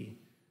TSDB,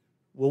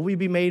 will we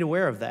be made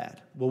aware of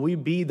that? Will we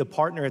be the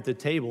partner at the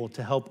table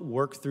to help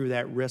work through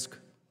that risk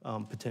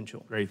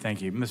potential? Great,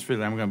 thank you. Ms.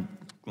 Friedland, I'm going to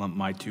lump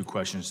my two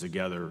questions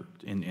together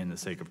in the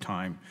sake of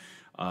time.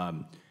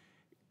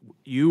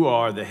 You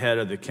are the head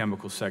of the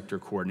Chemical Sector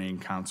Coordinating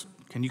Council.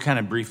 Can you kind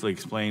of briefly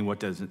explain what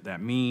does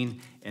that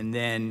mean? And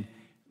then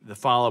the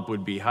follow-up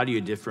would be, how do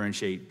you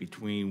differentiate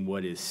between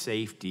what is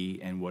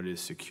safety and what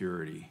is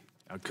security?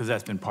 Because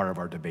that's been part of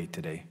our debate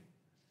today.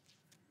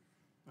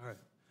 All right.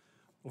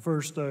 Well,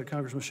 first,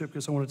 Congressman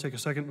Shipkiss, I want to take a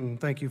second and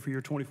thank you for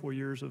your 24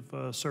 years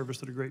of service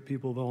to the great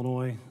people of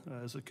Illinois.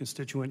 As a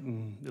constituent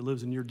and that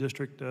lives in your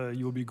district,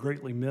 you will be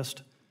greatly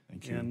missed.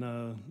 Thank you.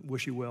 And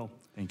wish you well.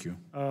 Thank you.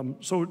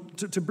 So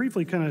to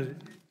briefly kind of,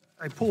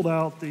 I pulled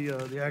out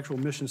the actual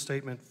mission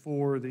statement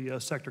for the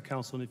Sector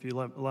Council, and if you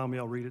allow me,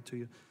 I'll read it to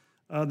you.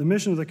 The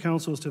mission of the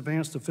Council is to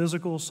advance the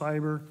physical,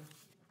 cyber,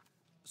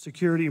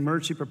 security,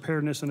 emergency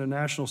preparedness, and the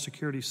national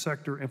security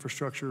sector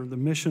infrastructure. The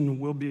mission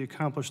will be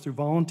accomplished through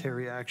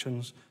voluntary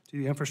actions to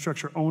the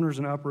infrastructure owners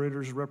and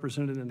operators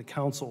represented in the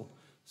Council,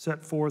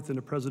 set forth in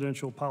the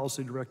Presidential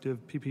Policy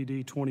Directive,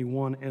 PPD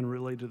 21, and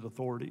related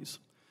authorities.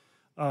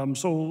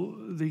 So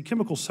the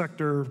Chemical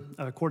Sector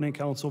Coordinating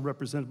Council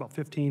represents about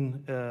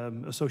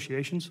 15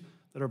 associations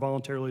that are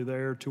voluntarily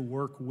there to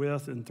work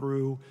with and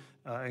through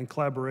in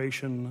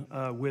collaboration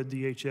with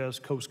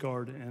DHS, Coast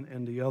Guard,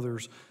 and the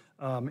others.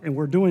 And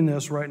we're doing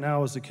this right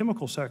now as the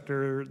chemical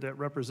sector that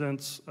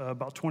represents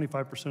about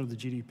 25% of the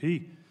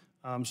GDP.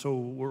 So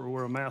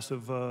we're a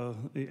massive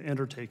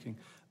undertaking.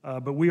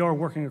 But we are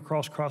working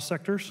across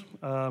sectors.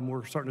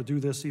 We're starting to do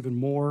this even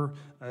more,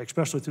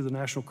 especially through the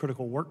National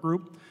Critical Work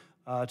Group,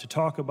 to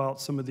talk about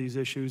some of these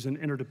issues and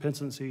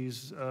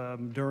interdependencies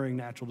during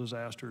natural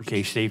disasters.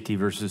 Okay, safety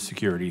versus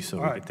security, so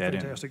we'll get that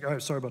fantastic. All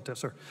right, sorry about that,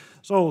 sir.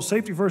 So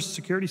safety versus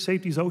security.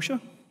 Safety is OSHA,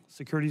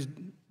 security is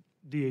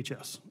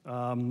DHS.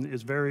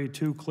 It's very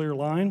two clear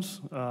lines.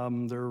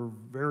 They're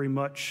very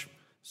much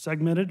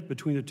segmented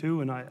between the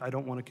two, and I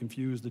don't want to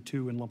confuse the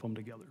two and lump them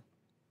together.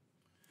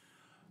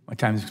 My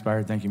time has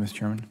expired. Thank you, Mr.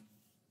 Chairman.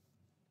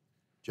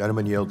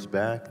 Gentleman yields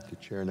back. The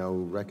chair now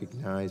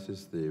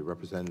recognizes the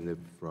representative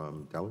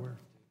from Delaware.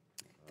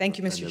 Thank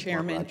you, Mr.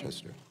 Chairman.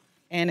 Rochester.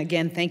 And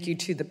again, thank you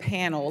to the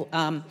panel.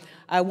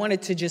 I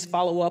wanted to just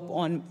follow up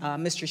on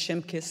Mr.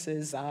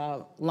 Shimkiss's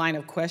line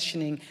of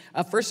questioning.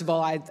 First of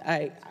all,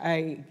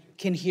 I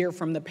can hear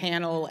from the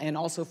panel and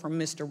also from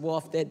Mr.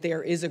 Wolf that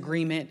there is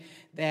agreement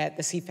that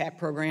the CFAT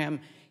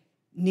program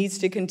needs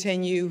to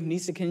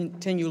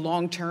continue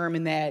long-term,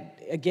 and that,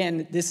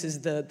 again, this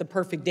is the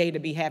perfect day to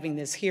be having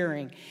this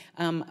hearing.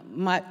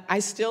 I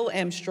still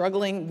am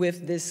struggling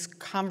with this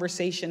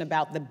conversation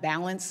about the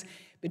balance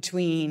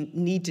between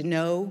need to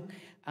know,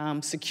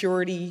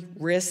 security,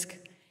 risk,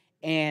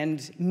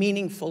 and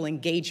meaningful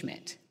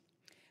engagement.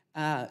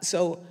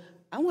 So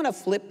I want to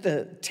flip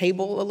the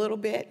table a little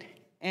bit.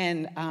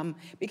 And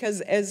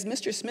because as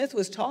Mr. Smith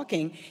was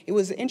talking, it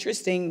was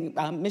interesting,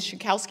 Ms.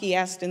 Schakowsky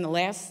asked in the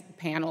last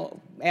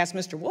panel, asked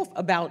Mr. Wolf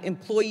about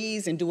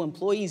employees, and do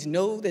employees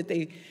know that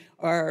they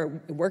are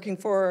working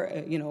for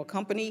a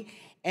company?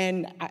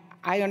 And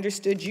I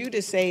understood you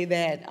to say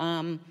that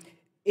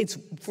it's,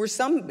 for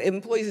some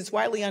employees, it's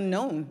widely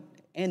unknown,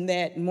 and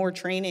that more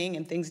training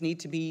and things need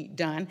to be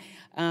done.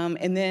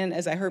 And then,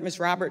 as I heard Ms.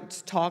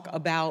 Roberts talk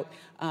about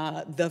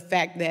the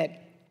fact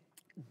that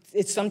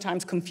it's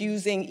sometimes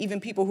confusing,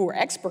 even people who are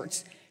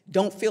experts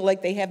don't feel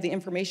like they have the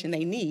information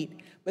they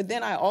need. But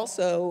then I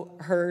also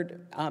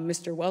heard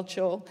Mr.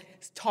 Welchel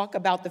talk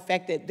about the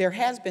fact that there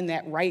has been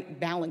that right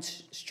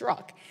balance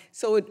struck.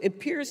 So it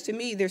appears to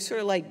me there's sort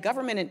of like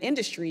government and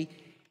industry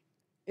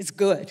is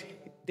good.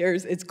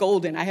 It's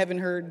golden. I haven't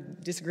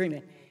heard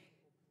disagreement.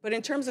 But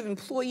in terms of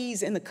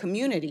employees in the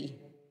community,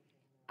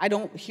 I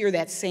don't hear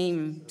that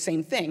same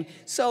thing.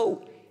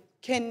 So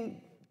can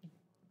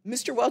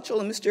Mr. Welchel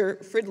and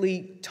Mr.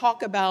 Fridley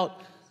talk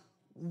about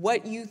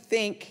what you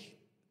think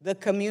the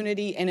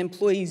community and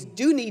employees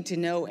do need to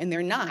know and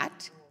they're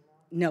not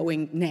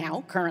knowing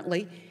now,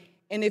 currently?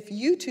 And if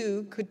you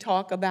two could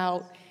talk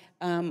about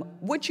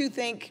what you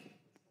think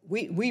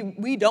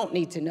we don't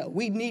need to know.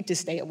 We need to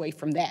stay away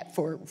from that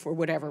for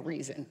whatever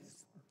reason.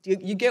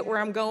 You get where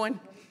I'm going?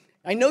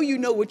 I know you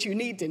know what you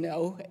need to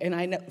know, and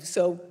I know.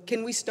 So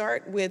can we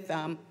start with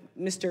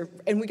Mr.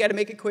 And we got to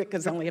make it quick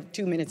because I only have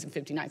 2 minutes and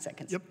 59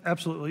 seconds. Yep,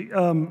 absolutely.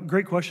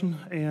 Great question.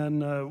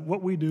 And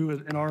what we do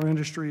in our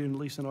industry, and at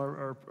least in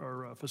our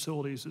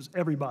facilities, is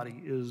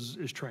everybody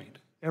is trained.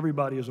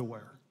 Everybody is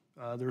aware.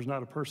 There's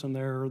not a person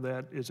there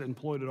that is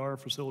employed at our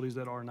facilities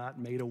that are not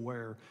made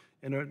aware.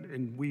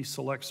 And we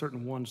select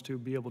certain ones to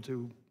be able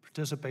to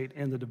participate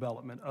in the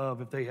development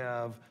of, if they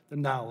have the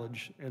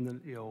knowledge and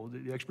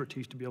the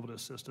expertise to be able to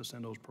assist us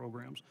in those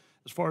programs.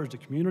 As far as the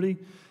community,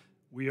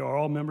 we are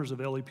all members of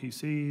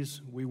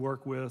LEPCs. We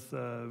work with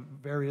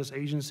various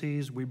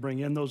agencies. We bring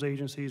in those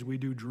agencies. We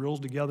do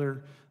drills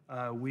together.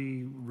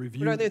 We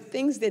review. But are there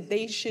things that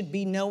they should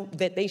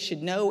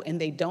know and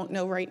they don't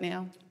know right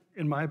now?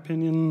 In my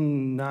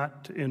opinion,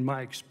 not in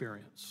my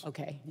experience.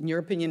 Okay. In your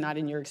opinion, not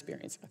in your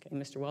experience. Okay,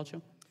 Mr.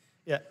 Welchel?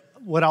 Yeah,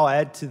 what I'll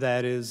add to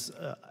that is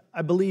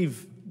I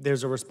believe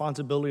there's a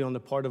responsibility on the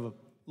part of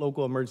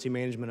local emergency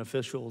management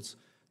officials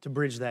to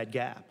bridge that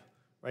gap,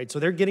 right? So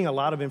they're getting a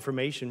lot of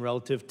information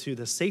relative to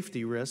the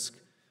safety risk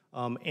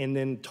and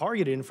then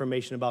targeted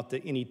information about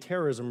any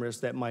terrorism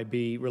risk that might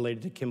be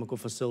related to chemical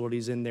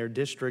facilities in their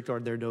district or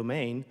their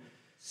domain.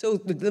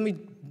 So let me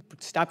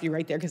stop you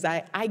right there, because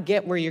I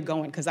get where you're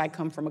going, because I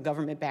come from a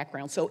government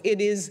background. So it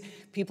is,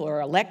 people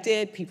are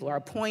elected, people are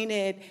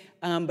appointed,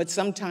 but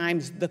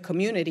sometimes the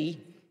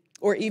community,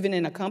 or even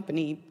in a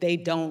company, they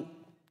don't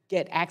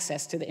get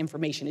access to the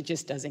information. It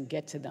just doesn't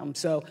get to them.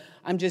 So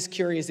I'm just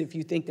curious if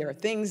you think there are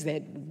things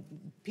that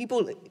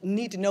people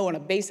need to know on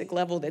a basic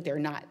level that they're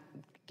not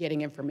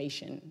getting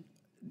information.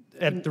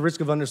 At the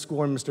risk of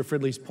underscoring Mr.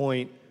 Fridley's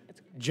point,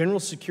 general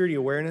security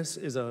awareness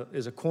is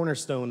a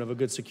cornerstone of a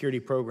good security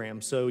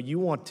program. So you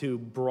want to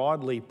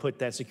broadly put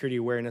that security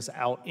awareness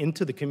out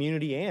into the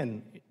community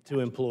and to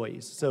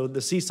employees. So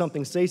the see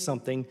something, say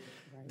something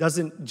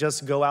doesn't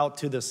just go out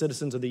to the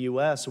citizens of the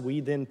U.S.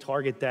 We then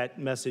target that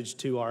message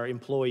to our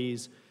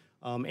employees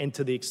and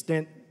to the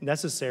extent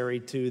necessary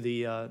to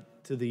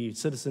the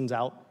citizens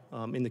out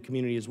in the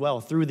community as well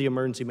through the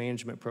emergency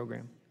management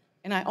program.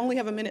 And I only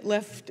have a minute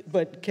left,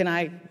 but can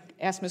I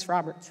ask Ms.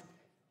 Roberts?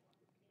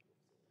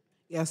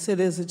 Yes, it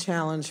is a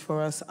challenge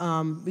for us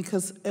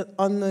because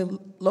on the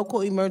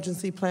local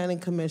emergency planning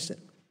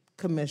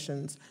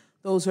commissions,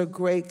 those are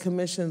great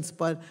commissions,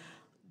 but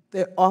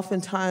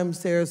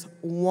oftentimes there's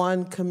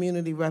one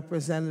community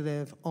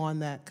representative on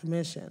that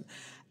commission.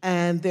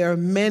 And there are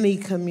many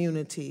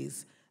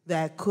communities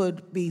that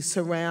could be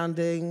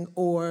surrounding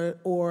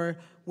or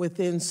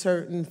within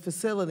certain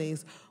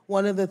facilities.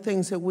 One of the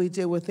things that we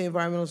did with the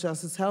Environmental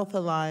Justice Health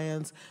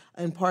Alliance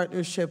in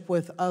partnership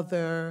with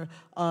other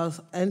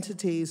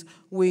entities,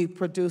 we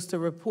produced a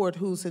report,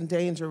 Who's in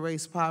Danger,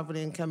 Race,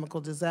 Poverty, and Chemical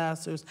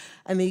Disasters.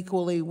 And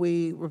equally,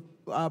 we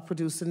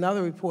produced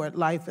another report,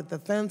 Life at the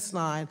Fence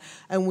Line.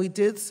 And we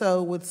did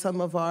so with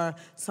some of our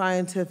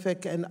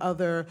scientific and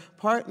other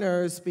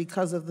partners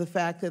because of the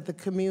fact that the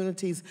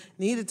communities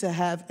needed to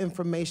have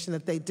information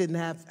that they didn't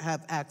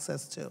have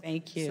access to.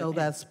 Thank you. So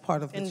that's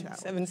part of the In challenge.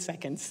 7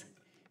 seconds.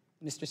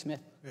 Mr. Smith.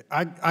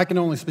 I can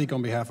only speak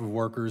on behalf of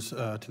workers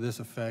to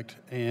this effect,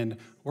 and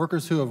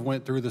workers who have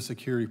went through the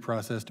security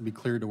process to be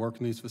cleared to work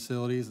in these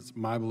facilities, it's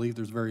my belief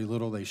there's very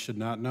little they should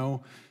not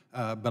know,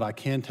 but I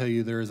can tell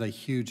you there is a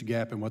huge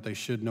gap in what they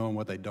should know and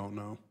what they don't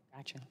know.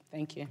 Gotcha.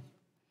 Thank you.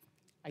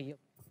 I yield.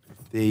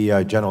 The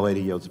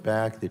gentlelady yields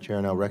back. The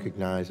chair now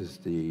recognizes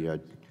the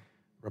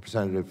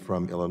representative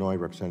from Illinois,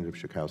 Representative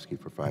Schakowsky,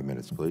 for 5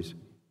 minutes, please.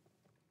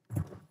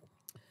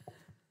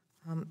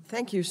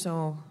 Thank you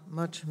so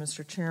much,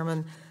 Mr.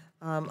 Chairman.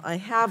 I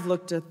have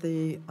looked at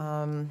the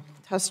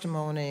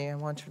testimony. I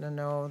want you to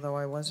know, though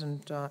I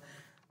wasn't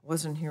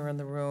here in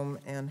the room,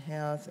 and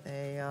have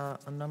a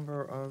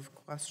number of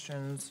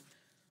questions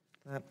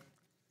that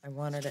I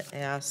wanted to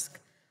ask.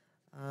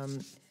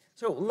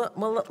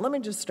 Let me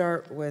just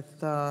start with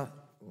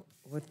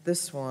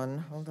this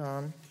one. Hold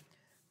on.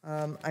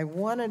 I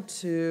wanted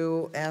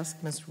to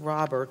ask Ms.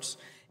 Roberts,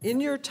 in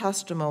your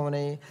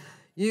testimony,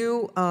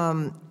 You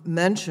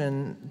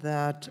mentioned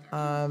that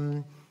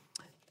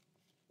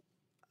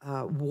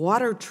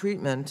water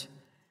treatment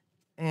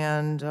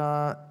and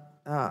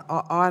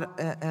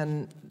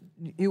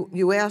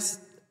you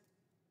asked,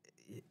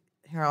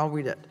 here, I'll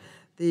read it.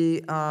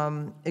 The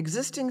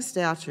existing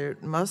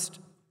statute must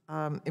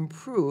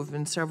improve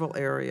in several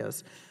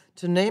areas.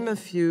 To name a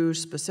few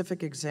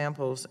specific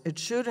examples, it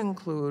should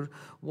include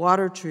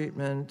water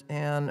treatment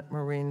and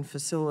marine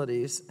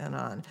facilities and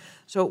on.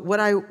 So what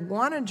I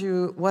wanted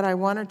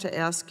to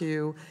ask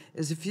you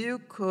is if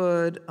you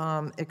could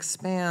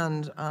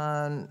expand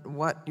on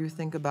what you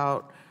think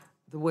about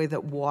the way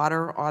that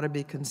water ought to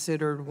be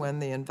considered when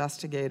the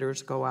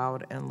investigators go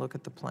out and look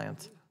at the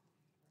plants.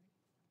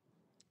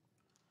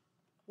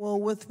 Well,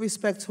 with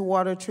respect to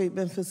water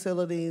treatment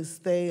facilities,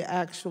 they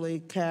actually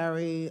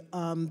carry,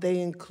 they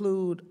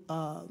include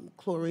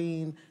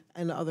chlorine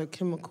and other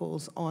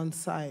chemicals on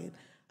site.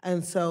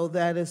 And so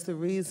that is the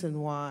reason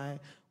why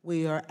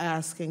we are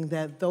asking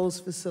that those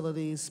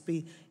facilities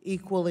be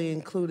equally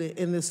included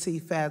in the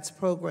CFATS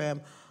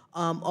program.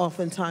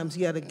 Oftentimes,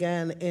 yet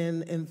again,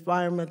 in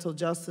environmental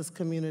justice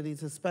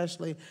communities,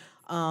 especially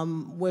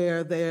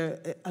where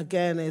there,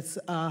 again, it's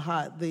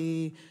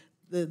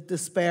the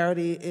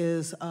disparity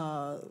is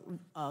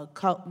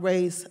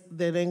race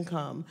than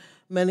income.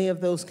 Many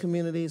of those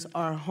communities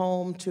are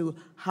home to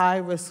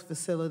high-risk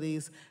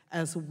facilities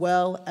as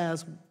well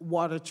as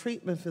water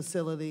treatment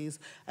facilities,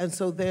 and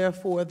so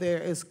therefore there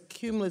is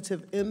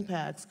cumulative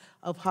impacts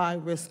of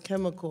high-risk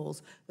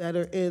chemicals that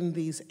are in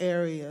these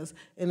areas.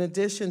 In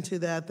addition to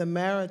that, the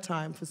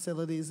maritime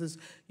facilities, as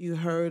you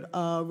heard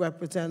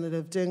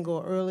Representative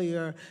Dingell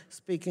earlier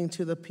speaking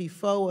to the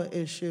PFOA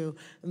issue,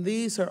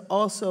 these are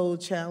also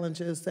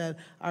challenges that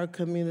our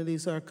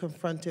communities are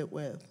confronted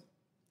with.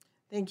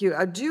 Thank you.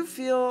 Do you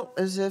feel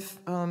as if,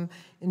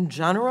 in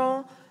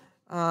general,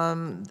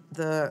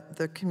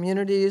 the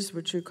communities,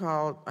 which you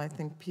call, I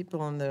think,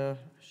 people in the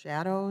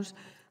shadows,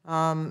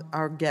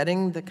 are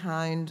getting the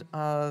kind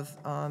of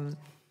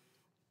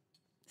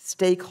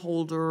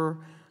stakeholder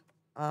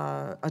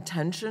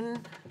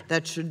attention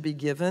that should be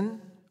given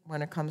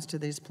when it comes to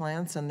these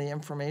plants and the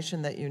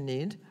information that you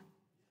need?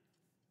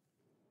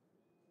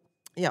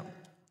 Yeah.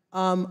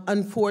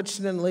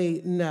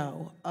 Unfortunately,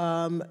 no.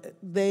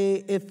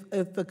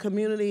 If the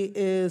community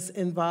is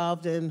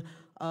involved in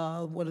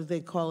what do they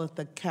call it,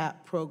 the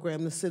CAP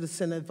program, the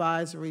Citizen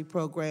Advisory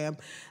Program,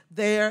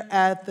 they're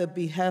at the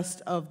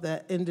behest of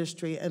the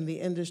industry and the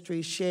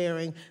industry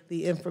sharing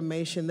the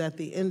information that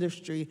the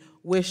industry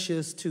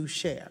wishes to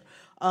share.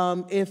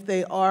 If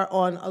they are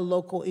on a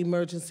local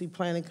emergency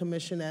planning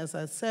commission, as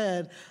I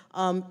said,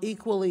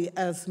 equally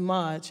as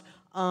much,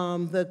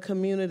 the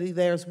community,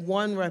 there's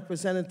one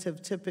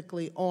representative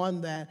typically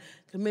on that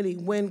committee.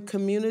 When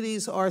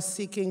communities are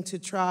seeking to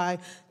try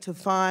to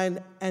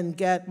find and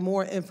get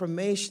more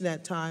information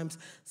at times,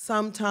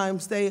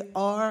 sometimes they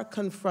are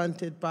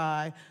confronted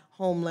by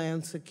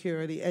Homeland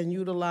Security and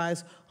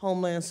utilize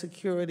Homeland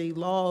Security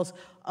laws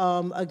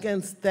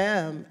against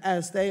them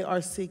as they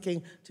are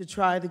seeking to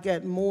try to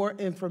get more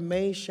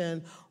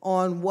information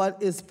on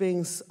what is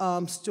being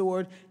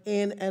stored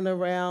in and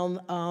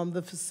around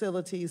the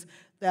facilities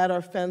that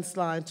are fence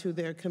line to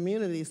their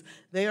communities.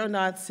 They are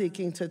not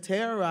seeking to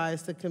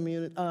terrorize the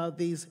community,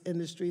 these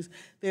industries.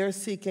 They're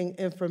seeking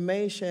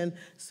information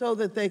so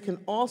that they can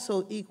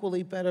also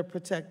equally better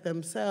protect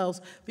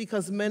themselves,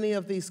 because many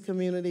of these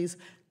communities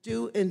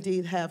do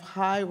indeed have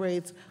high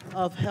rates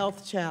of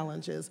health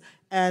challenges.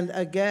 And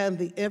again,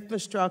 the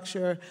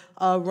infrastructure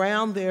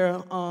around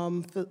their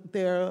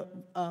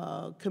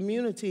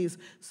communities,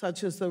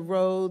 such as the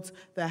roads,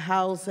 the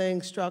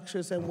housing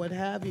structures, and what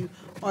have you,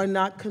 are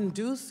not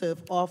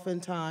conducive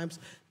oftentimes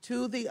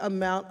to the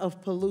amount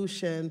of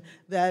pollution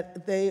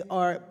that they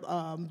are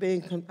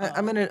being.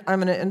 I'm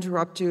gonna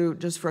interrupt you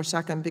just for a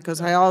second,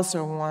 because I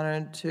also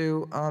wanted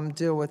to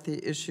deal with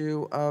the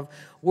issue of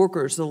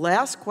workers. The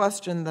last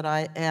question that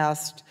I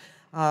asked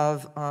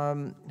of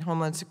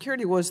Homeland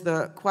Security was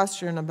the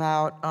question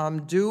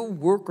about do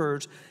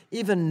workers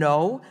even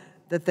know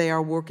that they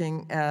are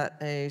working at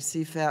a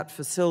CFAT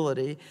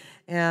facility?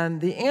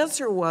 And the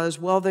answer was,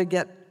 well, they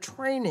get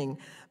training.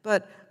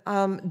 But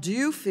do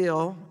you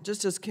feel,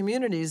 just as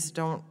communities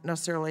don't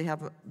necessarily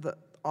have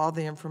all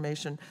the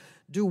information,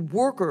 do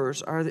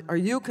workers, are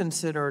you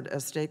considered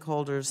as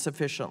stakeholders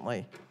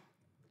sufficiently?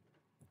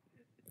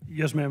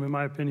 Yes, ma'am. In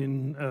my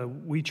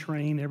opinion, we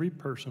train every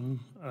person,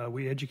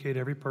 we educate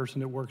every person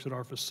that works at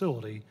our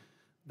facility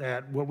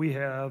that what we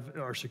have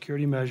are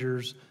security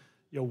measures,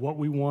 what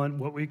we want,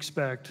 what we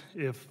expect.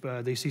 If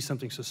they see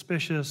something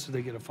suspicious,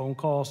 they get a phone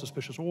call,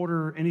 suspicious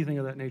order, anything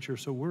of that nature.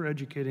 So we're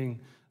educating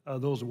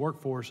those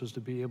workforces to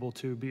be able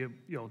to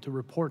to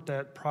report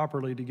that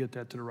properly, to get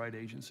that to the right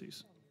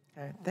agencies.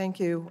 Okay, thank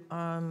you.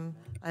 I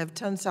have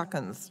 10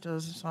 seconds.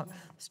 Does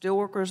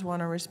Steelworkers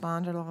want to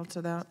respond at all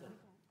to that?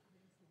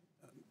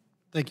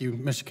 Thank you,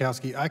 Ms.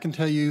 Schakowsky. I can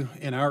tell you,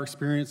 in our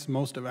experience,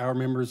 most of our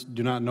members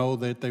do not know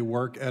that they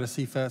work at a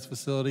CFATS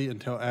facility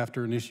until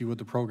after an issue with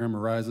the program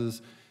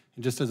arises.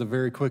 And just as a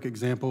very quick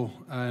example,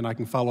 and I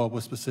can follow up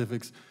with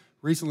specifics,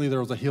 Recently, there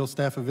was a Hill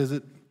staff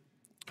visit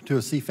to a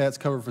CFATS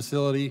covered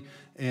facility,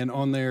 and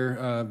on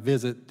their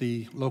visit,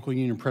 the local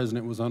union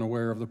president was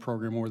unaware of the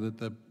program or that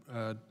the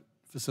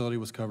facility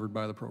was covered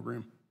by the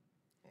program.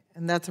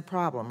 And that's a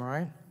problem,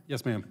 right?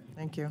 Yes, ma'am.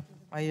 Thank you.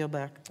 I yield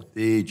back.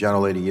 The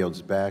gentlelady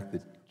yields back.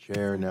 The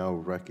chair now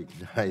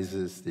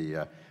recognizes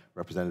the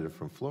representative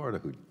from Florida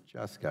who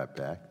just got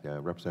back,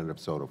 Representative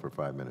Soto, for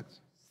 5 minutes.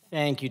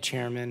 Thank you,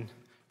 Chairman.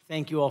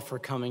 Thank you all for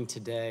coming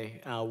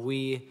today.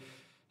 We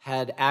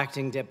had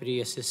Acting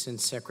Deputy Assistant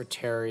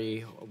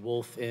Secretary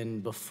Wolf in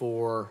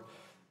before,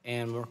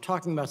 and we're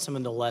talking about some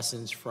of the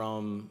lessons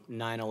from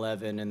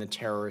 9/11 and the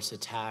terrorist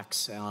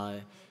attacks.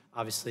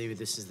 Obviously,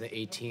 this is the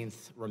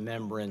 18th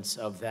remembrance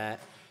of that,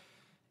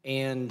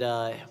 and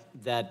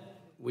that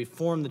we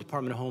formed the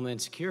Department of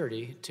Homeland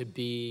Security to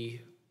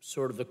be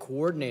sort of the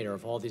coordinator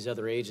of all these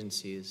other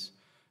agencies.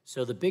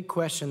 So the big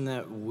question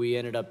that we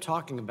ended up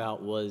talking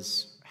about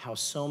was how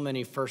so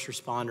many first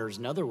responders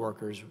and other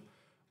workers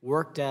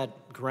worked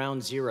at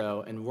ground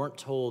zero and weren't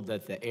told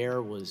that the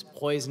air was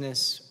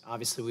poisonous.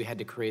 Obviously, we had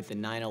to create the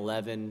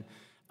 9/11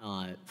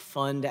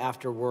 fund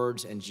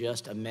afterwards and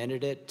just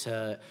amended it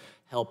to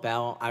help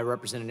out. I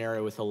represent an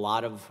area with a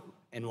lot of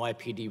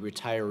NYPD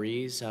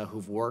retirees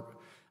who've worked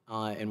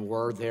and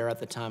were there at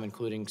the time,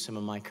 including some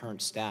of my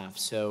current staff.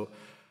 So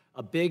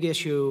a big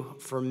issue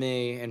for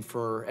me and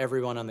for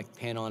everyone on the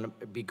panel, and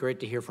it'd be great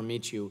to hear from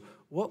each of you,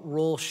 what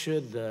role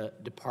should the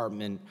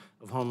Department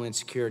of Homeland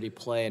Security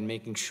play in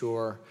making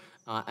sure,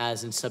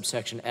 as in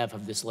subsection F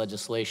of this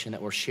legislation, that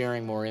we're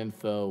sharing more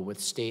info with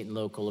state and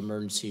local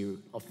emergency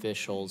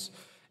officials?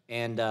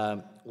 And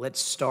let's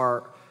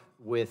start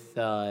with,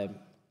 well,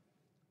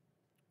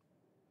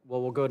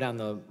 we'll go down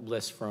the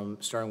list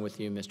from starting with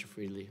you, Mr.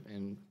 Friedley,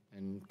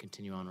 and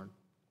continue onward.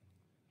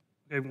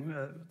 Okay,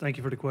 thank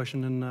you for the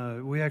question.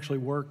 And we actually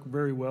work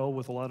very well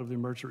with a lot of the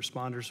emergency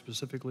responders,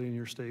 specifically in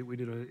your state. We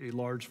did a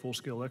large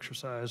full-scale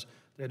exercise.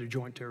 They had a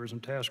Joint Terrorism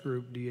Task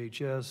Group,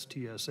 DHS,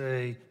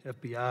 TSA,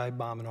 FBI,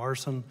 bomb and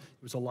arson.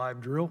 It was a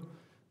live drill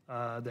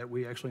that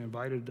we actually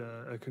invited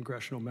a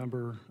congressional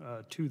member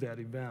to that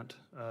event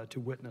to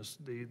witness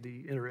the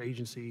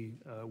interagency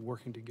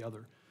working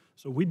together.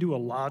 So we do a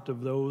lot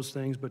of those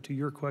things, but to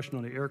your question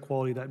on the air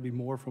quality, that'd be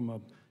more from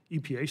a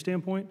EPA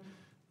standpoint.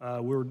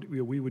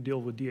 We would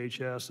deal with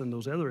DHS and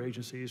those other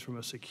agencies from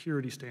a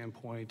security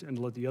standpoint and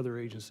let the other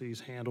agencies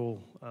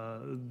handle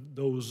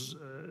those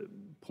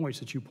points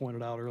that you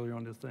pointed out earlier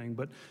on the thing.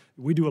 But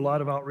we do a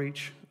lot of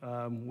outreach.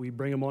 We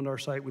bring them onto our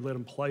site. We let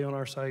them play on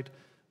our site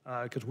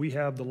because we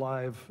have the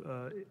live,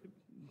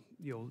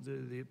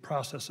 the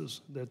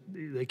processes that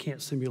they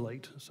can't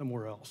simulate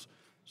somewhere else.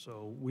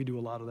 So we do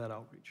a lot of that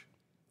outreach.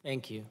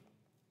 Thank you.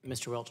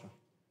 Mr. Welcher.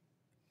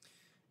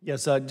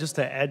 Yes, just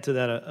to add to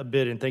that a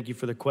bit, and thank you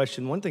for the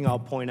question, one thing I'll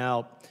point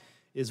out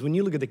is when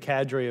you look at the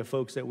cadre of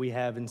folks that we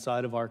have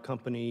inside of our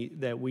company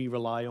that we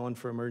rely on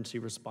for emergency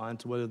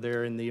response, whether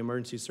they're in the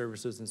emergency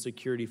services and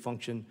security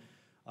function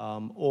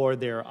or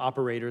they're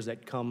operators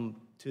that come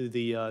to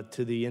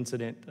the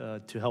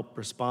incident to help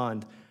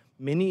respond,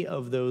 many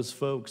of those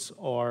folks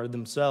are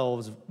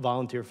themselves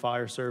volunteer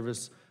fire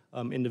service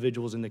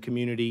individuals in the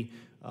community,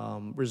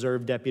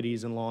 reserve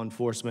deputies and law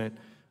enforcement,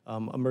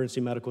 emergency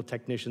medical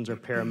technicians or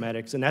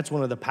paramedics, and that's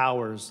one of the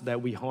powers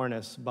that we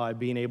harness by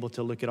being able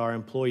to look at our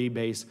employee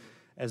base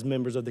as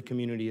members of the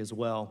community as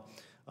well.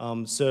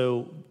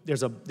 So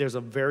there's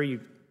a very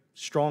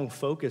strong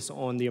focus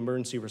on the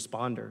emergency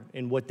responder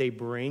and what they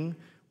bring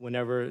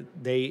whenever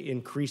they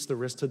increase the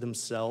risk to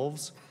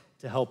themselves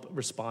to help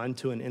respond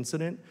to an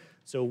incident.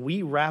 So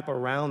we wrap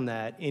around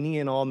that any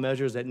and all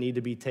measures that need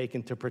to be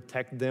taken to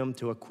protect them,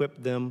 to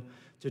equip them,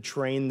 to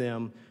train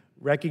them,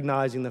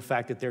 recognizing the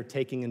fact that they're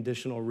taking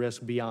additional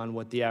risk beyond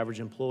what the average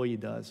employee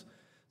does.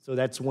 So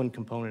that's one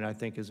component I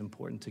think is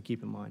important to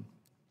keep in mind.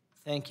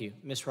 Thank you.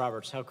 Ms.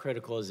 Roberts, how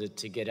critical is it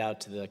to get out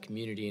to the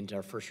community and to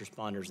our first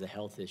responders the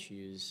health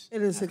issues?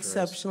 It is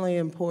exceptionally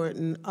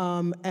important,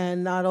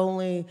 and not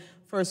only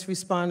first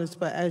responders,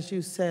 but as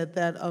you said,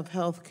 that of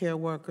healthcare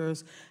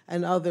workers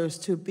and others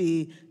to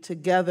be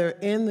together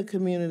in the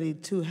community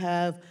to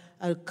have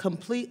a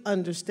complete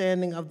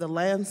understanding of the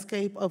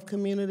landscape of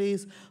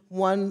communities.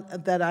 One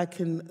that I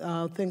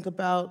can think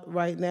about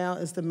right now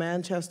is the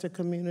Manchester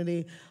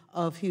community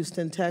of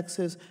Houston,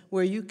 Texas,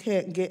 where you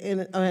can't get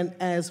in, and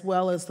as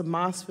well as the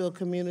Mossville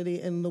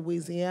community in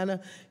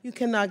Louisiana, you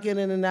cannot get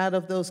in and out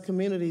of those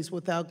communities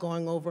without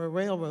going over a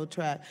railroad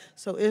track.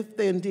 So if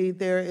indeed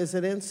there is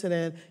an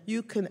incident,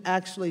 you can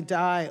actually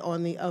die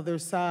on the other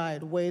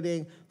side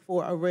waiting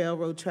for a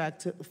railroad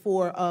track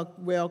for a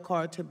rail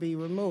car to be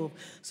removed.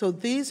 So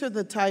these are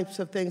the types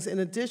of things. In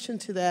addition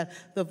to that,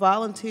 the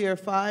volunteer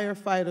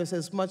firefighters,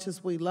 as much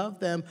as we love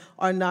them,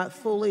 are not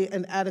fully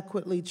and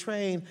adequately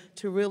trained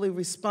to really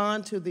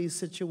respond to these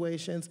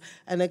situations.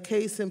 And a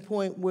case in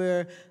point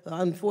where,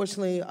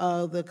 unfortunately,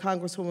 the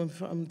Congresswoman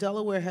from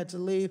Delaware had to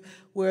leave,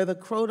 where the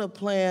Crota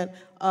plant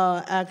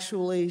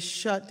actually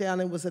shut down.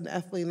 It was an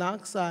ethylene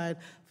oxide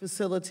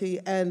facility,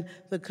 and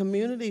the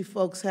community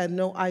folks had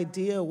no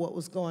idea what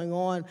was going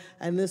on.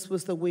 And this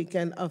was the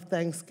weekend of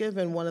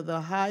Thanksgiving, one of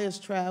the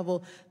highest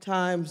travel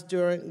times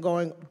during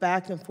going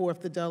back and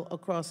forth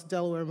across the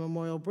Delaware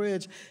Memorial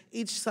Bridge.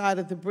 Each side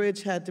of the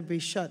bridge had to be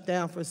shut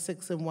down for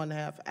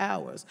 6.5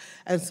 hours.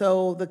 And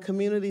so the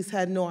communities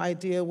had no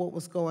idea what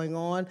was going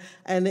on.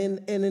 And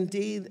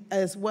indeed,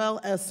 as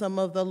well as some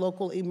of the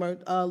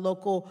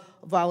local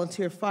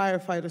volunteer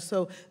firefighters.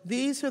 So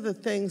these are the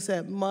things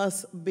that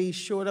must be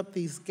shored up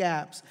these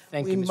gaps.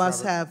 Thank we you, Ms.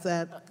 must Robert.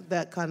 have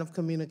that kind of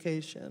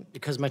communication.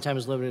 Because my time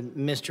is limited,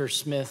 Mr.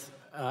 Smith,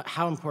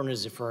 how important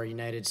is it for our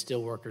United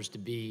Steelworkers to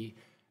be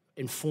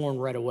informed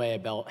right away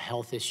about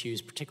health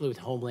issues, particularly with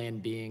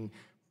Homeland being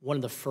one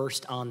of the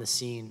first on the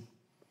scene?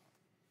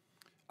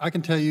 I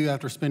can tell you,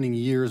 after spending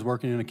years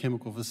working in a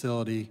chemical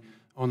facility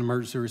on the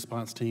emergency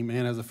response team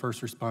and as a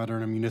first responder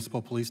in a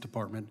municipal police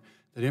department,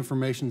 that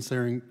information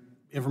sharing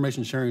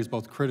is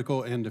both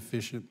critical and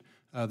efficient.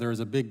 There is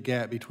a big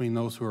gap between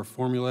those who are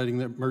formulating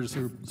the emergency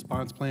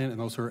response plan and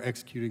those who are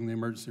executing the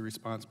emergency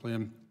response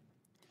plan.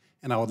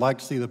 And I would like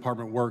to see the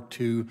department work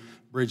to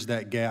bridge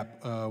that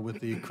gap with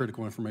the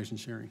critical information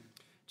sharing.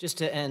 Just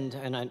to end,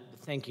 and I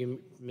thank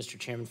you, Mr.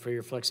 Chairman, for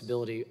your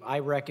flexibility. I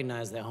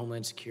recognize that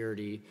Homeland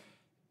Security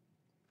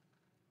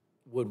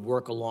would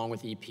work along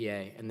with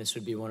EPA, and this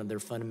would be one of their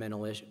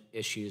fundamental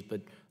issues,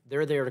 but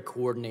they're there to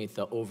coordinate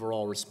the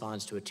overall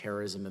response to a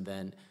terrorism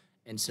event.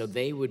 And so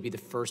they would be the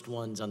first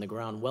ones on the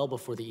ground well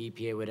before the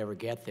EPA would ever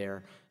get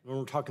there. When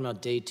we're talking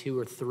about day 2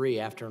 or 3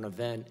 after an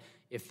event,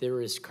 if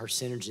there is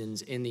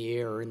carcinogens in the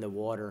air or in the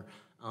water,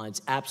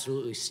 it's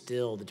absolutely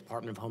still the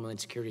Department of Homeland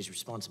Security's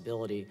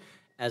responsibility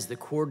as the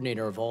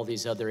coordinator of all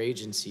these other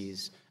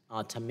agencies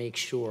to make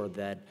sure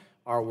that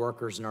our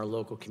workers in our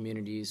local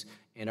communities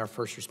and our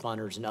first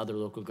responders and other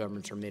local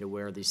governments are made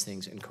aware of these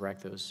things and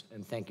correct those.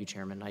 And thank you,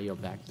 Chairman. I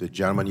yield back. The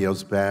gentleman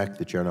yields back.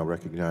 The chair now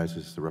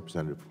recognizes the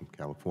representative from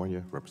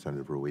California,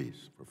 Representative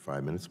Ruiz, for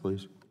 5 minutes,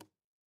 please.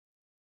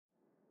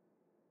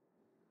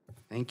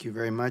 Thank you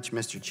very much,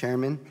 Mr.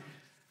 Chairman.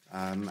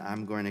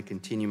 I'm going to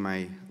continue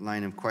my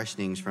line of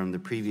questionings from the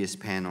previous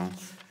panel.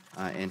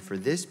 And for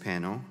this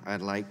panel,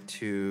 I'd like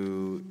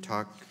to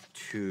talk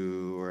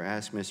to or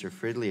ask Mr.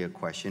 Fridley a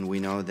question. We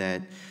know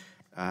that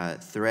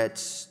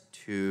threats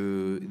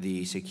to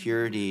the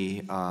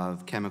security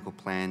of chemical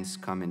plants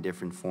come in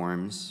different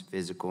forms,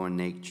 physical in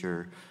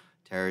nature,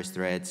 terrorist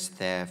threats,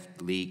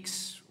 theft,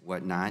 leaks,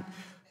 whatnot.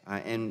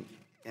 And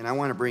I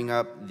want to bring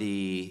up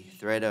the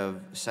threat of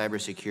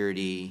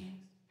cybersecurity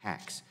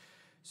hacks.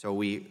 So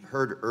we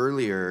heard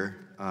earlier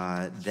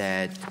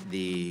that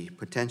the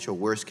potential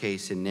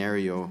worst-case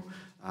scenario,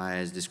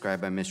 as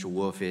described by Mr.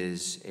 Wolf,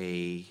 is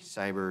a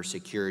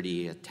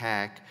cybersecurity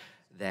attack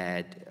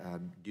that,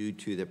 due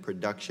to the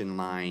production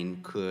line,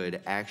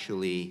 could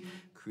actually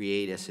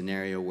create a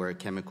scenario where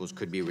chemicals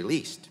could be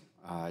released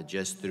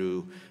just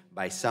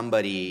by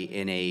somebody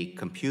in a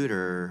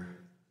computer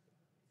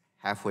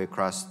halfway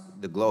across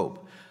the globe.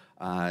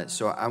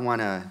 So I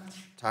want to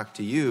talk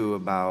to you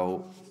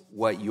about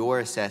what your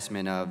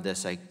assessment of the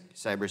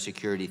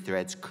cybersecurity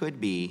threats could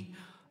be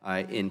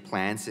in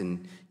plants,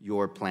 and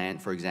your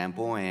plant, for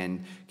example,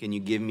 and can you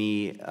give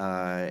me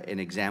an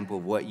example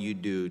of what you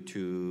do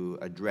to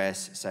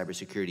address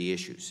cybersecurity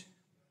issues?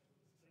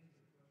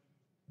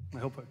 I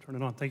hope I turn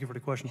it on. Thank you for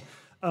the question.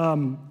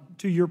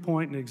 To your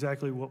point, and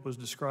exactly what was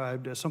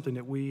described as something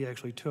that we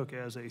actually took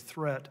as a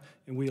threat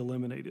and we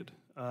eliminated.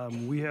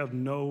 We have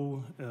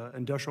no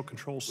industrial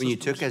control systems. When you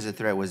took as a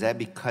threat, was that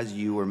because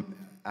you were,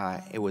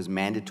 it was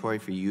mandatory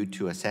for you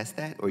to assess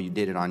that, or you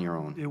did it on your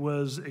own? It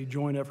was a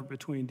joint effort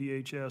between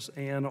DHS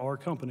and our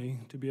company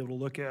to be able to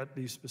look at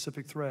these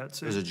specific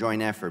threats. It was a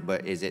joint effort,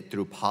 but is it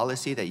through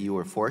policy that you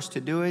were forced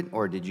to do it,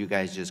 or did you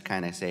guys just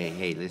kind of say,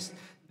 hey, this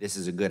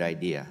is a good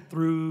idea?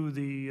 Through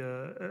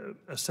the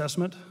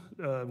assessment,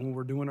 when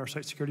we're doing our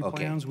site security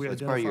plans, we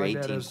it's part of your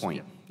identified that 18 as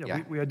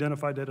point. we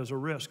identified that as a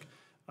risk.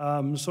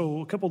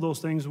 So a couple of those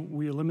things,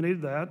 we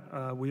eliminated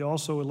that. We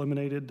also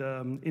eliminated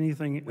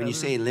anything. When you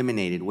say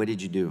eliminated, what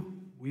did you do?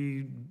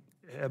 We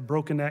have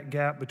broken that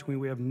gap between,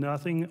 we have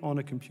nothing on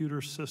a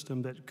computer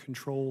system that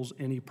controls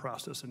any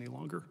process any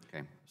longer.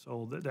 Okay.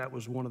 So that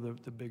was one of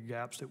the big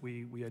gaps that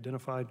we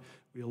identified.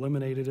 We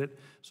eliminated it.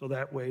 So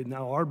that way,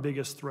 now our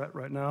biggest threat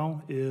right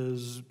now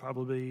is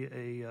probably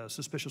a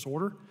suspicious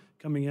order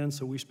coming in.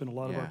 So we spend a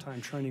lot of our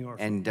time training our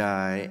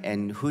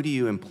And who do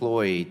you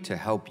employ to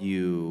help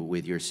you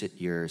with your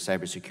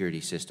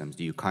cybersecurity systems?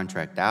 Do you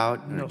contract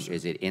out? No, sir.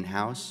 Is it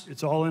in-house?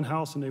 It's all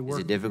in-house, and they work.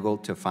 Is it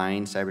difficult to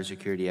find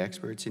cybersecurity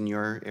experts in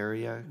your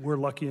area? We're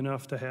lucky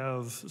enough to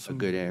have some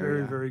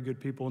very, very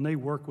good people, and they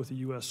work with the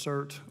U.S.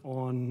 CERT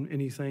on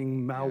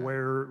anything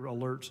malware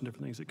alerts and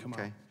different things that come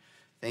out.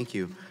 Thank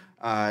you.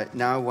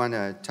 Now I want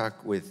to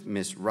talk with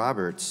Ms.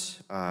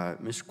 Roberts.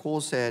 Ms.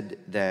 Cole said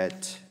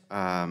that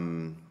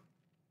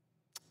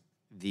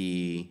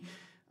the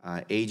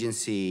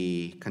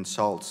agency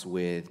consults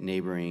with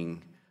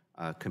neighboring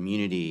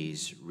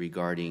communities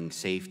regarding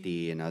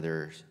safety and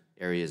other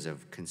areas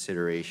of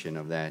consideration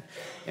of that.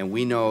 And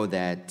we know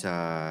that,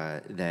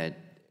 that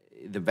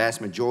the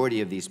vast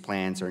majority of these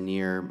plants are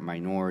near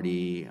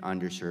minority,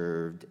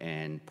 underserved,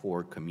 and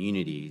poor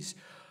communities,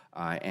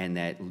 and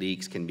that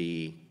leaks can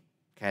be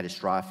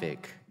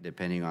catastrophic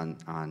depending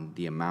on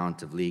the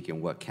amount of leak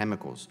and what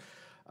chemicals.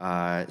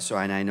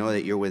 And I know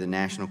that you're with the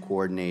National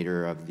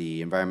Coordinator of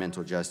the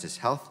Environmental Justice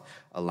Health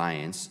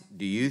Alliance.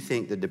 Do you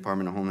think the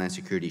Department of Homeland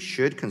Security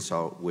should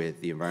consult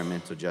with the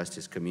environmental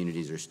justice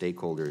communities or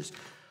stakeholders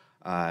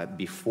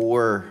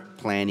before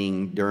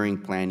planning, during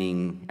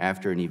planning,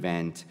 after an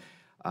event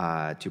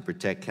to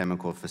protect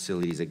chemical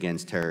facilities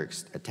against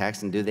terrorist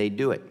attacks, and do they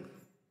do it?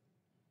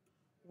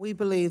 We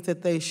believe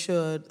that they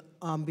should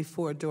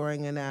before,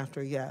 during, and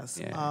after, yes.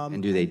 Yeah.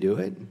 And do they do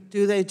it?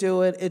 Do they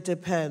do it? It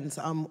depends.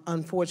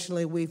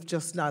 Unfortunately, we've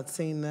just not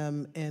seen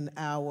them in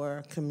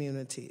our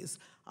communities,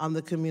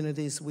 the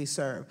communities we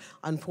serve.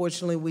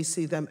 Unfortunately, we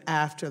see them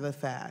after the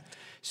fact.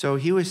 So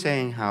he was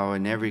saying how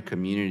in every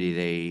community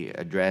they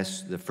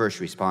address the first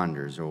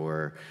responders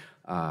or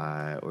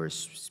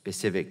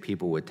specific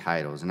people with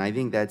titles. And I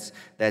think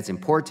that's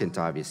important,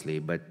 obviously,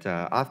 but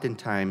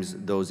oftentimes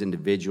those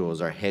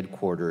individuals are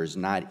headquarters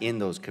not in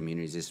those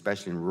communities,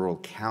 especially in rural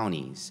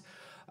counties.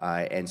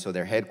 And so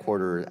they're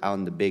headquartered out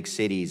in the big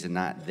cities and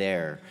not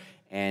there.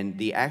 And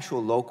the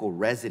actual local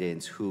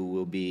residents who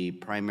will be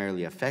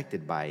primarily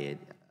affected by it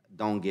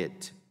don't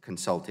get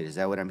consulted. Is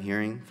that what I'm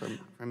hearing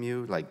from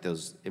you? Like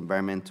those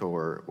environmental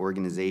or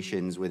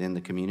organizations within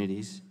the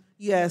communities?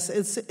 Yes,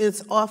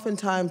 it's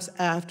oftentimes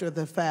after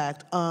the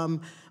fact.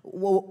 One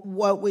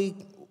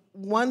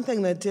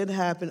thing that did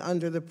happen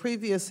under the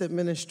previous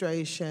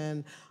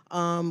administration,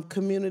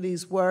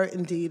 communities were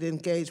indeed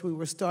engaged. We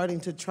were starting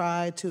to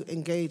try to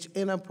engage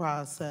in a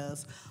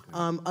process.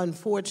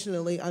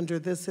 Unfortunately, under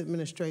this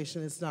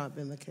administration, it's not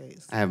been the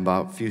case. I have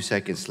about a few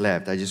seconds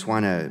left. I just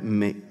want to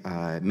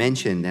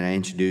mention that I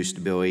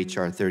introduced Bill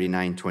H.R.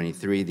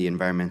 3923, the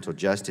Environmental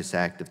Justice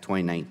Act of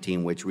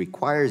 2019, which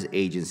requires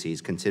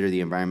agencies consider the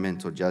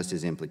environmental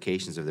justice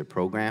implications of their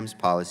programs,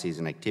 policies,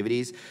 and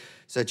activities,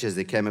 such as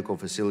the Chemical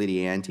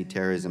Facility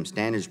Anti-Terrorism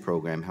Standards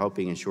Program,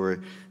 helping ensure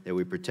that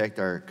we protect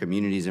our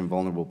communities and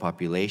vulnerable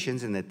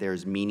populations and that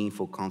there's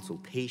meaningful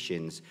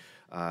consultations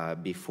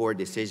before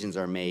decisions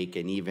are made,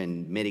 and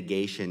even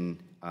mitigation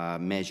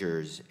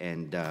measures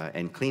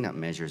and cleanup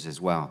measures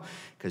as well.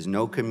 Because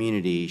no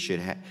community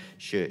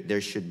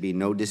there should be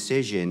no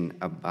decision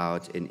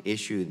about an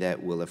issue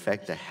that will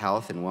affect the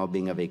health and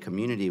well-being of a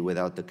community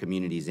without the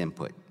community's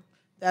input.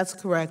 That's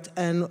correct.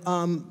 And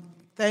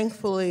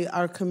thankfully,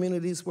 our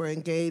communities were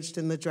engaged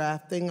in the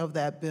drafting of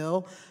that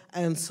bill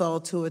and saw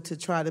to it to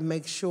try to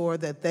make sure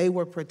that they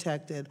were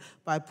protected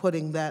by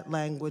putting that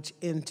language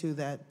into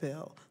that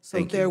bill.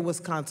 So there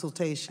was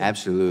consultation.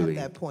 Absolutely.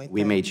 At that point.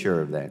 We made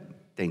sure of that.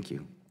 Thank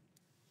you.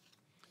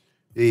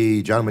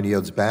 The gentleman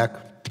yields back.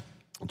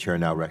 The chair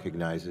now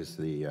recognizes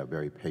the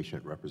very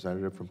patient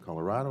representative from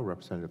Colorado,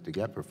 Representative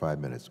DeGette, for 5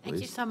 minutes, please.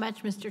 Thank you so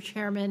much, Mr.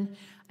 Chairman.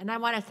 And I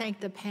want to thank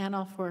the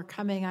panel for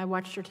coming. I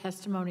watched your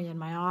testimony in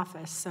my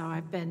office, so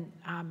I've been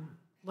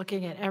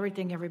looking at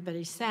everything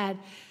everybody said.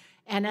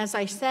 And as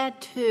I said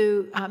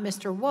to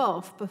Mr.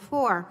 Wolf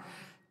before,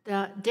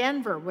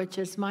 Denver, which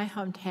is my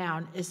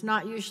hometown, is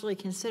not usually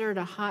considered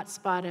a hot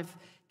spot of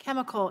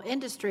chemical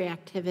industry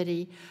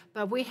activity,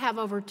 but we have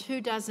over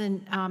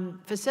 24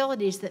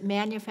 facilities that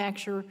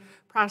manufacture,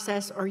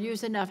 process, or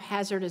use enough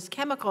hazardous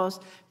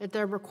chemicals that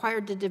they're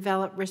required to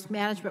develop risk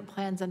management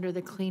plans under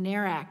the Clean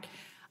Air Act.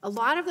 A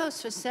lot of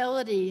those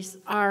facilities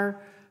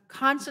are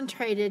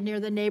concentrated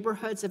near the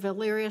neighborhoods of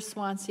Elyria,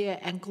 Swansea,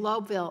 and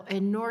Globeville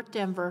in North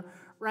Denver,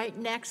 right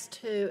next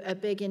to a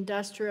big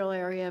industrial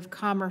area of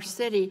Commerce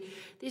City.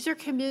 These are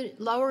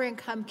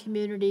lower-income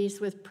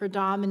communities with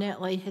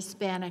predominantly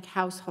Hispanic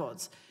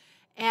households.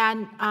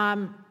 And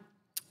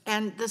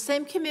the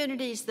same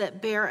communities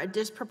that bear a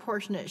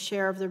disproportionate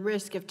share of the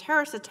risk of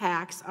terrorist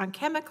attacks on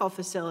chemical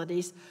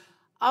facilities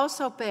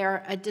also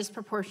bear a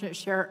disproportionate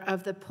share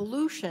of the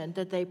pollution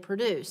that they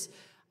produce.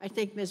 I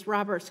think Ms.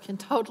 Roberts can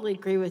totally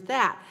agree with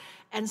that.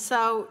 And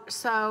so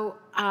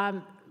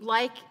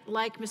like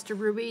Mr.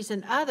 Ruiz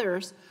and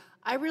others,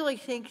 I really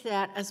think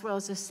that as well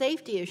as a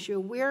safety issue,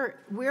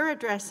 we're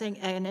addressing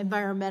an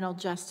environmental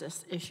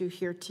justice issue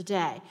here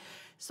today.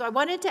 So I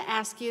wanted to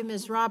ask you,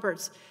 Ms.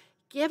 Roberts,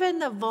 given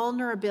the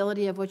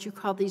vulnerability of what you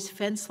call these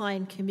fence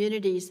line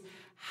communities,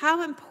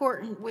 how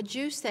important would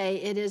you say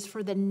it is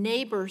for the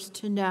neighbors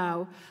to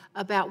know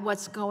about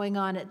what's going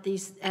on at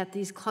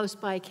these close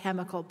by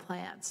chemical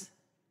plants?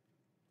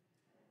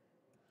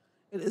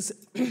 It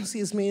is,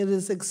 excuse me, it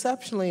is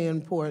exceptionally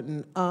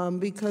important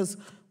because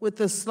with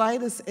the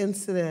slightest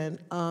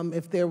incident,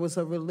 if there was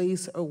a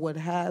release or what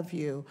have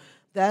you,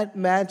 that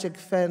magic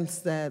fence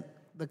that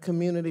the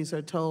communities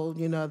are told,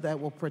 that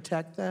will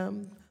protect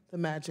them, the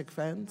magic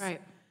fence,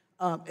 right.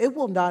 It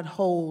will not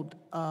hold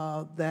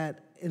that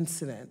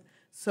incident.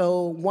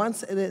 So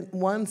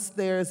once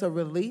there's a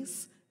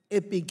release,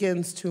 it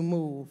begins to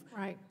move.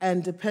 Right.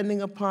 And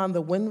depending upon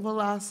the wind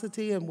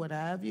velocity and what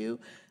have you,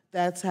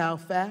 that's how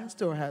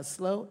fast or how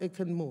slow it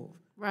can move.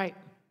 Right.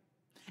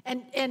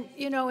 And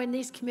you know, in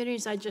these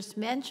communities I just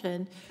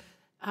mentioned,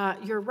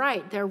 you're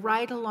right. They're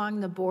right along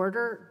the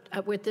border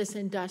with this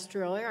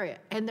industrial area,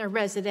 and they're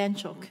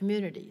residential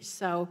communities.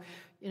 So,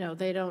 you know,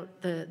 they don't,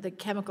 the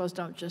chemicals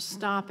don't just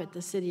stop at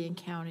the city and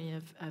county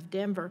of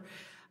Denver.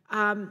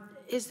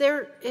 Is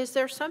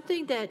there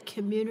something that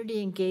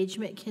community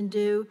engagement can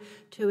do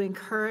to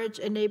encourage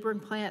a neighboring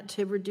plant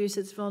to reduce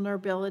its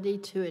vulnerability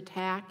to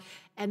attack?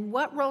 And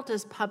what role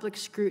does public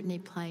scrutiny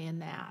play in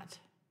that?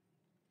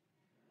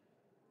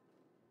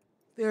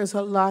 There's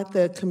a lot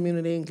that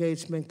community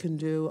engagement can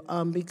do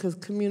because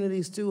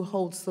communities do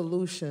hold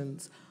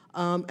solutions.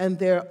 And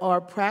there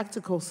are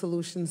practical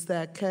solutions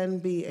that can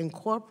be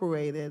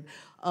incorporated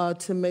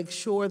to make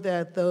sure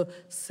that the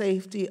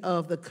safety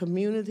of the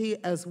community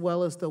as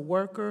well as the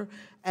worker,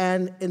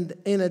 and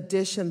in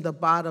addition, the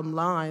bottom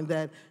line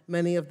that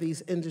many of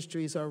these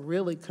industries are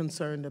really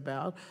concerned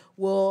about,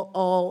 will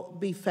all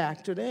be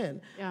factored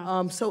in.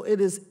 Yeah. So it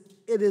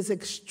is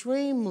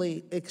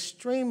extremely,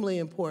 extremely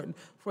important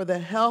for the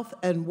health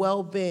and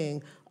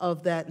well-being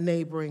of that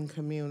neighboring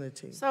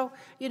community. So,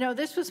 you know,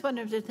 this was one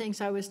of the things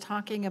I was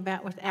talking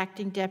about with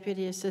Acting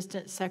Deputy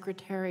Assistant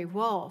Secretary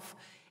Wolf,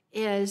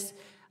 is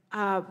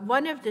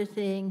one of the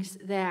things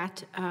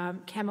that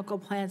chemical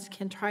plants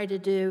can try to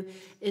do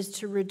is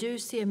to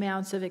reduce the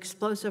amounts of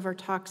explosive or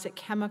toxic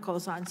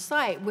chemicals on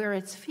site where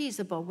it's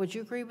feasible. Would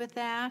you agree with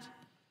that?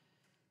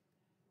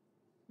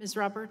 Ms.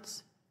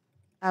 Roberts?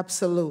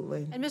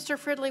 Absolutely. And Mr.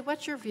 Fridley,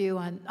 what's your view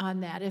on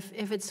that?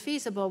 If it's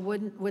feasible,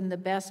 wouldn't the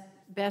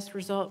best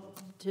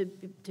result to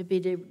be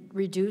to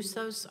reduce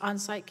those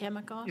on-site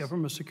chemicals? Yeah,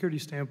 from a security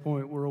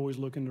standpoint, we're always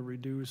looking to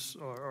reduce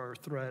our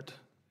threat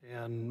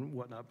and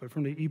whatnot. But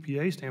from the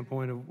EPA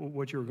standpoint of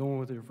what you were going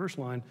with in your first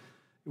line,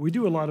 we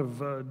do a lot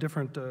of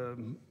different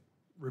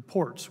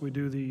reports. We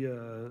do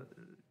the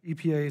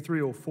EPA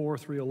 304,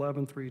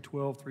 311,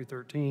 312,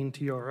 313,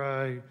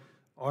 TRI,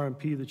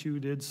 RMP that you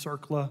did,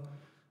 CERCLA.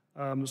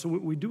 So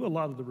we do a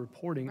lot of the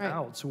reporting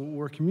out. So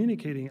we're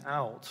communicating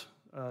out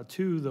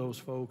to those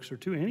folks, or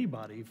to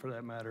anybody for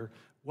that matter,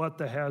 what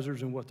the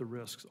hazards and what the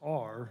risks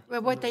are.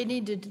 Well, what they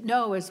need to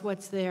know is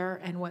what's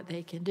there and what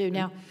they can do.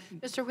 Now,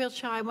 Mr.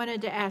 Wiltshaw, I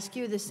wanted to ask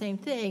you the same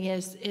thing.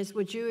 Is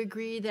would you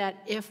agree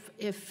that if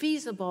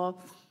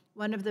feasible,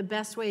 one of the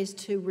best ways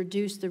to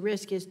reduce the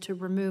risk is to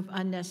remove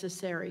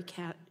unnecessary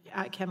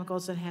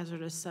chemicals and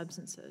hazardous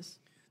substances?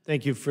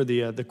 Thank you for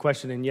the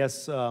question, and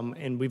yes,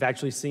 and we've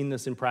actually seen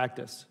this in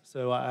practice.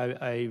 So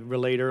I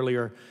relayed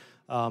earlier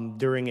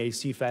during a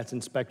CFATS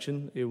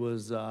inspection, it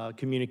was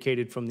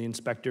communicated from the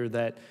inspector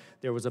that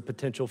there was a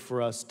potential for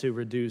us to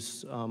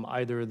reduce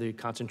either the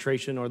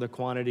concentration or the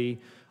quantity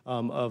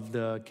of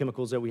the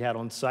chemicals that we had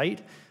on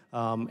site.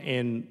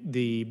 And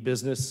the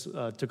business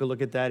took a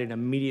look at that and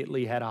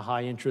immediately had a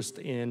high interest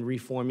in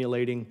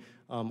reformulating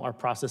our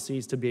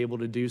processes to be able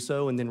to do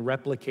so, and then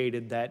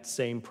replicated that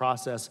same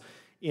process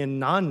in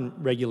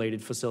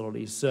non-regulated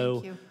facilities.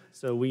 So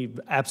we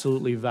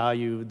absolutely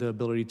value the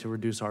ability to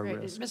reduce our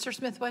risk. Mr.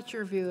 Smith, what's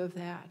your view of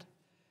that?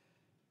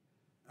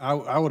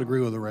 I would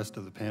agree with the rest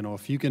of the panel.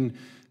 If you can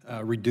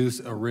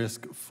reduce a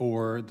risk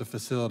for the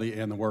facility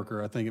and the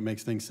worker, I think it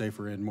makes things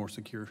safer and more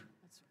secure.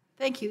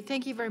 Thank you.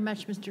 Thank you very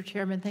much, Mr.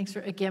 Chairman. Thanks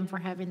again for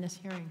having this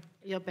hearing.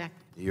 Yield back.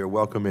 You're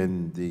welcome,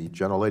 and the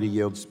gentlelady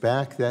yields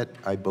back. That,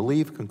 I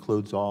believe,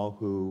 concludes all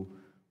who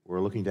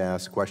were looking to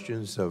ask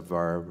questions of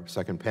our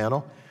second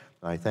panel.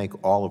 I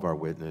thank all of our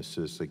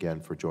witnesses again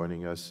for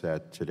joining us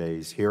at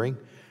today's hearing.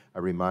 I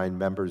remind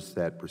members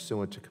that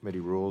pursuant to committee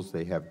rules,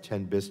 they have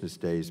 10 business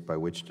days by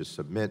which to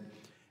submit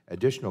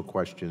additional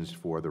questions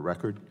for the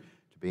record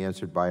to be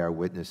answered by our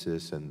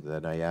witnesses, and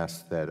then I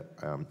ask that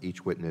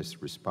each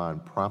witness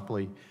respond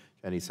promptly to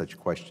any such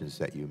questions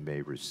that you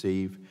may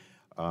receive.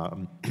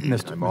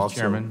 Mr.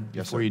 Chairman,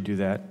 before you do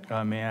that,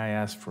 may I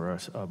ask for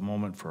a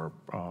moment for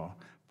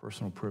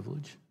personal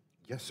privilege?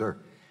 Yes, sir.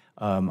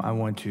 I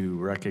want to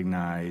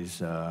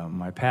recognize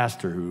my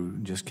pastor who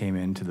just came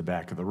into the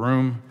back of the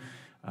room.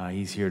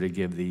 He's here to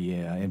give the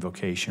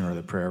invocation or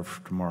the prayer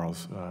for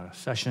tomorrow's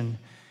session.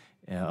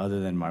 Other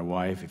than my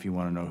wife, if you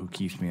want to know who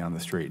keeps me on the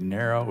straight and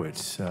narrow,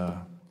 it's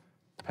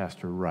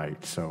Pastor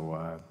Wright.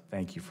 So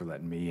thank you for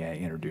letting me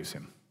introduce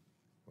him.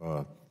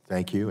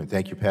 Thank you, and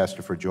thank you,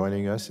 Pastor, for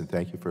joining us, and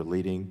thank you for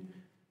leading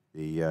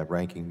the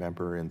ranking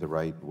member in the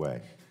right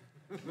way.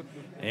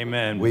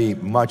 Amen. We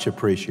much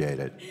appreciate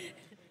it.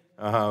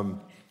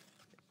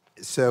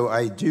 So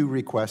I do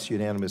request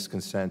unanimous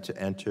consent to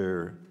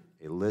enter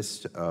a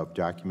list of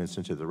documents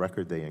into the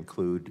record. They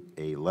include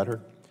a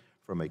letter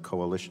from a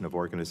coalition of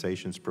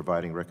organizations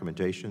providing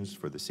recommendations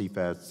for the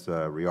CFATS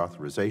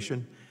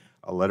reauthorization,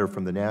 a letter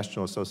from the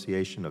National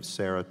Association of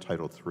SARA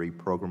Title III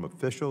program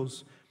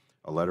officials,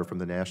 a letter from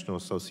the National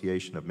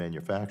Association of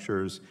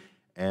Manufacturers,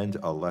 and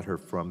a letter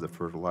from the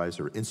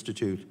Fertilizer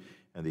Institute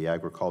and the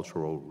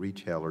Agricultural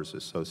Retailers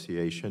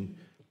Association.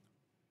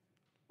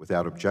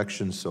 Without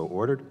objection, so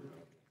ordered.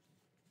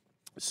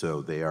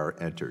 So they are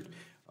entered.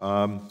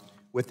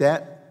 With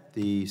that,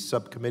 the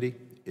subcommittee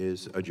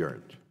is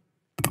adjourned.